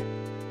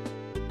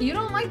 You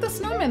don't like the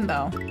snowmen,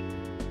 though.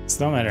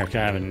 Snowmen are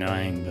kind of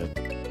annoying, but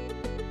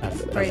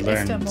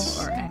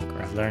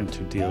I've learned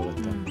to deal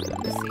with them.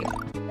 Let's see.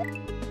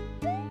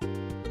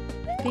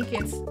 I think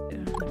it's.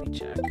 Let me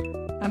check.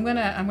 I'm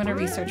gonna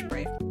research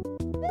Brave.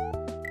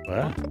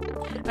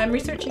 What? I'm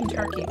researching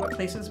Turkey. What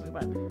places we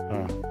went.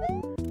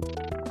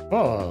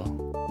 Oh.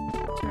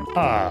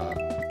 Ah.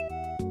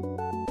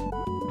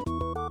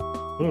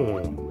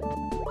 Ooh.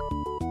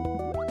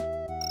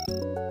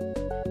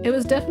 It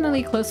was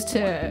definitely close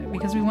to,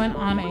 because we went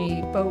on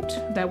a boat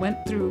that went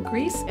through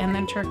Greece and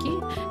then Turkey.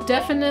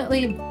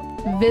 Definitely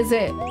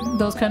visit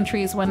those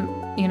countries when,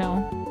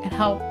 and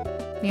help,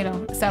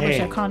 establish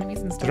economies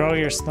and stuff. Throw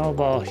your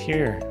snowball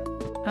here.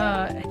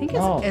 I think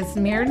it's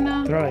Izmir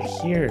now. Throw it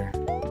here.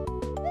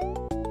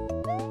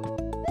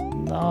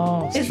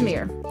 No.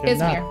 Izmir. You're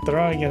Izmir. not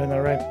throwing it in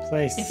the right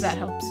place. If that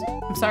helps.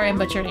 I'm sorry I'm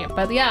butchering it.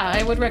 But yeah,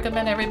 I would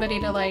recommend everybody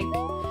to like,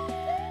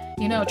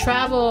 you know,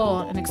 travel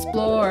and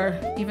explore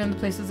even the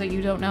places that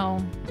you don't know.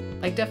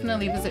 Like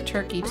definitely visit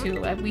Turkey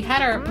too. We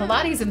had our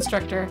Pilates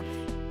instructor,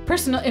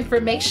 personal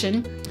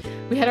information.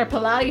 We had our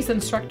Pilates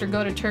instructor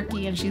go to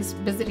Turkey and she's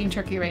visiting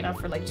Turkey right now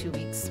for like 2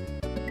 weeks.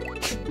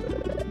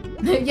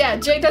 Yeah,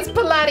 Jay does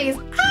Pilates.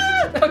 Ah!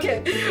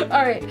 Okay,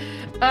 all right.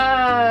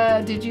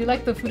 Did you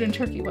like the food in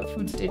Turkey? What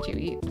foods did you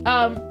eat?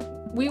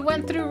 We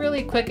went through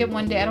really quick in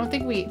one day. I don't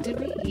think did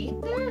we eat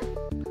there?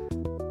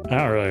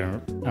 I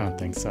don't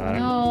think so.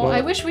 No,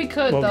 I wish we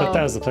could though. But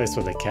that was the place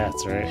with the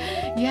cats, right?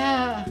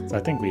 Yeah. So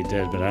I think we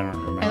did, but I don't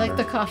remember. I like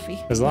the coffee.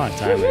 It was a long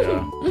time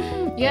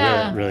ago.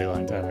 Yeah. Really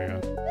long time ago.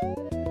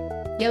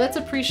 Yeah, let's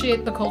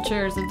appreciate the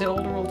cultures of the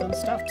old world and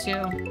stuff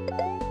too.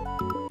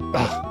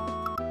 Oh,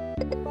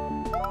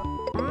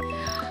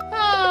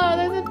 Oh,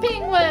 there's a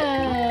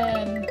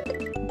penguin!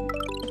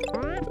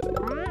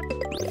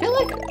 I feel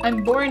like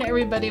I'm boring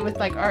everybody with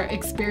like our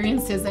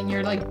experiences and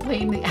you're like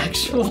playing the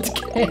actual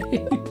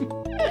game.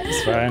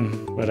 it's fine.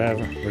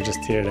 Whatever. We're just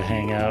here to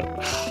hang out.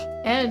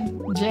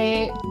 And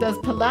Jay does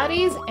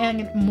Pilates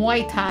and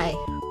Muay Thai.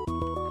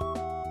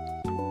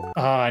 Oh,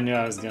 I knew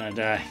I was gonna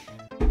die.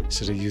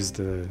 Should have used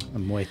a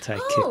Muay Thai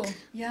kick.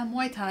 Yeah,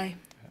 Muay Thai.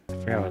 I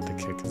forgot what the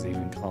kick is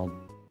even called.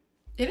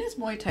 It is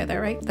Muay Thai though,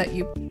 right? That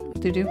you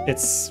do?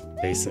 It's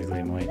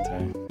basically Muay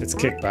Thai. It's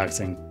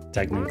kickboxing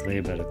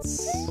technically, but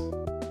it's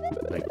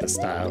like the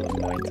style of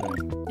Muay Thai.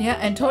 Yeah,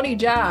 and Tony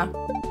Jaa,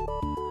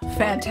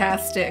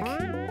 fantastic.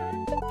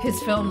 His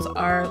films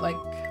are like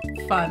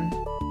fun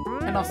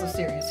and also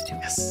serious too.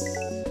 Yes.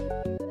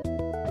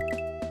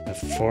 The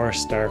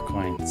 4-star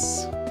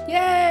coins.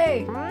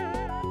 Yay!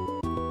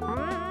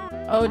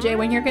 Oh, Jay,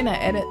 when you're not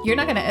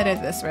gonna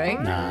edit this,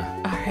 right? Nah.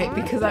 All right,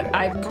 because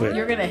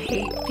you're gonna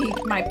hate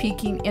my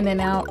peeking in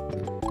and out.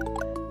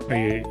 Or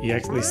you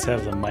at least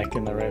have the mic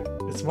in the right.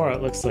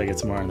 It looks like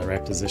it's more in the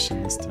right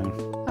position this time.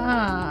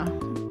 Ah.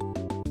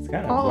 It's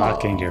kind of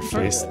blocking your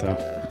face though.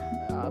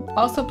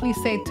 Also, please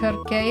say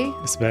Turkey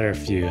It's better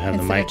if you have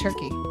the instead mic. of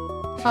Turkey.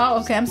 Oh,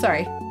 okay. I'm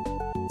sorry.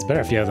 It's better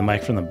if you have the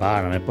mic from the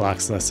bottom. It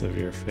blocks less of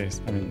your face.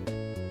 I mean,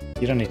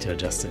 you don't need to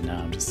adjust it now.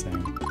 I'm just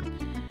saying.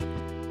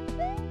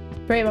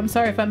 Brave, I'm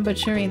sorry if I'm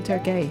butchering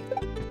Turkey.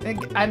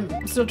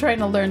 I'm still trying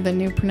to learn the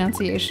new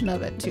pronunciation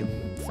of it too.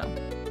 So.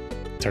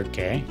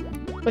 Turkey.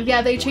 But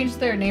yeah, they changed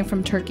their name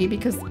from Turkey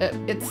because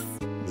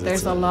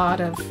there's a lot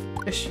of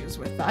issues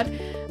with that.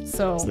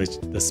 So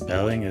the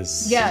spelling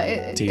is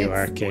Turkey.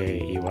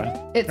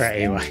 It's or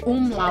AY.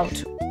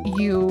 umlaut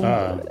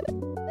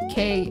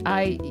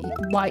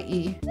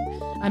UKIYE.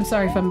 I'm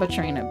sorry if I'm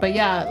butchering it, but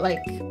yeah, like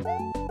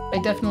I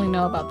definitely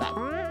know about that.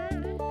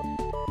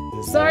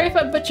 Sorry if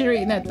I'm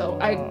butchering it though.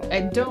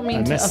 I don't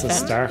mean to offend. I miss the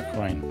star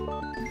coin.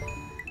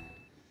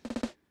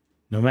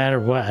 No matter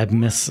what, I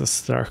miss the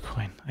star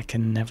coin. I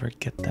can never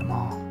get them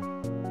all.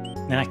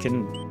 And I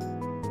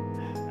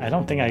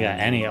don't think I got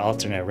any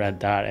alternate red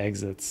dot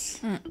exits.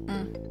 So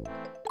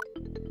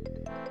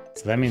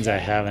that means I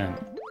haven't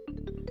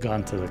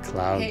gone to the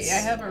clouds. Hey, I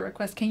have a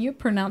request. Can you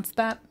pronounce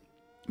that?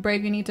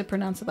 Brave, you need to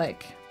pronounce it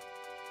like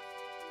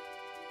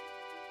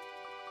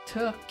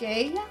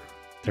Turkey?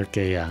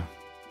 Turkey.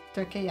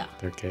 Turkey.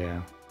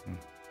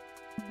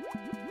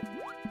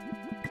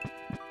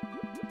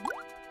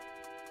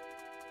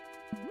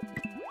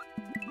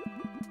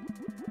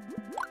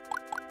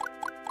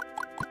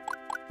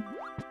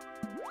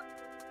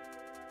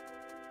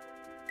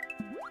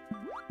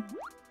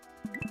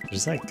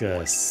 There's like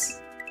a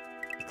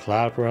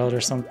cloud world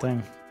or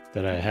something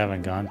that I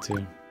haven't gone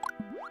to.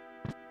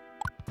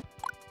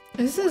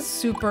 This is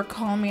super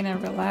calming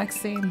and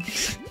relaxing.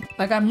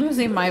 Like I'm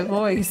losing my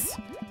voice.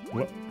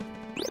 What?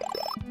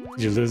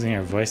 You're losing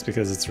your voice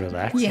because it's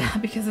relaxing? Yeah,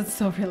 because it's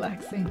so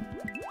relaxing.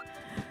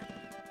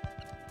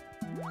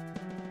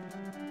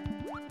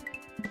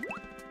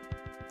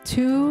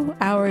 Two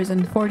hours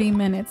and 40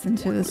 minutes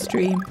into the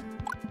stream.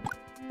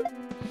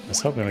 I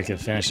was hoping we could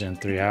finish it in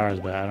 3 hours,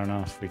 but I don't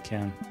know if we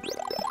can.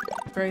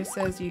 Bray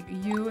says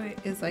U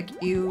is like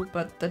U,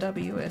 but the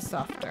W is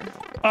softer.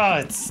 Oh,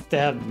 it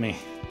stabbed me.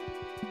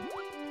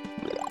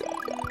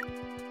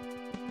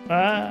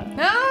 I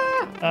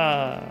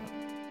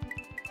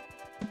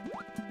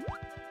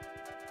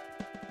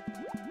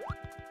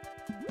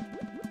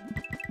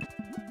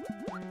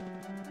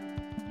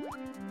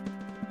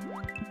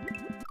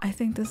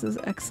think this is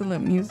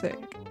excellent music.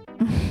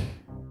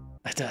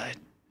 I died.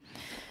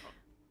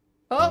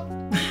 Oh!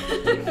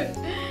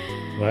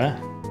 What?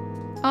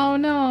 Oh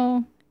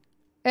no.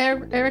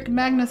 Eric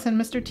Magnus and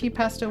Mr. T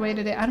passed away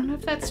today. I don't know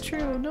if that's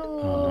true. No.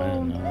 Oh, I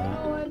didn't know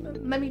that. No,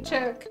 let me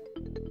check.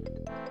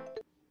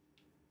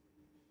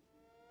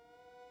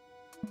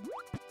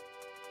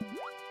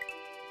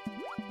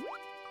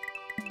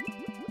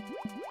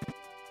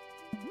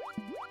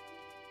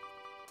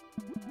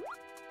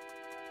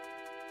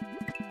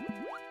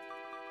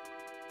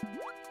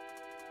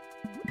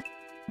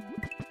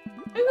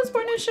 He was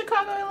born in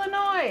Chicago,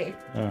 Illinois.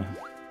 Oh.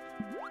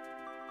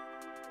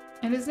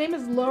 And his name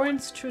is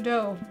Lawrence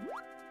Trudeau.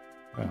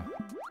 Oh.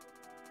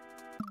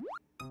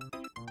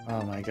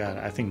 Oh my god,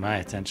 I think my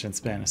attention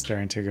span is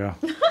starting to go.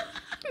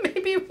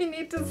 Maybe we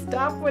need to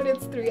stop when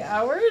it's 3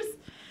 hours?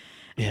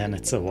 Yeah, and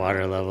it's a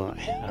water level.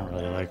 I don't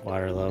really like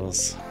water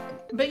levels.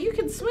 But you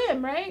can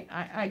swim, right?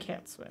 I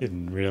can't swim.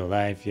 In real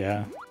life,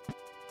 yeah.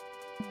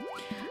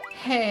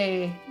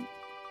 Hey.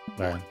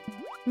 But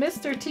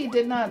Mr. T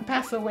did not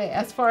pass away,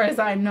 as far as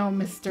I know,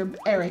 Mr.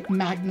 Eric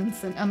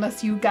Magnuson,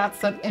 unless you got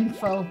some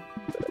info.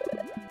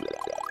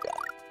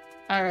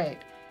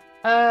 Alright.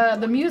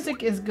 The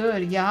music is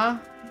good, yeah?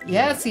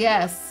 Yes,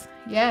 yes,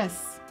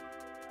 yes.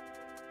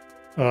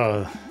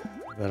 oh,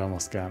 that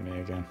almost got me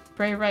again.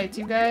 Bray writes,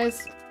 you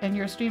guys, and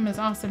your stream is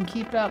awesome.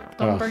 Keep it up.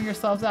 Don't burn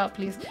yourselves out,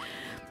 please.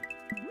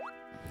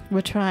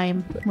 We're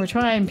trying. We're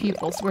trying,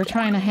 peoples. We're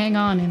trying to hang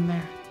on in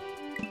there.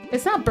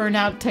 It's not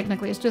burnout,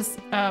 technically. It's just,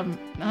 I'm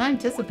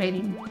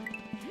anticipating.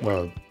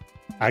 Well,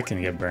 I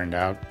can get burned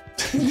out.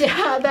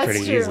 Yeah, that's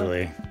pretty true.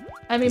 easily.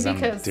 I mean, I'm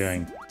because...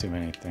 doing too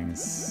many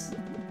things.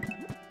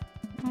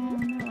 Oh,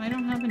 no, I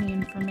don't have any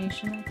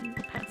information that he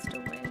passed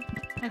away.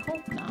 I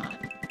hope not.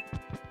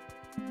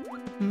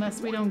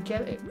 Unless we don't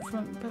get it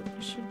from... But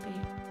it should be.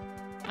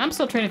 I'm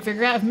still trying to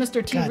figure out if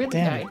Mr. T really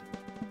died.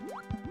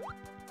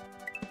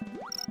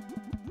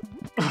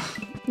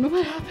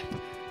 What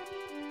happened?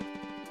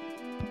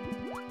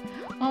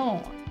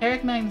 Oh,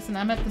 Eric Magnuson,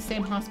 I'm at the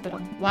same hospital.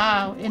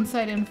 Wow,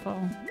 inside info.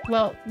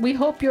 Well, we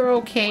hope you're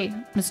okay,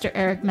 Mr.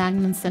 Eric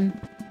Magnuson.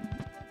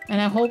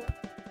 And I hope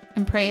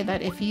and pray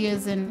that if he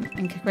is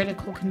in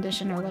critical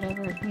condition or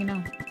whatever, you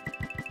know.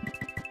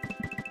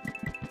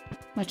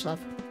 Much love.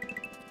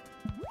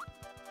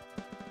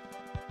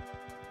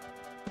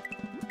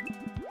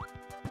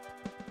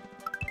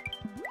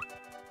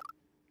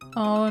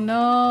 Oh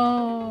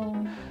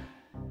no.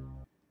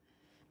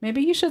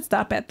 Maybe you should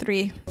stop at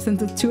 3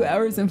 since it's 2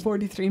 hours and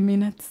 43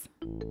 minutes.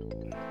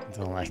 I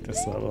don't like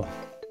this level.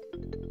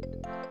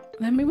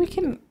 I mean, we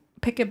can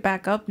pick it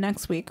back up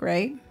next week,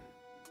 right?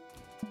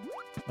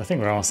 I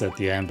think we're almost at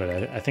the end, but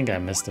I think I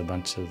missed a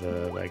bunch of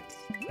the like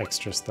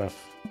extra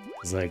stuff.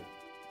 It's like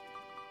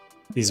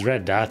these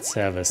red dots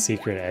have a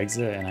secret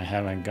exit, and I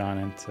haven't gone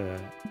into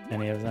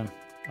any of them.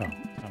 Oh,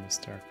 found a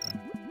star coin.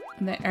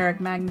 And then Eric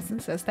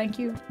Magnuson says, "Thank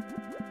you."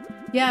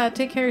 Yeah,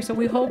 take care. So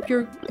we hope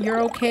you're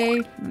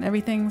okay and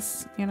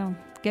everything's, you know,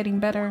 getting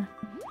better.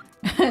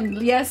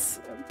 And yes,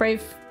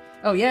 Brave.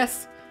 Oh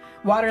yes,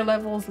 water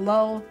levels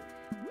low.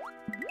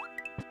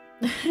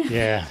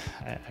 Yeah,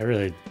 I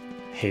really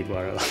hate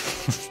water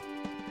levels.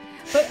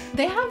 But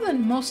they have the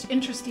most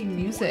interesting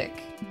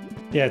music.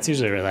 Yeah, it's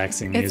usually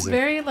relaxing music. It's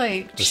very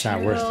like it's chill,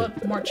 not worth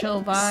it. more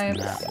chill vibes.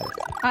 It's not worth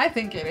it. I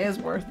think it is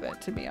worth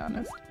it, to be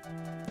honest.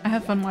 I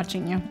have fun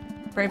watching you.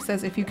 Brave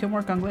says if you can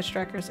work on glitch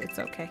trackers, it's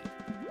okay.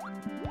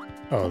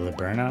 Oh, the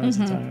burnout is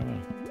talking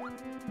about?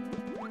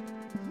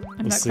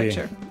 I'm not quite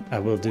sure. I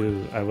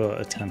will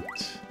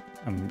attempt.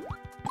 I'm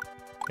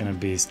gonna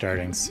be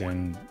starting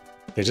soon.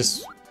 They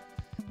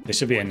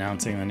should be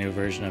announcing the new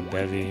version of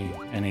Bevy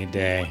any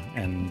day,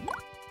 and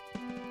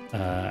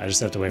I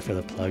just have to wait for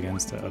the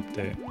plugins to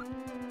update.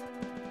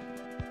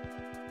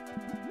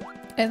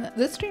 And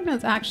this stream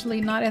is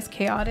actually not as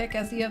chaotic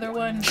as the other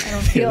one. I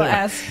don't feel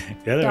as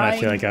The other dying. one, I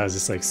feel like I was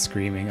just like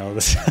screaming all the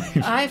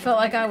time. I felt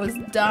like I was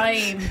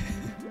dying.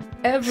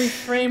 Every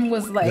frame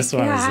was like, this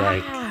one is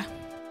like,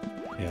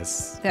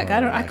 yes. Like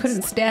I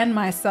couldn't stand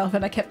myself,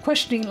 and I kept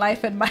questioning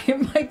life and my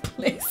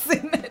place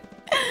in it.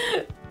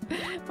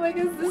 Like,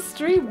 is this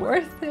stream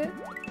worth it?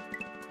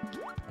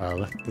 Oh,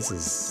 look, this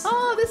is.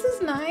 Oh, this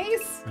is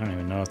nice. I don't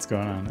even know what's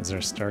going on. Is there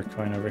a star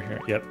coin over here?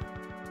 Yep.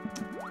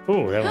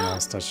 Oh, that one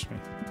almost touched me.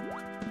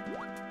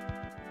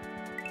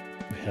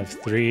 We have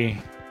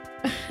 3.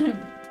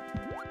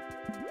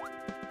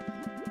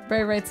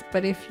 Bray writes,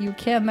 but if you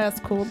can, that's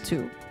cool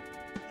too.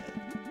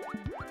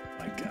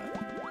 My God.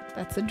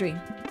 That's a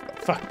dream.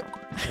 Fuck.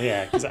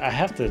 Yeah, because I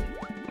have to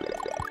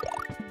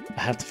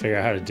figure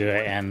out how to do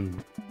it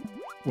and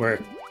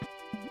work.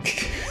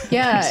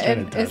 Yeah,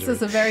 and this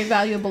is a very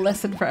valuable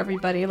lesson for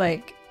everybody.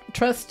 Like,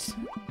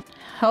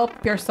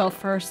 help yourself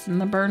first, and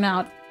the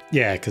burnout.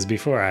 Yeah, because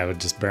before I would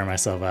just burn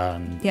myself out.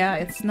 And yeah,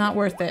 it's not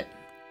worth it.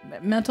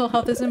 Mental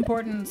health is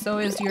important. So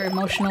is your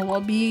emotional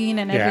well-being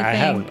and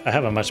everything. Yeah, I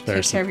have a much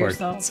better support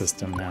yourself.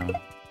 system now.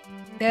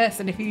 Yes,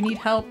 and if you need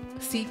help,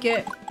 seek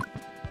it,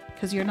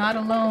 because you're not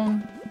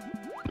alone.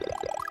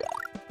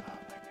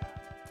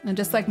 And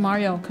just like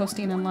Mario,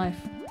 coasting in life.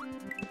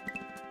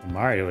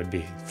 Mario would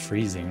be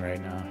freezing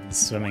right now. He's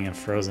swimming in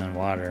frozen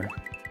water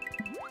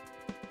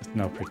with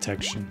no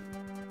protection.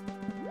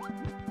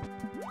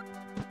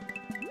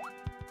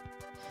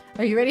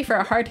 Are you ready for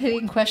a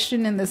hard-hitting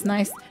question in this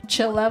nice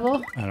chill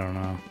level? I don't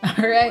know.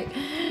 All right.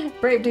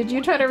 Brave, did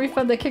you try to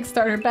refund the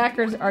Kickstarter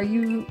backers? Are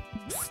you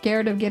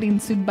scared of getting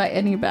sued by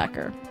any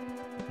backer?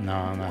 No,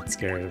 I'm not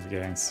scared of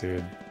getting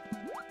sued.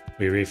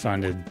 We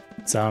refunded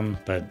some,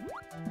 but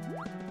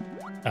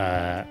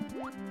I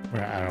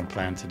don't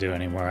plan to do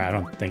anymore. I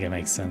don't think it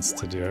makes sense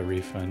to do a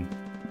refund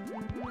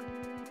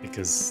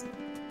because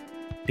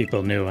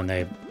people knew when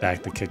they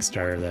backed the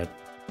Kickstarter that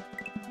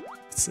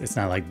it's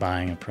not like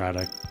buying a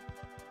product.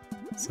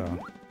 So.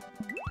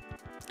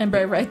 And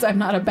Brave writes, I'm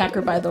not a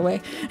backer, by the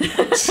way.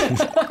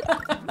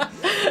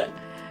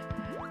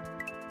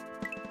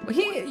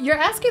 You're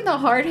asking the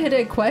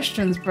hard-hitted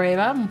questions, Brave.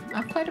 I'm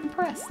quite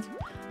impressed,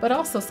 but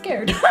also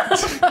scared.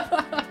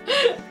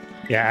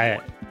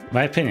 Yeah,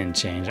 my opinion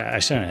changed. I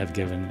shouldn't have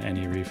given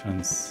any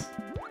refunds.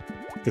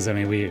 Because, I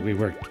mean, we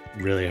worked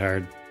really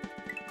hard.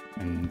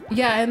 And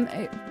yeah,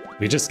 and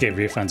we just gave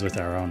refunds with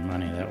our own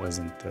money. That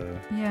wasn't the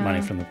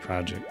money from the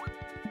project.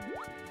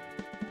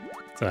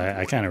 So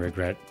I kind of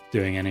regret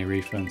doing any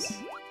refunds.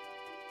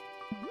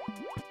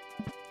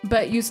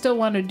 But you still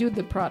want to do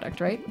the product,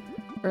 right?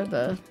 Or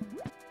the...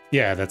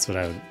 Yeah, that's what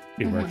I would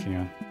be working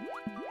on.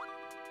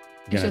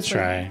 I'm gonna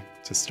try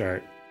to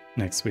start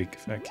next week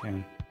if I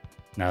can.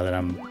 Now that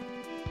I'm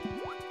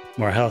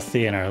more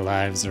healthy and our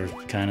lives are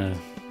kind of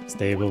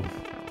stable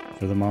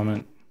for the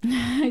moment.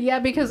 Yeah,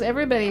 because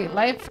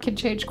life can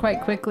change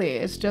quite quickly.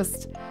 It's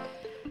just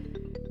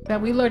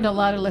that we learned a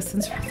lot of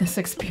lessons from this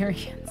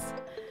experience.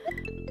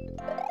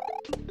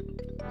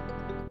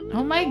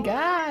 Oh my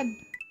god!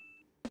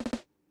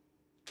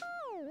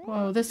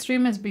 Whoa, this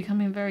stream is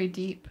becoming very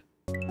deep.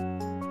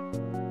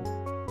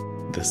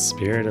 The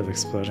spirit of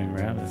exploding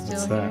rabbits.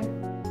 What's that?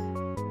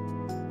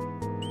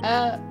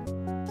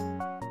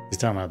 He's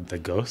talking about the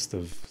ghost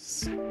of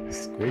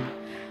Squid?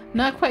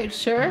 Not quite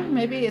sure.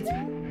 Maybe it's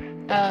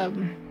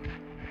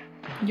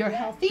your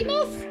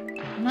healthiness?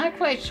 Not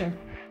quite sure.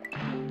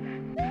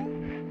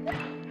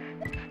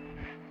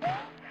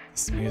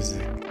 This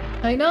music.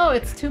 I know,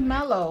 it's too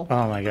mellow.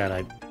 Oh my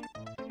god,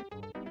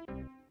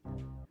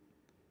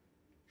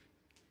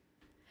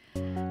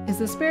 Is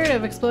the spirit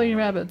of exploding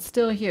rabbit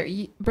still here?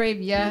 Brave,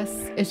 yes.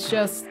 It's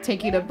just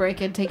taking a break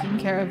and taking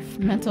care of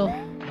mental.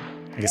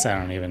 I guess I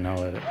don't even know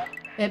what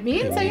it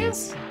means.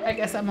 I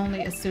guess I'm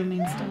only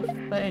assuming stuff.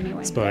 But anyway.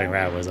 Exploding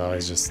rabbit was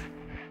always just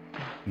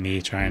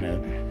me trying to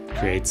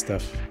create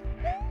stuff.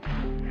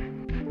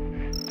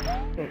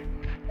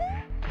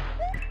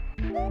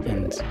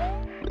 And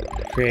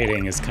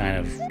creating is kind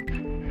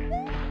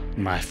of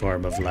my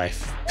form of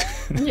life.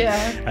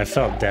 Yeah. I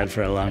felt dead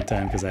for a long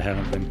time because I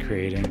haven't been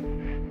creating.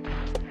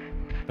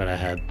 But I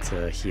had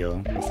to heal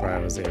before I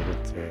was able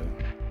to...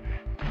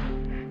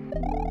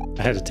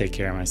 I had to take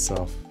care of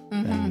myself.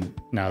 And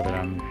now that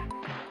I'm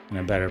in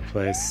a better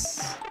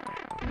place,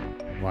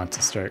 I want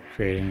to start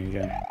creating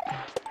again.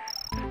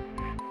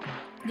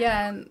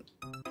 Yeah, and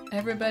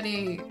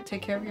everybody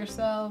take care of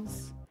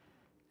yourselves.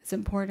 It's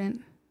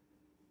important.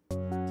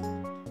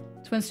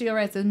 Twin Steel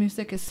writes, the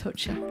music is so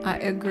chill. I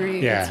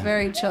agree. Yeah. It's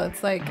very chill.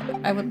 It's like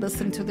I would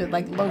listen to the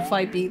like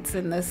lo-fi beats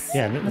and this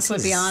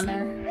would be on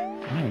there.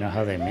 I don't even know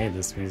how they made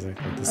this music.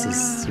 Like, this is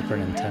Super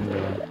Nintendo.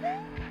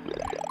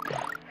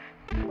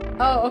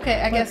 Oh,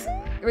 okay. I guess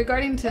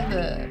regarding to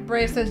the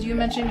Brave says you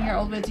mentioned in your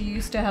old vids you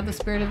used to have the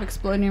spirit of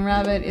exploding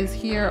rabbit is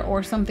here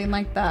or something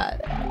like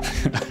that.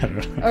 I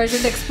don't know. Or is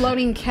it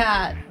exploding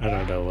cat? I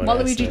don't know what.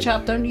 Waluigi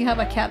Chop, don't you have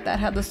a cat that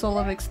had the soul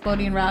of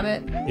exploding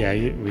rabbit?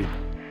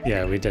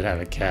 Yeah, we did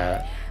have a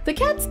cat. The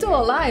cat's still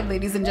alive,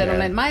 ladies and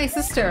gentlemen. Yeah. My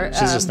sister...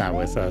 She's just not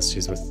with us.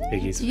 She's with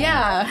Iggy's family.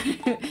 Yeah.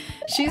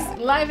 She's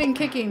live and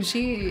kicking.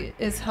 She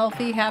is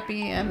healthy,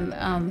 happy,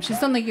 and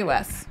she's in the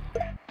U.S.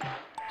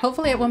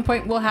 Hopefully at one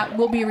point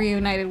we'll be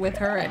reunited with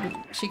her and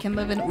she can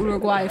live in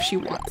Uruguay if she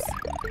wants.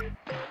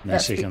 Then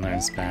she can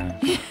learn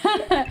Spanish.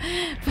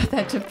 But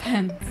that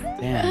depends.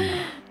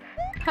 Damn.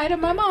 Hi to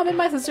my mom and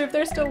my sister if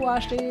they're still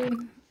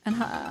watching. And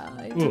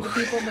hi to the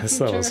people in the this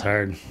future. level's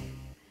hard.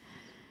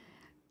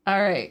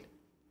 All right.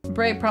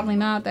 Brave, probably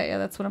not.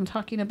 That's what I'm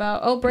talking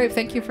about. Oh, Brave,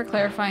 thank you for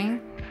clarifying.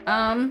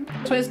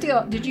 Twin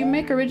Steel, did you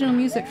make original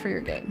music for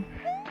your game?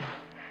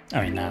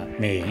 I mean, not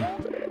me.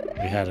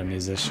 We had a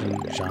musician,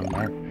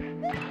 Jean-Marc.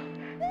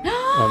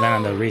 Well, then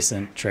on the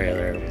recent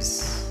trailer, it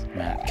was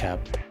Matt Cap.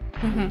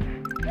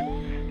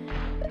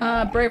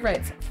 Brave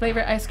writes,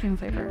 favorite ice cream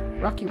flavor,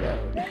 Rocky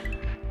Road.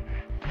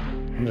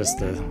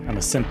 I'm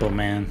a simple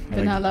man.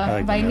 Vanilla. I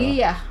like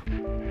Vainilla.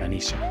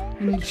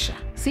 Vanisha.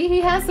 See, he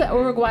has the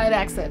Uruguayan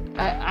accent.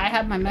 I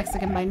have my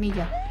Mexican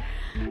vainilla.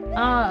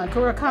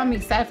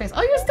 Kurakami, sad face.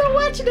 Oh, you're still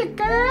watching it,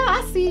 girl.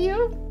 I see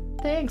you.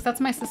 Thanks. That's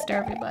my sister,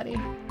 everybody.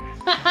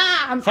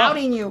 I'm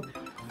outing you.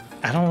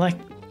 I don't like...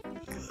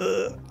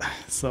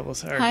 This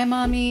level's hard. Hi,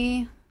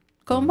 mommy.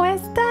 ¿Cómo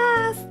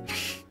estás?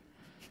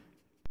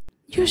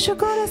 You should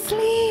go to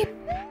sleep.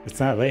 It's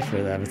not late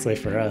for them. It's late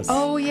for us.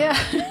 Oh, yeah.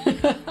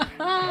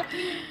 I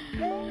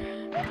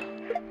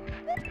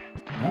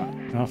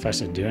don't know if I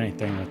should do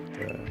anything with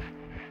the...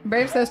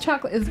 Brave says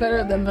chocolate is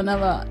better than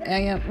vanilla.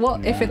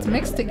 Well, if it's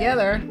mixed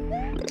together.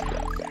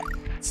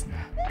 It's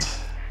not.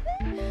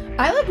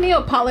 I like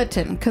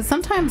Neapolitan because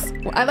sometimes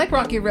I like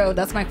Rocky Road.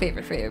 That's my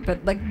favorite.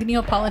 But like the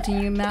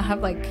Neapolitan, you now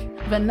have like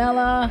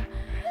vanilla,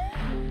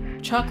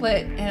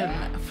 chocolate,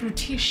 and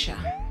frutisha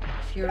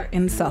if you're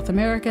in South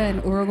America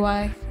and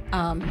Uruguay,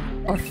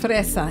 or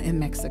fresa in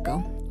Mexico,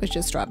 which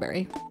is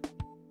strawberry.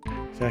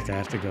 I feel like I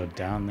have to go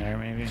down there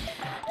maybe.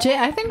 Jay,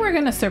 I think we're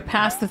gonna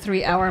surpass the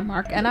 3-hour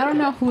mark, and I don't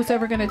know who's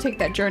ever gonna take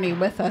that journey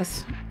with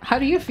us. How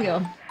do you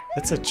feel?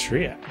 That's a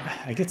tree.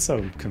 I get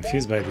so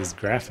confused by these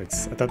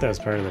graphics. I thought that was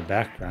part of the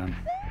background.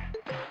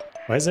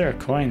 Why is there a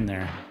coin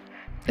there?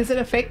 Is it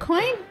a fake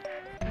coin?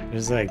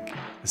 There's like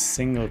a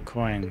single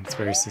coin. It's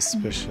very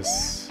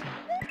suspicious.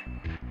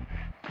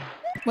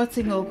 What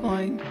single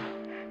coin?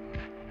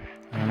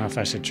 I don't know if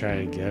I should try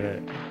to get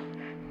it.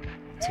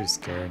 I'm too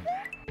scared.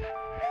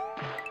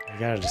 I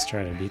gotta just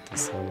try to beat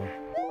this level.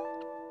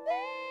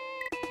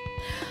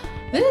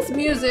 This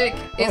music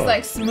is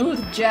like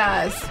smooth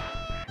jazz.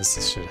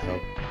 This should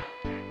help.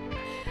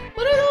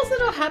 What are those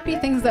little happy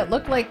things that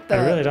look like the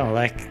I really don't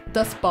like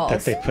dust balls?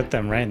 that they put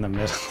them right in the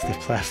middle of the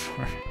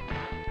platform.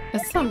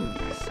 It's some...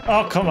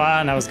 Oh, come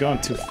on. I was going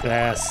too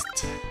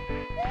fast.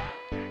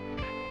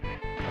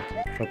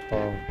 Fucking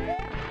football.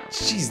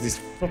 Jeez, these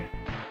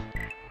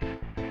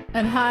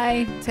And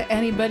hi to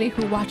anybody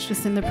who watched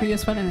us in the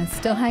previous one and is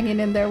still hanging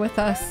in there with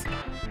us.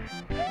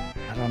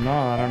 I don't know.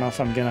 I don't know if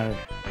I'm gonna...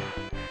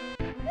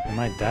 I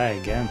might die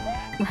again.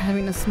 We're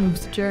having a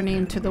smooth journey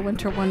into the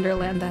winter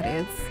wonderland that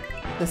is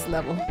this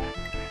level.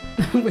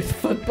 With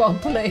football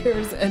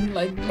players and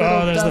like little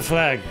Oh, there's the dust.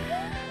 flag.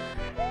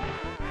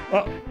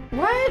 Oh.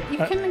 What? You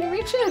couldn't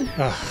reach it?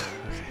 Oh,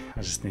 okay.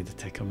 I just need to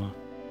take them off.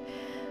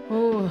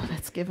 Oh,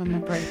 let's give him a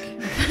break.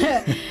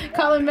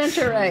 Colin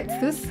Venture writes,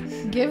 this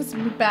gives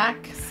me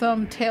back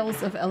some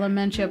Tales of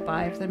Elementia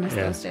vibes. I miss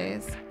those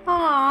days.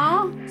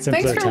 Aww.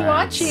 Thanks for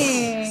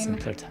watching.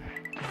 Simpler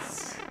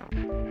times.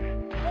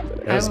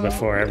 That was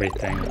before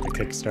everything with the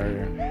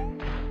Kickstarter.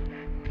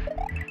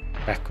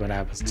 Back when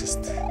I was just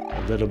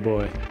a little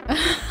boy.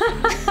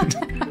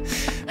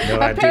 No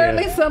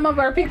Apparently idea. some of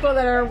our people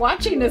that are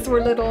watching this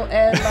were little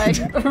and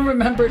like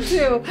remember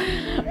too.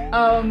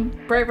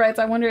 Brave writes,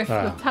 I wonder if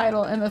the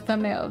title and the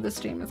thumbnail of the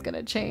stream is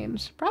gonna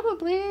change.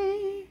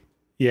 Probably.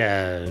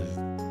 Yeah,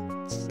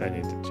 I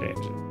need to change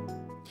it.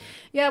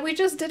 Yeah, we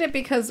just did it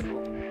because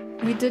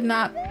we did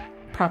not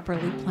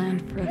properly plan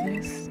for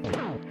this.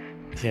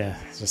 Yeah,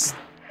 it's just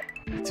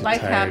too Life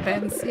tired.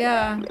 happens,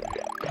 yeah.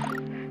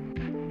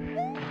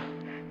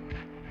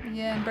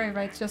 Yeah, and Brave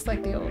writes just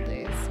like the old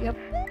days. Yep.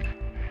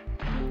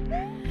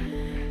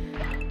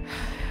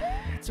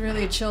 It's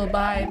really chill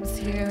vibes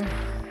here.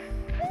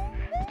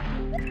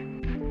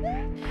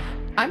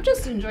 I'm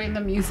just enjoying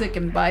the music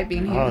and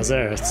vibing here. Oh, is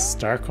there a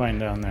star coin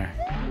down there?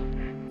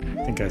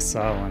 I think I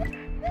saw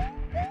one.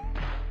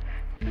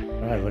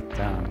 Oh, I looked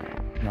down.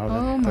 No,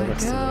 that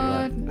looks to the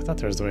left. I thought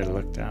there was a way to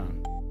look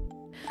down.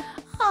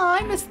 Oh,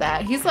 I missed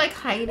that. He's like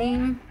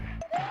hiding.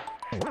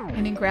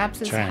 And he grabs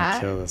his Trying hat.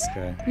 to kill this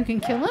guy. You can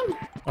kill him?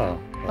 Oh,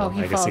 well,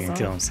 he I guess he falls can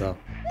kill off. himself.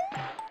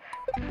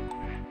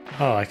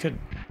 Oh, I could...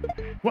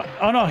 What?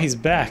 Oh no, he's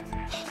back!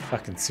 Oh,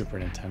 fucking Super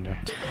Nintendo.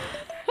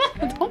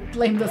 Don't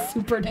blame the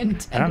Super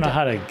Nintendo. I don't know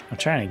how to... I'm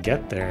trying to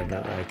get there,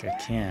 but like, I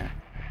can't.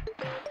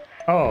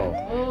 Oh!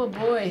 Oh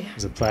boy.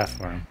 There's a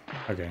platform.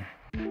 Okay.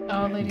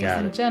 Oh, ladies Got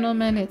and it.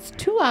 gentlemen, it's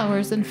 2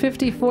 hours and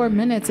 54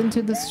 minutes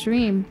into the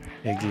stream.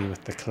 Iggy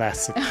with the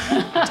classic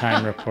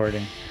time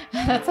reporting.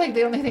 That's like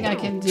the only thing I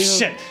can do.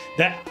 Shit!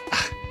 That...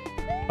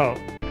 Oh.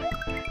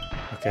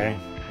 Okay.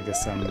 I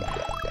guess I'm...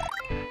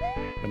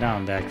 But now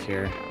I'm back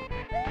here.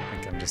 I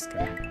think I'm just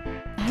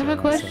gonna... I have a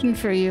question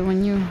for you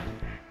when you...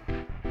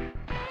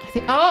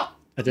 Oh!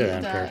 I did it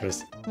on died.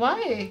 purpose.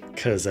 Why?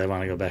 Because I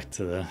want to go back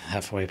to the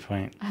halfway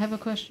point. I have a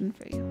question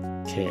for you.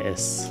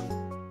 KS.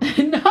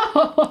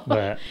 No!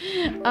 But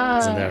isn't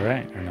that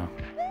right or no?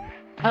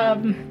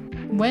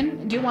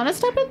 When... Do you want to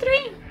stop at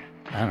 3?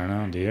 I don't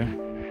know. Do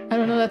you? I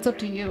don't know. That's up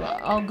to you.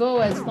 I'll go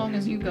as long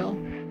as you go.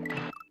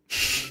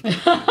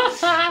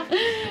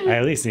 I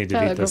at least need to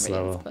beat this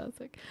level. But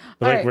like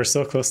right. we're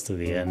so close to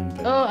the end.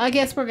 But Oh, I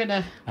guess we're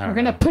gonna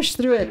push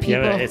through it,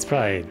 people. yeah, but it's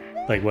probably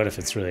like, what if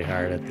it's really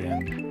hard at the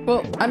end?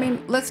 Well, I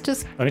mean, let's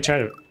just. Let me try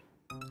to.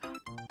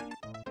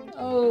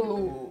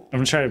 Oh. I'm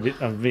gonna try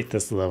to beat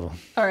this level.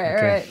 All right, Okay.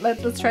 all right.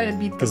 Let's try to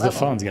beat the Because level. the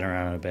phone's gonna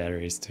run out of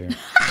batteries too.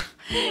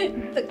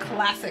 The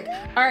classic.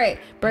 All right,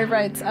 Brave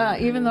writes,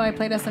 even though I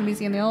played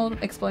SMBC in the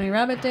old Exploding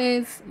Rabbit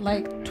days,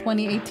 like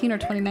 2018 or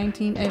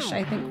 2019-ish,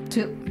 I think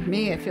to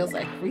me it feels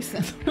like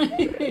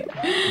recently.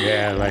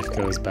 Yeah, life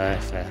goes by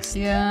fast.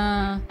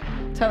 Yeah.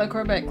 Tyler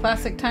Corbett,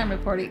 classic time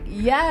reporting.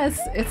 Yes,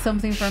 it's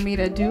something for me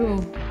to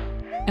do.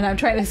 And I'm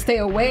trying to stay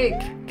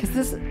awake because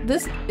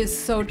this is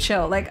so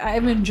chill. Like,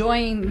 I'm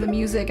enjoying the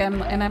music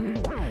and I'm...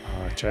 Oh,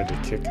 I tried to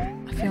kick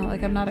him. I feel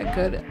like I'm not a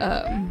good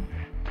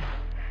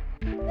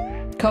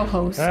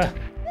co-host.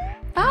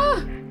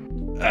 Ah!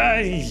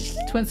 Ay.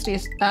 Twin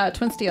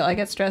Steel, I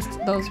get stressed.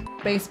 Those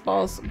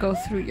baseballs go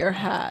through your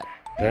hat.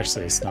 They're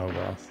actually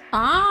snowballs.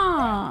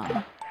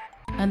 Ah!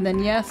 And then,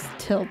 yes,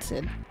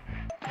 tilted.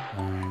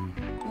 Not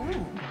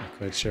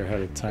quite sure how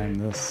to time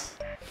this.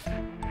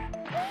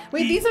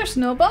 Wait, these are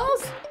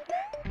snowballs?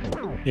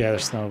 Yeah, they're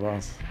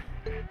snowballs.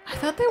 I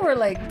thought they were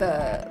like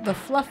the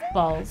fluff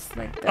balls.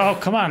 Like the... Oh,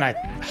 come on!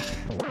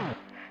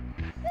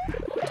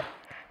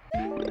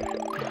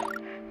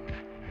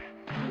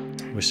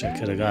 Wish I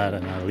could have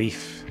gotten a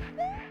leaf.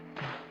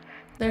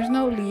 There's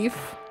no leaf.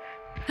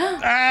 Ay!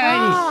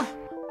 Ah!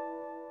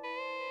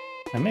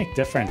 I make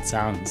different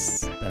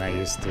sounds than I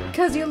used to.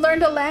 Because you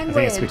learned a I language.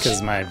 think it's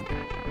because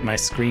my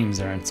screams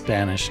are in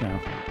Spanish now.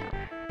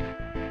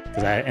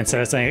 Because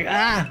instead of saying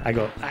I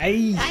go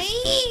ay.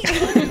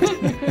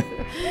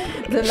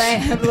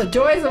 The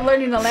joys of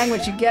learning a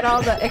language, you get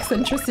all the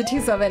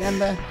eccentricities of it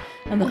and the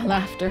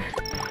laughter.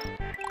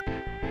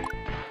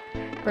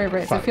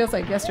 Right. So it feels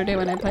like yesterday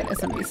when I played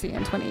SMBC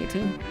in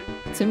 2018.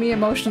 To me,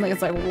 emotionally,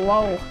 it's like,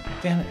 whoa.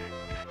 Damn it.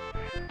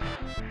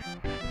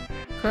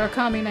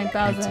 Kurakami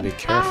 9000. Need to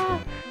be careful.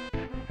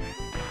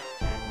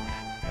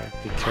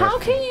 Be careful. How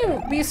can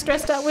you be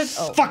stressed out with...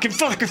 Oh. Fucking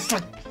fuck. Excuse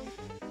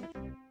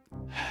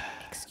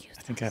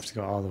I think I have to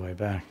go all the way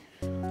back.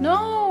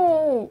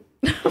 No!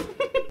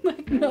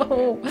 Like,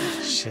 no.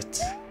 Shit.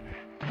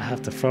 I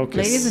have to focus.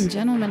 Ladies and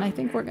gentlemen, I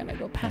think we're going to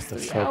go past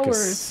 3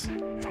 hours.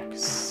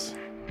 Focus.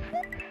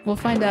 We'll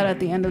find out at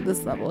the end of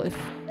this level if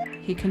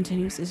he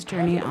continues his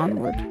journey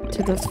onward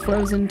to the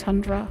frozen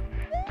tundra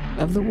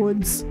of the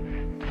woods.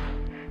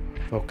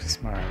 Focus,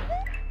 Mario.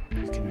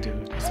 You can do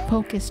it.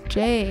 Focus,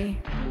 Jay.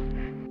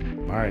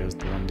 Mario's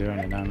the one doing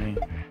it, not me.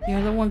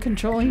 You're the one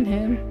controlling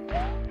him.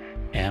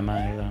 Am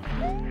I, though?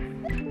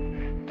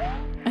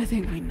 I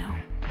think we know.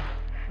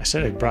 I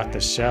should have brought the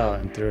shell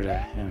and threw it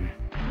at him.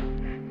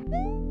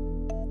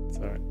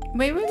 Sorry.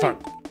 Wait.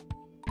 Fuck.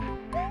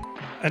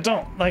 I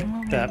don't like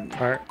that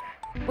part.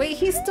 Wait,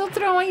 he's still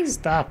throwing.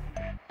 Stop.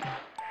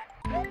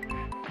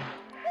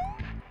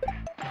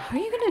 How are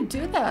you gonna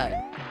do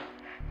that?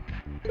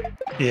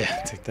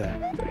 Yeah, take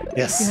that.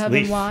 Yes, If you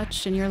haven't leaf.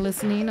 watched and you're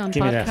listening on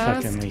Give podcast, me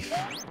that fucking leaf.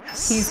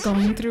 Yes. he's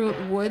going through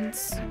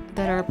woods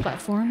that are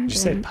platforms. Did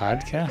you say and-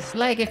 podcast?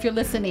 Like if you're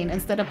listening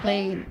instead of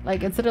playing,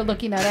 like instead of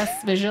looking at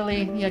us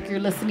visually, like you're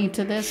listening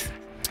to this.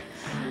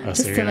 Oh,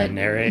 so you're gonna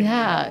narrate?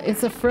 Yeah,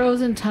 it's a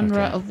frozen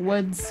tundra Okay. of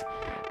woods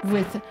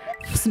with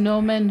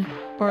snowmen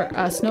or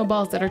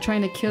snowballs that are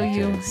trying to kill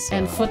you, so-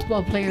 and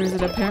football players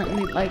that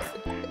apparently like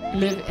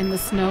live in the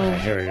snow,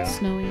 Alright, here we go.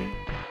 snowy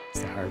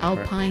It's the hard part.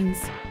 alpines.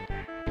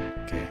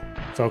 Okay,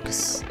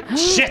 focus.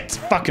 Shit!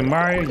 Fucking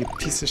Mario, you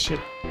piece of shit.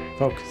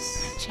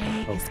 Focus.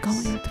 Jay is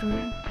Focus. going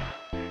through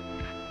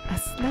a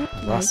slope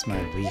I lost my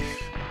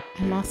leaf.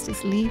 and lost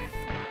his leaf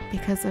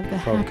because of the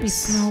happy Focus.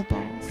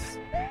 snowballs.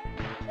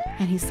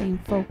 And he's saying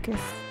focus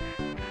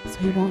so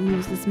he won't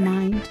lose his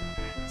mind.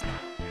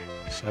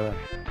 Shut up.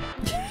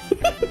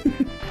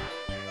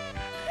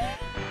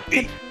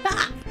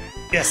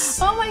 Yes!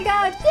 Oh my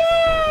god,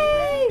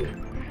 yay!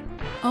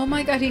 Oh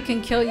my god, he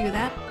can kill you,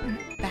 that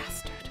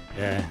bastard.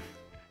 Yeah,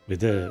 we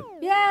did it.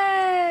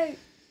 Yay!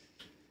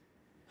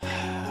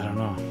 I don't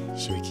know.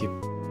 Should we keep...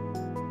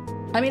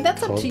 I mean,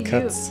 that's up Cold to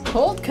cuts. you.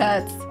 Cold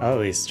cuts. I'll at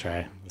least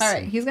try. All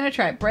right, he's gonna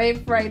try.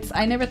 Brave writes,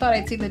 I never thought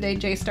I'd see the day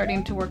Jay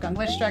starting to work on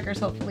Glitch Strikers,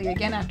 hopefully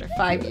again after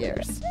 5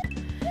 years.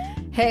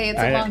 Hey, it's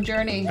a long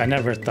journey. I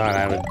never thought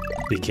I would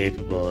be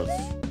capable of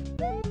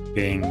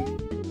doing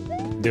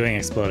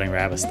Exploding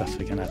Rabbit stuff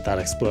again. I thought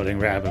Exploding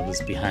Rabbit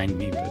was behind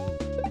me, but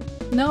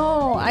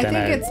No, I Then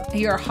think it's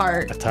your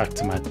heart. I talked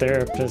to my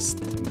therapist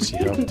and she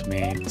helped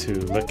me to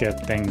look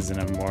at things in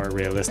a more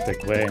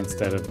realistic way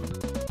instead of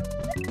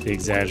the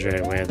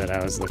exaggerated way that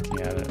I was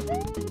looking at it.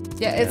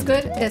 Yeah, it's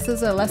good. This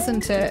is a lesson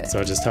to...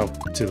 So it just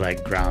helped to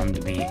like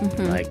ground me,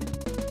 like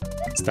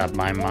stop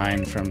my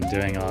mind from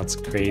doing all its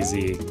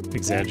crazy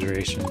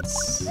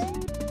exaggerations.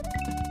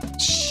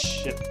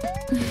 Shit.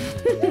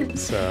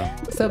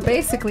 So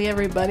basically,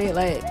 everybody,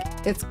 like,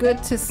 it's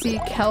good to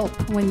seek help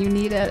when you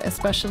need it,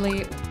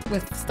 especially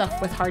with stuff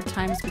with hard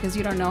times, because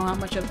you don't know how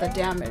much of the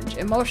damage,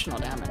 emotional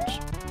damage.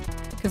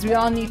 Because we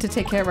all need to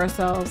take care of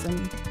ourselves, and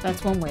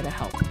that's one way to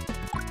help.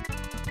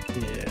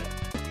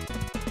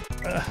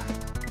 Yeah.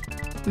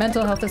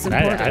 Mental health is And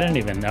important. I didn't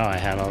even know I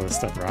had all this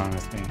stuff wrong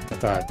with me. I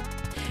thought,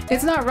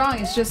 It's not wrong.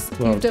 It's just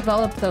Well, you've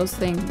developed those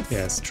things.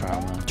 yeah, it's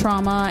trauma.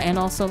 Trauma and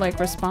also like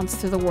response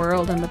to the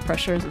world and the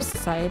pressures of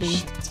society.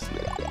 Shit.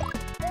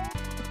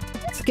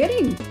 It's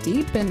getting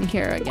deep in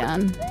here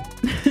again.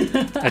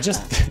 I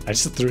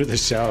just threw the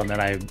shell and then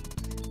I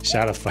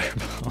shot a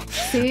fireball.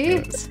 See?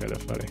 That's kind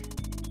of funny.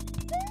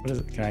 What is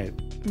it? Can I?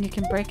 You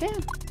can break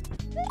it?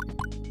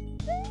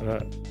 I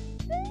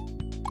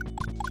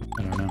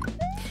don't know.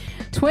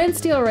 Twin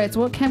Steel writes,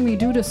 what can we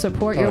do to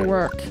support your Oh.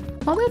 work?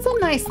 Well, that's a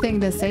nice thing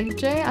to say,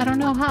 Jay. I don't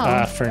know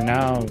how. For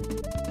now,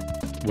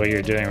 what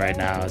you're doing right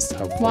now is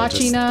helpful.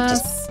 Watching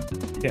us,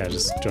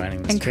 Just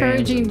joining the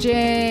encouraging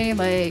Jay,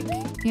 like,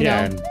 you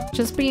Yeah, know,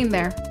 just being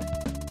there.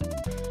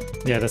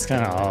 Yeah, that's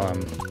kind of all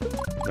I'm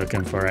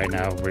looking for right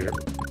now.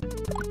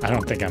 I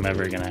don't think I'm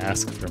ever gonna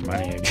ask for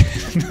money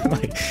again.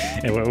 Like,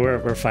 and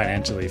we're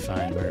financially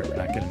fine. We're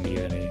not gonna need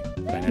any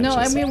financial No,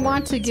 I mean, support.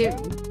 want to get,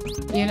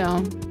 you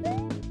know,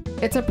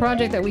 it's a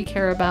project that we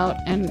care about,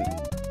 and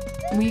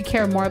we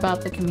care more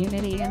about the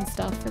community and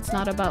stuff. It's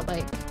not about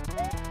like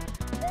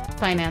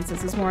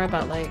finances. It's more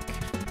about like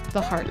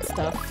the heart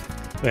stuff.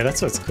 Yeah,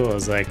 that's what's cool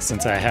is like,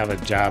 since I have a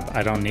job,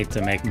 I don't need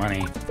to make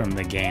money from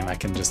the game. I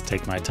can just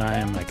take my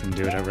time. I can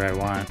do whatever I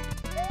want.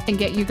 And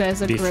get you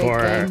guys a great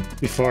game.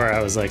 Before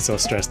I was like so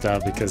stressed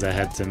out because I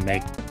had to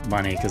make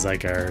money because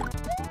like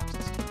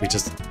we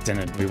just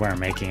we weren't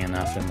making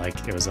enough, and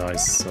like it was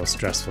always so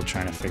stressful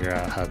trying to figure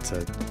out how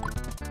to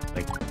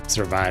like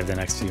survive the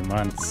next few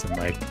months, and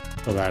like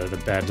a lot of the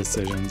bad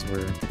decisions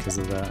were because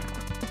of that.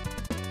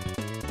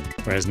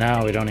 Whereas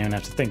now we don't even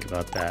have to think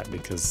about that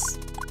because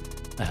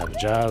I have a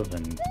job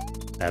and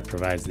that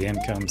provides the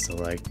income. So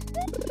like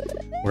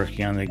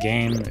working on the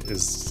game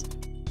is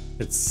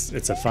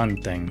it's a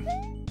fun thing.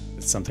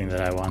 It's something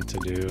that I want to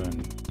do,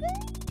 and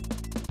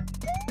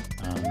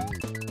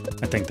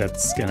I think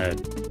that's gonna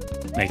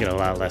make it a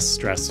lot less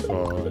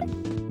stressful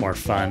and more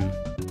fun,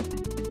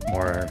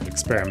 more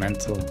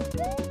experimental.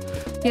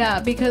 Yeah,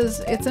 because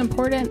it's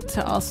important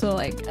to also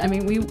like, I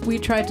mean, we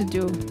tried to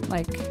do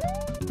like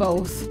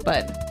both,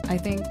 but I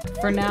think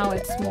for now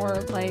it's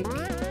more like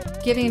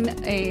getting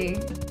a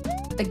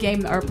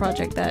game or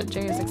project that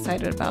Jay is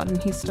excited about,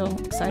 and he's still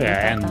excited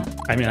about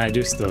that. I mean, I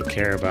do still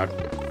care about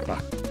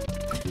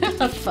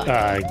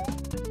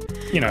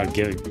you know,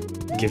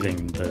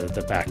 giving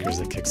the backers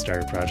a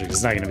Kickstarter project.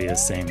 It's not going to be the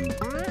same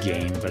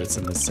game, but it's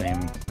in the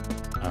same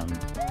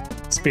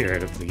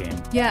spirit of the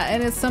game. Yeah,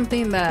 and it's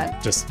something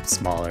that... Just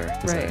smaller,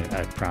 because right.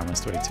 I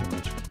promised way too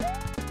much.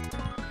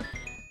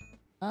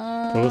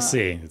 But we'll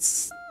see.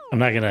 I'm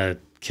not going to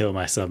kill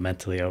myself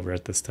mentally over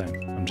it this time.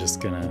 I'm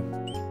just going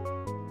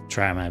to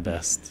try my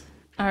best.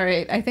 All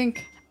right, I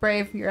think,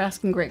 Brave, you're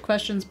asking great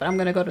questions, but I'm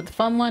going to go to the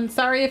fun one.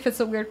 Sorry if it's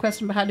a weird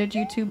question, but how did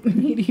you two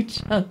meet each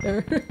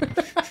other?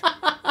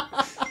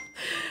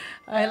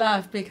 I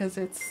laugh because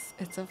it's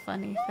a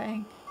funny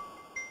thing.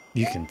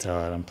 You can tell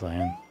that I'm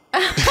playing.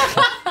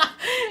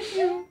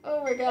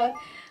 Oh my god.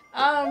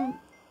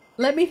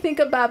 Let me think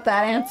about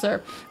that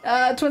answer.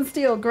 Twin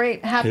Steel,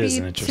 great. Happy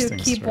to keep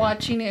story.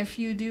 watching. If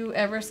you do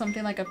ever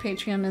something like a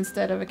Patreon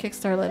instead of a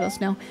Kickstarter, let us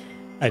know.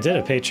 I did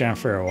a Patreon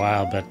for a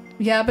while, but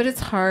yeah, but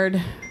it's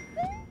hard.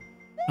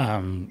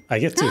 I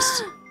get too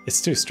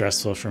it's too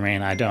stressful for me,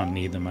 and I don't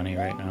need the money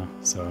right now.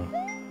 So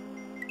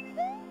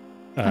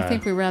I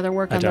think we'd rather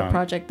work on the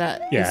project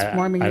that is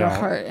warming your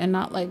heart and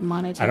not like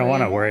monetary. I don't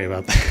want to worry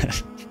about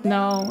that.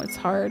 No, it's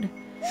hard.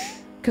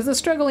 Because the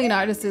struggling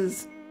artist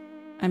is,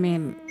 I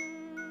mean,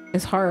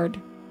 it's hard.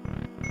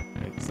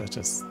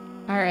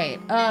 All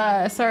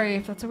right. Sorry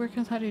if that's a weird.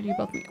 How did you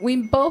both meet?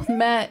 We both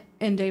met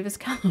in Davis,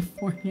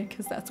 California,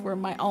 because that's where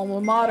my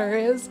alma mater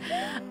is.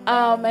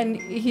 And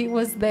he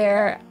was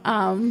there.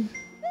 I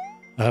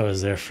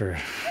was there for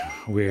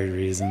weird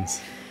reasons.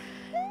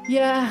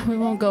 Yeah, we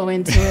won't go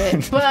into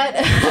it, but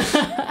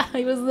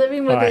he was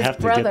living with his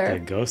brother. I have to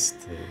get the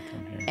ghost to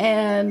come here.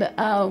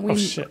 And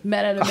we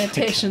met at a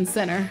meditation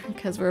center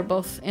because we were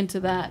both into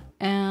that.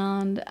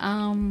 And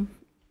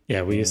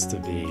yeah, we used to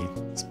be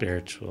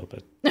spiritual,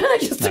 but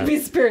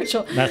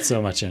not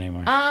so much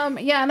anymore.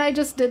 Yeah, and I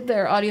just did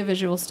their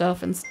audiovisual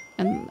stuff, and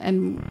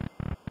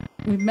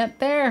we met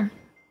there.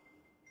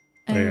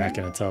 And you're not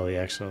gonna tell the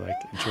actual like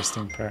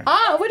interesting part.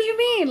 What do you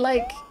mean,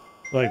 like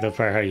the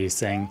part how you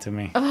sang to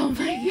me? Oh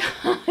my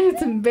god,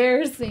 it's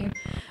embarrassing.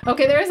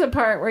 Okay, there is a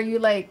part where you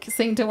like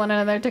sing to one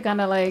another to kind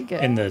of like.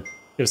 It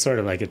was sort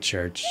of like a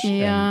church.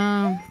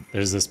 Yeah.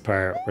 There's this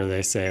part where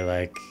they say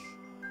like.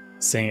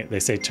 Sing. They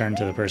say turn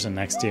to the person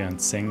next to you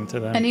and sing to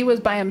them. And he was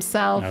by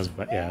himself.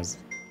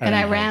 And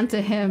I ran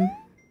to him.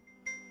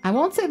 I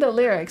won't say the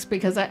lyrics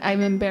because I'm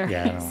embarrassed.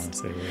 Yeah, I don't want to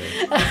say the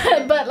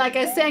lyrics. But like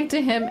I sang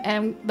to him,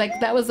 and like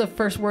that was the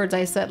first words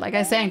I said. Like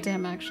I sang to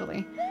him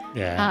actually.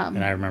 Yeah,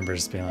 and I remember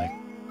just being like,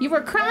 "You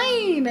were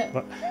crying."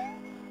 What?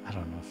 I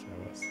don't know if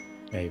I was.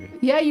 Maybe.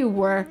 Yeah, you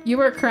were. You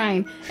were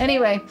crying.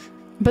 Anyway.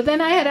 But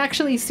then I had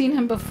actually seen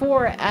him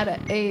before at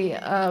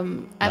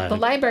the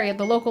library, at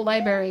the local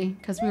library,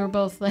 because we were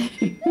both like,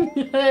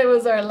 it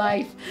was our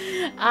life.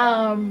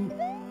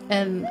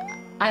 And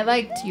I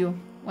liked you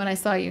when I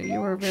saw you.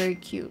 You were very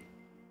cute.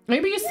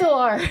 Maybe you still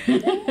are.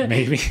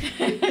 Maybe.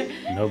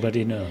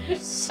 Nobody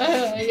knows.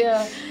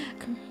 Yeah.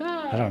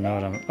 I don't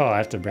know what I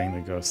have to bring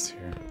the ghost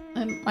here.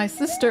 And my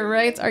sister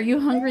writes, "Are you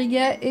hungry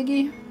yet,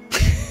 Iggy?"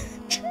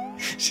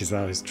 She's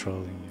always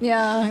trolling you.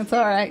 Yeah, it's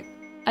all right.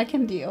 I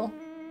can deal.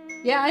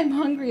 Yeah, I'm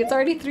hungry. It's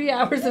already 3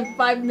 hours and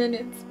 5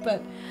 minutes,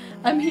 but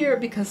I'm here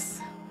because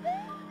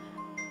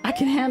I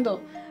can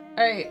handle.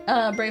 All right,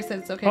 Brave said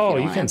it's okay. Oh, if you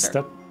you don't can answer.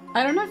 step.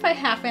 I don't know if I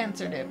half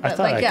answered it, but I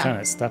thought like, I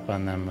couldn't step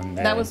on them when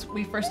they. That was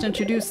we first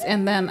introduced,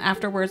 and then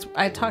afterwards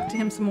I talked to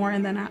him some more,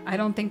 and then I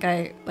don't think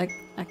I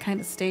kind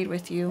of stayed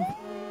with you.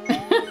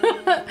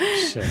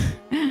 Shit.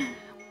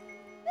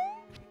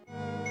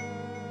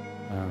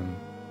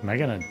 Am I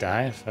gonna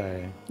die if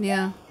I?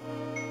 Yeah.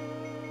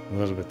 I'm a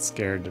little bit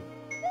scared to.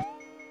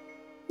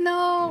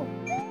 No.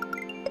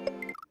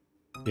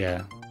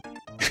 Yeah.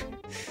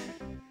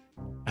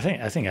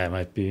 I think I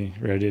might be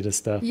ready to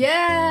stop.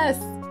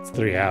 Yes. It's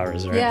 3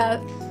 hours, right?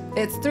 Yeah.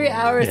 It's 3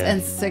 hours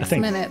and 6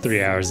 minutes.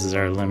 3 hours is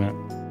our limit.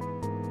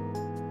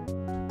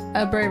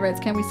 Brave Reds,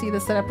 can we see the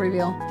setup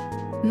reveal?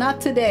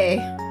 Not today.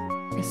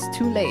 It's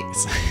too late.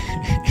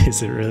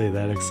 Is it really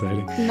that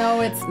exciting? No,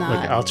 it's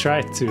not. Look, I'll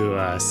try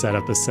to set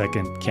up a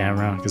second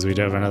camera because we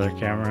do have another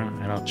camera,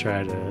 and I'll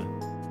try to.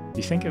 Do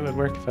you think it would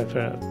work if I put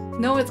it up?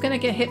 No, it's gonna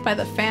get hit by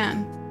the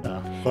fan.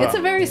 Oh. Well, it's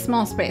a very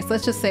small space.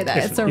 Let's just say that.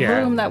 It's a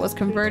room that was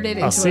converted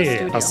into a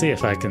studio. I'll see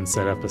if I can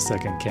set up a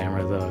second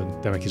camera, though.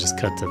 Then we can just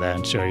cut to that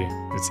and show you.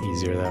 It's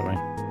easier that way.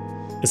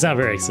 It's not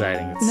very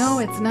exciting. No,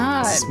 it's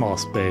not. It's a small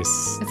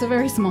space. It's a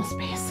very small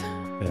space.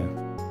 Yeah.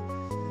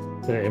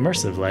 The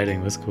immersive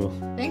lighting was cool.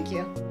 Thank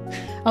you.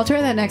 I'll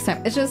try that next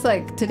time. It's just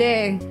like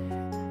today,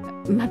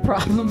 my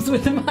problems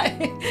with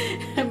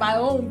my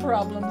own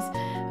problems.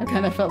 I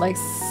kind of felt like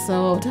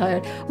so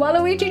tired.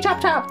 Waluigi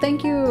Chop Chop,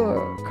 thank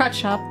you. Crotch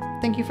Shop,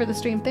 thank you for the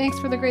stream. Thanks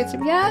for the great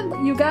stream. Yeah,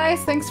 you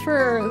guys, thanks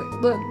for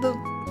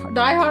the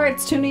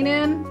diehards tuning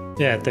in.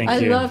 Yeah, thank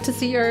you. I love to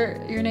see your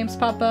names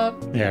pop up.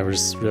 Yeah, we're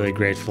just really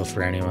grateful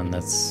for anyone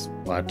that's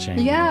watching.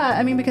 Yeah,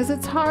 I mean, because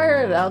it's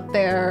hard out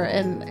there,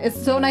 and it's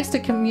so nice to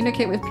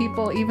communicate with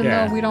people, even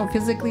though we don't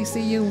physically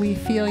see you, we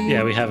feel you.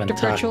 Yeah, we haven't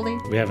virtually.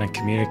 We haven't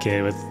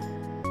communicated with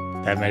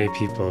that many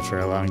people for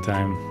a long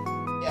time.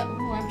 Yeah,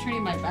 ooh, I'm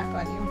turning my back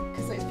on you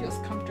because it feels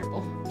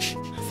comfortable.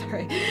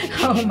 Sorry.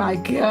 Oh my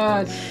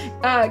god.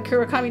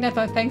 Kurakami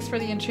Nefa, thanks for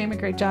the enchantment.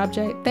 Great job,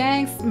 Jay.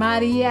 Thanks,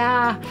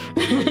 Maria.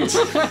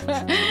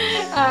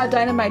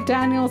 Dynamite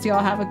Daniels,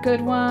 y'all have a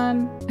good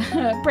one.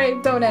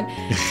 Brave, don't end.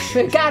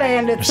 We gotta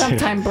end it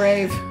sometime,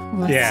 Brave.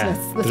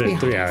 Let's be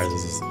 3 hours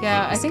is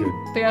I think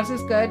good. 3 hours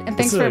is good. And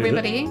thanks for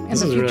everybody in the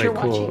future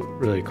watching.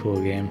 Really cool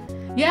game.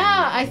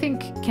 Yeah, I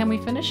think, can we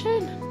finish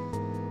it?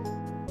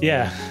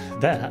 Yeah,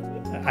 that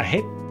I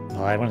hate.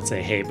 Well, I wouldn't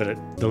say hate, but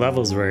the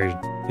levels where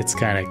it's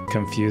kind of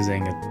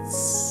confusing.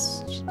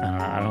 It's I don't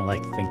know. I don't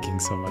like thinking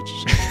so much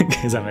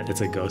because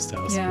it's a ghost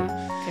house. Yeah.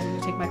 Okay, I'm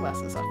gonna take my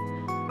glasses off.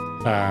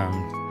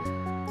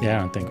 Yeah, I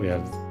don't think we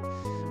have.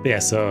 But yeah,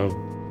 so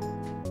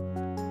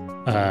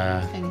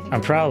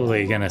I'm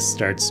probably gonna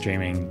start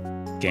streaming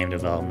game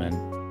development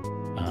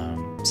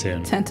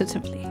soon.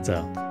 Tentatively.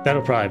 So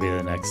that'll probably be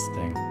the next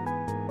thing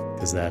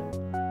because that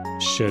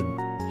should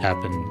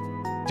happen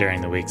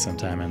during the week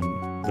sometime in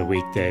the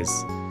weekdays,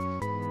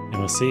 and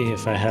we'll see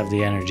if I have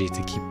the energy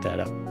to keep that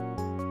up.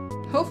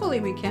 Hopefully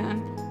we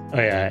can. Oh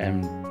yeah,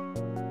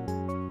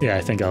 and yeah,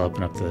 I think I'll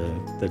open up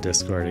the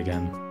Discord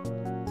again.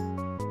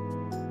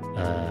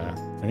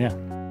 And yeah.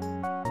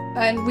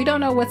 And we don't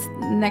know what's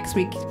next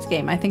week's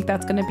game. I think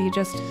that's gonna be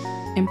just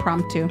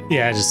impromptu.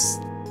 Yeah,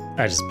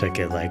 I just pick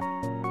it like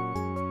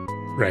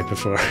right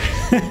before.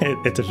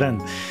 It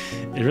depends.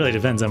 It really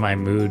depends on my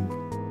mood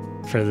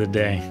for the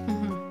day.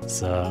 Mm-hmm.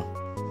 So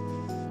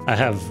I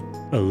have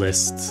a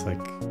list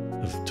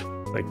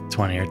of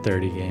 20 or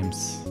 30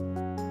 games.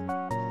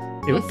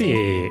 It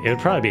would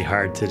probably be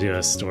hard to do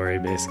a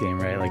story-based game,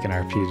 right? Like an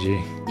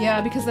RPG. Yeah,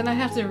 because then I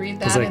have to read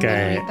that and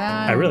then read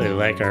that. I really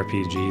like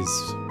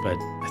RPGs, but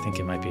I think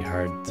it might be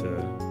hard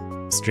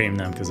to stream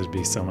them because it'd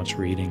be so much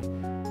reading.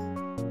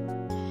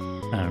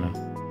 I don't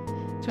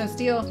know. Twin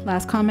Steel,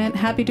 last comment.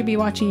 Happy to be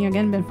watching you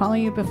again. Been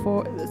following you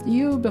before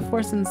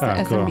since the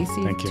SMBC.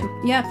 Cool. Thank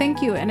you. Yeah,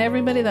 thank you. And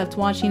everybody that's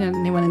watching and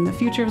anyone in the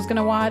future who's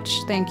gonna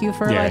watch, thank you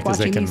for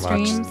watching these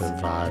streams. Watch the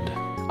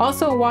VOD.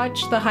 Also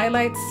watch the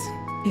highlights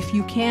if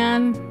you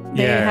can.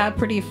 They have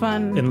pretty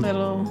fun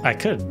little. I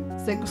could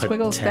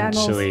squiggles,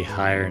 potentially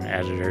hire an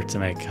editor to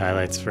make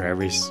highlights for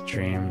every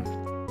stream,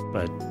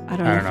 but I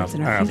don't know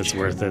if it's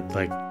worth it.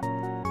 Like,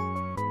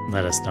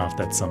 let us know if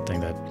that's something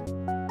that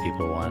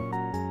people want.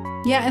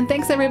 Yeah, and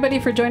thanks everybody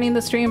for joining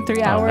the stream.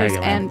 3 hours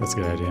and that's a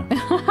good idea.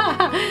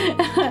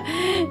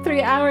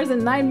 3 hours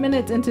and 9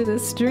 minutes into the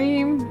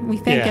stream. We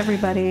thank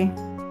everybody.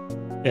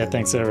 Yeah,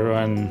 thanks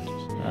everyone.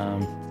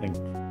 I think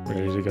we're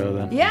ready to go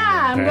then.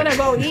 Yeah, I'm gonna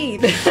go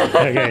eat.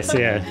 Okay, so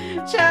yeah.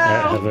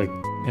 Ciao.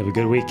 Have a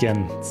good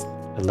weekend.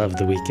 I love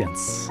the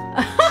weekends.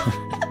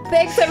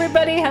 Thanks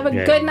everybody. Have a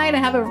good night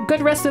and have a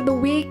good rest of the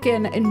week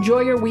and enjoy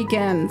your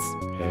weekends.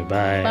 Okay,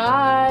 bye.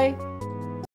 Bye.